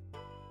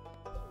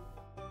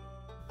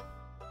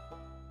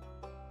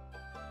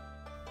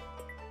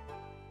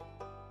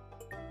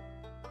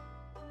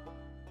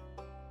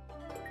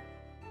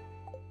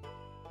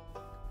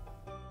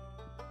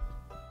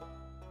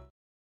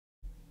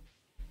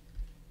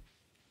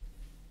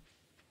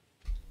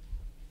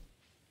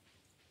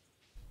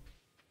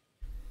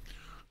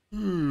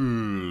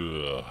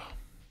 Alright,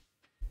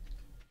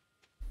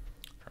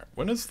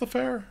 when is the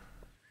fair?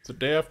 Is it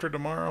day after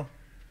tomorrow?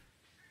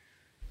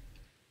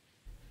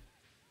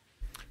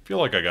 I feel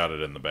like I got it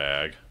in the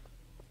bag.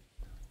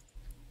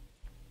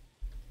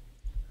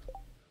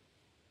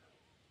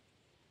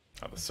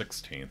 Oh, the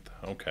 16th.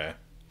 Okay.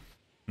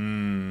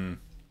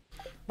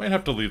 Might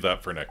have to leave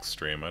that for next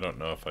stream. I don't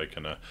know if I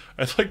can,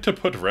 I'd like to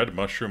put red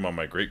mushroom on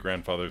my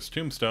great-grandfather's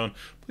tombstone.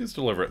 Please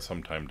deliver it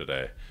sometime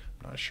today.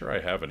 I'm not sure I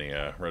have any,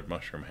 red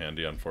mushroom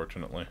handy,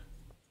 unfortunately.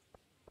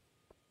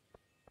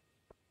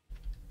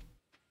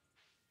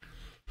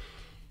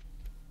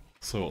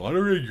 So,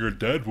 honoring your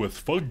dead with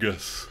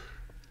fungus.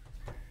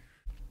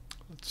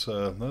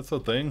 That's a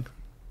thing.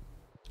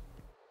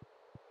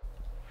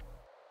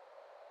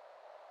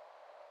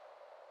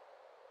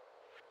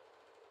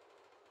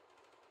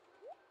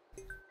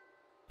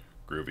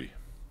 Groovy.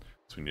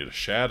 So we need a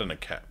shad and a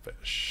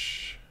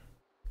catfish.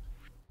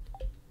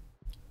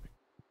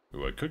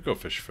 Ooh, I could go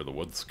fish for the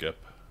wood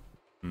skip.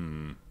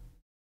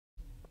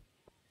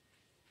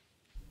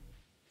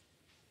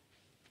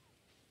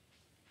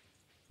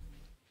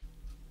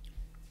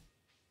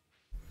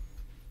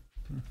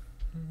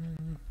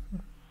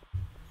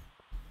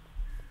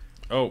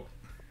 Oh.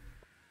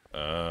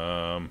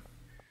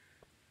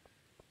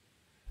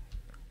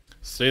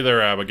 Stay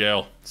there,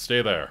 Abigail.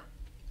 Stay there.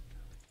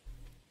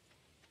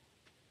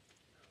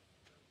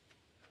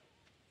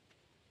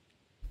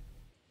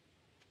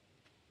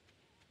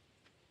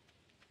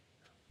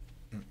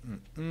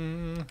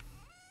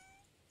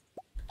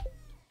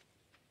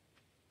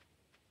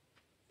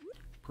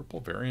 Purple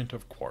variant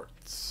of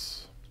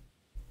quartz.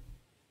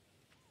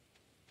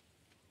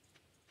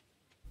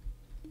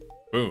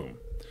 Boom.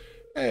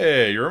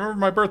 Hey, you remember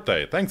my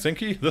birthday. Thanks,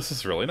 Inky. This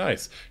is really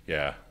nice.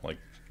 Yeah, like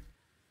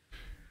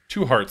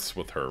 2 hearts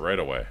with her right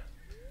away.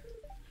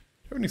 Do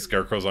you have any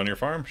scarecrows on your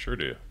farm? Sure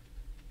do.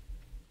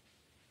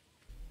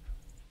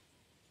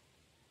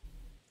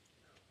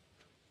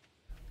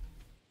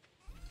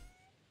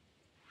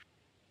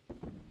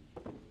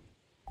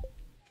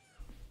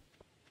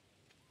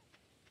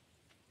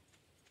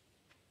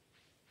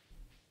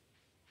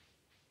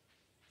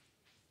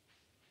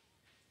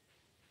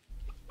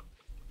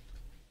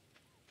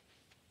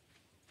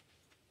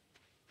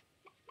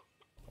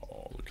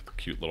 Oh, look at the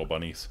cute little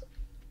bunnies.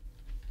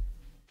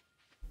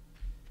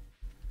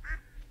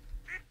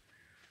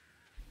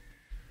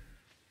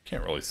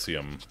 Can't really see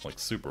them, like,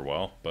 super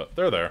well, but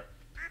they're there.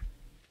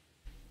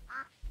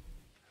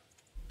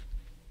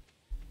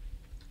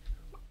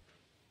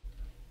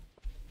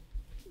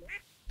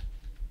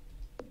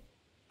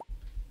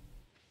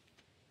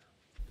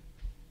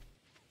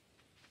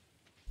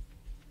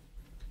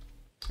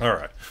 All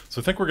right,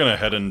 so I think we're gonna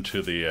head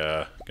into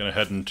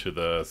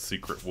the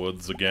secret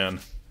woods again,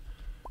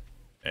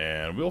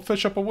 and we'll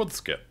fish up a wood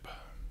skip.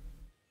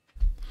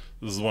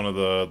 This is one of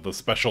the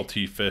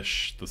specialty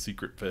fish, the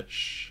secret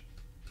fish.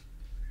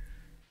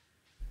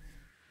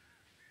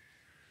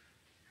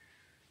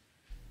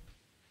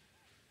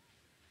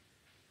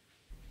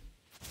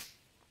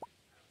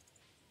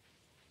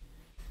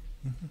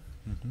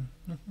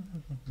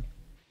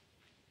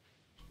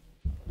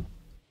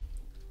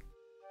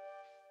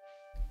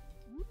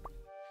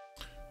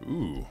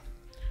 Ooh,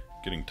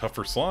 getting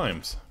tougher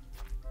slimes.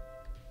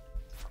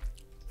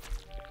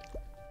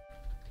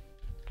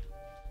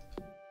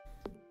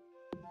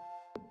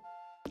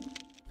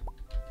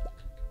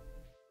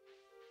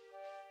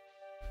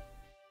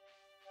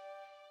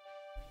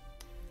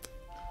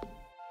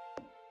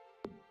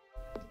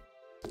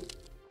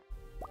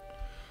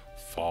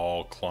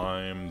 Fall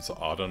climbs,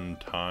 autumn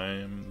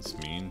times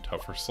mean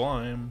tougher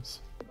slimes.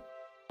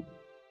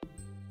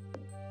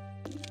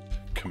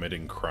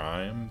 Committing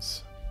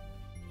crimes.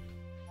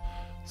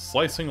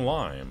 Slicing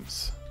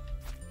limes.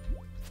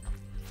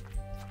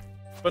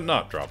 But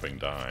not dropping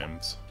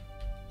dimes.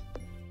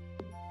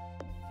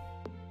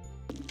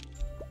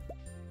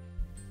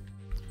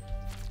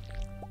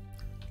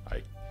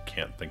 I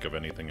can't think of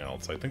anything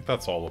else. I think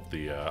that's all of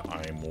the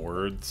I'm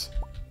words.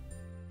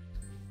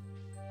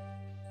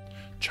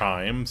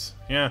 Chimes,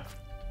 yeah.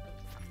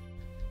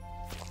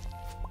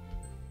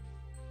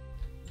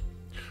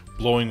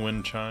 Blowing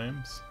wind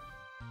chimes.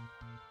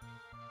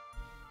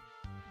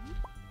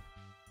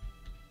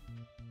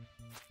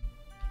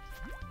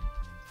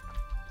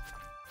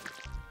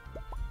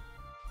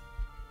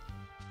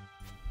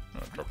 Oh,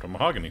 I dropped a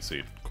mahogany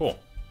seed. Cool.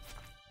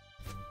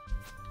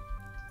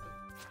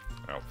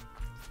 Ow.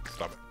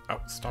 Stop it.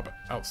 Ow, stop it.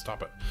 Ow,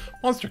 stop it.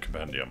 Monster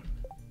Compendium.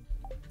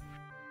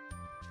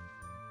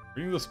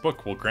 Reading this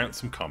book will grant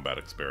some combat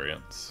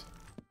experience.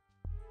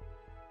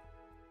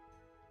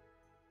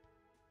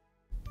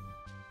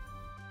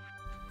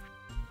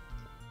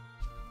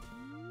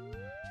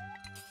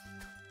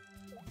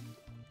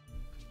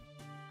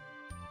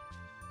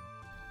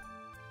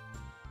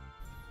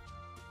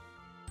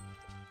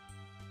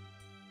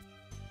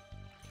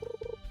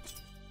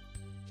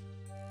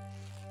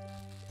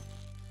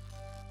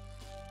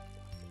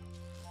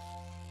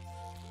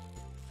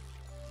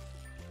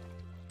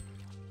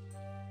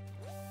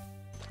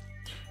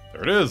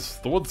 There it is,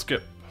 the wood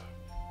skip.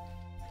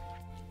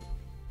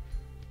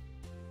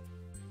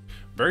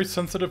 Very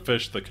sensitive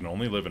fish that can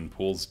only live in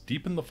pools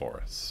deep in the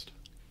forest.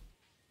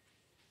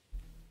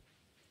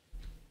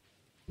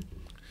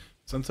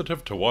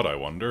 Sensitive to what, I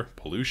wonder?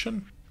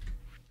 Pollution?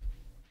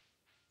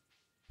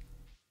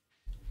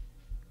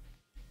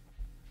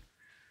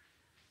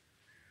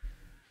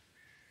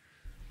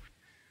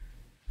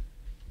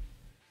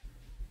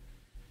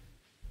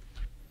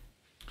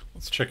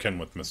 Let's check in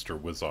with Mr.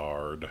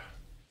 Wizard.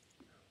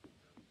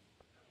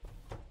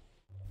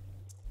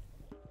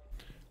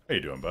 How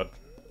you doing, bud?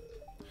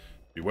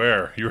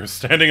 Beware, you are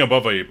standing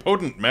above a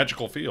potent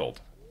magical field.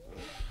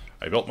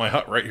 I built my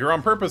hut right here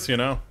on purpose, you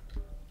know.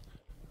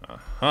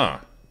 Uh-huh.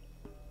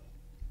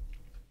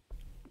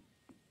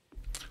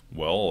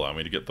 Well, allow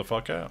me to get the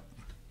fuck out.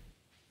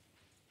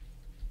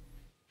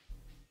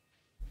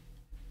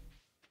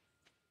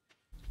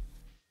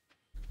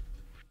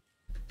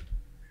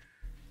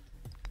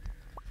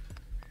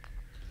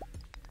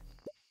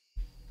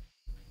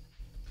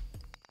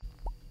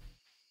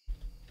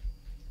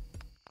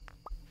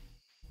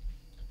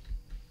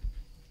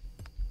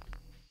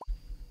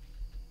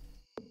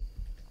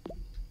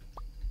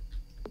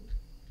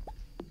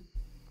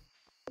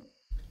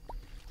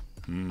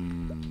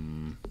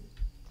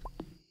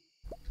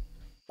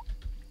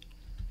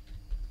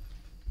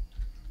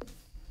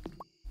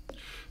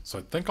 So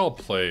I think I'll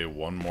play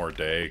one more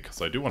day,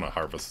 because I do want to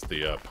harvest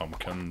the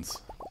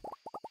pumpkins.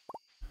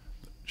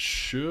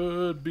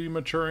 Should be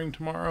maturing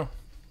tomorrow.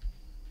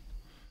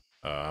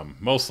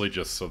 Mostly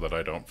just so that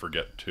I don't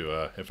forget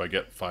to, if I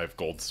get 5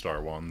 gold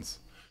star ones,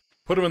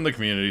 put them in the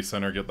community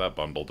center, get that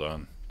bundle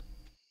done.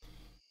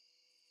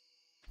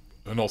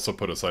 And also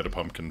put aside a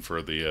pumpkin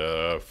for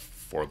the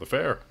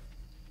fair.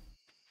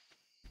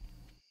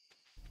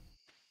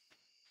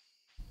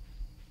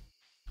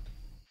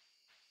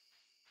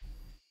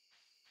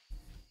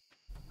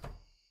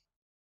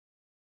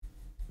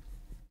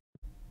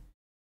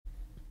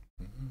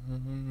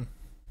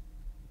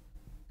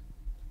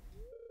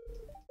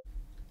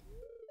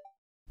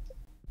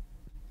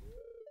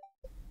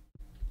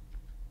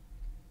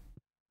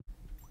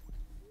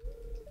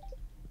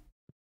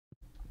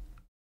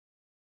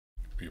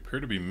 We appear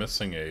to be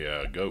missing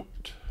a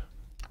goat.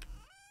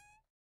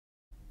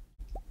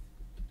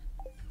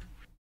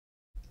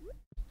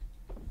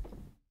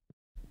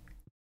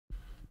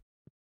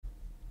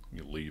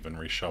 You leave and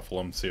reshuffle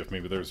them, see if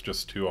maybe there's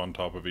just 2 on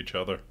top of each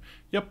other.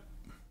 Yep.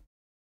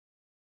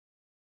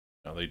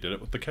 Now they did it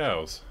with the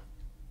cows.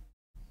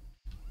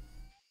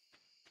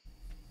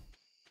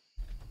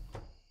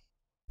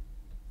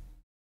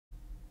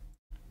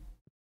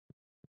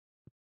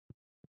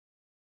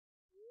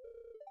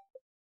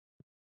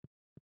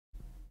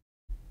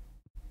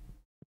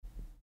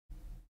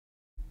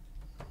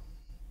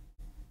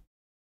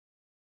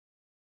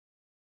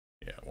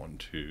 Yeah, 1,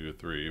 2,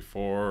 3,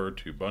 4,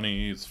 2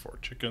 bunnies, 4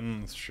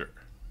 chickens, sure.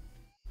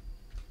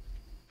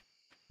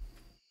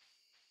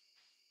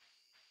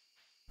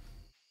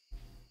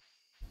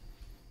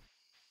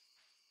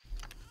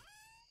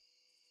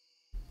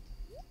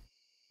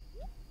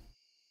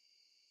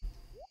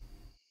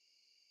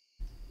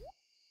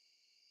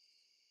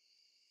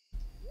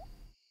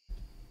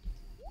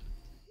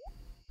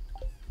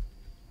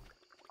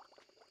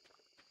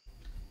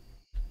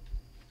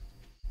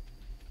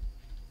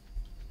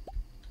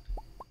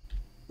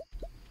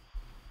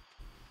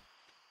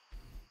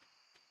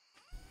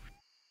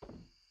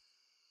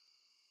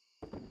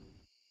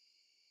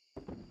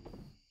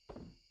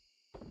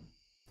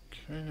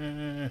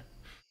 Okay.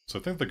 So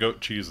I think the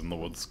goat cheese and the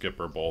wood skip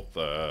are both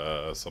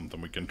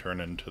something we can turn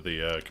into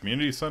the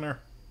community center.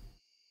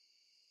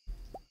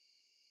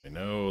 I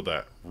know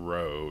that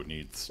row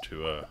needs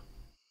to,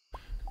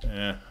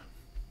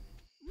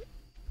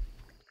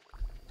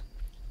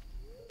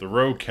 The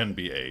row can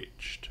be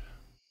aged.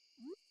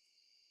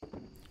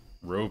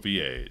 Row v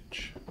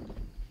age.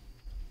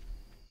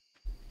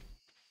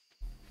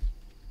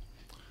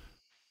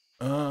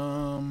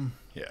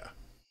 Yeah.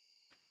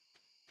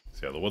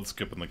 So yeah, the wood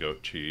skip and the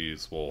goat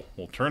cheese, we'll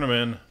turn them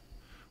in.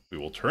 We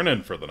will turn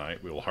in for the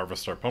night. We will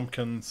harvest our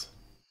pumpkins.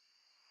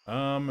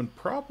 And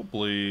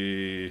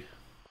probably...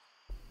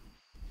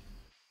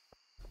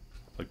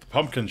 Like, the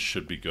pumpkins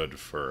should be good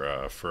for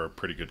a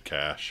pretty good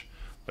cash.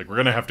 Like, we're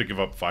gonna have to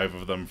give up 5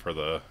 of them for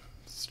the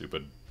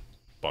stupid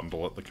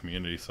bundle at the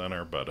community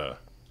center, but,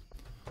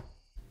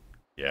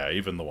 yeah,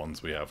 even the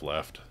ones we have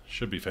left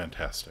should be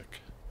fantastic.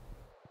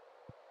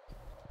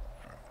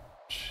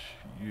 Alright,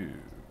 you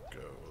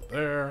go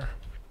there.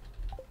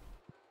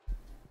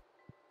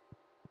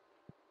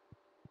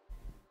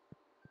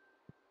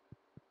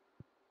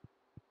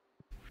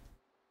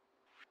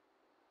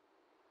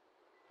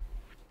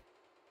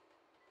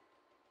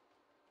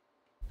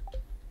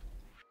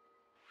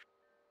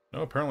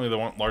 No, apparently they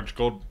want large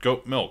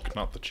goat milk,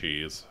 not the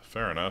cheese.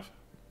 Fair enough.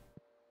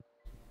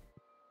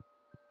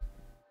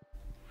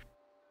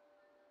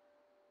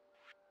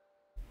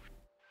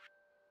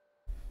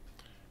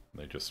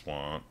 They just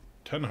want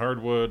 10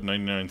 hardwood,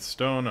 99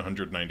 stone,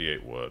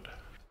 198 wood.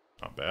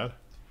 Not bad.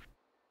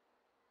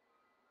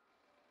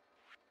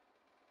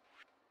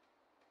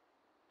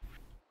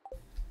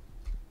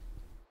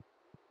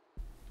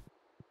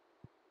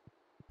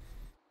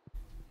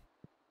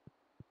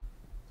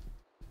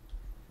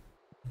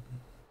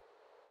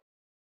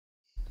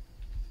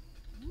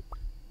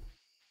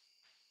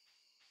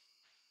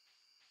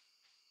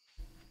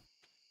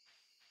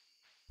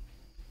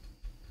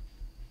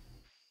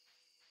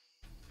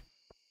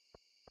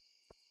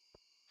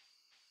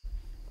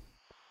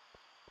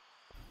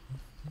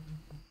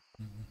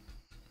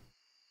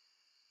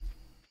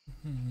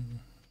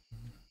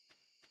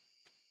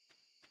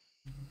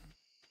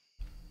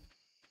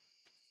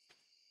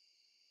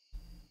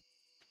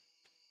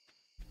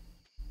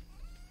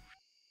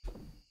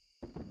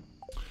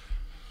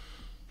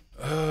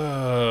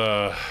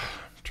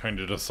 Trying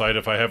to decide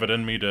if I have it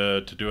in me to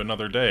do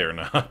another day or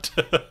not.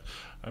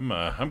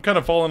 I'm kind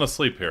of falling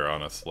asleep here,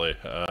 honestly.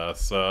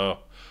 So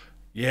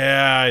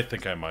yeah, I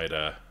think I might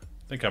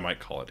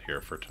call it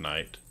here for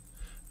tonight.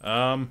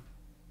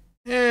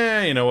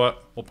 You know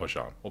what? We'll push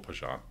on. We'll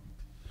push on.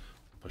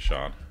 Push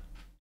on.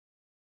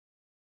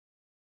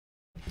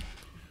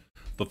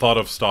 The thought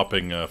of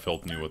stopping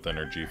filled me with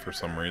energy for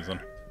some reason.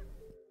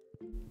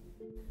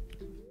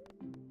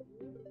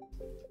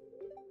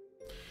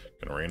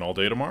 Gonna rain all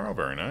day tomorrow,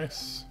 very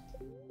nice.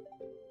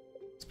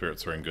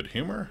 Spirits are in good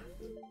humor.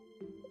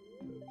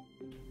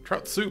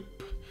 Trout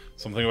soup!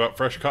 Something about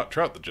fresh caught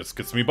trout that just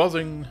gets me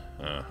buzzing.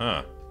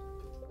 Uh-huh.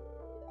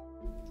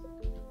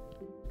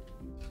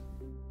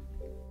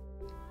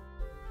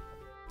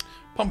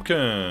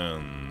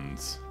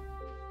 Pumpkins!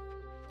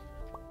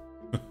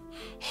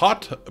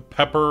 Hot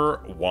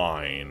pepper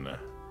wine.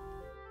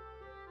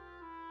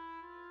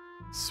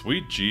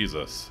 Sweet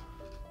Jesus.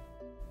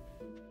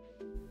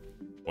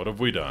 What have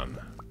we done?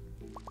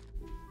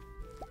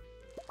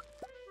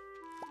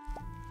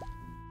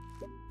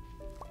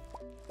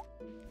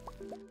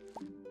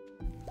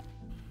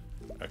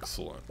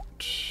 Excellent.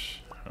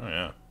 Oh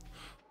yeah.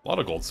 A lot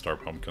of gold star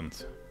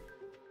pumpkins.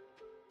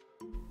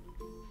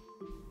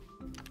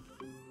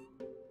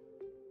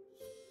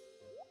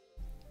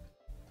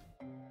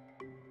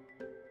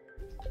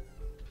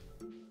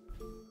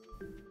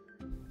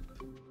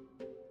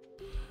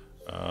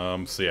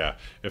 So yeah,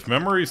 if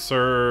memory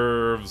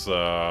serves,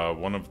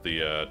 one of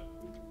the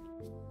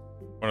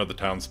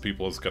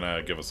townspeople is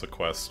gonna give us a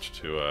quest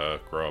to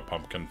grow a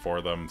pumpkin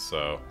for them,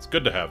 so it's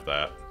good to have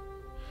that.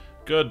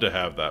 Good to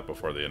have that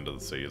before the end of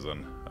the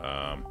season.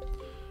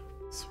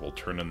 So we'll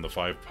turn in the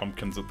 5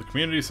 pumpkins at the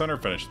community center,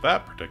 finish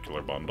that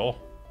particular bundle.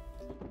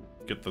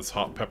 Get this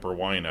hot pepper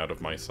wine out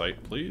of my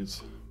sight,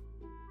 please.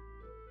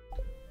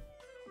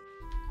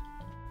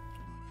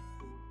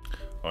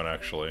 Oh, and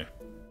actually,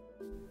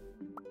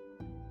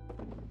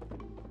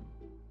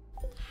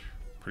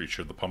 pretty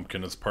sure the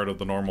pumpkin is part of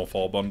the normal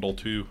fall bundle,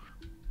 too.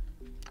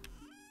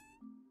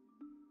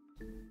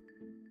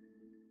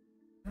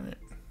 Alright.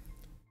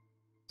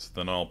 So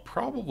then I'll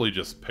probably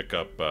just pick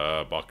up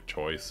bok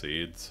choy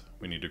seeds.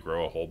 We need to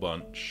grow a whole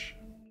bunch.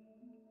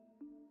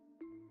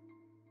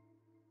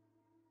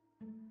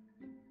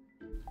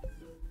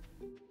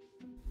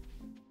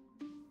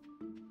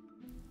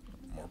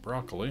 More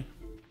broccoli.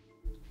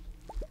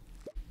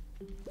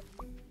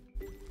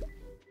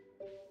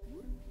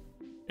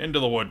 Into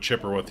the wood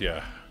chipper with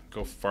ya.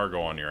 Go Fargo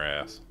on your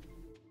ass.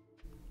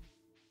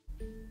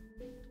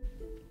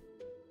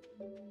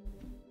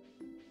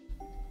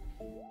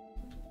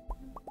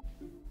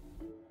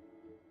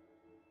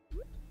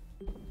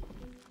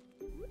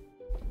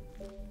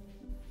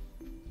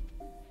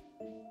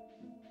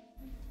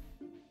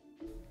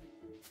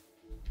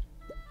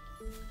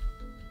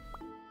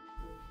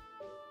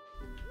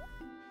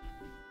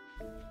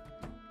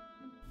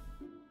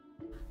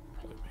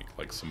 Probably make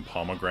like some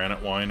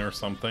pomegranate wine or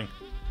something.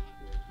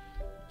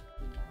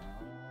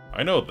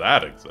 I know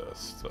that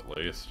exists, at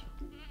least.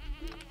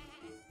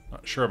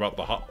 Not sure about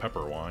the hot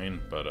pepper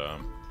wine, but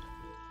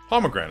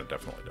pomegranate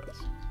definitely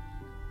does.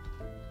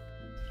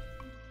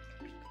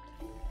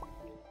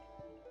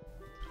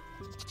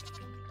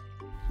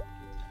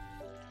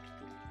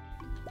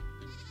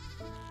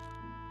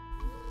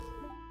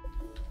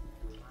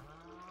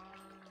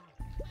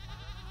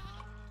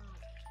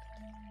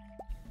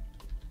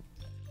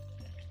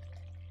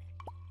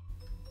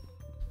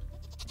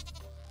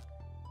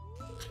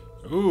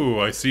 Ooh,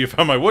 I see you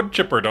found my wood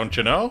chipper, don't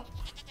you know?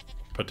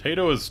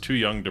 Potato is too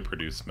young to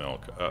produce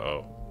milk.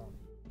 Uh-oh.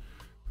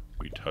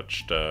 We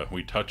touched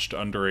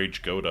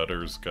underage goat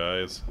udders,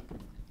 guys.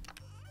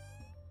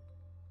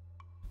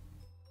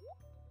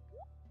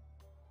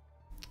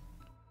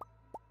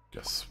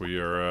 Guess we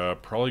are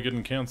probably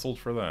getting canceled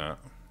for that.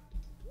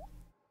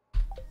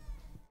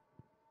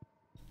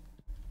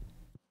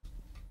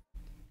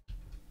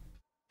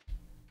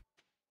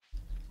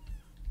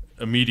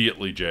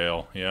 Immediately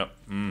jail. Yep.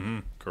 Mm-hmm.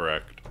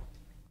 Correct.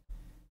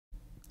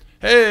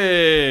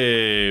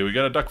 Hey! We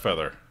got a duck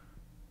feather.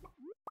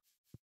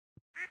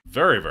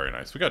 Very, very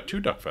nice. We got 2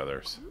 duck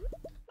feathers.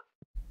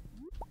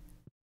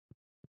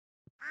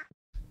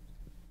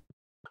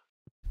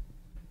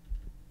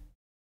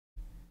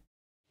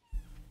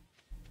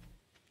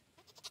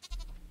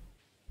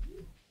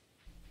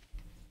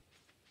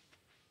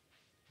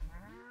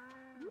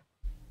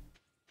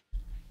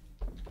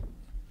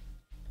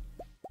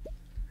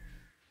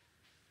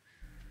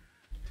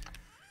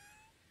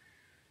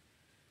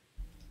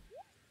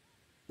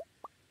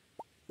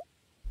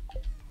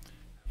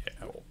 Yeah,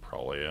 we'll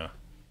probably,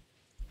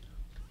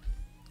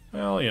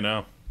 well, you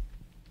know,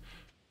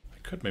 I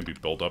could maybe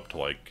build up to,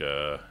 like,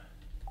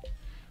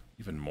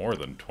 even more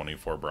than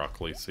 24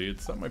 broccoli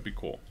seeds. That might be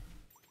cool.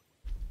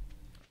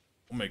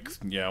 We'll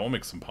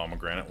make some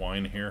pomegranate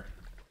wine here.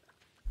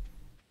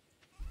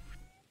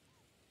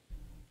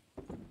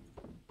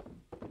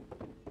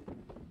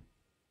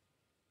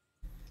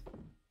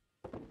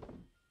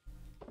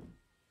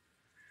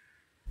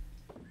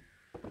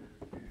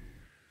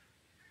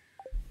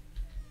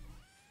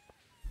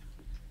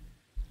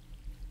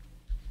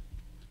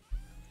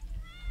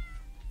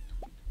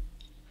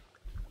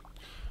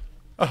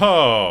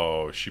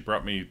 Oh, she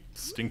brought me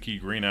stinky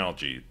green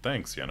algae.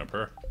 Thanks,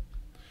 Yennefer.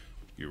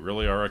 You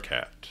really are a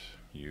cat.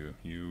 You,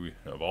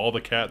 of all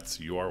the cats,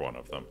 you are one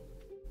of them.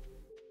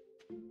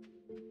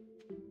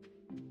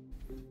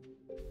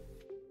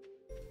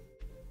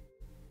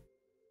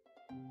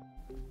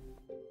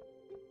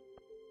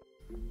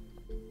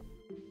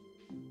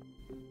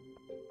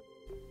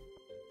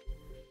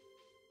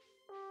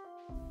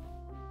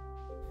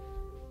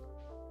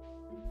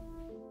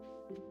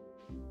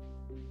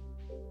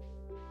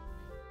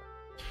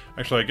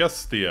 Actually, I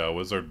guess the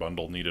wizard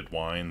bundle needed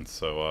wine,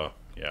 so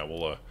yeah,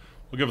 we'll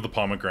give the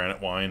pomegranate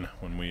wine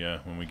when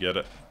we get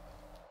it.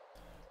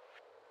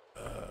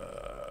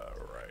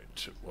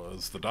 Right, it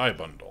was the dye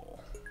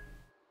bundle.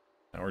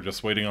 Now we're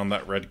just waiting on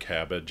that red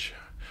cabbage.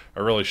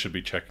 I really should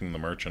be checking the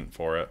merchant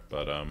for it,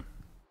 but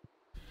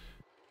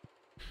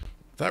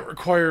that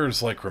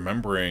requires like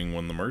remembering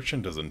when the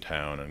merchant is in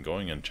town and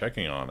going and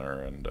checking on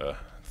her, and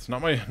it's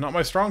not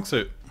my strong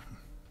suit.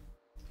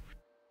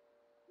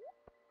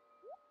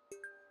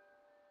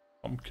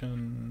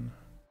 Pumpkin.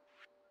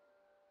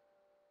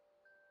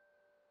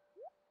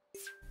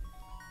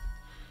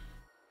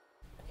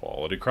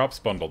 Quality crops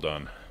bundle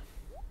done.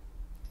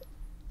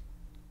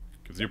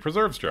 Gives you a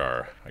preserves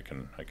jar. I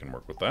can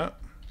work with that.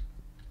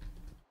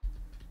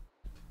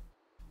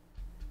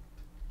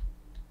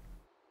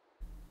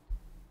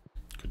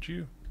 Could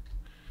you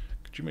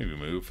maybe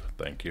move?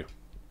 Thank you.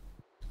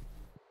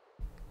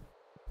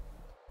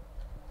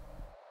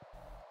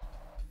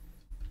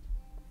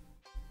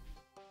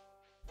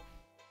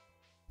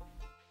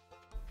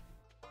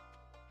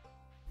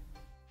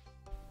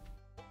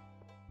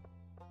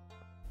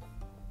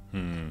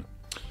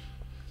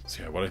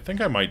 So yeah, what I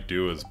think I might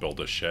do is build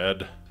a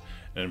shed.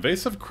 An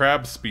invasive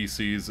crab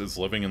species is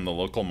living in the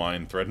local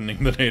mine,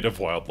 threatening the native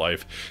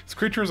wildlife. These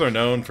creatures are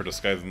known for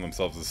disguising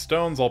themselves as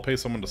stones. I'll pay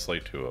someone to slay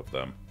 2 of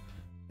them.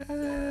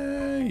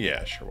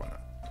 Yeah, sure, why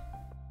not?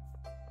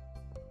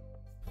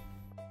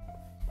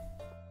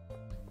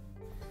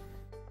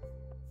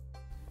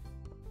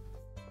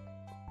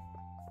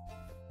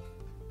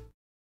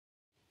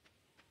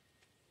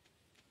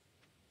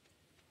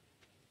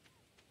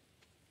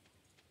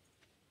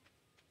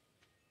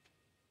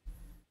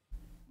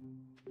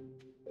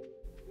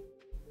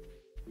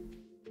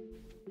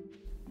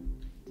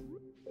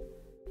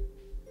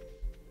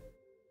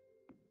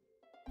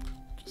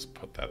 Just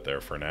put that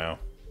there for now.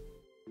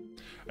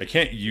 I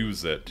can't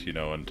use it, you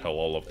know, until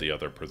all of the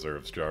other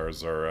preserves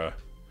jars are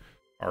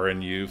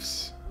in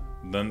use.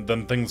 Then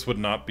things would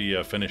not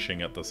be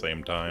finishing at the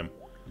same time.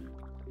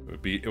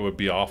 It would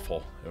be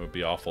awful. It would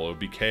be awful. It would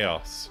be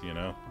chaos, you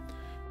know.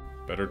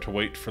 Better to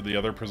wait for the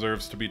other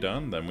preserves to be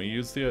done. Then we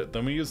use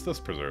this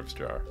preserves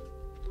jar.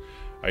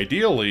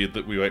 Ideally,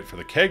 that we wait for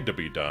the keg to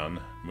be done.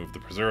 Move the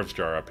preserves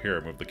jar up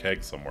here. Move the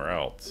keg somewhere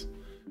else.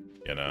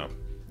 You know.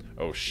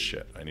 Oh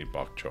shit! I need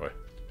bok choy.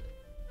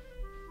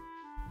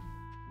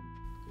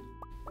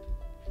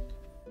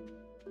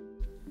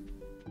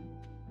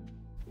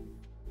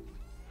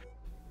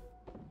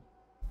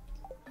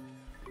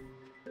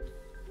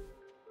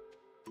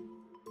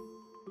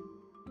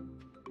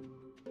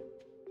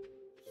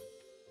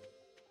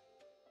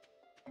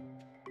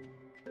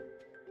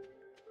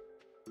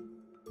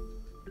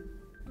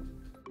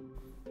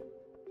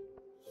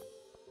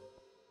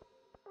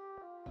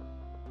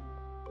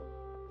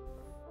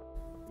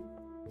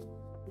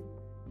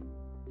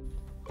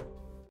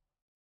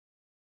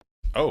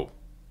 Oh.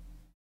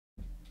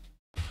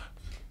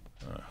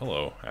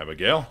 Hello,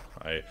 Abigail.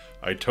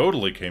 I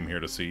totally came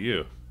here to see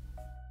you.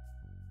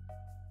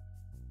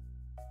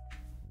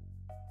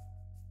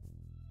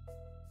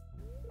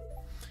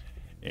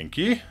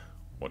 Inky,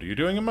 what are you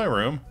doing in my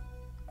room?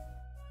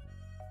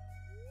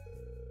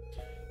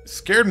 You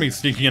scared me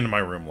sneaking into my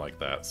room like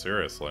that,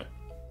 seriously.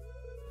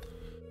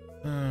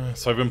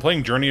 So I've been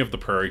playing Journey of the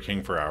Prairie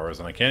King for hours,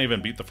 and I can't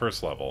even beat the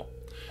first level.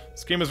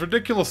 This game is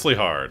ridiculously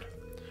hard.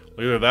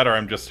 Either that or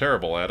I'm just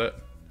terrible at it.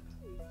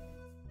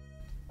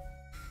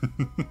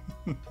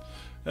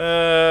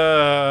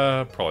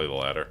 Probably the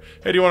latter.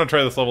 Hey, do you want to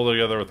try this level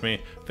together with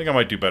me? I think I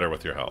might do better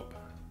with your help.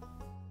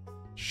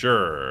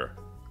 Sure.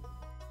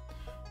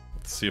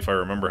 Let's see if I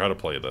remember how to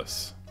play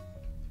this.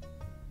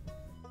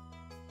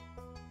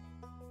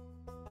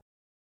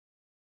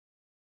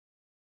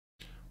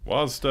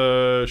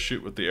 WASD,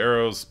 shoot with the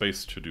arrows,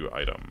 space to do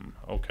item.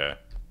 Okay.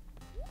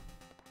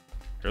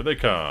 Here they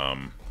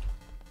come.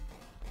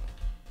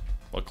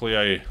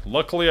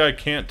 Luckily I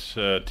can't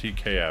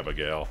TK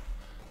Abigail.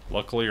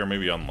 Luckily, or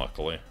maybe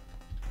unluckily.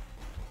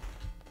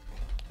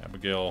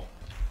 Abigail.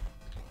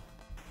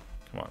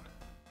 Come on.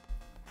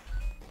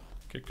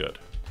 Get good.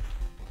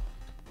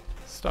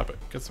 Stop it.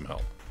 Get some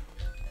help.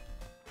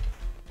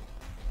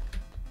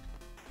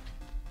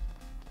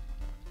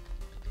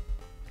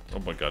 Oh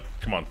my god.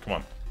 Come on, come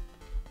on.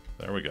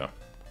 There we go.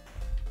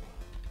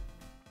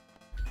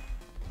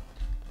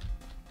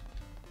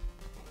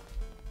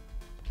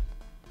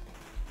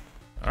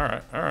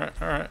 Alright,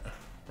 alright, alright.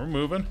 We're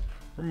moving.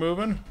 We're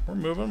moving. We're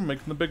moving.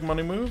 Making the big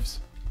money moves.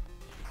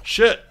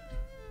 Shit!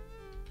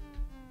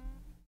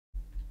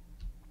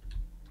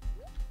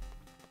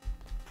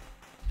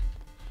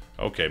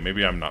 Okay,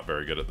 maybe I'm not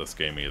very good at this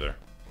game either.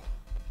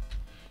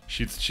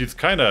 She's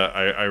kinda...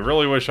 I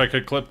really wish I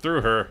could clip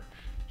through her.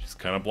 She's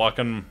kinda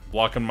blocking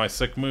my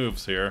sick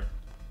moves here.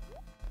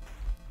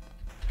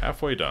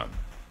 Halfway done.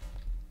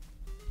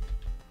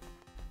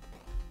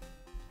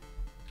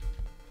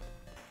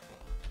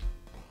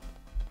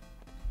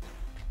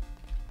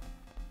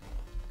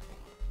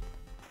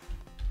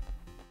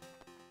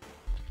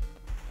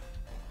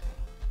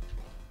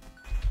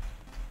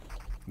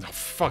 Oh,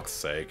 fuck's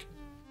sake.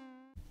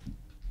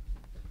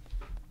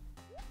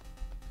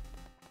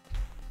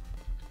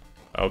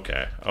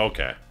 Okay,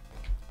 okay.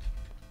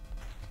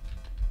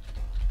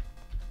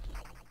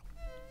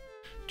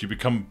 Do you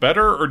become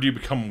better or do you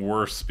become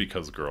worse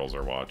because girls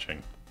are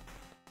watching?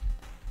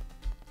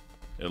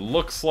 It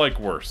looks like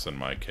worse in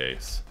my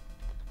case.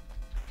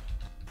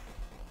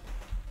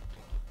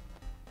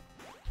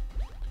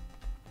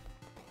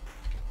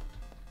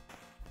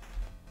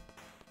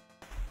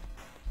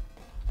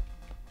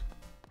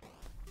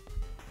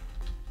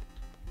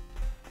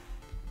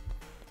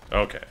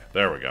 Okay,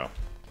 there we go.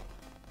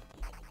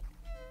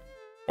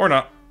 Or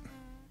not.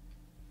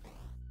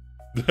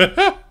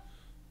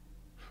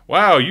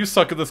 Wow, you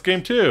suck at this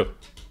game too.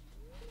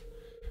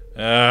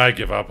 I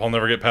give up. I'll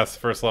never get past the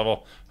first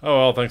level. Oh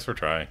well, thanks for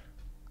trying.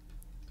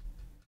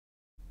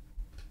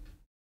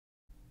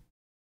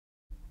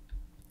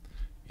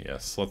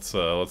 Yes,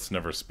 let's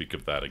never speak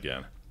of that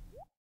again.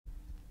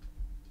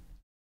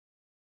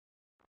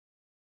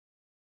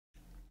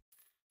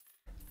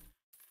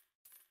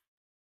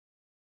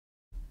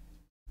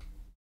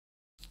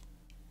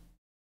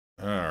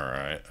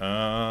 Alright,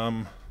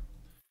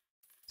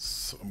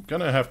 so I'm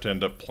gonna have to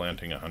end up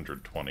planting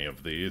 120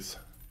 of these.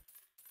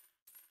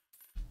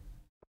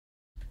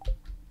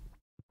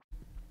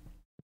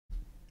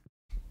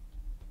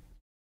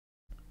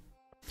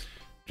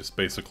 Just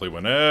basically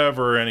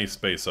whenever any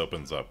space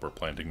opens up, we're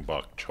planting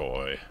bok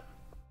choy.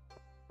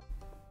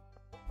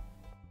 I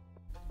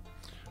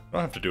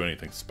don't have to do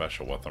anything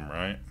special with them,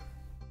 right?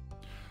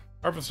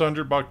 Harvest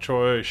 100 bok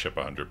choy, ship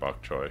 100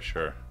 bok choy,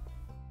 sure.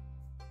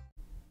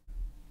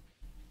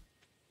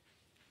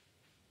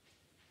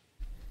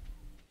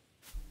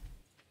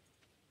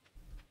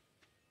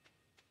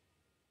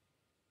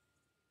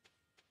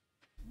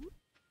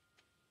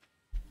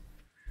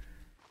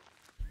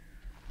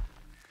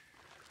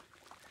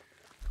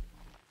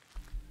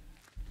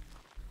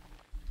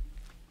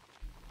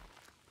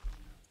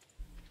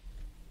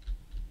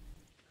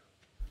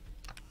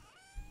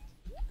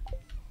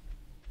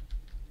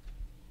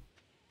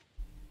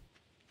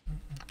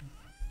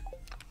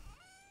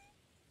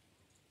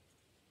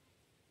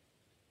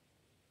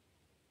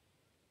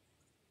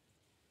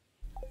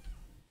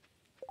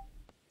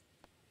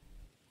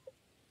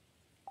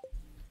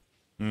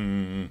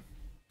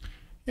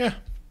 Yeah.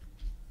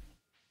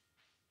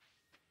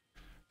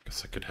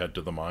 Guess I could head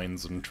to the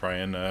mines and try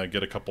and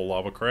get a couple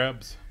lava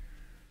crabs.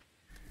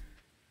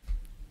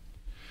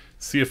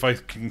 See if I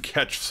can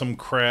catch some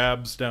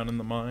crabs down in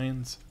the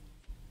mines.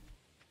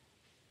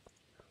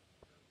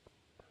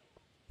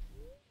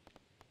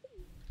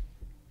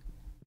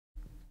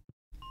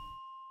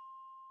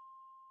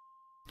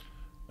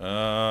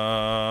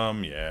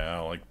 Yeah,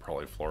 like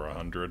probably floor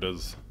 100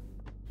 is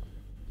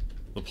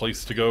the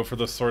place to go for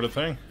this sort of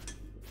thing.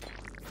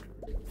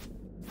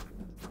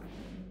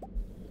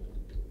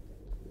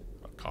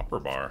 A copper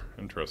bar,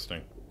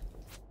 interesting.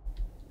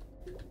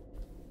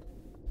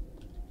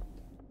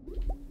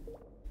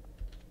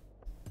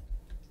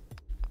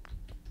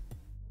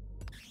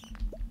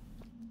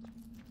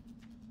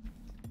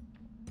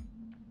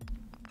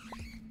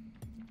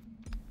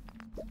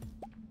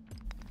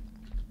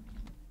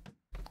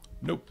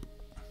 Nope.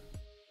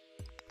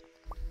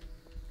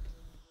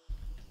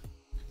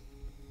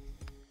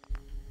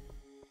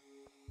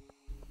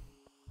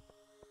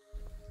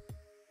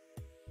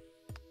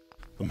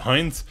 The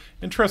mines?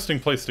 Interesting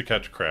place to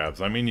catch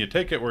crabs. I mean, you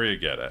take it where you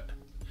get it.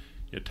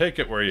 You take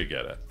it where you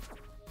get it.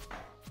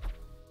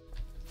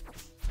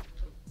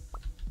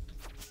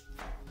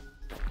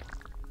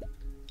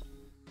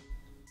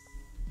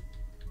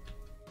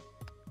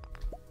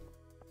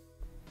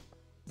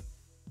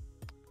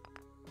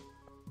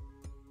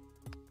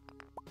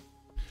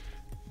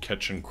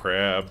 Catching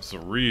crabs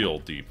real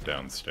deep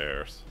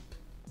downstairs.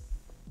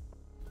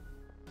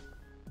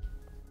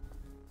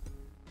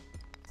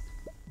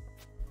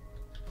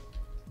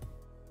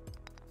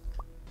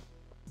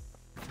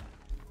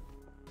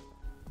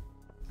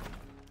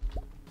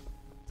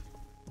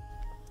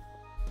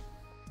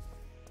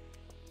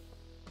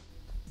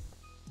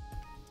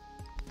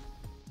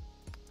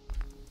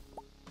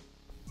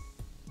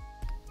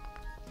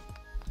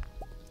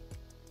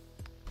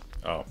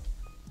 Oh.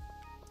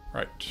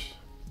 Right.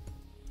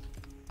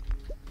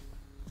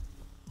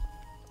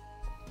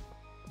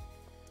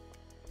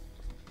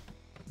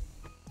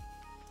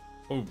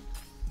 Oh,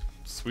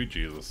 sweet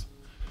Jesus.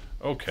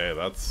 Okay,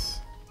 that's...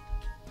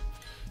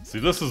 See,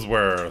 this is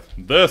where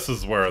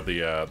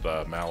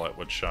the mallet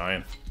would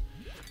shine.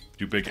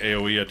 Do big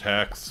AoE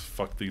attacks,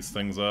 fuck these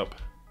things up.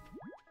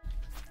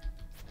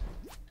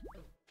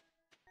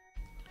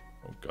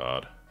 Oh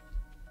god.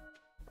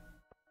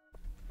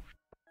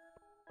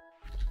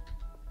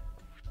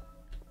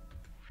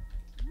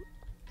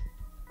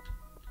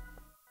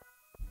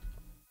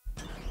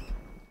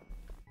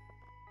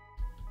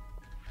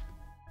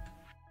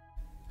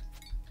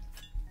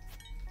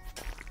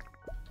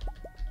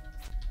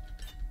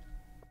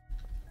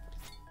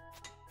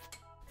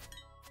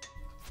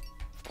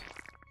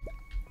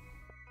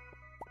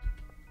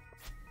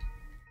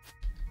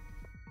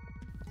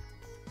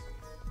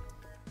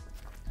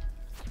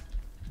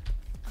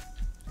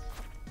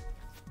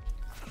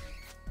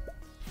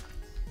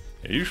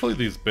 Usually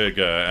these big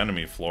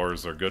enemy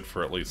floors are good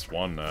for at least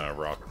one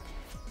rock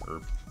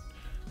or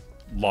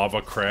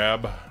lava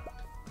crab.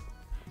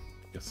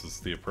 I guess is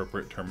the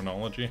appropriate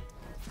terminology.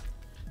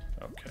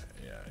 Okay,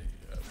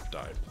 yeah,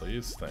 die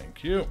please,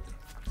 thank you.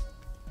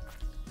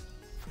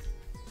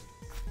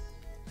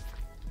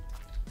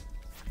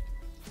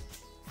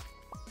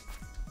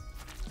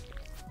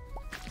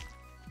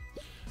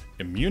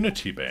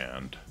 Immunity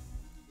Band.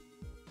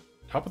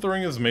 Top of the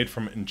ring is made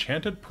from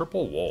enchanted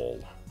purple wool.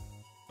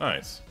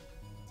 Nice.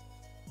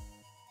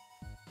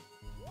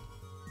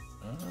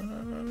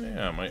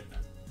 Yeah,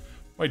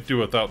 might do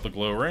without the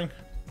glow ring.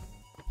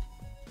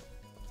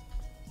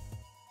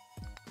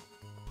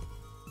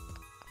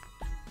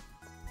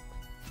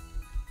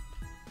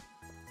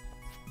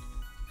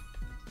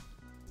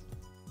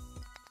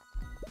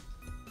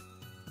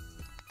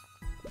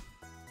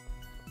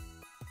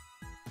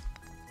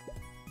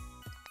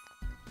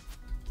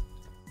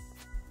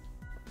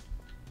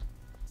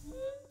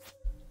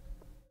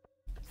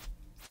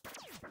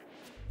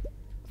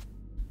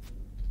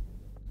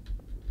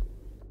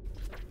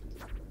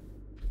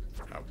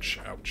 Ouch,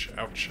 ouch,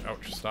 ouch,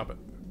 ouch, stop it.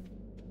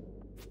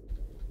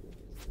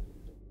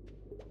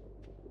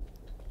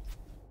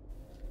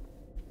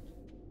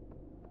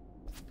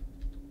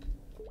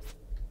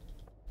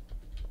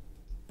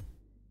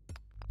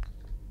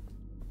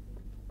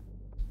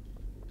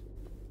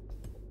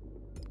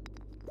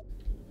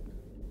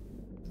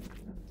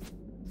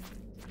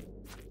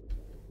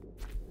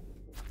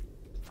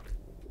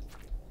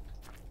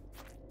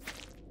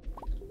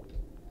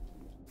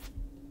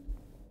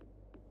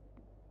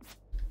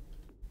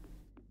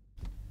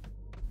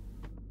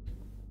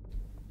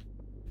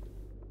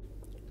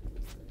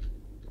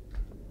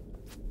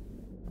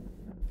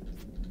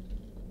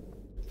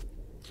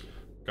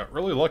 Got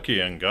really lucky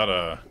and got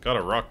a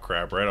rock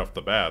crab right off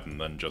the bat,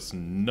 and then just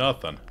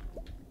nothing.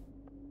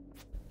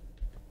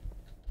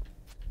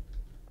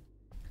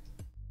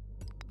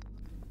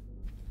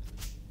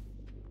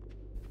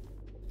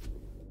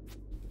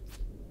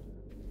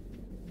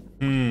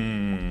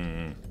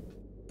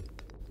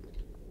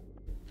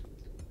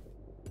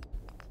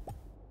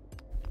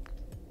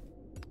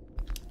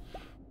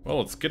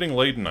 Well, it's getting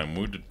late and I'm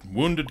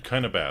wounded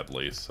kind of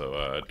badly, so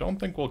I don't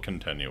think we'll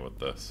continue with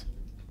this.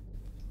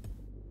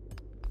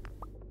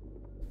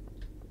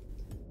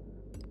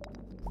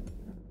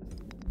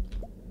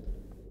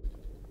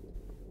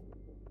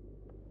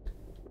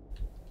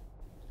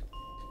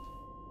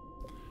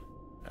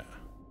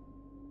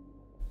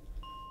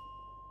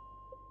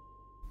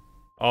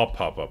 I'll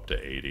pop up to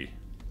 80.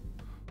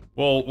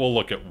 We'll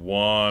look at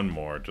one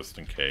more just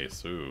in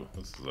case. Ooh,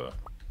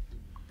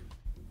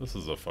 this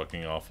is a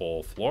fucking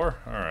awful floor.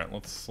 All right,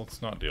 let's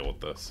not deal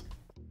with this.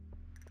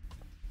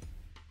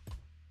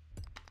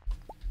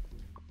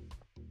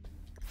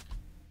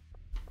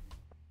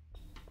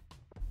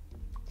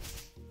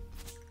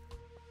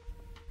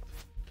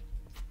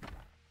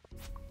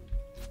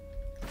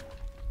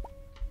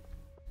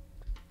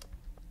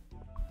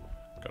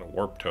 Got a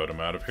warp totem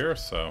out of here,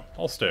 so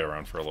I'll stay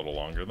around for a little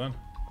longer then.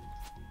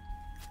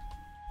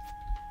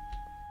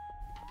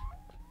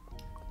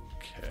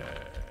 Okay.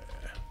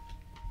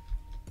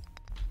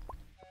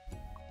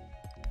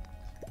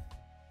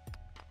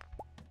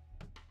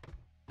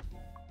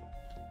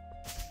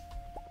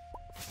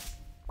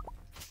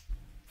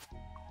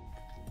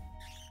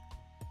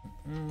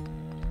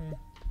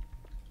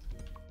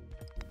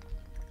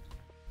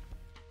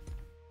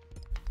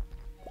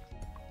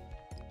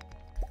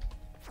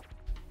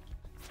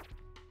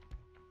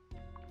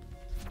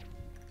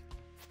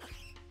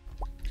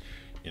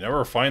 You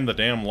never find the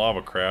damn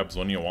lava crabs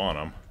when you want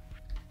them.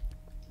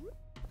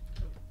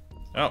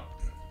 Oh.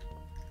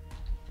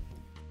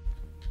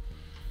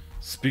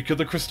 Speak of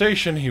the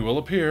crustacean, he will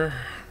appear.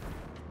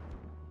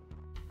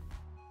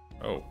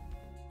 Oh,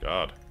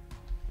 God.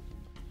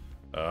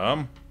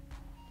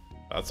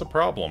 That's a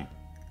problem.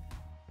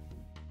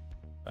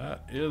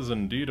 That is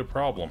indeed a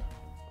problem.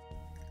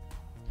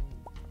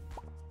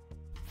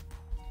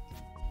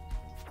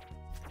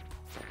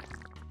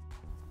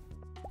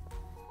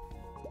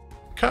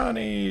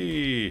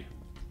 Connie!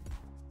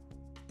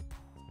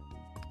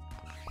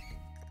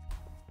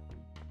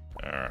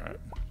 Alright.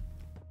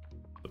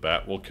 The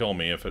bat will kill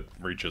me if it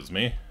reaches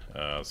me.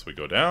 So we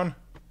go down.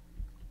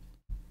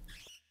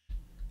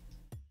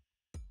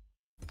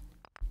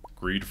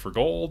 Greed for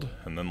gold,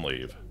 and then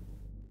leave.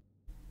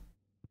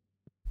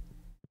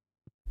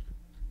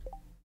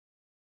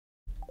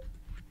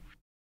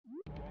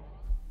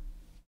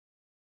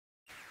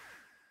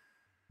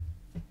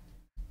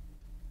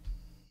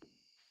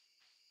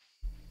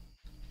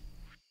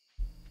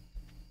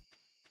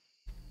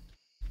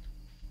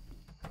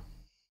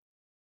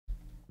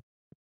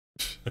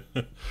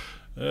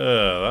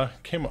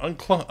 That came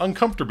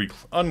uncomfortably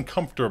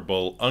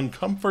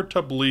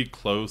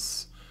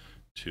close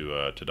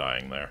to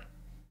dying there.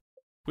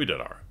 We did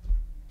alright.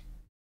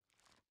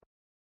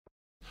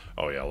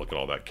 Oh yeah, look at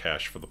all that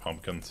cash for the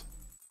pumpkins.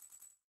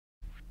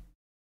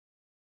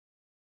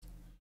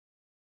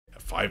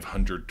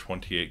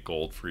 528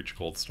 gold for each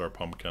gold star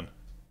pumpkin.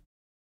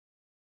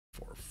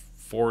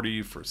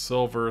 440 for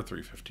silver,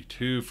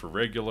 352 for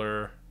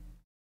regular.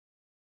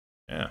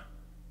 Yeah.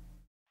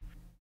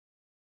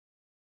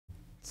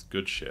 It's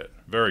good shit.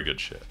 Very good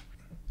shit.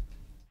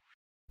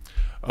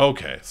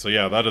 Okay, so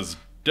yeah, that is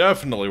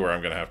definitely where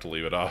I'm going to have to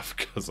leave it off,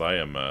 because I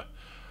am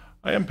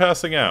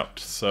passing out.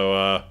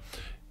 So,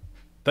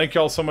 thank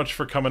y'all so much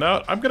for coming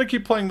out. I'm going to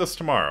keep playing this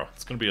tomorrow.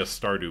 It's going to be a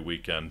Stardew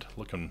weekend.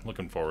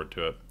 Looking forward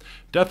to it.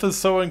 Death is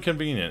so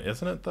inconvenient,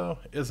 isn't it, though?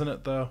 Isn't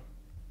it, though?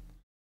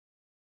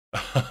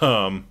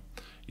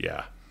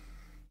 Yeah.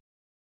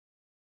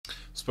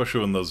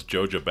 Especially when those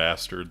Joja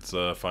bastards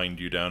find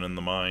you down in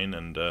the mine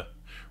and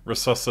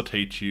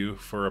resuscitate you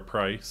for a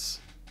price.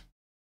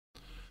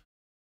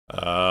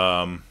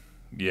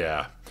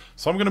 Yeah.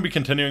 So I'm going to be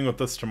continuing with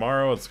this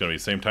tomorrow. It's going to be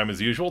same time as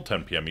usual,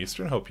 10 p.m.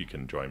 Eastern. Hope you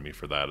can join me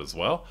for that as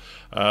well.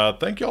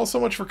 Thank you all so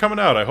much for coming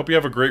out. I hope you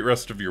have a great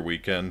rest of your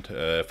weekend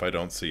if I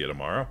don't see you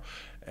tomorrow.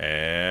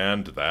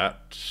 And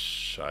that,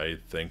 I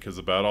think, is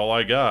about all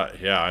I got.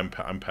 Yeah,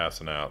 I'm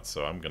passing out,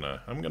 so I'm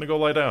gonna go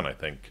lie down, I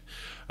think.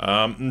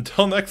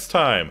 Until next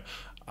time,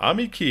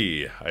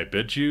 Amiki, I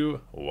bid you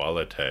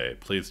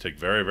walete. Please take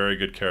very, very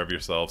good care of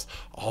yourselves.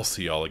 I'll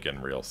see y'all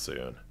again real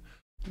soon.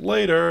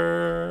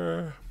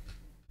 Later!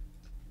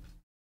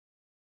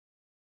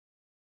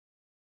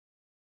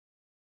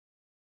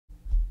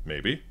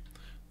 Maybe.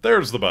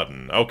 There's the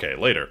button. Okay,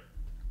 later.